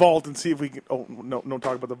back on the vault and see if we can. Oh no!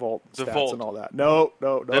 Talk about the vault, stats and all that. No.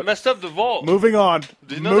 They messed up the vault. Moving on.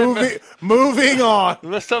 Moving on. They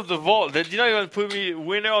messed up the vault. They did not even put me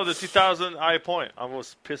winner of the 2000 High Point. I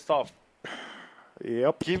was pissed off.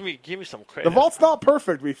 Yep. Give me some credit. The vault's not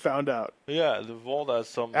perfect. We found out. Yeah, the vault has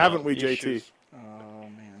some. Haven't we, issues. JT? Oh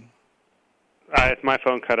man. It's my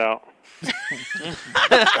phone cut out.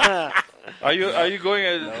 Are you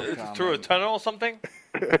going through a tunnel or something?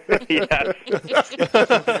 Yes.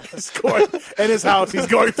 He's going in his house. He's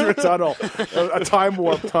going through a tunnel, a time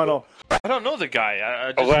warp tunnel. I don't know the guy.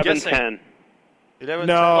 I just 11:10. 11,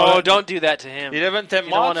 no, don't do that to him. 11:10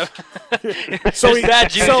 March. So There's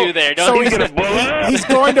bad juju there. Don't he's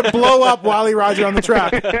going to blow up while he rides around the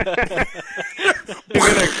track. He's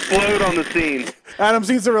going to explode on the scene. Adam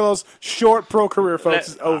Cianciarillo's short pro career, folks,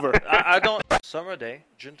 is over. I don't. Summer day,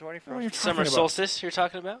 June 21st. Summer solstice. You're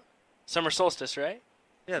talking about? Summer solstice, right?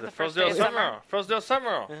 Yeah, the first day of summer. First day of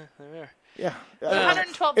summer. Yeah, there we are. Yeah.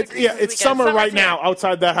 112 degrees. Yeah, it's summer Summer's right here. now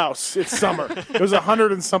outside that house. It's summer. It was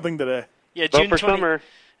 100 and something today. Yeah, Vote June for 20. summer.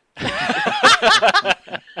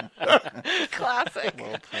 Classic.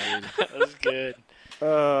 Well played. That was good.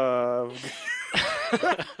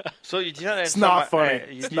 So you did not answer It's not funny.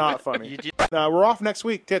 you It's did not not- funny. you did- We're off next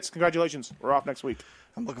week. Tits, congratulations. We're off next week.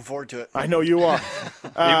 I'm looking forward to it. I know you are.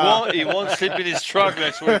 He won't sleep in his truck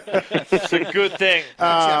next week. It's a good thing.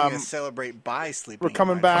 Actually, I'm going to celebrate by sleeping. We're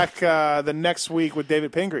coming in my back the next week with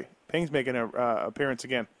David Pingree. Ping's making an appearance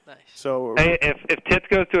again. Nice. So Hey, if Tits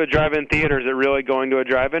goes to a drive-in theater, is it really going to a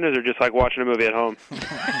drive-in, or is it just like watching a movie at home?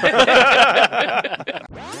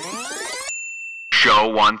 Show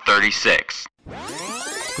 136.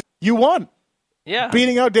 you won. Yeah.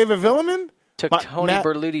 Beating out David Villeman? Took Tony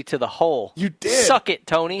Berluti to the hole. You did. Suck it,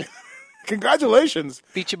 Tony. Congratulations.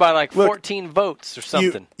 Beat you by like Look, 14 votes or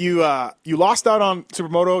something. You lost out on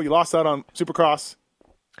Supermoto. You lost out on Supercross.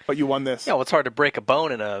 But you won this. Yeah, well, it's hard to break a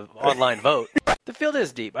bone in an online vote. The field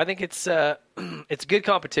is deep. I think it's good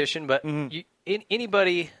competition, but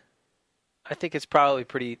anybody, I think it's probably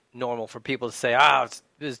pretty normal for people to say,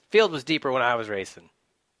 this field was deeper when I was racing.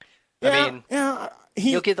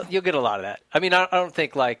 You'll get a lot of that. I mean, I don't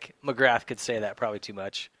think like McGrath could say that probably too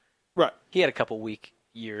much. Right. He had a couple weak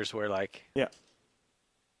years where yeah,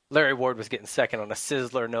 Larry Ward was getting second on a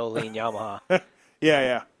Sizzler no lean Yamaha.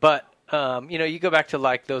 Yeah. But you go back to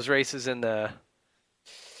like those races in the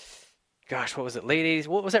gosh, what was it, late 80s?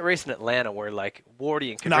 What was that race in Atlanta where, like,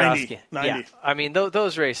 Wardy and 90. Kudrowski? 90. Yeah, I mean,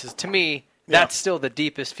 those races, to me, that's still the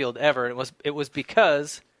deepest field ever. And it was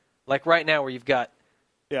because, like right now where you've got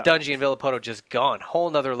Dungey and Villapoto just gone, whole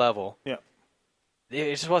nother level. Yeah.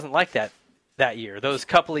 It just wasn't like that year. Those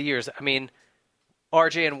couple of years, I mean,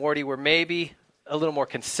 RJ and Wardy were maybe a little more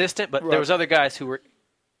consistent, but there was other guys who were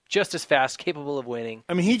just as fast, capable of winning.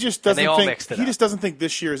 I mean, he just doesn't think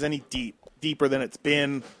this year is any deeper than it's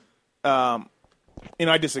been.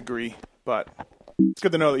 I disagree, but it's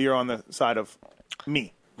good to know that you're on the side of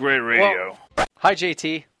me. Great radio. Well, hi,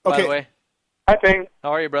 JT, by the way. Hi, Ping. How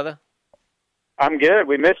are you, brother? I'm good.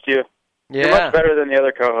 We missed you. Yeah. You're much better than the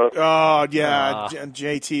other co-hosts. Oh, yeah,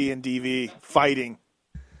 JT and DV fighting.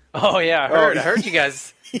 Oh, yeah, I heard you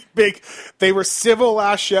guys. They were civil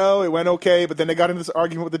last show. It went okay, but then they got into this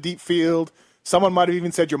argument with the deep field. Someone might have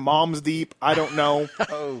even said your mom's deep. I don't know.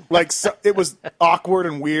 It was awkward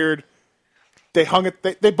and weird. They hung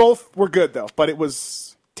it. They both were good, though, but it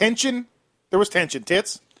was tension. There was tension.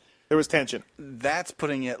 Tits. There was tension. That's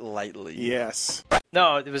putting it lightly. Yes.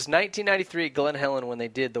 No, it was 1993 at Glen Helen when they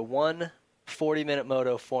did the 40-minute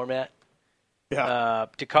moto format. Yeah.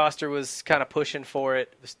 DeCoster was kind of pushing for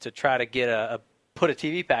it to try to get put a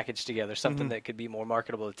TV package together, something that could be more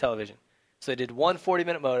marketable to television. So they did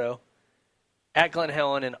 40-minute moto at Glen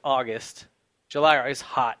Helen in August. July, it was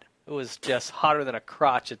hot. It was just hotter than a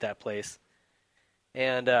crotch at that place.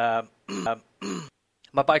 And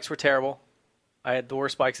my bikes were terrible. I had the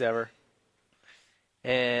worst bikes ever.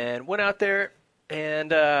 And went out there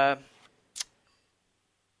and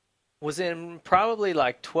was in probably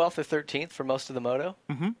like 12th or 13th for most of the moto.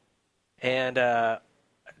 Mm-hmm. And I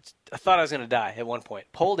thought I was going to die at one point.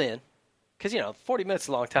 Pulled in, because, 40 minutes is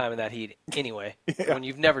a long time in that heat anyway, when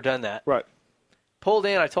you've never done that. Right. Pulled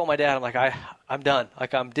in, I told my dad, I'm like, I'm done.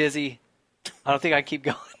 Like, I'm dizzy. I don't think I can keep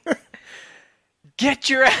going. Get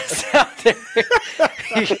your ass out there.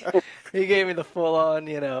 He gave me the full-on,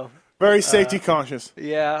 Very safety conscious.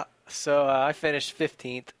 Yeah. So I finished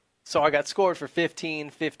 15th. So I got scored for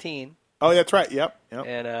 15-15. Oh, that's right. Yep.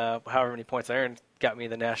 And however many points I earned got me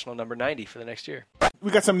the national number 90 for the next year.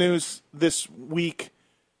 We got some news this week.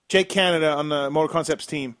 Jake Canada on the Motor Concepts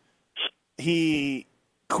team, he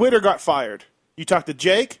quit or got fired. You talked to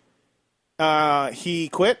Jake. He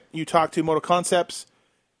quit. You talked to Motor Concepts.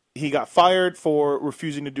 He got fired for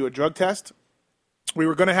refusing to do a drug test. We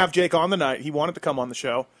were going to have Jake on the night. He wanted to come on the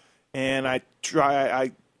show, and I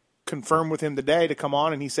confirmed with him today to come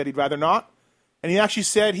on, and he said he'd rather not. And he actually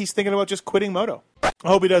said he's thinking about just quitting moto. I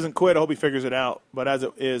hope he doesn't quit. I hope he figures it out. But as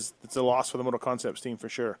it is, it's a loss for the Moto Concepts team for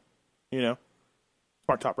sure.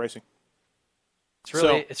 Smart Top Racing.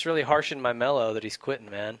 It's really harsh in my mellow that he's quitting,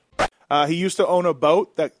 man. He used to own a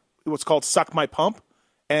boat that was called Suck My Pump,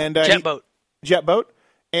 and jet boat.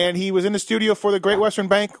 And he was in the studio for the Great Western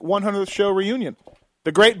Bank 100th show reunion.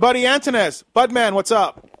 The great Buddy Antonez. Budman, what's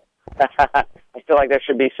up? I feel like there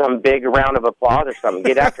should be some big round of applause or something.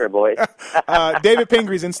 Get after it, boys. David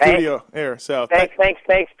Pingree's in studio here. So thanks,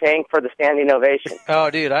 Ping, for the standing ovation. Oh,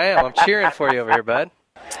 dude, I am. I'm cheering for you over here, bud.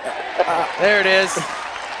 There it is.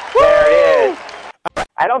 There it is.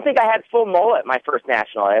 I don't think I had full mullet my first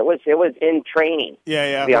national. It was in training.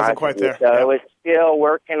 Yeah, it wasn't quite there. So it was still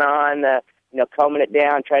working on combing it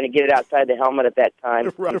down, trying to get it outside the helmet at that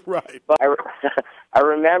time. Right. But I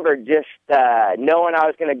remember just knowing I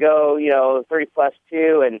was going to go,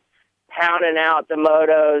 30+2 and pounding out the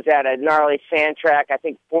motos at a gnarly sand track. I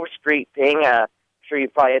think 4th Street thing. I'm sure you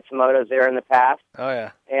probably had some motos there in the past. Oh,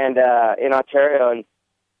 yeah. And in Ontario. And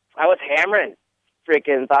I was hammering.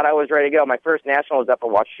 Freaking thought I was ready to go. My first national was up at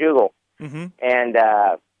Washougal. Mm-hmm. And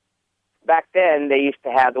back then, they used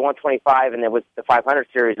to have the 125, and there was the 500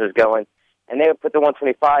 series was going. And they would put the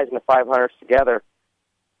 125s and the 500s together.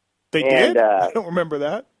 They did? I don't remember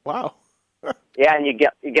that. Wow. Yeah, and you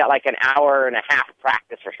get like an hour and a half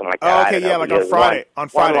practice or something like that. Oh, okay, yeah, like on Friday. On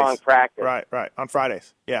Fridays. One long practice. Right. On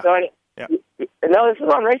Fridays. Yeah. So, no, this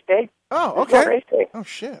is on race day. Oh, okay. This is on race day. Oh,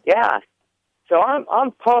 shit. Yeah. So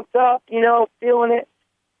I'm pumped up, feeling it.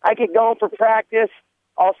 I get going for practice.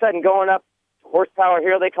 All of a sudden, going up horsepower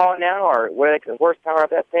here, they call it now, or what do they call horsepower of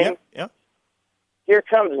that thing? Yeah. Here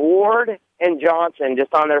comes Ward and Johnson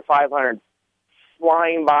just on their 500,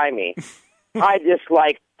 flying by me. I just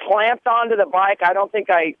clamped onto the bike. I don't think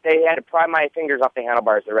they had to pry my fingers off the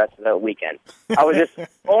handlebars the rest of the weekend. I was just,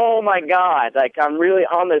 oh my God, I'm really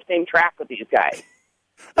on the same track with these guys.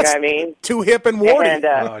 You know what I mean? Too hip and warty. And,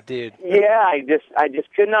 oh, dude. Yeah, I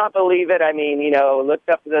just could not believe it. I mean, looked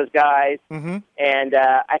up to those guys, and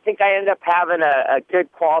I think I ended up having a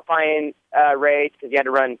good qualifying race because you had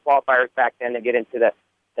to run qualifiers back then to get into the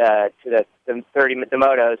the 30 the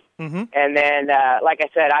motos. Mm-hmm. And then, like I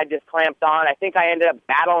said, I just clamped on. I think I ended up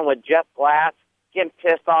battling with Jeff Glass, getting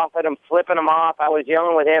pissed off at him, flipping him off. I was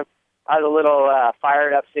yelling with him. I was a little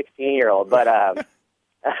fired up 16-year-old, but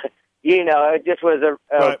it just was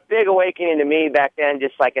a big awakening to me back then.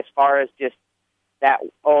 Just like as far as just that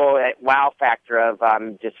wow factor of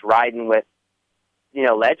just riding with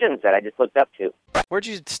legends that I just looked up to. Where'd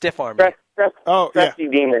you stiff arm? Crusty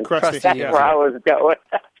Demon. That's where I was going.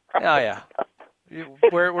 Oh yeah,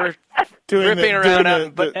 we're ripping around out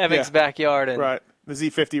in Evan's backyard and right the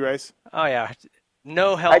Z50 race. Oh yeah,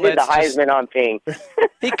 no I helmets. did the Heisman on Ping.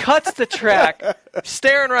 He cuts the track,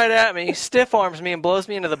 staring right at me, stiff arms me, and blows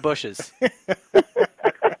me into the bushes.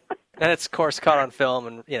 And it's of course caught on film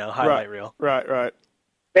and highlight reel. Right.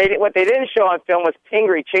 What they didn't show on film was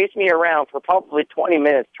Pingree chased me around for probably 20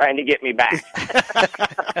 minutes trying to get me back.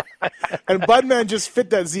 And Budman just fit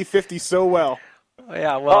that Z50 so well.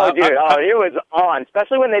 Yeah, well, it was on,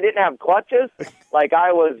 especially when they didn't have clutches. Like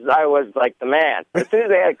I was like the man. As soon as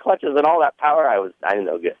they had clutches and all that power, I was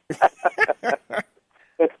no good.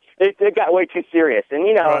 It got way too serious, and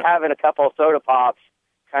having a couple of soda pops,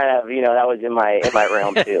 kind of that was in my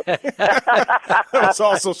realm too. That's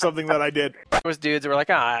also something that I did. There was dudes that were like,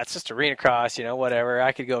 it's just arena cross, whatever.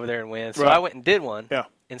 I could go over there and win. So I went and did one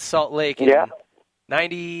in Salt Lake in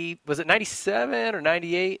 90. Was it 97 or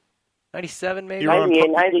 98? 97 maybe?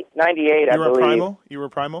 98, I believe. You were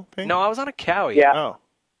Primal, Ping? No, I was on a Cowie. Yeah. Oh.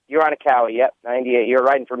 You were on a Cowie, yep, 98. You were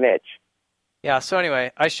riding for Mitch. Yeah, so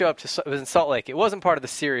anyway, I show up it was in Salt Lake. It wasn't part of the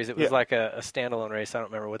series. It was like a standalone race. I don't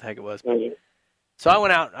remember what the heck it was. Mm-hmm. So I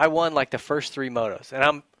went out. I won like the first 3 motos,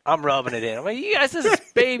 and I'm rubbing it in. I'm like, you guys, this is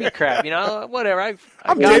baby crap, whatever.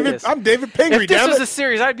 I'm David. this. I'm David Pingree. If this was a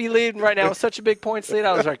series, I'd be leading right now with such a big points lead.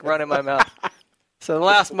 I was like running my mouth. So the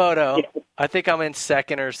last moto, I think I'm in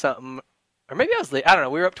second or something, or maybe I was late. I don't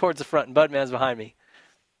know. We were up towards the front, and Budman's behind me.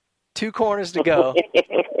 2 corners to go.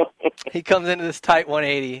 He comes into this tight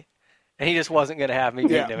 180, and he just wasn't going to have me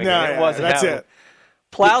beating him again. It wasn't happening. It.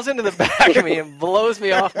 Plows into the back of me and blows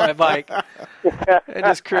me off my bike and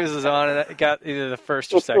just cruises on, and it got either the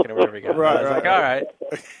first or second or whatever he got. Right, I was like, all right,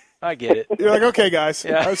 I get it. You're like, okay, guys,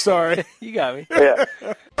 I'm sorry. You got me.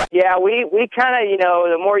 Yeah, we kind of,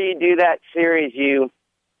 the more you do that series, you're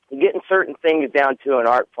getting certain things down to an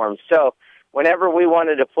art form. So whenever we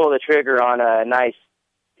wanted to pull the trigger on a nice,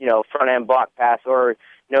 front-end block pass or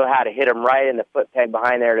know how to hit them right in the foot peg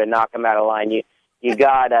behind there to knock them out of line, you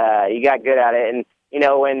got good at it. And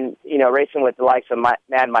when racing with the likes of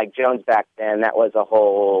Mad Mike Jones back then, that was a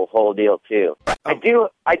whole deal too. I do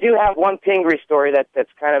have one Pingree story that's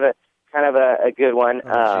kind of a good one.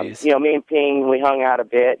 Me and Ping, we hung out a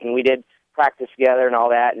bit and we did practice together and all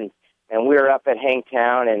that, and we were up at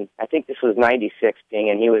Hangtown, and I think this was '96, Ping,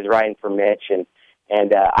 and he was riding for Mitch, and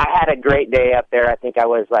I had a great day up there. I think I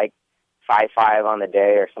was like 5.5 on the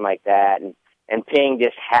day or something like that, and Ping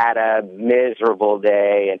just had a miserable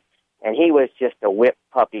day, and he was just a whip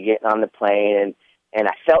puppy getting on the plane, and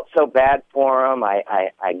I felt so bad for him.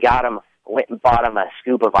 I got him, went and bought him a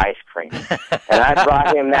scoop of ice cream, and I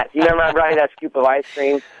brought him that. You remember I brought him that scoop of ice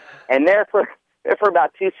cream, and there for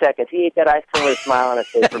about 2 seconds, he ate that ice cream with a smile on his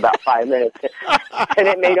face for about 5 minutes, and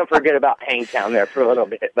it made him forget about Hangtown there for a little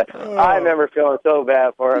bit. But I remember feeling so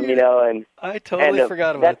bad for him, and I totally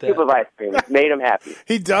forgot about that. That scoop of ice cream made him happy.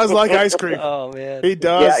 He does like ice cream. Oh man, he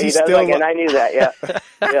does. Yeah, he does still and I knew that.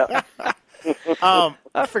 Yeah.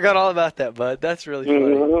 I forgot all about that, bud. That's really funny.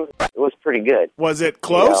 Mm-hmm. It was pretty good. Was it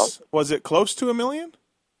close? Was it close to $1 million? It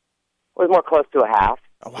was more close to a half.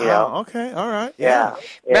 Oh, wow. Okay. All right. Yeah.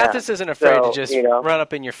 Mathis isn't afraid to just run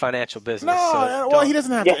up in your financial business. No, well, he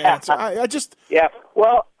doesn't have to answer. I just. Yeah.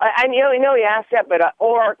 Well, I know he asked that, but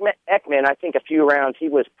Ulrich Ekman, I think a few rounds he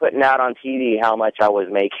was putting out on TV how much I was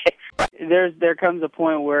making. There comes a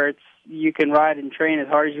point where you can ride and train as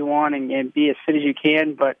hard as you want and be as fit as you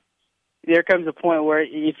can, but there comes a point where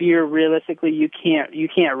if you're realistically you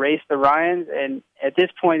can't race the Ryans, and at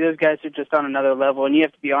this point those guys are just on another level, and you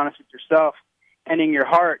have to be honest with yourself and in your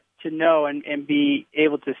heart to know and be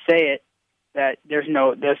able to say it that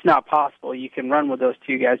that's not possible. You can run with those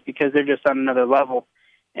two guys because they're just on another level,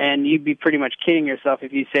 and you'd be pretty much kidding yourself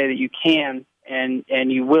if you say that you can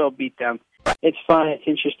and you will beat them. It's fun, it's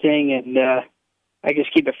interesting, and I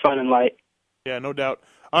just keep it fun and light. Yeah, no doubt.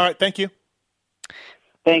 All right, thank you.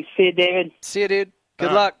 Thanks. See you, David. See you, dude.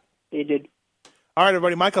 Good luck. See you, dude. All right,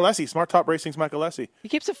 everybody. Mike Alessi, Smart Top Racing's Mike Alessi. He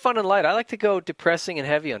keeps it fun and light. I like to go depressing and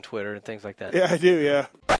heavy on Twitter and things like that. Yeah, I do, yeah.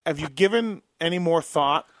 Have you given any more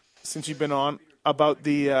thought since you've been on about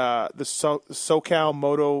the SoCal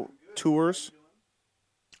Moto Tours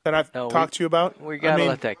that I've talked to you about? We got to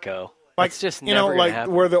let that go. Like, it's just you never know, gonna like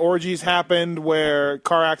happen. where the orgies happened, where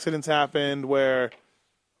car accidents happened, where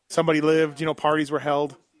somebody lived, you know, parties were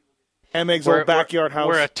held. Meg's old backyard house.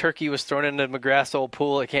 Where a turkey was thrown into McGrath's old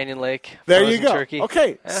pool at Canyon Lake. There you Frozen go. Turkey.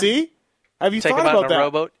 Okay, Eh. see? Have you Take thought him out about in a that?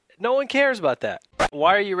 rowboat. No one cares about that.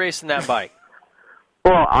 Why are you racing that bike?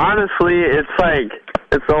 Well, honestly, it's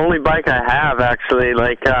the only bike I have actually.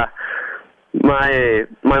 Like my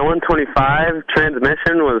 125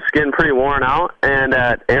 transmission was getting pretty worn out, and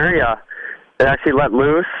at area it actually let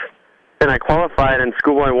loose, and I qualified in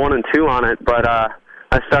Schoolboy 1 and 2 on it. But I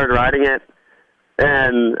started riding it,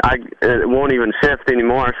 and it won't even shift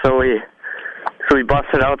anymore. So we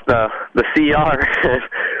busted out the CR and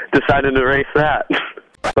decided to race that.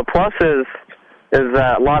 The plus is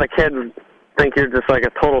that a lot of kids think you're just like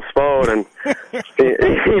a total spode, and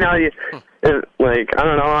you know, like, I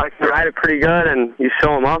don't know, I can ride it pretty good, and you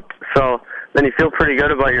show them up, so then you feel pretty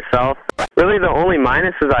good about yourself. Really, the only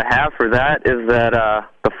minuses I have for that is that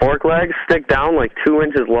the fork legs stick down like 2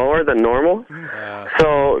 inches lower than normal.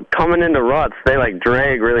 So coming into ruts, they like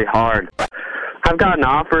drag really hard. I've gotten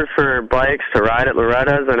offers for bikes to ride at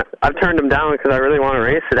Loretta's, and I've turned them down because I really want to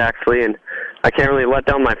race it, actually, and I can't really let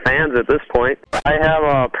down my fans at this point. I have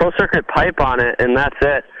a Pro Circuit pipe on it, and that's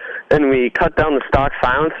it. And we cut down the stock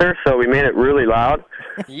silencer, so we made it really loud.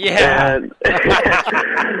 Yeah.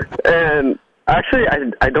 And actually,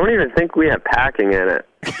 I don't even think we have packing in it,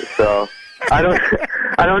 so I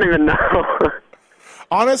don't even know.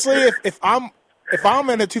 Honestly, if I'm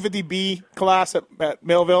in a 250B class at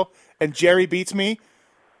Millville and Jerry beats me,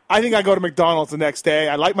 I think I go to McDonald's the next day.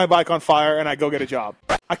 I light my bike on fire and I go get a job.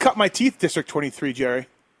 I cut my teeth, District 23, Jerry.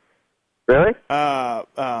 Really?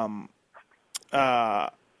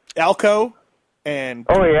 Alco and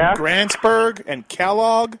Grantsburg and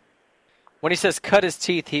Kellogg. When he says cut his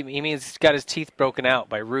teeth, he means he's got his teeth broken out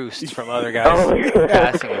by roosts from other guys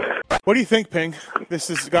passing him. What do you think, Ping? This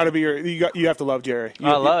has got to be you have to love Jerry.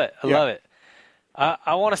 I love it. I love it.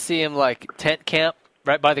 I want to see him like tent camp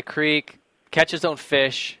right by the creek, catch his own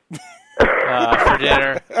fish for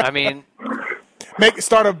dinner. I mean,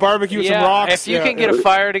 start a barbecue with some rocks. If you can get a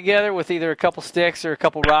fire together with either a couple sticks or a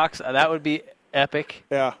couple rocks, that would be epic.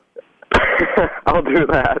 Yeah. I'll do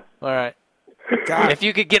that. All right. God. If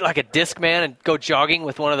you could get like a disc man and go jogging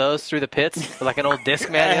with one of those through the pits, like an old disc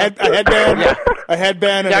man. A headband. A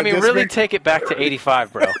headband. And I mean, a disc really man. take it back to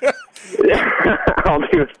 85, bro. I'll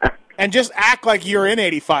do that. And just act like you're in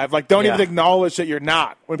 85. Like, don't even acknowledge that you're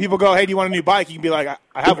not. When people go, hey, do you want a new bike? You can be like,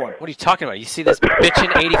 I have one. What are you talking about? You see this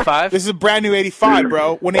bitchin' 85? This is a brand new 85,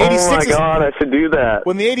 bro. When Oh, my God, I should do that.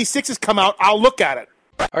 When the 86s come out, I'll look at it.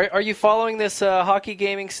 Are you following this hockey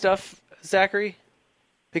gaming stuff, Zachary?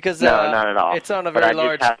 Because No, not at all. It's on a but very I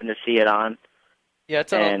large. just happened to see it on. Yeah,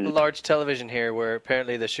 it's on a large television here where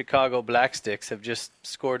apparently the Chicago Blacksticks have just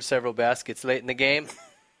scored several baskets late in the game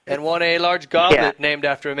and won a large goblet named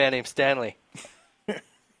after a man named Stanley. Yeah,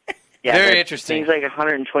 Very interesting. He's like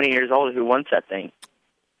 120 years old who wants that thing.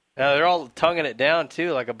 They're all tonguing it down,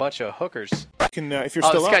 too, like a bunch of hookers. If you're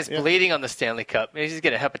still this guy's up, bleeding on the Stanley Cup. Maybe he's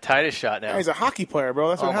getting a hepatitis shot now. Yeah, he's a hockey player, bro.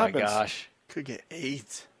 That's what happens. Oh, my gosh. Could get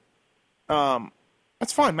AIDS.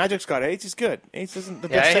 That's fine. Magic's got AIDS. He's good. AIDS isn't the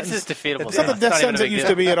death AIDS sentence. is defeatable. It's not the death sentence it used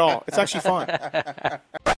to be at all. It's actually fine.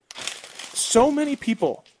 So many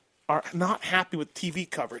people are not happy with TV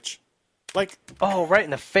coverage. Like, oh, right in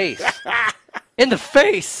the face. In the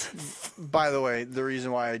face. By the way, the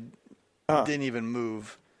reason why I didn't even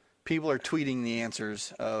move, people are tweeting the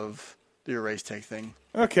answers of the erase take thing.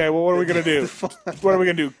 Okay, well, what are we going to do? What are we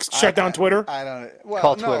going to do? Shut down Twitter? I don't know. Well,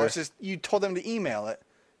 Call no, Twitter. it's just you told them to email it.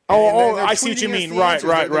 Oh, they're I see what you tweeting us mean. the Right, answers.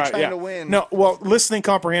 right, They're right. trying Yeah. to win. No, well, listening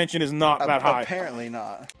comprehension is not that high. Apparently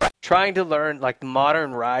not. Trying to learn, like, the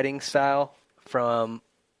modern riding style from,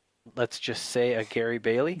 let's just say, a Gary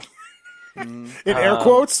Bailey. In air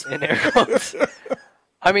quotes? In air quotes.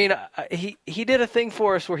 I mean, he did a thing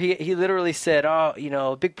for us where he literally said, oh, you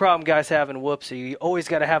know, big problem guys have in whoops, you always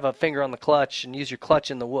got to have a finger on the clutch and use your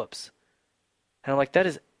clutch in the whoops. And I'm like, that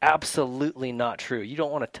is absolutely not true. You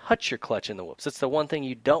don't want to touch your clutch in the whoops. That's the one thing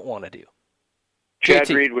you don't want to do. Chad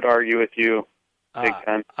JT, Reed would argue with you big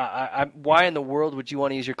time. Why in the world would you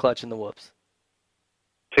want to use your clutch in the whoops?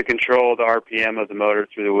 To control the RPM of the motor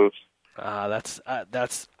through the whoops. I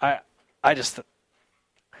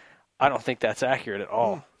don't think that's accurate at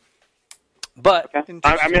all. But I'm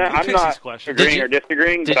not agreeing or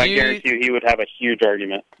disagreeing, but I guarantee you he would have a huge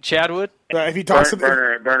argument. Chad would? If he talks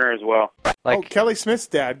Burner as well. Like, Kelly Smith's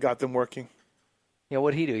dad got them working. Yeah,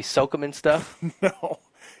 what'd he do? He soak them in stuff? No,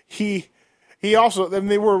 he also. I mean,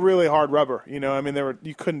 they were really hard rubber. You know, I mean,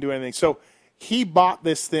 you couldn't do anything. So he bought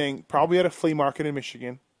this thing probably at a flea market in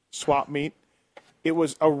Michigan, swap meet, It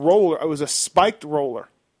was a roller. It was a spiked roller.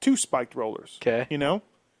 2 spiked rollers. Okay. You know?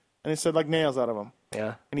 And it said like nails out of them.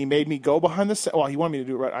 Yeah. And he made me go behind the well, he wanted me to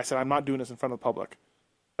do it right. I said, I'm not doing this in front of the public.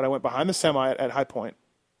 But I went behind the semi at High Point.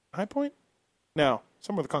 High Point? No.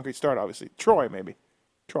 Somewhere the concrete started, obviously. Troy, maybe.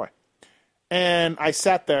 Troy. And I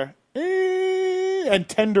sat there and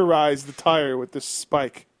tenderized the tire with this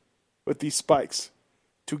spike, with these spikes,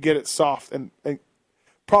 to get it soft. And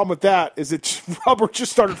problem with that is rubber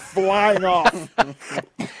just started flying off.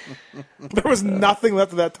 There was nothing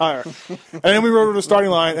left of that tire. And then we rode to the starting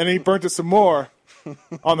line, and he burnt it some more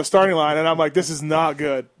on the starting line. And I'm like, this is not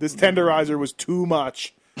good. This tenderizer was too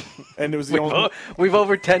much. And it was we've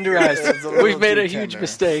over tenderized. We've made a huge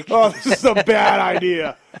mistake. Oh, this is a bad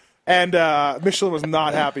idea. And Michelin was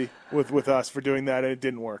not happy with us for doing that, and it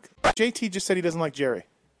didn't work. JT just said he doesn't like Jerry.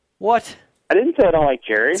 What? I didn't say I don't like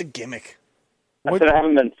Jerry. It's a gimmick. I said I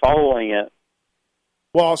haven't been following it.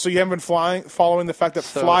 Well, so you haven't been following the fact that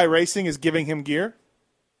Fly Racing is giving him gear?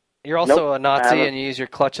 You're also a Nazi, and you use your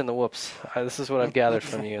clutch and the whoops. This is what I've gathered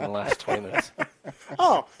from you in the last 20 minutes.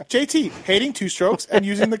 Oh, JT, hating 2-strokes and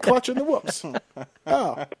using the clutch and the whoops.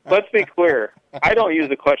 Oh. Let's be clear. I don't use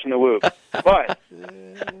the clutch and the whoop. But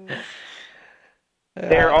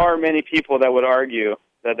there are many people that would argue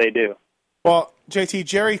that they do. Well, JT,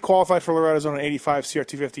 Jerry qualified for Loretta's on an 85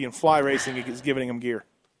 CR250, and Fly Racing is giving him gear.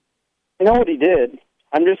 You know what he did?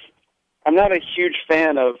 I'm not a huge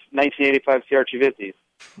fan of 1985 CR250s.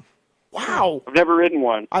 Wow. I've never ridden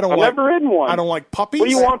one. I've never ridden one. I don't like puppies. What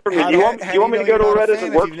do you want from me? Do you want me to go to Loretta's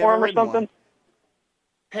and work for him or something?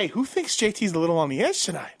 Hey, who thinks JT's a little on the edge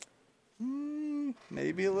tonight?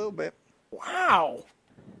 Maybe a little bit. Wow.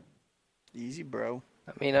 Easy, bro.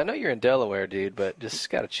 I mean, I know you're in Delaware, dude, but just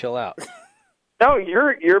got to chill out. No,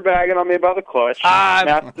 you're bagging on me about the clutch.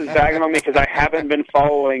 Matt is bagging on me because I haven't been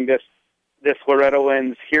following this Loretta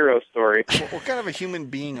Lynn's hero story. What kind of a human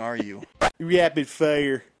being are you? Rapid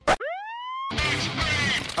fire.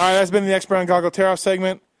 All right, that's been the X Brand Goggle Tear Off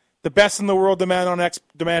segment. The best in the world demand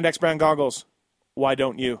X Brand goggles. Why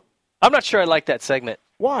don't you? I'm not sure I like that segment.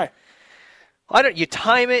 Why? You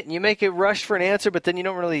time it and you make it rush for an answer, but then you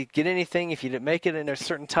don't really get anything if you didn't make it in a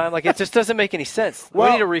certain time. Like, it just doesn't make any sense. We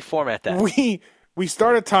need to reformat that. We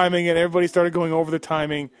started timing and everybody started going over the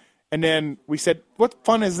timing, and then we said, "What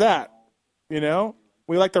fun is that?" You know,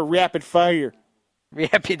 we like the rapid fire.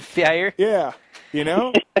 Rapid fire. Yeah, you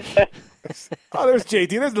know. Oh, there's JT.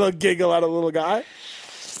 There's a little giggle out of the little guy.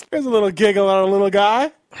 There's a little giggle out of the little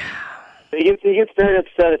guy. He gets very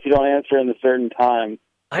upset if you don't answer in a certain time.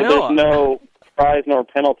 I know. There's no prize nor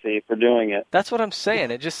penalty for doing it. That's what I'm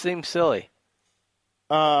saying. It just seems silly.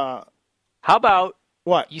 How about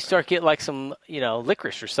what? You start getting like some,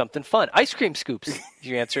 licorice or something fun. Ice cream scoops. If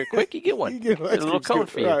you answer it quick, you get one. There's a little cone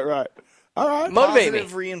for you. Right. All right. Motivate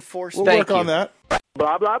Positive me. reinforcement. We'll work on that.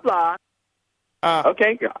 Blah, blah, blah.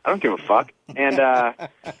 Okay, I don't give a fuck. And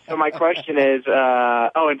so my question is,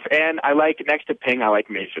 and I like, next to Ping, I like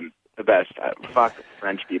Mason the best. Fuck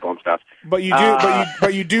French people and stuff. But you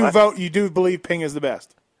do vote. You do believe Ping is the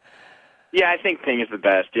best. Yeah, I think Ping is the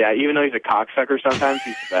best. Yeah, even though he's a cocksucker sometimes,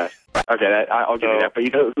 he's the best. Okay, I'll give you that. But you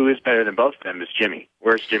know who is better than both of them is Jimmy.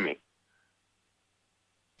 Where's Jimmy?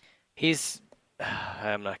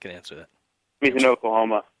 I'm not going to answer that. He's in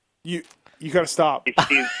Oklahoma. You got to stop.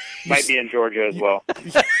 He might be in Georgia as well.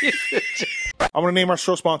 I'm going to name our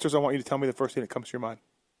show sponsors. I want you to tell me the first thing that comes to your mind.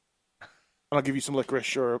 And I'll give you some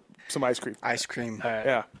licorice or some ice cream. Ice cream. All right.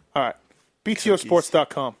 Yeah. All right.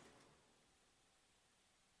 PTOsports.com.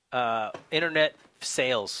 Internet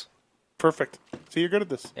sales. Perfect. See, you're good at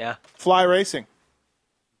this. Yeah. Fly Racing.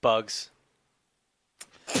 Bugs.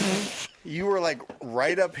 You were like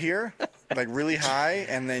right up here, like really high,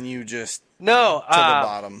 and then you just to the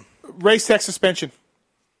bottom. Race Tech suspension.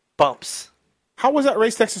 Bumps. How was that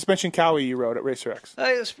Race Tech suspension Cowie you rode at Racer X?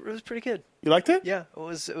 It was pretty good. You liked it? Yeah, it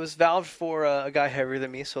was valved for a guy heavier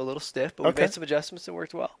than me, so a little stiff, but we made some adjustments and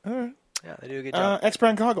worked well. All right. Yeah, they do a good job. X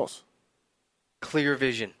Brand goggles. Clear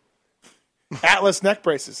vision. Atlas neck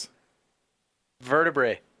braces.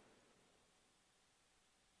 Vertebrae.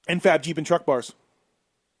 NFAB Jeep and truck bars.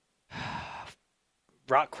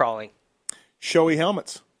 Rock crawling. Showy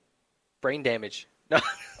helmets. Brain damage. No.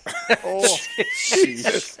 Oh,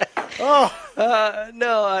 Jesus. No,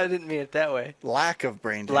 I didn't mean it that way. Lack of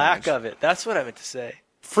brain damage. Lack of it. That's what I meant to say.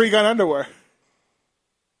 Free gun underwear.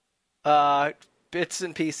 Bits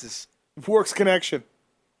and pieces. Works connection.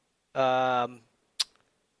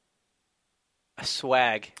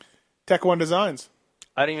 Swag. Tech One Designs.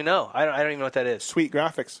 I don't even know. I don't even know what that is. Sweet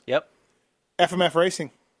graphics. Yep. FMF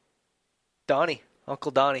Racing. Donnie.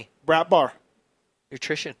 Uncle Donnie. Brat Bar.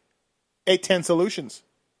 Nutrition. 810 Solutions.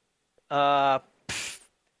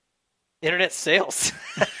 internet sales.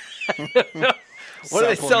 What are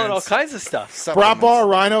they selling? All kinds of stuff. Prop Bar,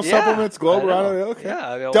 Rhino Yeah, supplements, Globe I know. Rhino. Okay.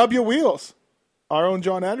 Yeah, I mean, W Wheels, our own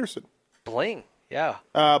John Anderson. Bling. Yeah.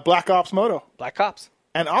 Black Ops Moto. Black Ops.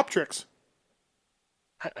 And Optrix.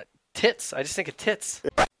 Tits. I just think of tits.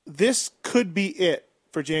 This could be it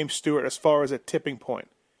for James Stewart as far as a tipping point.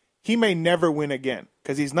 He may never win again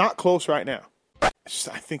because he's not close right now. I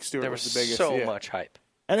think Stewart There was was the biggest. so yeah. much hype.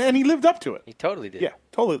 And he lived up to it. He totally did. Yeah,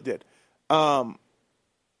 totally did.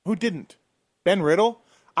 Who didn't? Ben Riddle?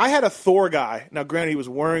 I had a Thor guy. Now, granted, he was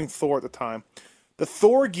wearing Thor at the time. The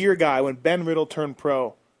Thor gear guy, when Ben Riddle turned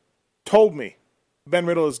pro, told me Ben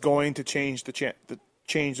Riddle is going to change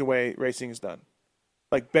change the way racing is done.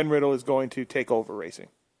 Like, Ben Riddle is going to take over racing.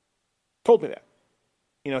 Told me that.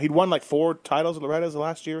 You know, he'd won like 4 titles at Loretta's the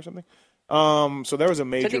last year or something. So there was a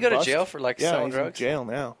major Did he go bust. to jail for selling he's drugs? in jail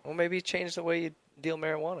now. Well, maybe he changed the way you deal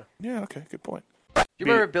marijuana. Yeah, okay, good point. Do you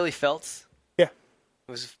remember Billy Feltz? Yeah.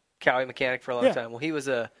 He was a Cowie mechanic for a long Yeah. time. Well, he was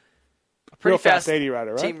a pretty Real fast 80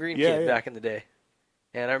 rider, right? Team Green Yeah, kid yeah. back in the day.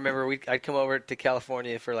 And I remember I'd come over to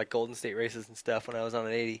California for like Golden State races and stuff when I was on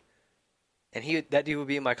an 80. And that dude would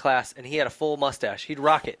be in my class, and he had a full mustache. He'd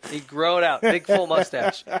rock it. He'd grow it out, big full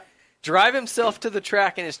mustache. Drive himself to the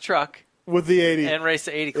track in his truck. With the 80. And race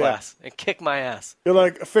the 80 class and kick my ass. You're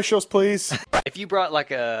like, officials, please. If you brought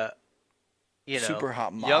like a, Super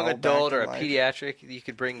hot model young adult back or to a life. pediatric you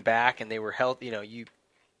could bring back and they were healthy,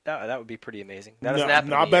 that would be pretty amazing. That doesn't happen.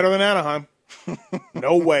 Not better than Anaheim.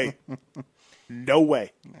 No way. No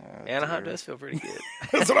way. Anaheim does feel pretty good.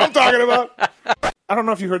 That's what I'm talking about. I don't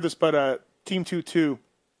know if you heard this, but Pt.2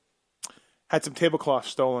 had some tablecloths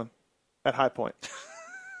stolen at High Point.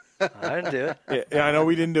 I didn't do it. Yeah, I know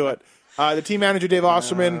we didn't do it. The team manager, Dave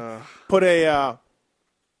Osterman, put a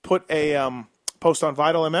post on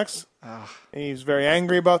Vital MX. He was very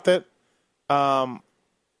angry about that.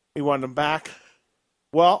 He wanted them back.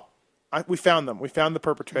 Well, we found them. We found the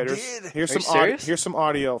perpetrators. Here's Are you serious? Here's some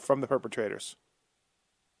audio from the perpetrators.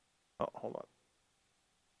 Oh, hold on.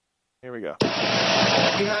 Here we go.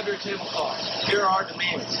 You have your tablecloth. Here are our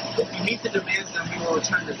demands. If you meet the demands, then we will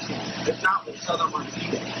return them to you. If not, we'll sell them on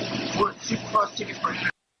eBay. 1, Supercross tickets for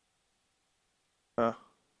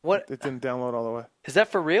What? It didn't download all the way. Is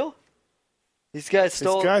that for real? These guys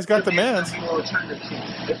stole. These guys got demands. We will return them to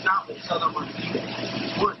you. If not, we'll sell them on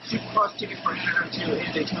eBay. 1, Supercross tickets for Anaheim 2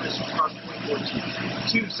 and Daytona Supercross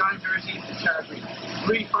 2014. 2, signed jersey and tag read.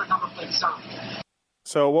 3, for a number plate sign.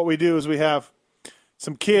 So what we do is we have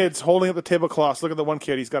some kids holding up the tablecloths. Look at the one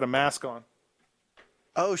kid. He's got a mask on.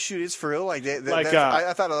 Oh, shoot, it's for real? Like, Like,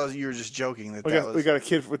 I thought you were just joking. We got a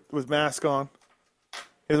kid with mask on. He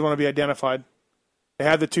doesn't want to be identified. They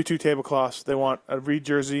have the 2-2 tablecloths. They want a Reed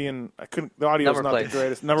jersey, and the audio's Number not plates. the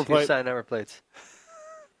greatest. Number plate. Signed number plates.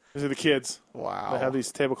 These are the kids. Wow. They have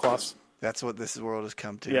these tablecloths. That's what this world has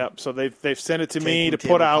come to. Yeah, so they've sent it to me Taking to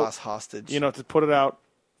put out. tablecloths hostage. To put it out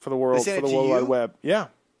for the world, They for sent the it to World you? Wide Web. Yeah.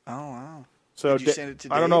 Oh, wow. So Did you send it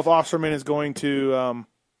to I don't know if Dave? Osterman is going to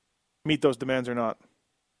meet those demands or not.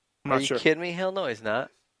 I'm Are not you sure. kidding me? Hell no, he's not.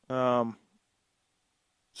 So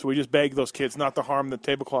we just begged those kids not to harm the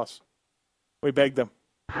tablecloths. We begged them.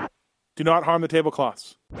 Do not harm the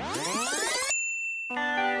tablecloths.